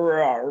raw,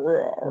 raw,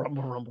 raw.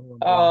 Rumble, rumble,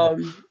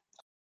 rumble.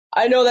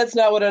 I know that's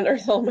not what an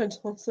Earth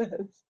Elemental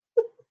says.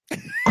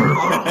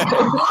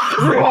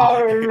 Raw,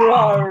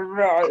 raw,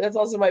 raw. That's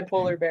also my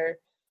polar bear.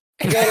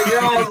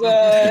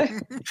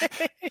 Graza.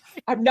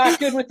 I'm not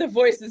good with the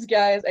voices,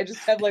 guys. I just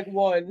have like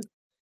one.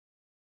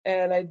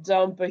 And I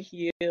dump a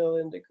heal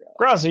into Graza.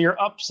 Graza, you're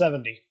up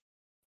 70.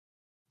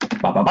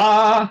 Ba ba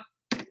ba.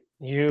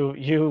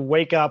 You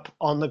wake up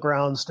on the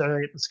ground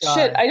staring at the sky.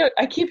 Shit,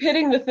 I keep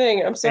hitting the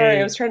thing. I'm sorry,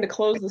 I was trying to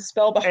close the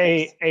spell box.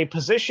 A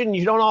position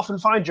you don't often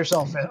find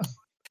yourself in.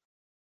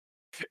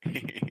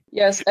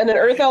 Yes, and an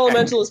Earth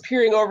Elemental is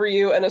peering over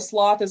you, and a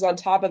sloth is on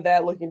top of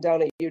that looking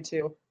down at you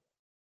too.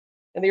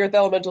 And the Earth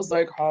Elemental's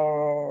like,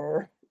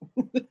 "Arr."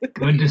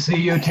 Good to see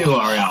you too,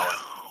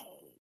 Ariawyn.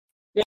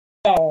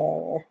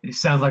 Oh. It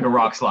sounds like a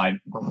rock slide.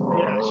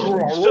 Yeah,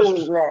 it's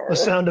just the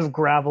sound of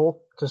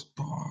gravel. Just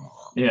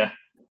Yeah.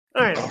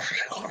 all right.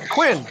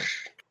 Quinn,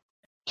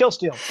 kill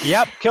steal.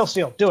 Yep. Kill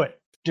steal. Do it.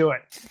 Do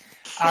it.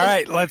 All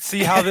right, let's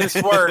see how this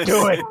works.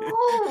 Do it.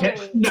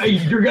 No,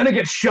 you're gonna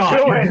get shot.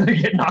 Do You're it. gonna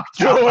get knocked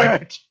Do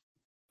out. it.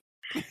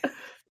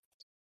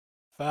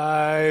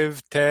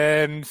 5,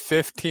 10,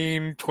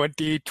 15,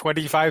 20,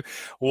 25.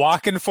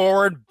 Walking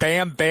forward,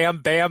 bam,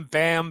 bam, bam,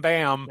 bam,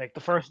 bam. Make the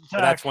first So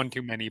attack. that's one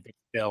too many, but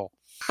still.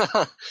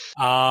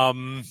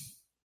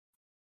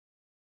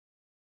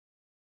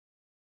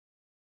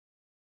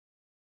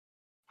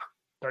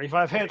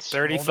 35 hits.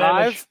 Roll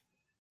 35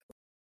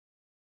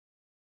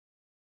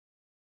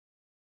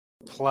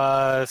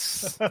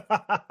 plus. damage.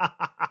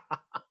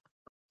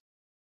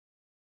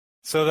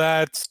 So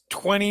that's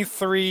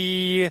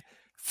 23,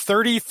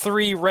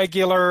 33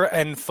 regular,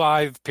 and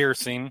 5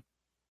 piercing.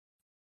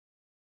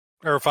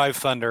 Or 5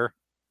 thunder.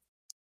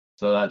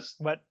 So that's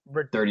But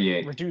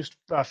 38. reduced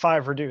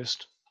 5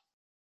 reduced.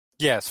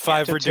 Yes,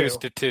 5 to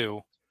reduced 2. to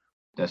 2.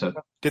 That's a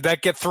Did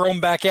that get thrown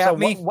back at So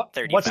me? what's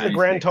the 35.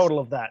 grand total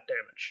of that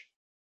damage?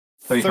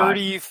 35.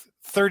 30,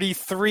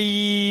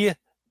 33,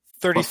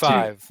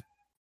 35.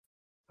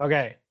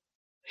 Okay.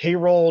 He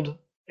rolled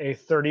a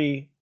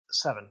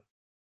 37.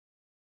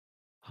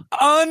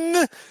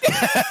 Fucking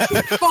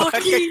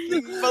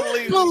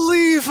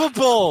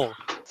believable.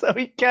 So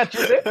he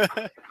catches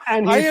it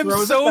And he I am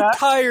throws it so back.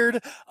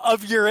 tired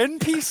of your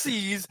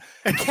NPCs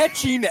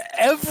catching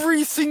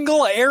every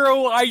single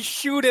arrow I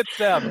shoot at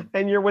them.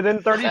 And you're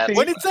within 30 That's- feet.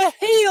 When it's a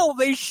hail,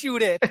 they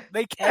shoot it.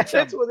 They catch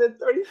them. It's within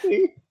 30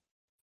 feet.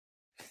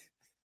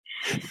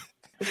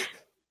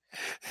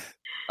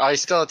 Oh, he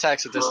still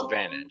attacks with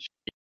disadvantage.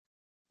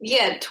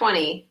 Yeah,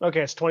 20.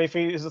 Okay, it's 20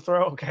 feet is the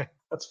throw? Okay,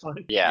 that's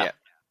fine. Yeah. Yeah.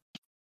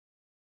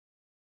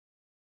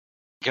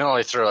 You can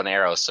only throw an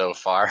arrow so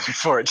far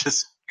before it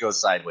just goes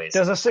sideways.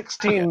 Does a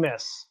 16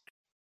 miss?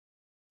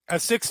 A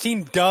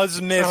 16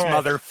 does miss, All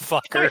right.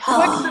 motherfucker.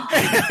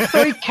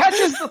 So he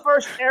catches the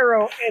first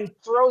arrow and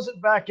throws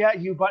it back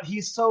at you, but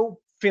he's so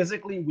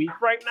physically weak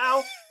right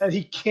now that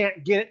he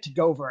can't get it to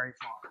go very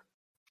far.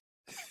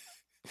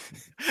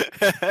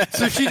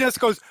 So she just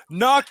goes,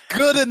 not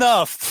good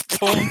enough.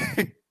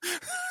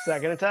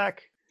 Second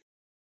attack.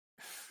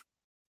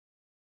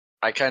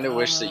 I kind of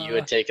wish that you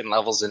had taken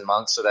levels in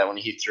Monk so that when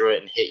he threw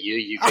it and hit you,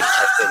 you could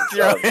catch it and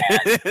throw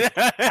it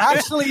back.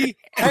 Actually,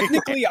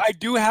 technically, I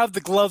do have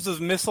the gloves of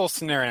missile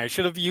snare, and I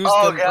should have used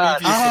Oh, them God.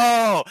 previously.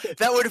 Oh,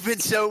 that would have been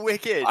so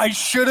wicked. I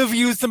should have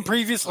used them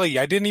previously.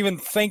 I didn't even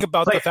think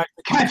about the Like, fact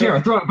that Catch arrow,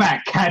 throw it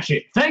back, catch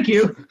it. Thank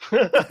you.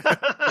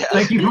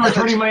 Thank you for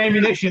returning my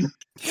ammunition.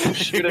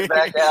 Shoot it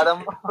back at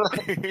him.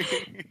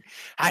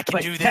 I can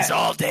Like, do this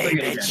all day, bring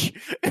it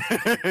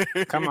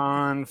bitch. Come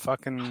on,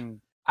 fucking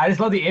I just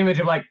love the image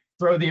of like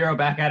throw the arrow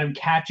back at him,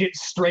 catch it,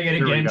 string it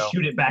Here we again, go.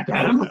 shoot it back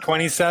at him.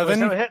 27.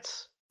 So it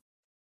hits.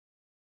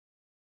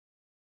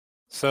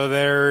 So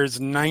there's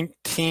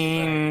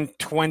 19,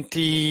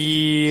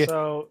 20,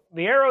 So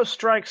the arrow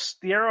strikes.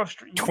 The arrow. You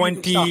can stop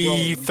 20,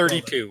 rolling.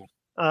 32.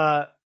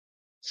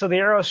 So the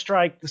arrow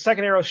strike. The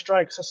second arrow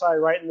strikes Sasai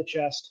right in the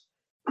chest.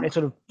 And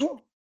sort of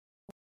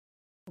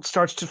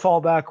starts to fall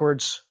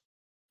backwards.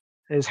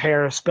 His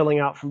hair spilling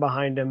out from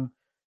behind him,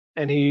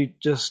 and he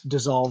just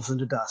dissolves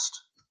into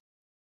dust.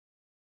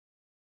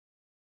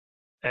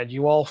 And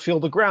you all feel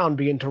the ground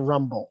begin to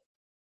rumble.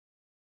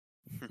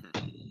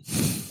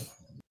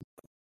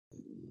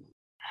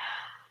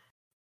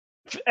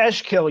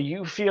 Eshkil,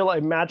 you feel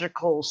a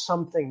magical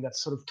something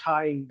that's sort of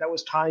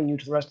was tying you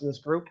to the rest of this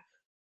group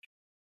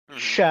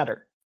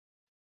shatter.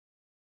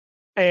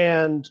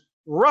 And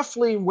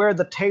roughly where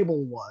the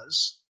table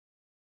was,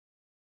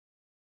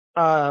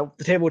 the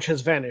table which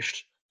has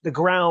vanished, the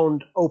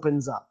ground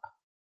opens up.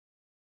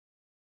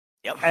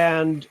 Yep.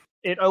 And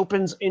it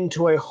opens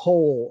into a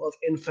hole of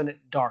infinite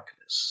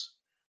darkness.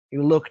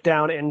 You look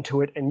down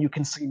into it and you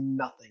can see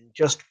nothing,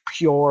 just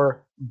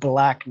pure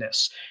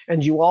blackness.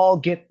 And you all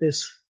get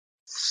this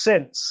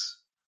sense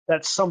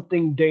that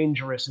something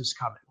dangerous is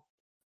coming.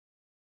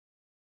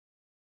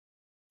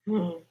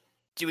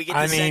 Do we get the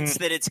I mean- sense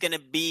that it's going to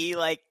be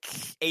like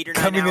 8 or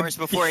 9 Coming in- hours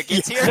before it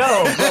gets here?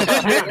 No,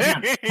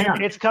 Hang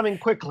on. it's coming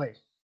quickly.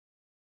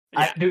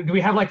 Do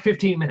we have like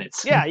 15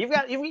 minutes? Yeah, you've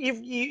got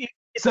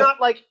it's So- not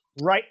like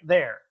right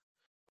there.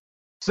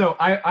 So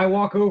I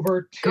walk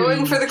over to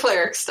Going for the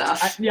cleric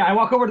stuff. I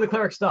walk over to the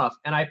cleric stuff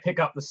and I pick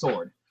up the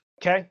sword.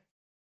 Okay.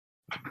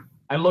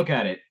 I look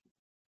at it.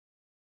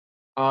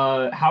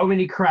 How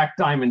many cracked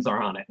diamonds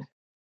are on it?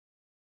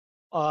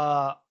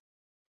 Let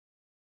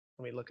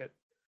me look at.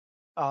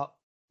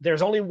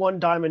 There's only one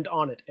diamond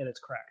on it, and it's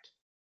cracked.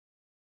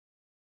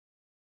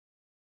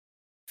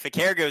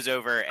 Fakir goes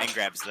over and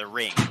grabs the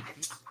ring.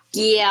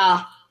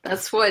 Yeah,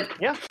 that's what.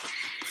 Yep.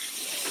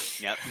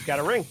 You've got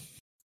a ring.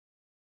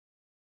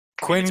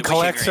 Quinn It's a wishing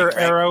collects ring, her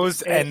right?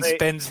 arrows It and is a-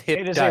 spends hit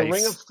it is a dice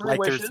ring of 3 like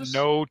wishes. there's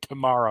no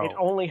tomorrow. It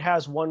only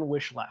has one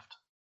wish left.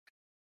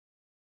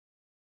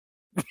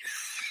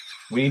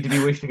 We need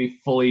to be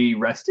fully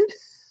rested?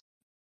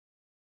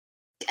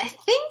 I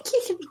think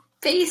you can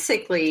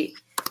basically.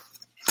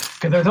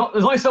 Because there's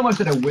only so much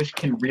that a wish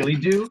can really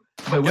do,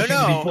 but wishing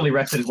to no. be fully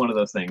rested is one of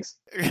those things.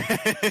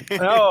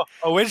 No,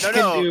 a wish No, can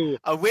no. do.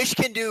 A wish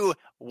can do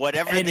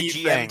whatever the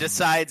Anything. GM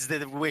decides that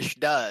the wish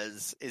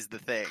does is the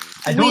thing.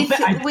 I don't With,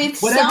 thi- with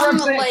whatever some I'm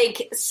saying-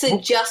 like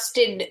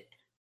suggested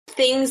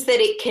things that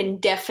it can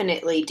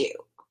definitely do.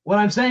 What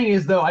I'm saying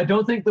is, though, I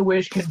don't think the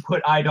wish can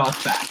put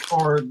IDOS back,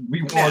 or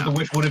the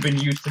wish would have been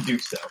used to do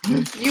so.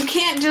 You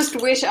can't just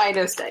wish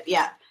Idos dead.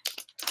 Yeah.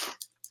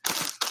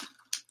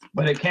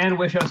 But it can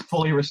wish us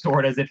fully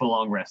restored as if a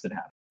long rest had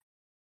happened.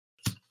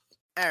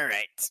 All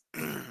right.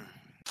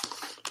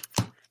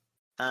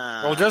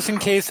 Well, just in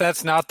case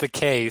that's not the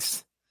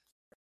case,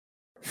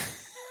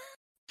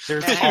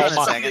 there's Hang all on a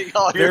my,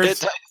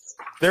 second.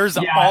 there's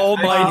Yeah, all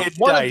my hit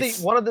One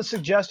dice. of the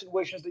suggested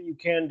wishes that you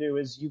can do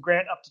is you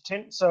grant up to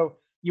 10. So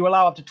you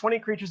allow up to 20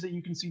 creatures that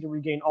you can see to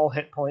regain all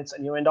hit points,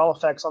 and you end all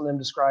effects on them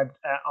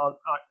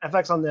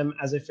effects on them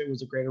as if it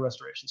was a greater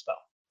restoration spell.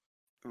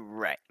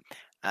 Right.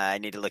 I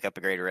need to look up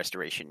a greater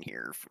restoration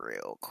here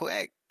real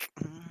quick.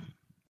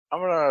 I'm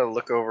gonna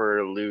look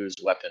over Lou's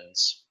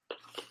weapons.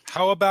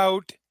 How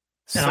about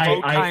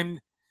And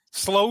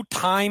slow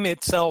time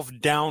itself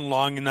down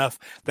long enough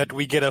that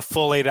we get a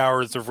full 8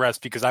 hours of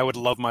rest? Because I would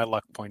love my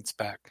luck points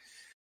back.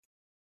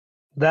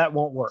 That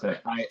won't work. So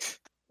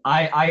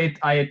I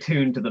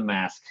attuned to the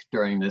mask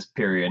during this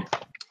period.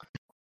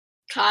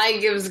 Kai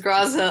gives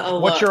Graza a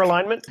look. What's your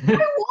alignment? I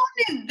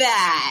wanted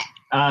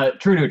that.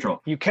 True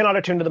neutral. You cannot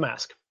attune to the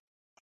mask.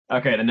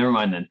 Okay, then never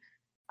mind then.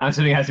 I'm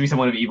assuming it has to be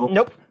someone of evil.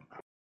 Nope.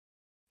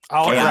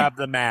 I'll Yeah. grab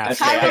the mask.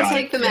 That's Kai will chaotic.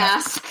 take the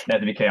mask. That had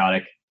to be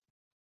chaotic.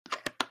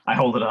 I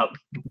hold it up.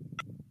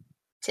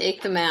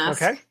 Take the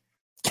mask. Okay.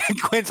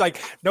 Quinn's like,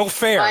 no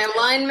fair. My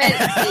alignment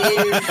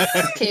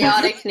is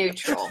chaotic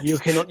neutral. You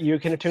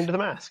can attune to the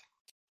mask.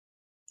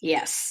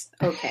 Yes.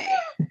 Okay.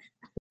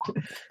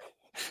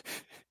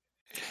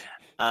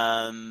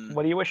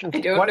 What are you wishing for?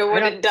 I don't know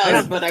what it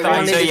does, but I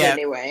wanted it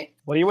anyway.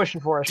 What are you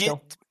wishing for,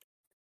 Eshkil?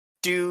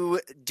 Do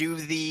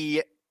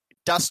the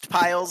dust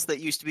piles that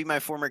used to be my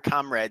former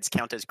comrades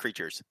count as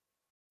creatures?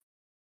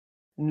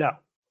 No.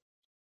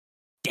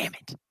 Damn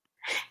it.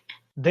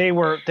 They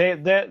were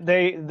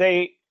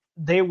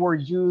they were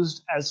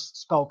used as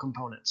spell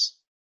components.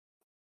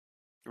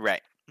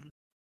 Right.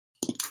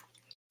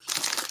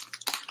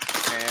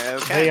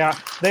 Okay.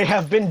 They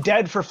have been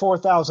dead for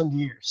 4,000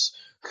 years.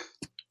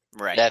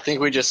 Right. Yeah, I think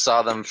we just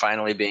saw them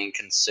finally being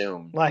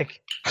consumed.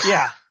 Like,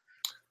 yeah.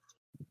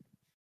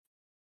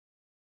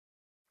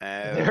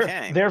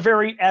 Okay. Their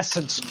very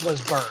essence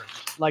was burned.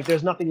 Like,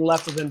 there's nothing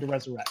left of them to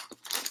resurrect.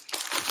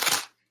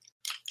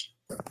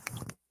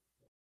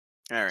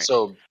 All right.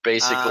 So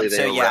basically,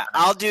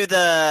 I'll do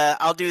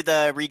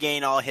the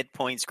regain all hit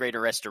points, greater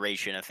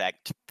restoration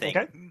effect thing.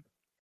 Okay.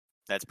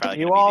 That's probably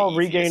You gonna be all the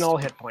regain easiest. all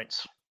hit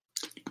points.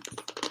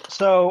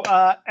 So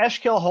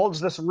Eshkil holds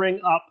this ring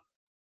up,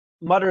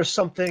 mutters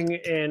something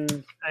in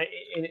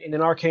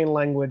an arcane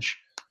language,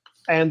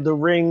 and the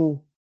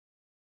ring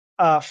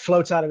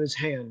floats out of his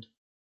hand.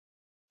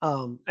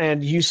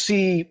 And you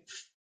see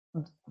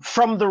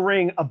from the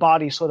ring a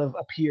body sort of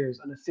appears,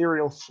 an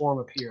ethereal form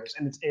appears,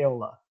 and it's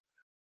Aola,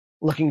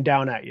 looking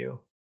down at you.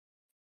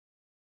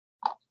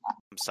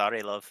 I'm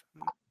sorry, love.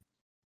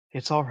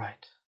 It's all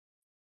right.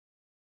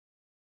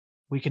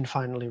 We can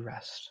finally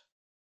rest.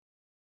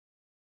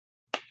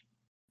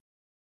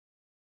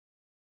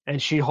 And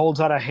she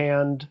holds out a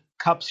hand,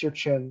 cups your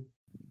chin,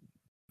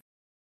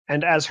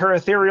 and as her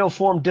ethereal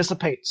form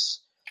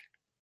dissipates,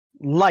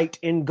 light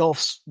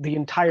engulfs the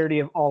entirety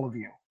of all of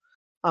you.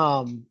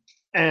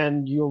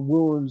 And your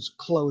wounds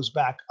close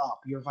back up.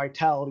 Your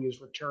vitality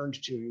is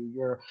returned to you.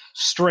 Your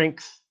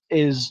strength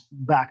is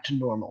back to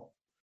normal.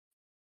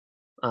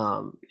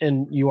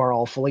 And you are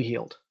all fully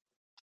healed.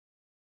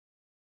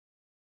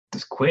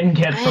 Does Quinn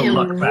get I the am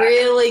luck back?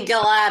 really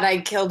glad I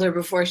killed her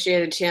before she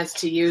had a chance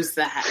to use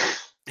that.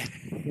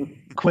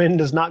 Quinn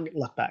does not get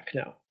luck back,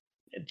 no.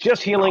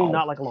 Just healing, No.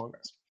 not like a long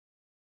rest.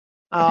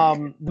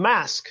 The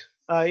mask.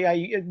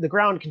 The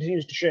ground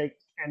continues to shake,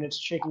 and it's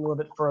shaking a little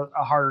bit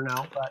harder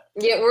now. But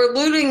Yeah, we're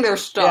looting their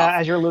stuff. yeah,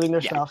 as you're looting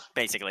their Yeah, stuff.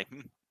 basically.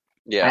 I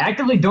yeah.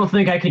 actively don't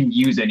think I can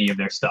use any of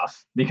their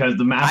stuff because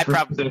the master I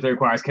prob- specifically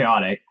requires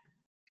chaotic.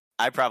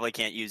 I probably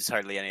can't use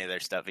hardly any of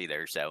their stuff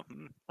either, so.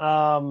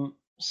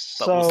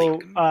 So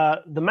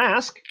the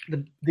mask,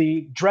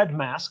 the dread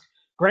mask,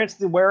 grants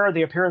the wearer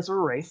the appearance of a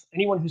wraith.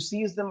 Anyone who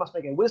sees them must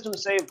make a wisdom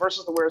save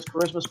versus the wearer's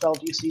charisma spell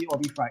DC or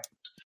be frightened.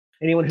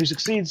 Anyone who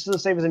succeeds to the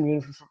save is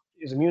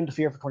immune to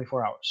fear for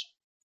 24 hours.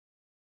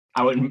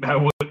 I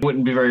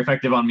wouldn't be very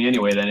effective on me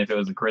anyway then if it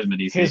was a charisma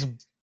DC.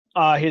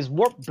 His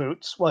warp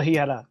boots. Well, he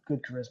had a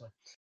good charisma.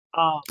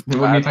 It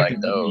wouldn't be I'd effective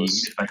like on me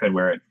those. if I could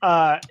wear it.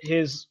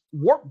 His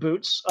warp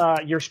boots.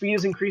 Your speed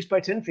is increased by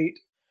 10 feet,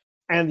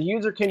 and the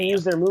user can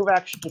use their move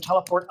action to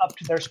teleport up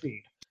to their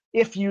speed.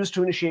 If used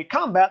to initiate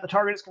combat, the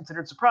target is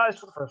considered surprised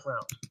for the first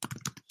round.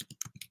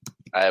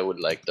 I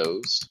would like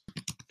those.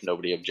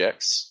 Nobody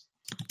objects.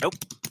 Nope.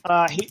 He All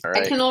I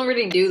right. can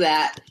already do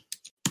that.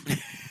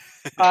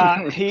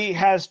 he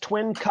has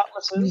twin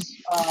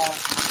cutlasses.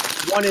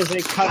 One is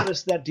a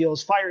cutlass that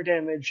deals fire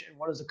damage, and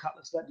one is a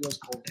cutlass that deals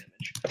cold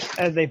damage.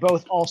 And they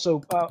both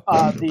also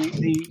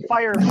the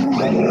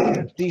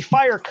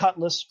fire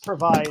cutlass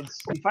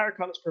provides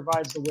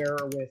the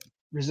wearer with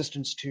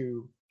resistance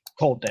to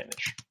cold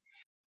damage.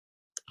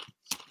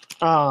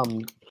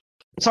 The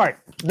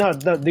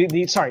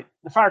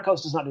fire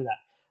cutlass does not do that.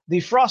 The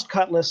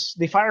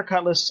fire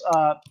cutlass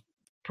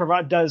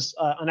does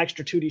an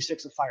extra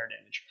 2d6 of fire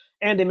damage,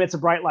 and emits a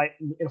bright light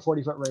in a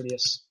 40-foot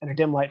radius, and a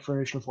dim light for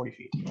an additional 40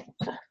 feet.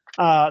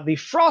 The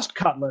frost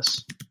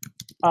cutlass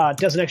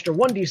does an extra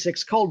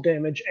 1d6 cold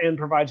damage and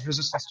provides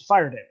resistance to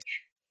fire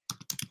damage.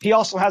 He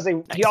also had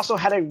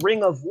a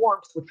ring of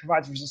warmth, which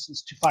provides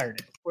resistance to fire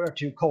damage or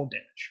to cold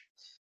damage.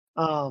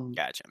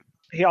 Gotcha.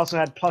 He also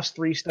had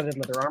 +3 studded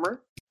leather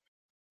armor,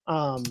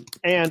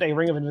 and a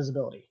ring of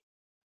invisibility.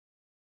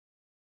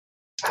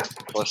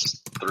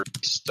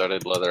 +3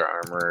 studded leather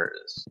armor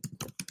is.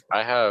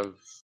 I have.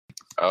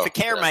 Oh,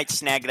 Fakir might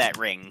snag that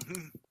ring.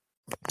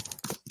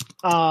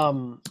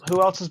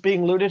 Who else is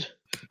being looted?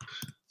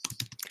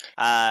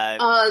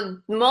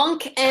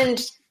 Monk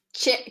and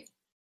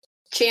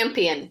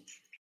Champion.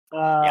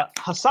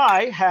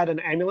 Hasai had an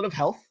amulet of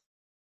health,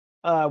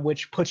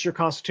 which puts your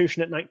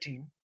constitution at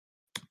 19.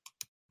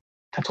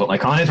 That's what my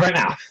con is right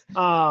now.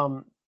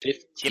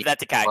 Give that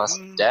to Kai. Plus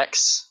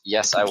Dex.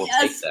 Yes, I will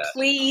take Yes, that.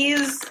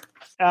 please.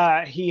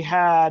 He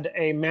had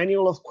a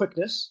manual of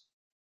quickness,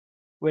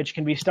 which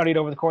can be studied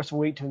over the course of a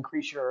week to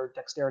increase your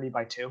dexterity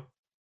by 2.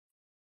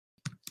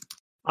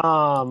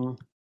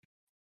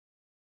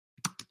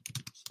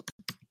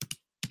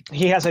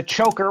 He has a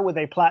choker with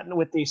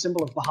with the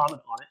symbol of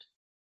Bahamut on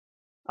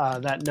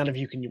it that none of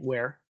you can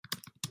wear,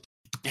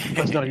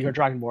 because none of you are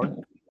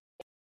Dragonborn.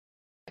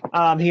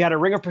 He had a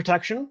ring of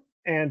protection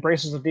and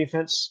braces of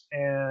defense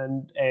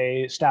and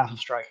a staff of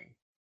striking.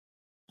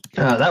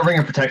 That ring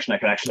of protection I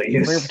could actually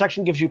use. Ring of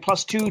protection gives you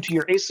 +2 to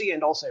your AC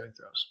and all saving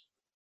throws.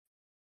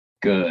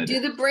 Good. Do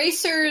the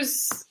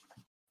bracers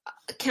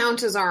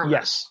count as armor?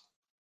 Yes.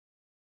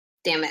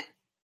 Damn it.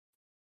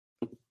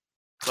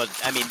 But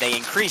I mean, they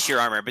increase your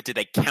armor, but do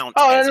they count?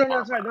 Oh, as no,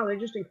 armor? sorry. No, they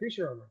just increase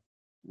your armor.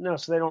 No,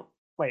 so they don't.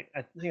 Wait,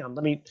 hang on.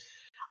 Let me.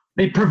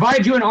 They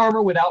provide you an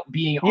armor without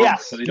being armor,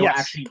 Yes, so they don't yes.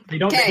 actually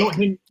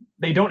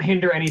they don't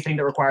hinder anything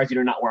that requires you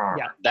to not wear armor.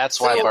 Yeah. That's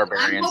why So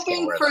barbarians I'm can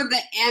hoping wear for them.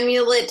 the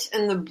amulet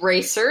and the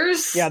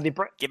bracers. Yeah,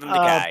 Give him the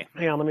guy.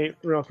 Hang on, let me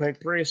real quick.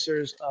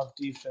 Bracers of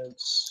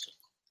defense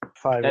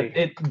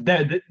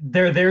 5e.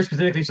 They're there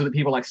specifically so that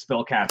people like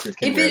spellcasters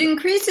can If wear it them.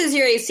 increases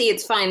your AC,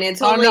 it's fine.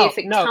 It's Oh, only no, if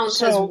it no, counts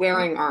so as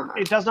wearing armor.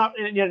 It does not.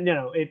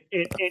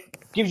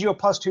 It gives you a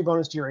 +2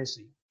 bonus to your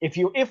AC if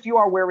you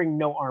are wearing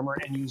no armor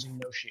and using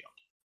no shield.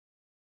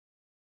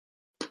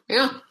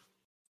 Yeah.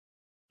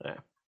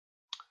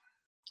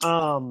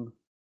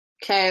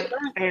 Okay.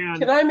 And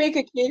Can I make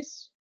a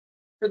case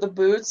for the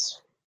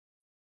boots?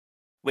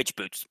 Which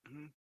boots?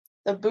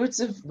 The boots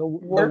of the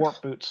warp?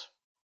 warp boots.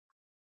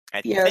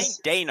 I Yes.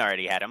 think Dain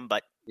already had them,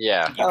 but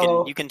Yeah,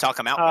 you can talk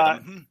him out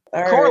with them.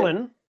 All right.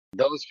 Corlin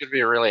those could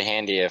be really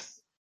handy if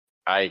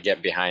I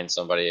get behind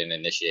somebody and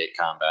initiate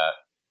combat.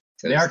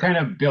 They are kind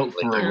of built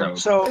for a rogue.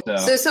 So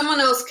So someone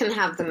else can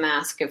have the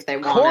mask if they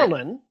want it.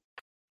 Corlin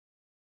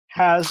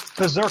has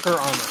Berserker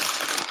armor.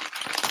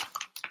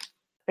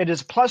 It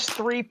is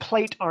 +3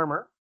 plate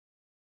armor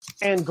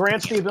and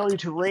grants the ability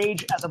to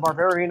rage as a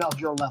barbarian of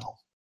your level.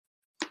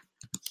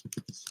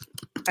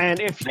 And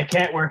if I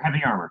can't wear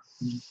heavy armor.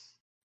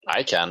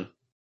 I can.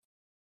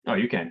 Oh,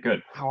 you can.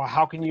 Good.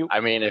 how can you I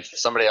mean, if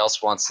somebody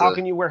else wants how to,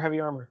 can you wear heavy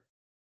armor?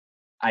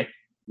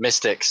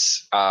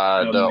 Mystics,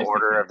 Oh, the Mystic,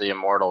 Order yeah. of the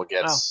Immortal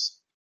gets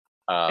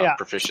Yeah.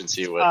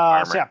 proficiency with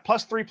armor. So yeah,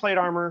 +3 plate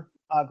armor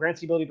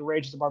grants the ability to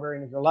rage as a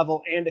barbarian of your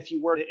level. And if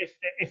you were to,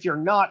 if you're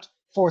not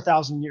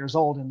 4,000 years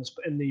old in the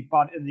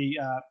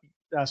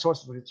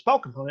source of the spell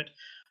component,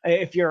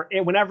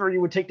 whenever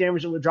you would take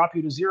damage, it would drop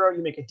you to 0.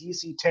 You make a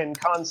DC 10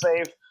 con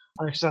save.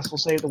 On a successful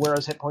save, the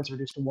wearer's hit points are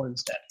reduced to 1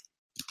 instead.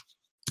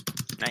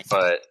 Nice.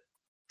 But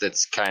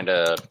that's kind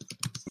of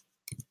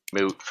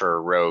moot for a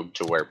rogue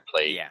to wear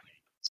plate. Yeah.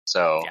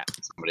 So Yeah.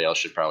 somebody else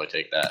should probably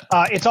take that.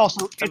 It's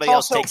also Somebody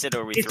else takes it,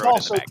 or we it's throw it in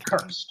also the bag.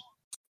 cursed.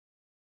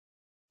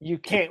 You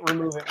can't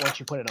remove it once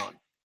you put it on.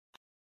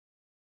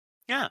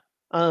 Yeah.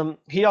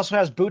 He also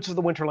has Boots of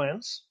the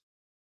Winterlands,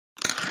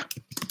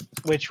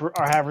 which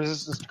have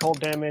resistance to cold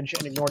damage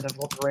and ignore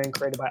difficult terrain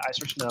created by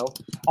ice or snow.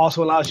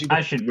 Also allows you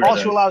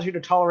to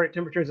tolerate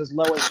temperatures as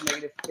low as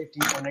 -50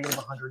 or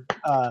 -100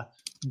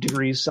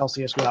 degrees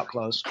Celsius without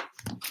clothes.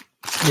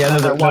 Yeah,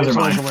 those are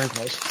mine. Wearing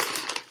clothes.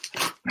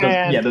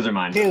 Those are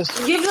mine. Give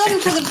them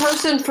to the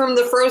person from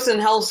the frozen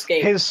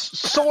hellscape. His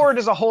sword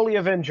is a Holy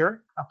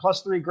Avenger, a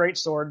 +3 great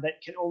sword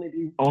that can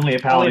only Only a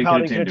paladin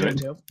can attune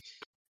to.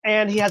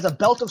 And he has a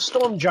Belt of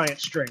Storm Giant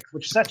strength,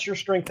 which sets your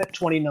strength at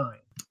 29.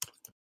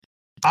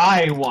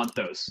 I want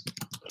those.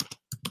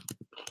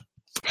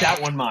 That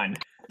one mine.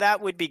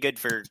 That would be good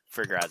for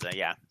Graza,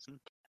 yeah.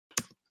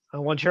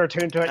 Once you're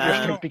attuned to it, your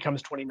Oh. strength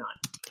becomes 29.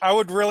 I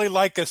would really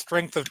like a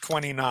strength of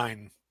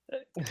 29.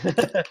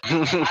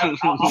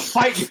 I'll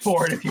fight you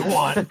for it if you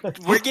want.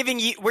 We're giving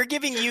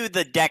you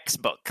the Dex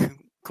book,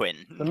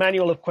 Quinn. The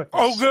Manual of Quickness.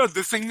 Oh, good.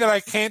 The thing that I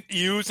can't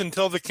use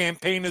until the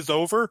campaign is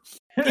over.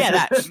 Yeah,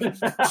 that.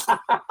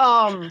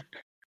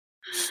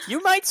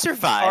 You might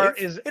survive.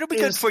 It'll be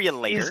good for you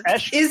later.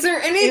 Is there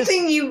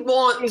anything you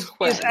want? Is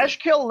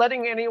Eshkil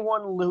letting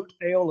anyone loot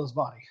Aeola's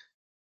body?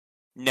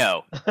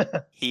 No,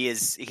 he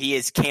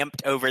is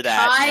camped over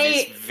that and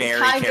is very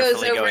carefully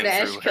goes over going to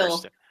through her Eshkil.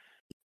 stuff.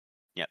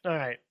 Yep. All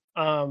right.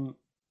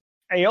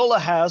 Aeola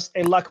has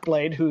a luck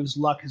blade whose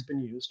luck has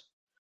been used.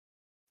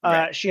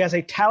 Right. She has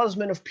a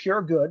talisman of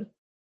pure good,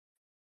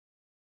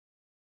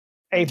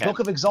 a Okay. book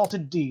of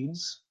exalted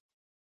deeds,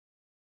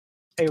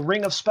 a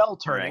ring of spell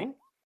turning,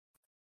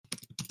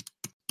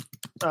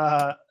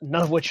 none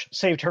of which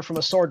saved her from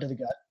a sword to the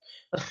gut.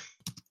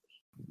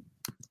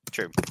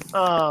 True.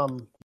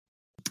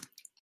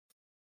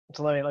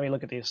 So let me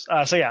look at these.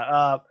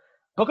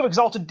 Book of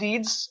Exalted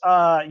Deeds.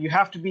 You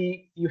have to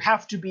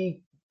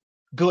be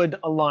good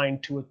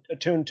aligned to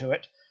attune to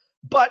it.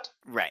 But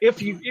Right.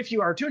 if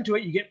you are attuned to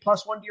it, you get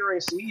 +1 to your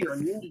AC. You're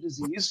immune to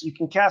disease. You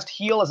can cast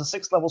Heal as a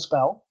 6th level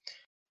spell.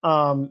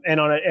 And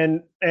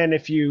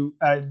if you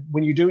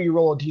when you do, you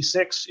roll a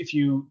d6. If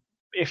you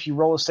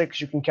roll a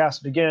 6, you can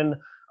cast it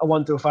again. A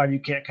 1 through a 5, you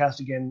can't cast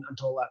again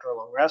until after a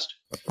long rest.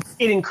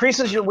 It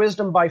increases your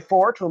Wisdom by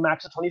 4 to a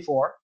max of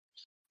 24.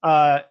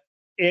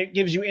 It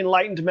gives you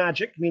Enlightened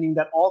Magic, meaning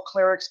that all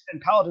clerics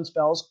and paladin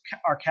spells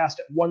are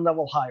cast at one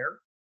level higher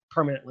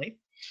permanently.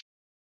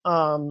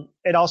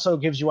 It also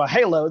gives you a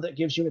Halo that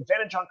gives you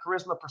advantage on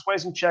Charisma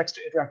Persuasion checks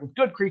to interact with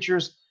good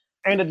creatures,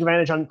 and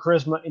advantage on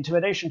Charisma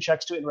Intimidation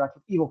checks to interact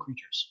with evil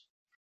creatures.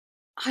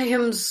 I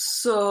am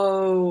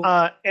so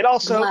It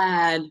also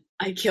glad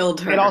I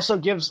killed her. It also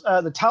gives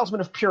the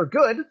Talisman of Pure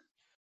Good.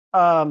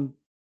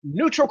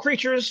 Neutral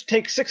creatures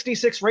take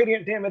 66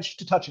 radiant damage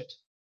to touch it.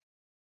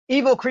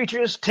 Evil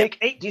creatures take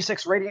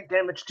 8d6 radiant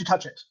damage to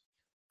touch it.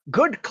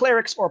 Good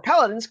clerics or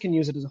paladins can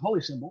use it as a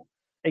holy symbol.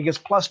 It gives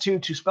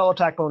 +2 to spell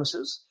attack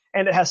bonuses,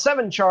 and it has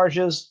 7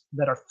 charges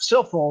that are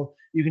still full.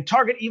 You can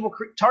target an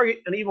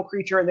evil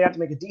creature, and they have to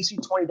make a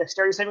DC 20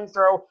 Dexterity saving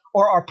throw,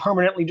 or are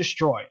permanently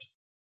destroyed.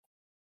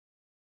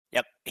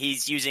 Yep,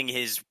 he's using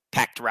his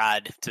packed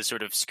rod to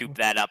sort of scoop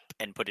that up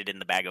and put it in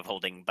the bag of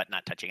holding, but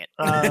not touching it.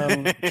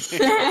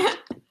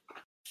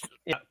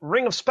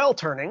 Ring of Spell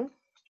Turning.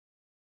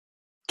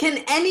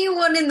 Can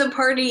anyone in the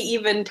party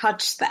even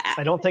touch that?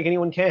 I don't think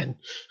anyone can.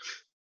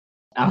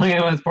 I don't think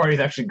anyone's party is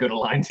actually good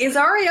aligned. Is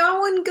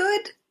Ariawyn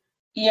good?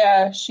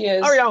 Yeah, she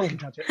is. Ariawyn can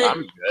touch it.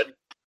 I'm good.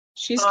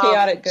 She's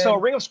chaotic good. So,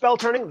 Ring of Spell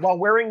Turning. While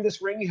wearing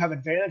this ring, you have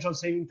advantage on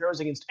saving throws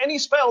against any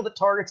spell that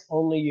targets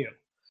only you.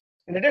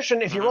 In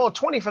addition, if you roll a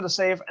 20 for the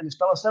save and the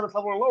spell is 7th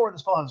level or lower, the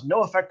spell has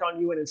no effect on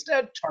you and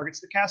instead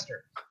targets the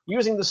caster,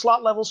 using the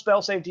slot level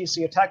spell save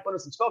DC, attack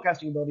bonus, and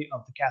spellcasting ability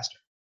of the caster.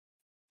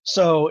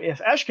 So if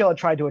Eshkil had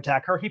tried to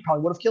attack her, he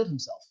probably would have killed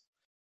himself.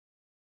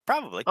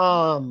 Probably.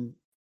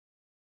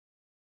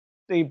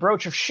 The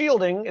Brooch of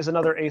Shielding is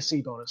another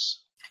AC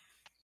bonus.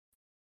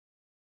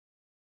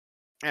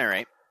 All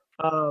right.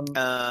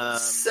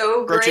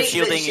 So Brooch great of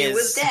Shielding that she is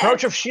was dead.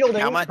 Brooch of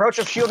Shielding. How much? Brooch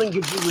of Shielding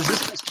gives you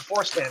resistance to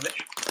force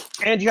damage,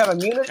 and you have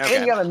immunity. Okay.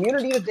 And you have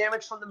immunity to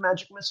damage from the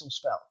magic missile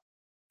spell.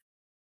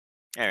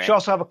 All right.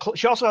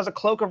 She also has a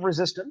Cloak of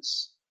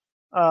Resistance,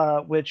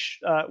 which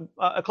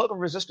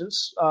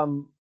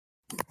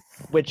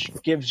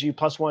gives you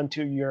 +1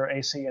 to your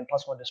AC and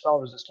 +1 to spell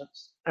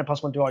resistance, and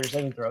 +1 to all your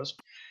saving throws.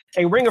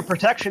 A Ring of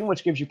Protection,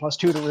 which gives you +2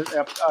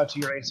 to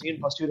your AC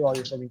and +2 to all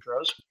your saving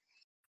throws.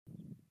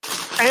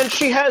 And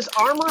she has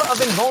Armor of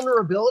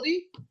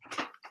Invulnerability,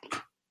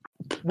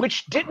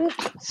 which didn't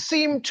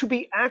seem to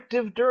be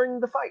active during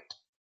the fight.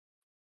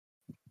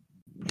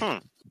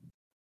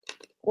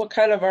 What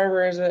kind of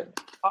armor is it?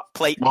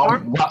 Plate.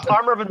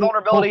 Armor of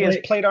Invulnerability is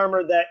plate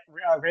armor that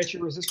grants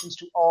you resistance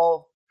to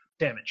all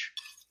damage.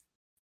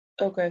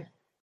 Okay.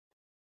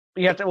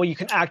 You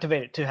can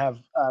activate it to have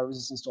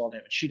resistance to all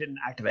damage. She didn't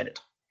activate it.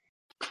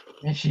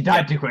 And she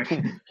died too quick.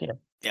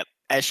 Yep.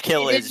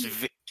 Eshkil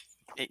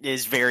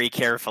is very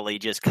carefully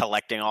just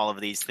collecting all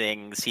of these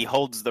things. He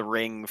holds the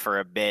ring for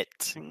a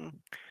bit.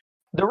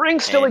 The ring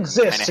still And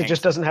exists. kinda It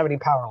just doesn't have any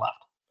power left.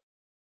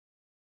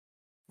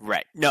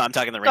 Right. No, I'm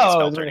talking the ring of spell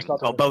the ring turning. of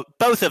spell turning.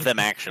 Both of them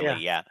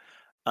actually. Yeah.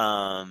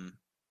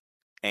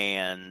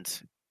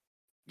 And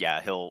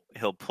yeah,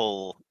 he'll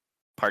pull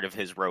part of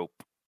his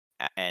rope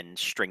and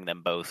string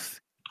them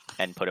both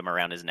and put them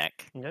around his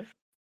neck. Okay.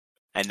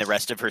 And the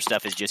rest of her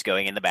stuff is just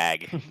going in the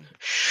bag.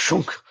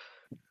 Shunk.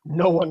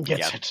 No one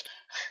gets it.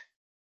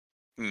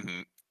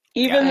 Mm-hmm.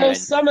 Even though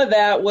some of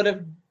that would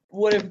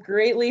have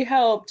greatly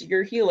helped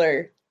your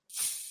healer.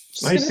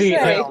 Let me see.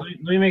 Let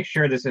me make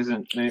sure this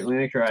isn't. Let me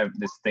make sure I have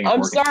this thing.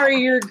 I'm working.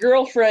 sorry your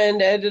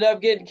girlfriend ended up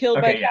getting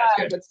killed by Okay, yeah, God,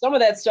 it's good. but some of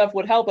that stuff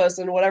would help us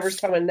in whatever's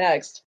coming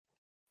next.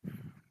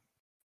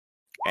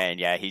 And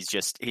yeah, he's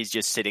just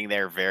sitting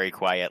there very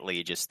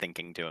quietly, just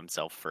thinking to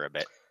himself for a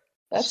bit.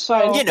 That's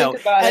fine. You know,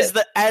 Think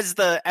about as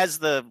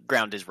the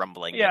ground is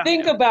rumbling. Yeah.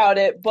 Think about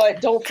it, but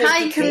don't think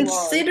Kai too long.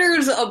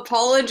 considers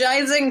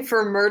apologizing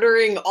for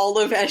murdering all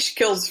of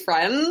Eshkil's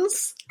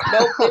friends.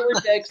 Nope, they were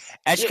dicks.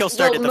 Eshkil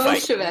started the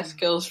most fight. of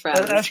Eshkil's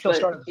friends. Eshkil but,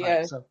 started the fight.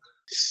 yeah.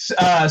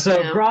 So.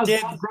 So Yeah.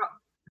 Graza,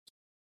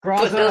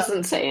 but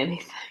doesn't say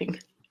anything.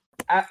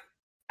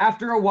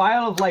 after a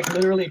while of like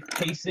literally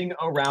pacing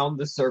around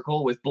the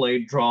circle with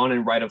blade drawn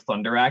and Rite of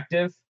Thunder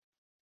active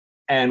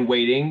and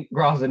waiting,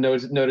 Graza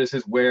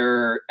notices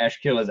where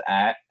Eshkil is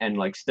at and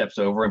like steps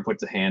over and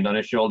puts a hand on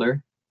his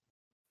shoulder.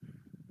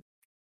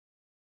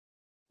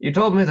 You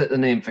told me that the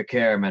name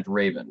Fakir meant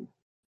raven,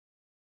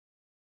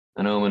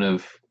 an omen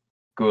of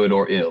good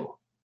or ill.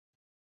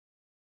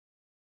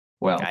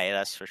 Well, Yeah,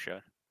 that's for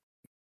sure.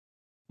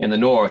 in the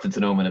north, it's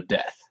an omen of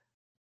death.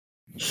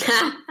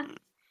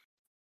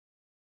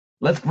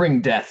 Let's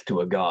bring death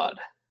to a god.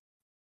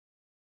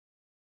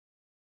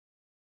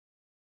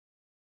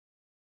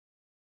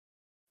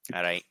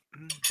 All right.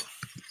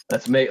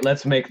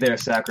 Let's make their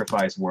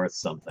sacrifice worth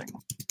something.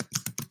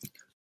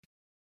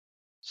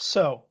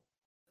 So,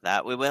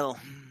 That we will.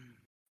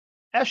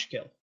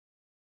 Eshkil.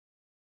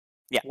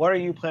 Yeah. What are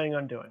you planning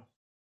on doing?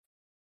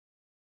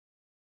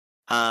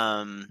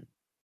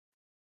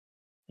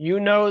 You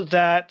know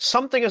that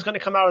something is going to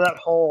come out of that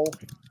hole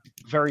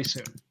very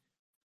soon.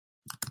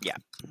 Yeah.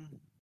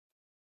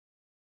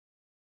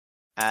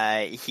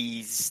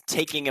 He's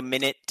taking a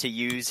minute to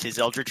use his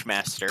Eldritch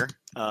Master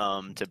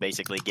to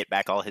basically get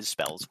back all his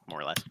spells,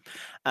 more or less.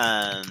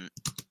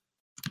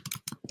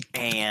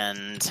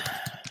 And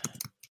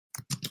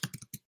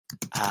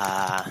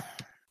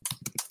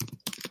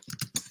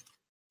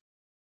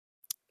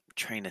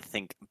trying to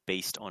think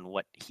based on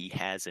what he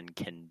has and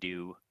can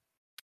do.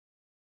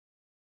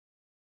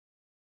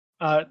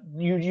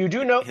 You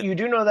do know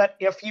that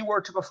if you were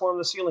to perform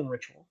the sealing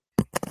ritual,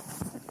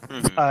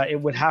 it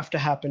would have to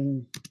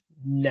happen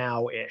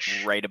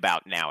now-ish. Right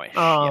about now-ish.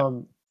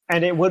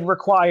 And it would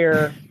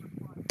require,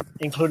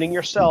 including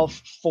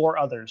yourself, 4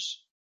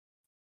 others.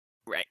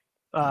 Right.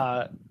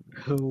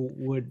 Who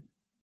would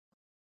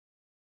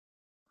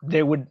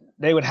they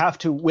would have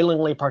to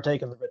willingly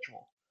partake in the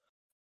ritual.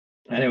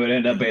 And it would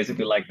end up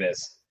basically like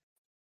this.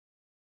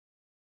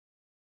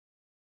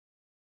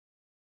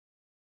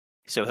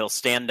 So he'll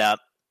stand up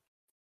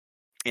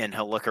and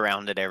he'll look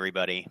around at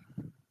everybody.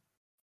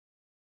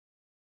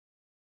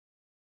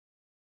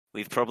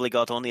 We've probably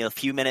got only a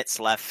few minutes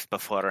left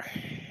before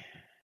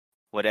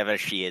whatever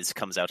she is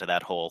comes out of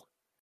that hole.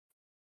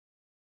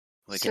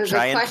 We can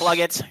try and plug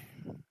it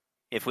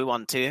if we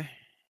want to.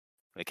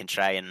 We can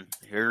try and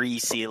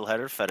reseal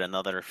her for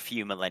another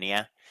few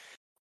millennia.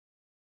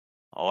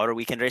 Or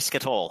we can risk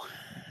it all.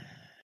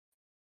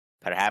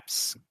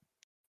 Perhaps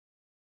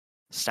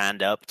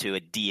stand up to a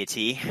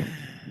deity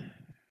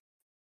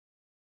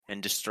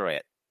and destroy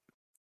it.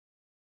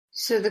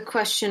 So the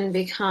question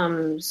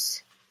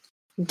becomes,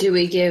 do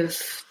we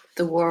give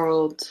the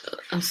world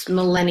a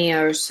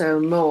millennia or so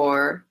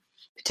more,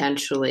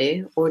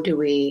 potentially, or do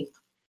we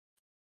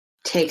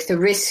take the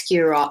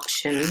riskier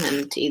option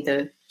and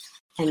either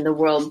end the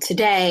world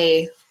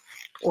today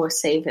or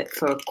save it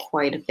for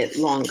quite a bit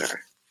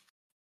longer?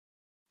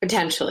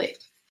 Potentially.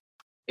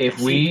 If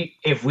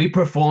we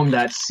perform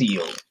that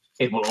seal,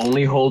 it will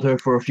only hold her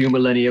for a few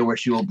millennia where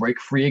she will break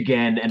free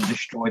again and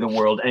destroy the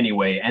world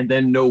anyway, and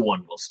then no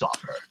one will stop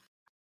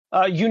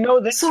her. You know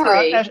that,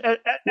 Sorry.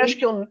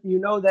 Eshkil, you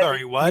know that.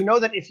 Sorry, what? You know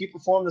that if you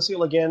perform the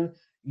seal again,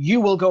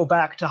 you will go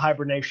back to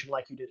hibernation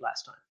like you did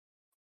last time.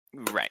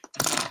 Right.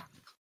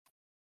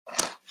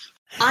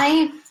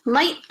 I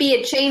might be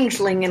a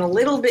changeling and a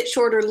little bit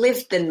shorter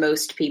lived than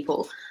most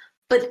people,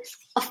 but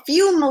a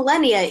few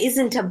millennia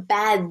isn't a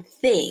bad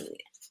thing.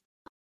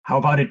 How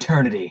about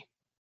eternity?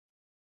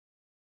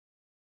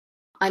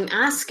 I'm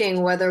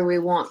asking whether we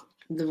want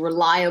the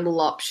reliable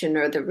option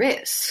or the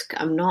risk.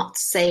 I'm not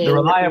saying... The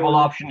reliable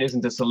option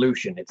isn't a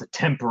solution. It's a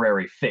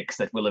temporary fix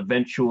that will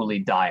eventually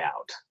die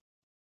out.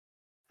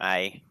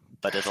 Aye,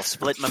 but it'll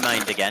split my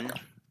mind again.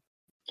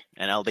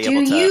 And I'll be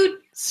able to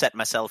set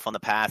myself on the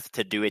path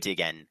to do it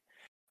again.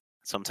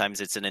 Sometimes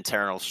it's an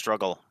eternal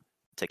struggle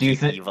to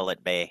keep evil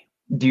at bay.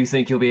 Do you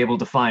think you'll be able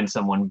to find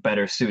someone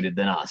better suited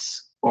than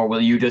us? Or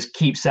will you just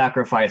keep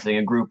sacrificing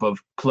a group of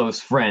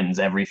close friends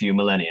every few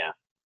millennia?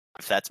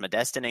 If that's my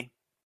destiny.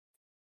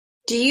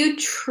 Do you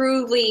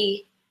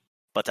truly...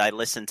 But I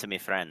listen to my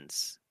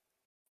friends.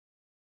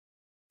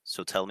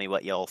 So tell me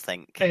what y'all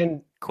think.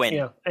 And Quinn.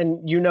 Yeah,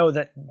 and you know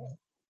that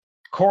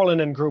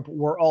Corlin and group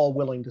were all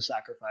willing to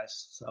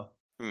sacrifice, so...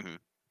 Mm-hmm.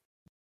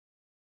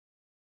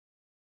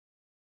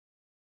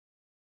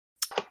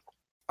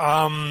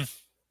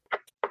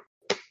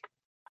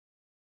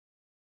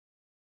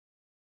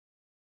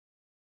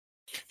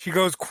 She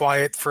goes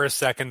quiet for a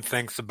second,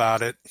 thinks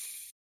about it.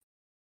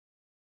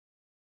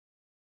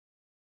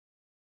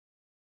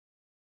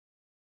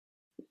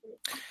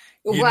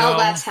 While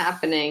that's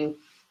happening...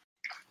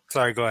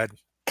 Sorry, go ahead.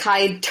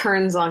 Kai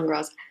turns on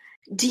Graza.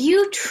 Do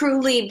you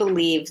truly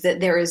believe that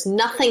there is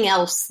nothing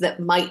else that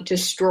might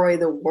destroy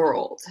the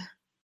world?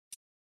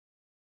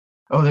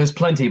 Oh, there's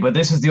plenty, but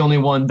this is the only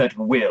one that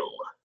will.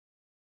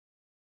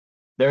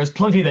 There is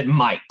plenty that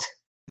might.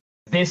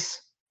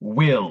 This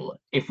will,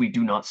 if we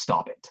do not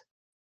stop it.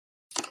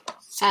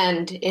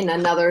 And in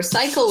another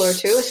cycle or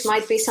two, it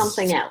might be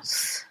something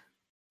else.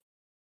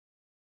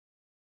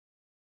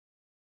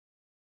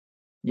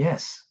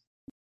 Yes.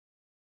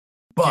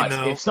 But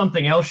if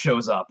something else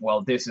shows up,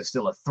 well, this is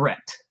still a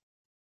threat.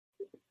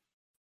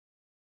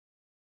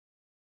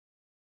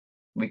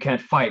 We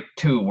can't fight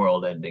 2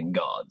 world-ending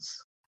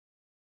gods.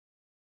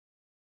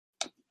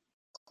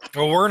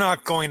 Well, we're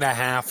not going to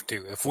have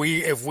to. If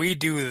we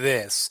do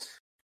this,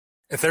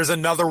 if there's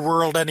another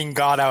world-ending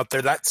god out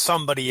there, that's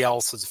somebody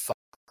else's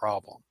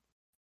problem.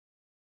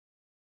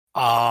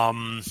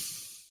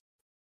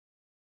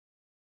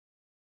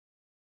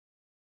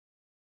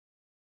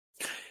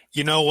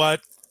 You know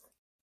what?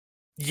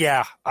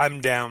 Yeah,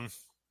 I'm down.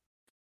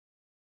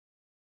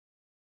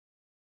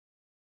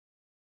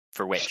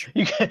 For which?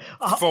 You can,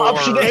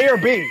 option A or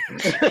B.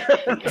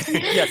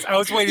 Yes, I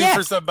was waiting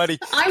for somebody.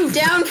 I'm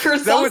down for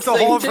something. That was the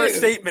whole of her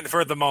statement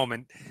for the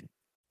moment.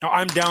 No,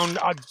 I'm down.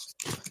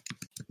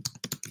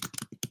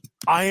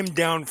 I am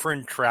down for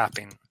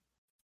entrapping.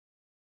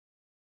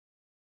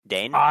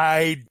 Dain?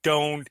 I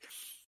don't.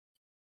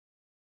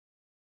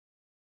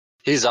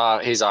 He's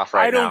off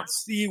right now. I don't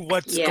see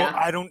what's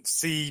I don't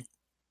see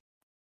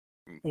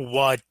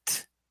what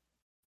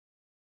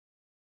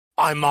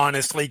I'm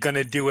honestly going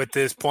to do at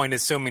this point,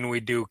 assuming we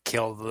do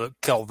kill the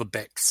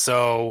Bix.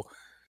 So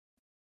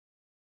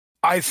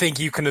I think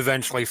you can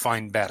eventually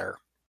find better.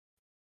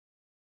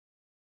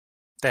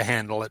 to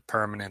handle it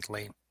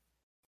permanently.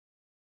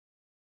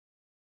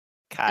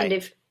 Kai. And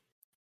if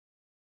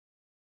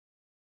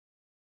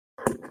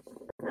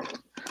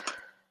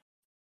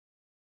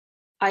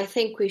I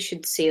think we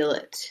should seal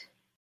it.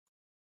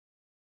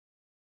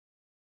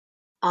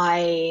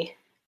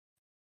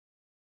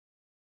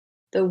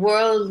 The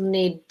world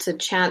needs a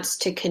chance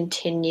to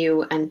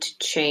continue and to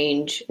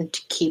change and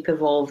to keep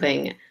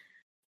evolving.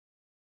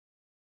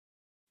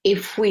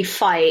 If we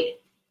fight,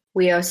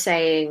 we are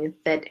saying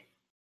that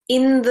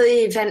in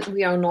the event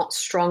we are not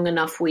strong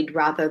enough, we'd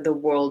rather the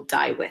world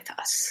die with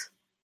us.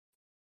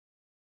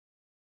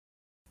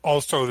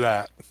 Also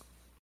that.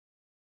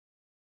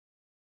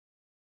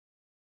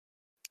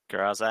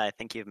 Graza, I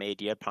think you've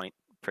made your point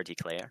pretty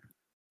clear.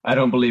 I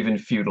don't believe in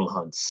feudal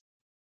hunts.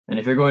 And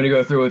if you're going to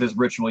go through with this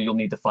ritual, you'll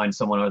need to find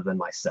someone other than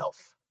myself.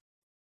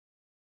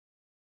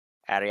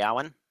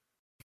 Ariawyn?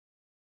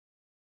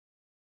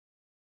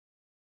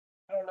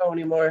 I don't know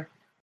anymore.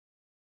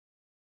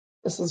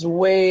 This is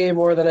way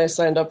more than I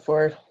signed up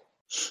for.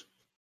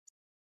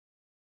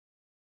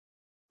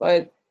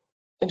 But,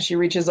 and she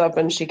reaches up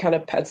and she kind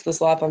of pets the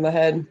sloth on the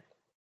head.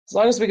 As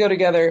long as we go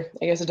together,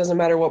 I guess it doesn't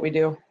matter what we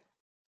do.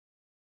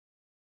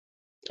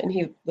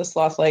 And the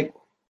sloth, like,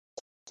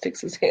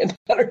 sticks his hand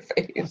on her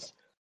face.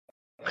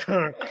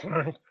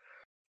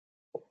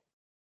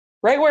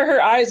 Right where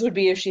her eyes would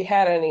be if she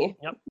had any.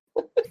 Yep.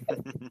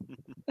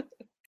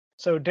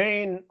 So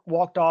Dain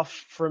walked off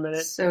for a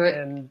minute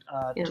and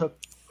took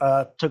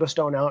a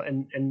stone out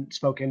and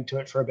spoke into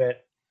it for a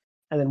bit,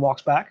 and then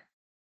walks back.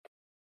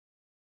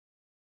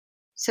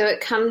 So it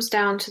comes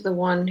down to the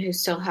one who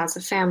still has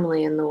a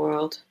family in the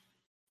world.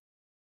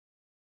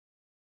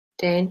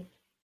 Dain?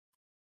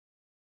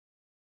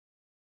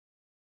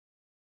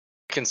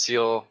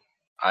 Conceal,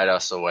 hide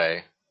us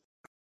away.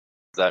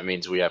 That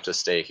means we have to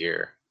stay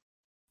here.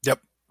 Yep.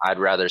 I'd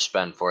rather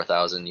spend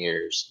 4,000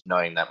 years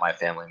knowing that my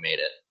family made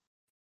it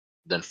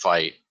than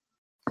fight,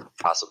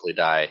 possibly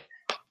die,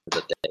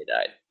 that they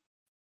died.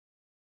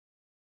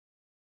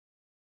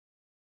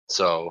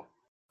 So,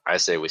 I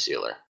say we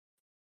seal her.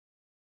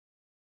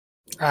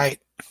 Right.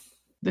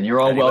 Then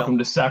you're all Very welcome well.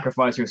 to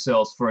sacrifice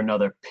yourselves for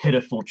another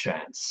pitiful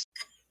chance.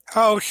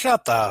 Oh,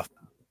 shut the...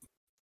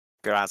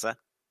 Graza,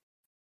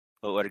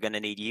 what we're going to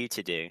need you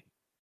to do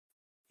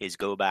is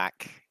go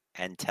back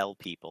and tell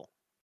people.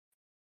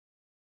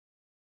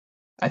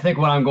 I think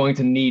what I'm going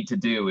to need to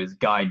do is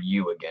guide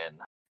you again.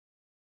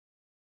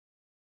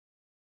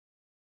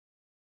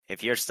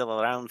 If you're still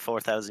around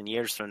 4,000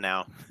 years from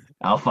now,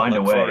 I'll find a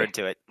look way. forward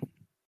to it.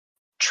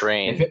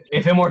 Train.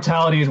 If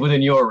immortality is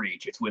within your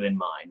reach, it's within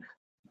mine.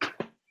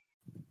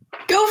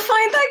 Go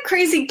find that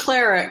crazy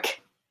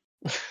cleric.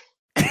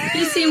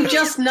 He seemed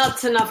just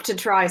nuts enough to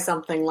try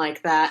something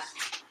like that.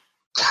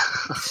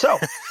 So, All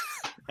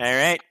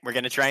right, we're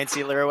going to try and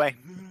seal her away.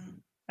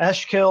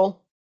 Eshkil,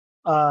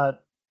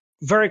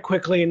 very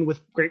quickly and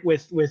with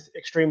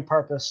extreme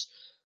purpose,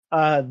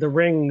 the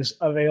rings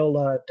of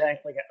Aola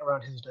dangling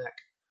around his neck,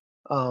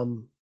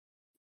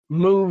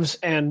 moves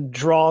and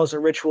draws a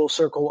ritual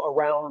circle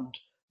around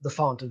the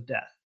font of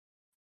death.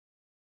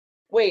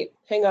 Wait,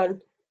 hang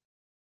on.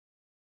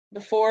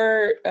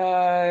 Before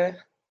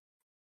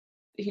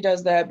he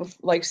does that,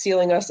 like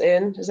sealing us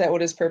in, is that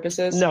what his purpose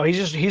is? No,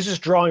 he's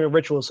just drawing a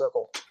ritual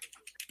circle.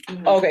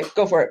 Okay,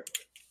 go for it.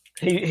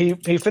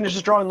 He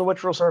finishes drawing the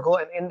ritual circle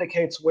and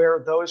indicates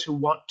where those who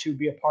want to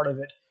be a part of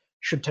it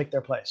should take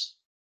their place.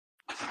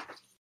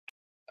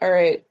 All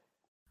right.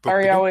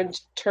 Ariawyn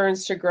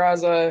turns to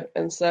Graza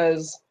and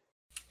says,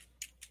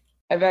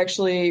 I've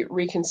actually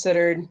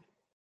reconsidered.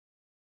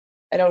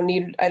 I don't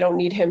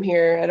need him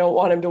here. I don't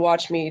want him to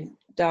watch me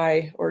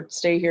die or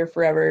stay here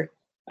forever.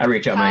 I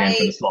reach out my hand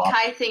for the sloth.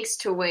 Kai thinks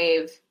to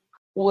wave.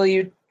 Will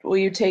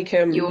you take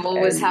him? You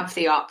always and- have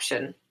the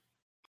option.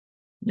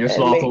 Your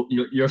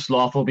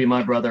sloth will be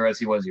my brother as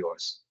he was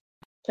yours.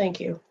 Thank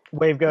you.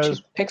 Wave goes,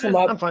 She picks him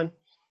up. I'm fine.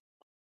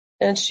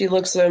 And she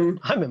looks at him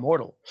I'm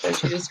immortal. and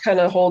she just kind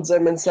of holds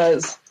him and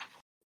says,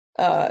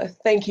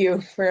 thank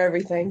you for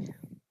everything.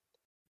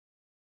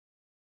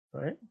 All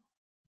right.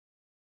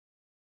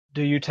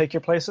 Do you take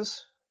your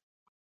places?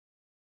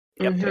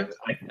 Yep. Mhm.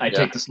 I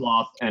take the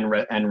sloth and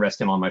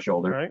rest him on my All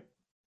shoulder. right.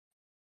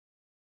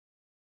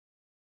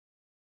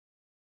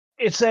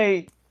 It's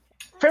a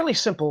fairly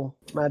simple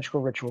magical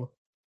ritual.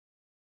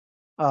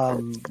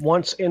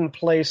 Once in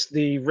place,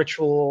 the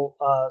ritual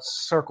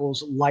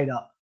circles light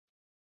up,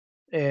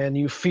 and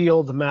you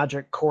feel the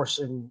magic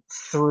coursing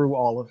through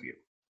all of you.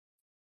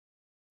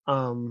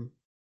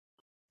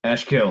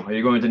 Eshkil, are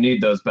you going to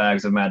need those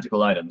bags of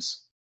magical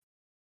items?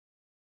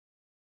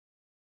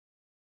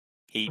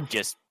 He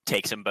just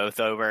takes them both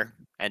over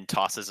and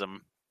tosses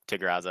them to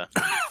Graza.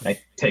 I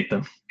take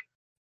them.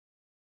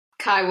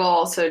 Kai will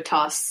also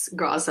toss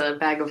Graza a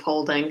bag of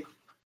holding.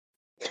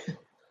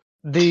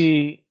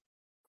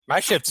 My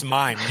ship's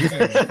mine.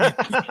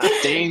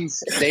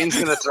 Dane's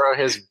gonna throw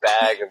his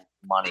bag of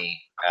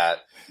money at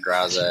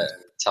Graza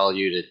and tell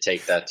you to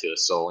take that to a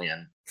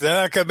Solian. They're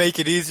not going to make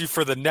it easy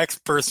for the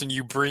next person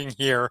you bring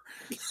here.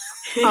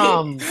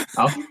 um,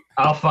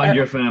 I'll find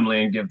your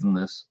family and give them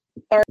this.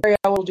 Ariawyn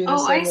will do the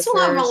Oh, same I with still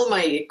have hers. all of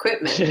my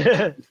equipment.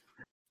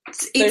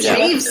 It's There's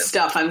James enough.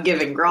 stuff I'm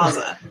giving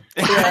Graza.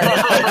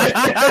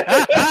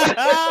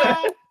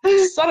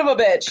 Son of a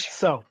bitch.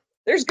 So,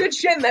 There's good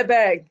shit in that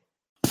bag.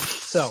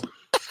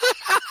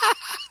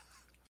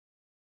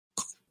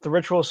 the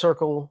ritual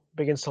circle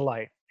begins to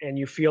light, and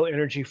you feel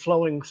energy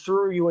flowing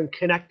through you and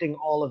connecting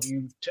all of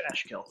you to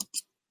Eshkil.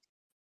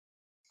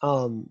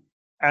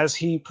 As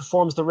he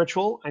performs the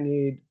ritual, I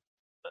need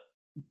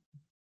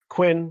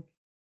Quinn,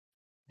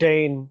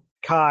 Dain,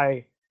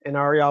 Kai, and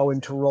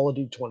Ariawyn to roll a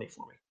d20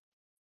 for me.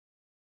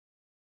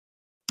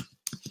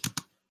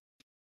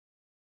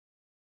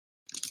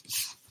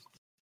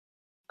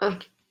 Oh,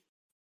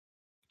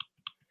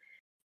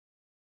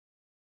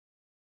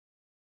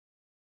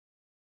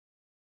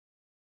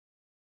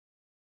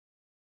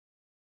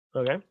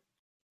 Okay.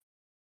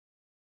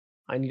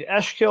 I need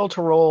Eshkil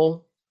to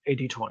roll a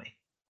d20.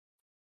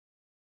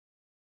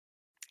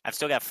 I've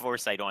still got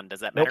foresight on. Does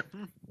that Nope.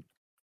 matter?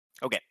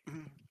 Okay.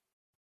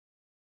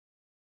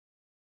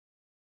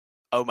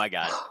 Oh my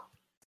god.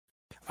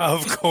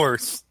 Of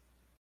course.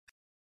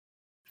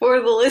 for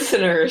the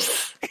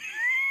listeners.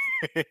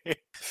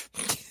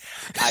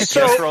 I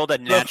So, just rolled a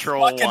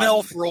natural Fucking 1.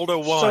 elf rolled a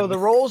 1. So the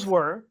rolls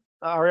were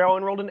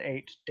Ariawyn rolled an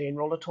 8, Dain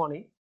rolled a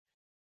 20,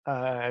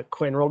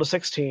 Quinn rolled a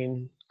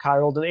 16, Kai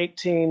rolled an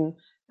 18,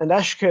 and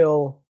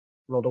Eshkil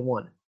rolled a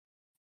 1.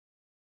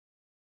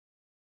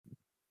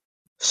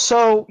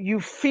 So you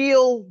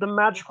feel the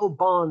magical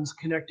bonds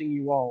connecting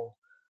you all,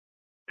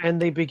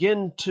 and they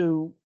begin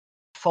to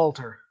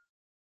falter.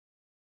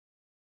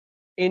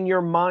 In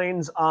your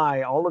mind's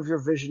eye, all of your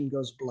vision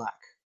goes black,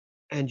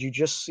 and you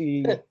just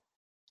see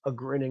a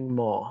grinning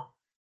maw.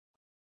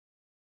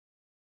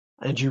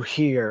 And you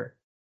hear,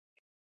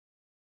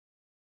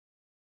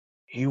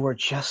 "You were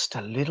just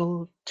a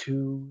little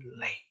too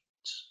late."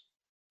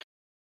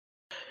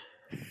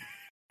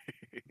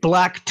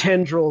 Black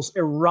tendrils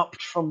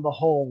erupt from the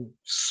hole,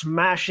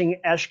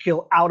 smashing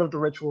Eshkil out of the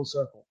ritual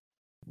circle.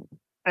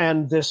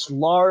 And this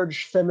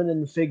large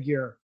feminine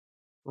figure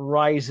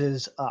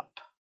rises up.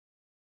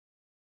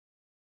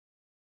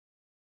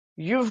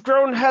 "You've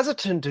grown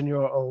hesitant in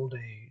your old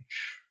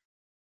age."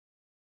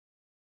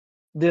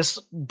 This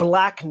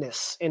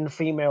blackness in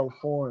female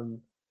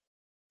form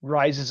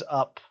rises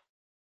up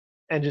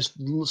and just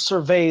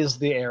surveys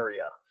the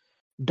area.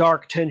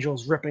 Dark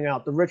tendrils ripping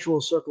out. The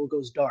ritual circle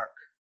goes dark.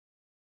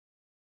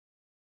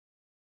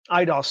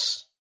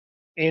 Eidos,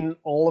 in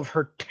all of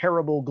her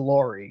terrible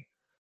glory,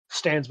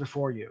 stands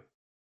before you.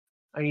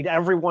 I need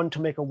everyone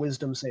to make a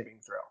wisdom saving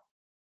throw.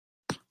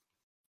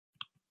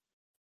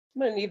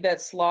 I'm gonna need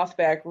that sloth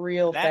back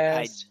real That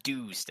fast. I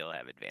do still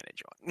have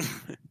advantage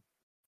on.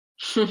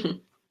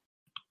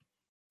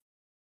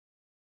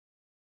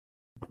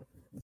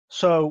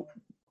 So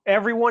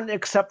everyone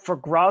except for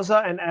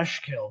Graza and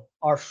Eshkil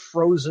are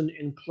frozen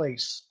in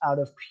place out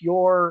of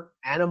pure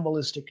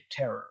animalistic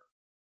terror.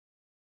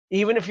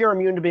 Even if you're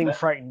immune to being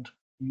frightened,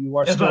 you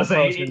are I was still about to say,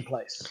 frozen in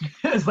place.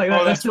 It's like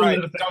Oh, that's still right.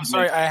 an effect. I'm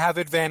sorry, I have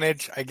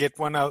advantage. I get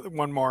one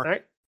more.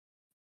 Right?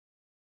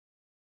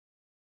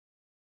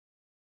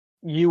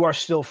 You are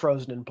still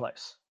frozen in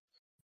place.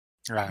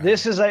 Right.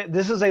 This is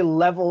a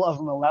level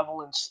of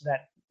malevolence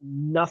that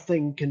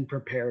nothing can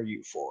prepare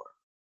you for.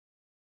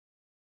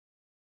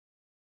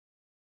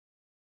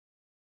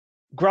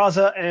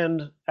 Graza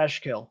and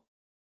Eshkil,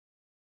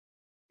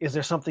 is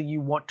there something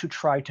you want to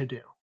try to do?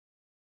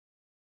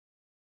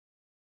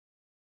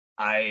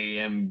 I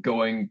am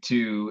going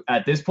to,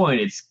 at this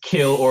point, it's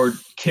kill or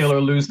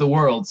lose the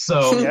world. So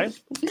Okay.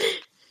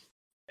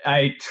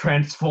 I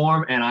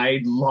transform and I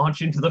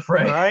launch into the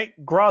fray. All right.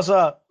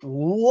 Graza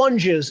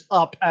lunges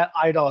up at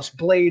Eidos,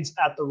 blades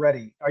at the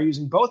ready. Are you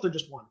using both or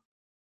just one?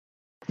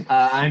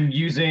 I'm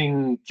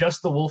using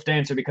just the Wolf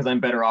Dancer because I'm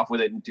better off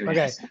with it in two Okay.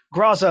 hands.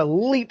 Graza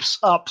leaps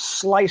up,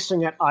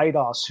 slicing at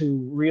Eidos,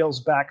 who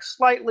reels back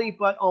slightly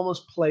but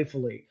almost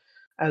playfully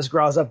as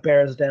Graza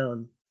bears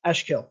down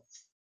Eshkil.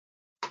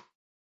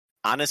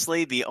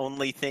 Honestly, the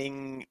only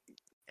thing,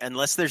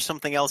 unless there's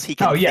something else he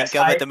can Oh, yes,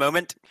 think of at the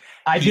moment,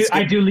 I He's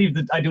do leave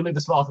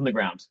the sloth on the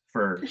ground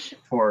for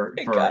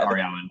God.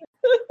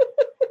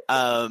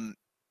 Ariawyn.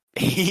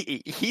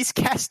 he's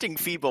casting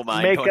Feeble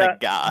Mind Make on a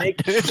god.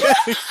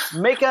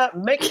 Make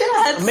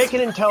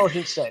an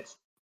intelligence save.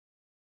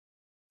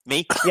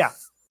 Me? Yeah.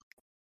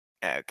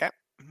 Okay.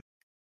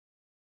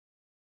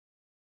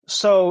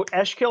 So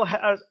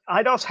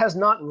Eidos has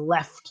not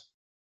left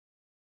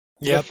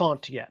the Yep.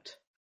 font yet.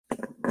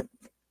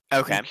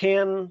 Okay. You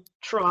can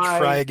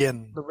try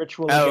again. the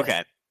ritual Oh,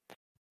 again. okay.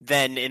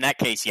 Then in that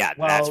case, yeah,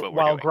 that's what we're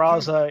while doing.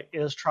 Graza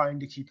is trying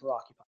to keep her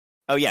occupied.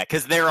 Oh yeah,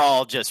 because they're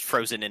all just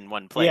frozen in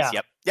one place.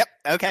 Yeah. Yep.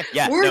 Okay.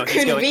 Yeah. We're no,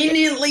 he's going.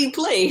 conveniently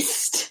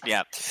placed.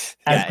 Yeah. As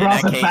Yeah, in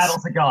that Graza case-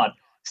 battles a god.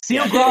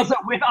 Seal Yeah. Graza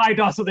with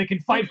Eidos so they can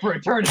fight for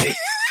eternity.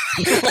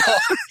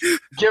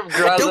 Give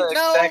Graza don't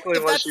know exactly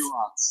if what she that's-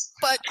 wants.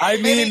 But I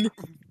mean,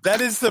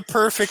 that is the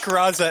perfect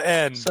Graza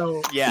end.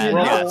 So yeah.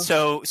 roll-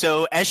 So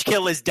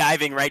Eshkil is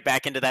diving right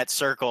back into that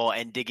circle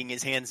and digging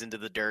his hands into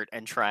the dirt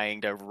and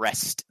trying to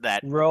wrest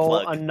that roll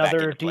plug back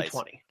another into place.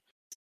 d20.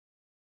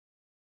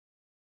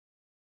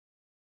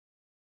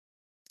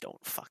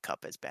 don't fuck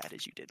up as bad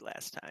as you did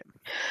last time.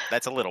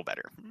 That's a little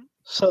better.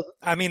 So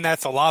I mean,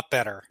 that's a lot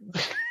better.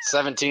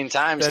 17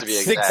 times to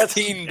That's be exact.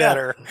 16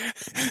 better.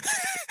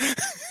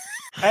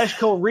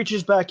 Eshkil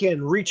reaches back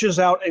in, reaches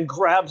out, and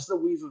grabs the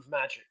Weave of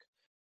Magic,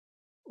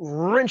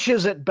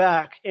 wrenches it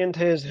back into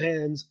his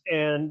hands,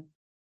 and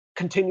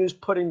continues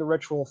putting the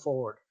ritual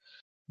forward.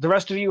 The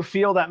rest of you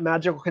feel that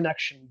magical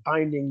connection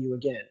binding you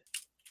again.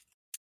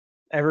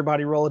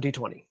 Everybody roll a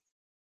d20.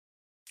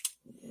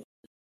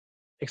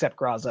 Except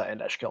Graza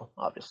and Eshkil,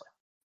 obviously.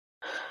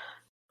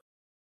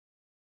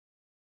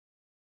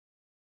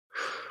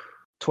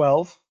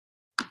 12,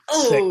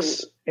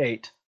 6,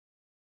 8,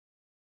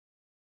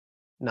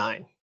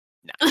 9.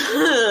 All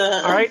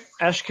All right,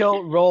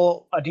 Eshkil,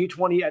 roll a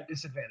d20 at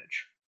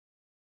disadvantage.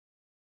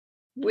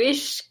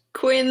 Wish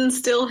Quinn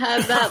still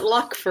had that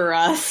luck for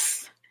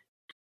us.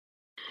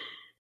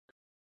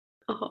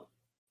 Oh,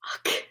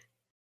 fuck.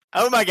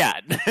 Oh my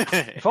god.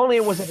 If only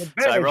it was an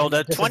advantage. So I rolled a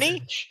at 20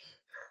 disadvantage.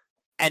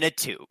 and a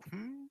 2.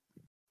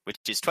 Which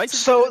is twice as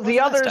So good as the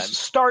it was others last time.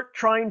 start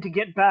trying to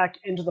get back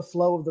into the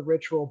flow of the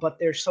ritual, but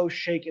they're so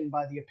shaken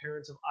by the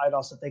appearance of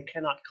Eidos that they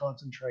cannot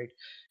concentrate,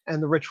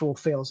 and the ritual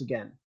fails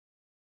again.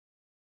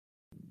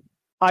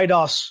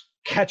 Eidos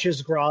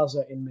catches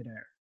Graza in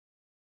midair,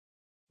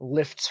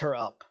 lifts her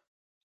up,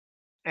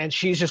 and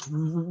she's just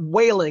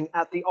wailing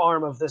at the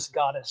arm of this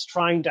goddess,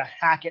 trying to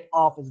hack it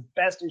off as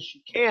best as she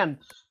can,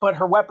 but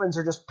her weapons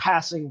are just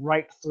passing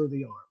right through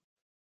the arm.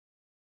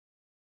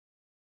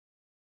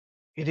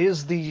 It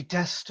is the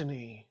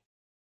destiny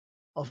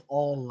of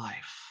all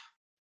life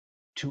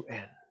to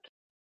end.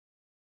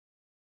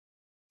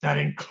 That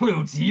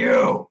includes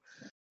you!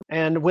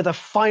 And with a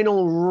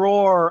final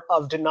roar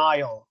of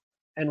denial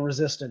and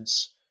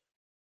resistance,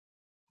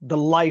 the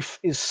life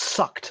is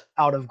sucked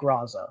out of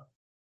Graza,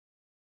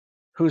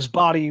 whose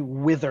body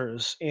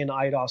withers in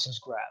Eidos's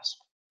grasp,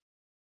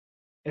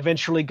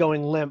 eventually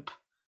going limp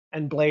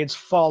and blades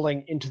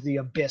falling into the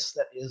abyss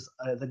that is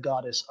the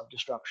goddess of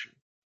destruction.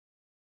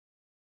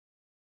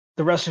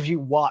 The rest of you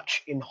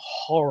watch in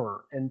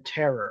horror and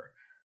terror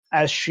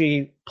as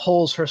she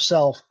pulls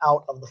herself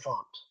out of the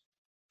font.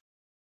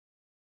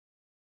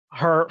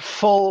 Her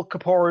full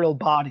corporeal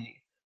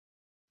body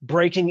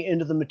breaking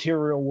into the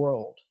material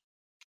world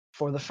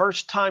for the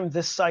first time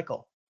this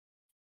cycle.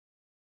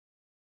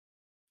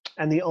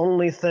 And the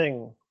only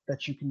thing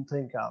that you can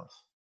think of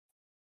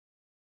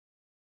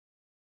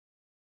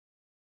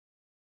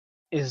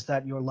is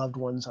that your loved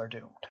ones are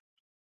doomed.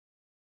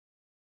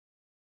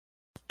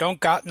 Don't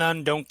got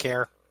none, don't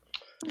care.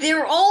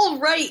 They're all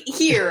right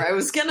here, I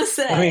was gonna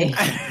say. I mean,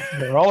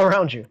 they're all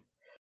around you.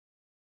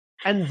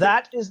 And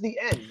that is the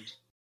end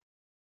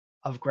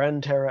of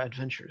Gran Terra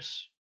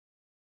Adventures.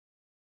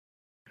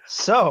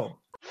 So,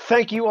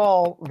 thank you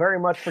all very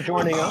much for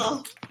joining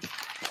us.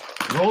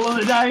 Rolling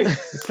the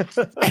dice! Get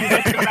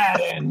the bad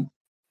end!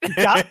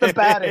 Got the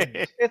bad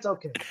end. It's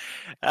okay.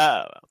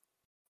 Oh,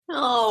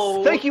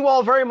 Oh. Thank you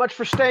all very much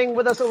for staying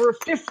with us over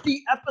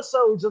 50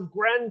 episodes of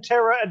Gran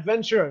Terra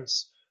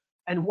Adventures.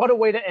 And what a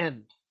way to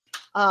end.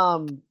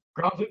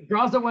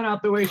 Graza went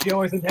out the way she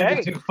always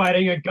intended Hey. to,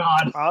 fighting a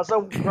god.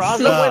 Graza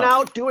went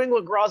out doing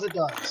what Graza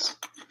does.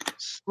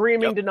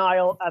 Screaming Yep.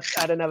 denial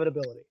at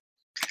inevitability.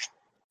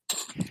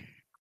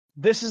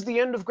 This is the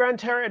end of Gran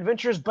Terra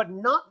Adventures, but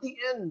not the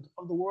end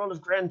of the world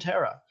of Gran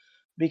Terra.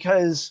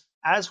 Because,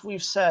 as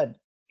we've said,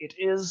 it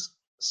is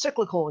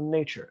cyclical in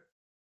nature.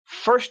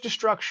 First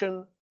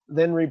destruction,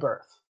 then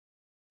rebirth.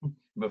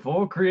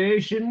 Before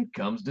creation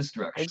comes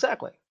destruction.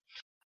 Exactly.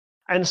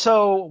 And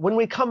so when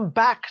we come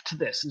back to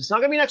this, it's not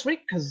going to be next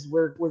week because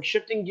we're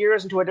shifting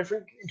gears into a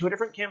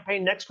different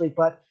campaign next week,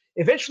 but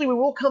eventually we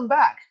will come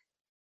back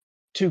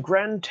to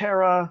Gran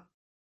Terra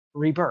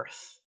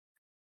Rebirth.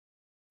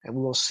 And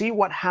we will see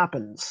what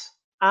happens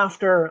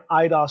after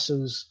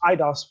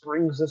Eidos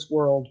brings this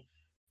world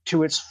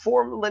to its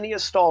 4 millennia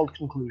stalled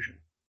conclusion.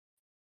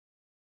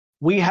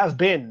 We have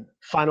been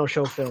Final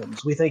Show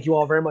Films. We thank you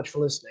all very much for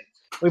listening.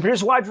 We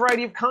produce a wide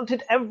variety of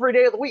content every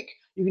day of the week.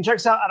 You can check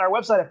us out at our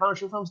website at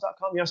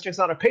finalshowfilms.com. You also check us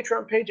out on our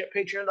Patreon page at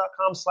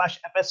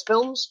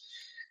patreon.com/fsfilms.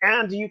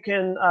 And you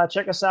can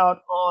check us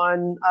out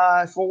on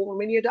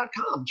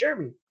 411mania.com.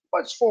 Jeremy,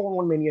 what's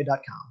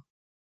 411mania.com?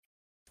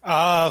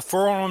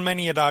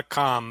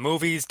 411mania.com.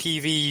 Movies,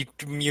 TV,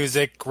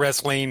 music,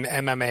 wrestling,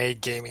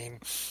 MMA, gaming.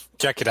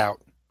 Check it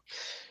out.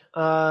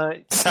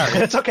 Sorry.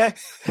 It's okay.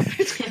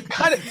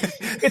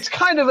 It's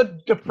kind of a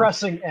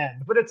depressing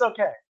end, but it's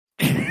okay.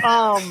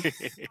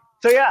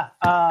 So yeah,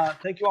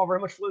 thank you all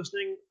very much for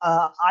listening.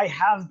 I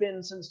have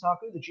been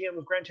Senstaku, the GM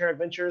of Gran Terra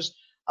Adventures.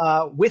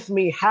 With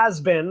me has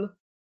been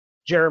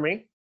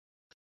Jeremy,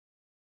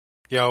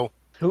 Yo.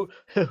 who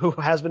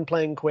has been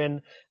playing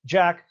Quinn.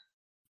 Jack,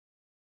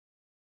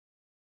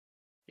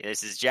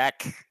 this is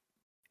Jack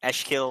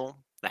Eshkil,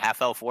 the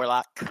half-elf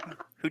warlock,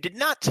 who did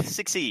not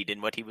succeed in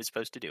what he was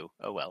supposed to do.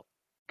 Oh well.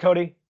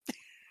 Koty,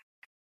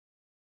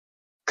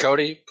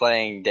 Koty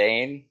playing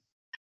Dain,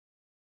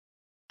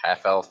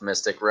 half-elf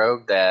mystic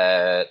rogue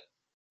that,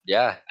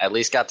 yeah, at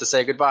least got to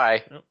say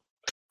goodbye.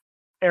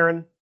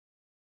 Erin,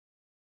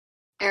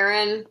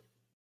 Erin,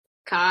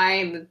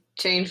 Kai, the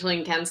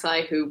Changeling,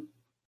 Kensai, who...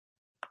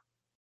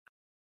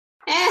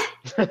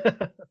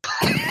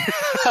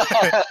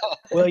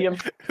 William.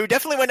 Who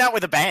definitely went out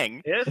with a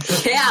bang.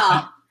 Yes.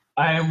 Yeah.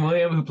 I am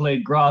William, who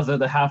played Graza,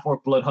 the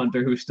half-orc blood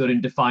hunter who stood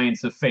in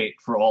defiance of fate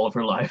for all of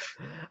her life.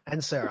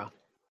 And Sarah.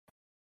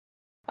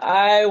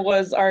 I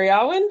was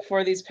Ariawyn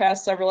for these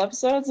past several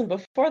episodes, and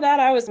before that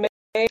I was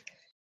May.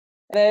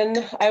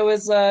 Then I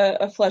was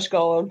a flesh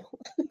golem.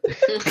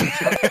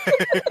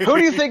 Who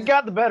do you think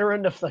got the better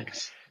end of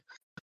things?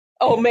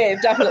 Oh,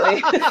 Maeve,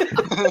 definitely.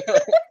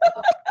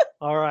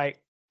 All right.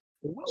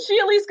 She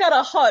at least got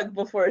a hug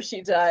before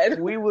she died.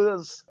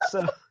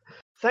 So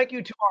thank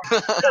you to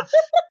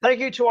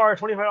our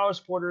 $25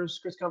 supporters,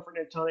 Chris Comfort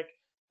and Tonic.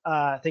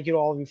 Thank you to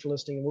all of you for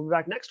listening, and we'll be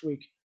back next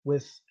week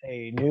with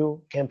a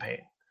new campaign.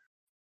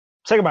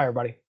 Say goodbye,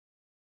 everybody.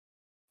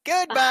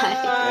 Goodbye.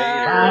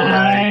 Bye.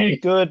 Bye.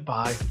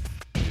 Goodbye.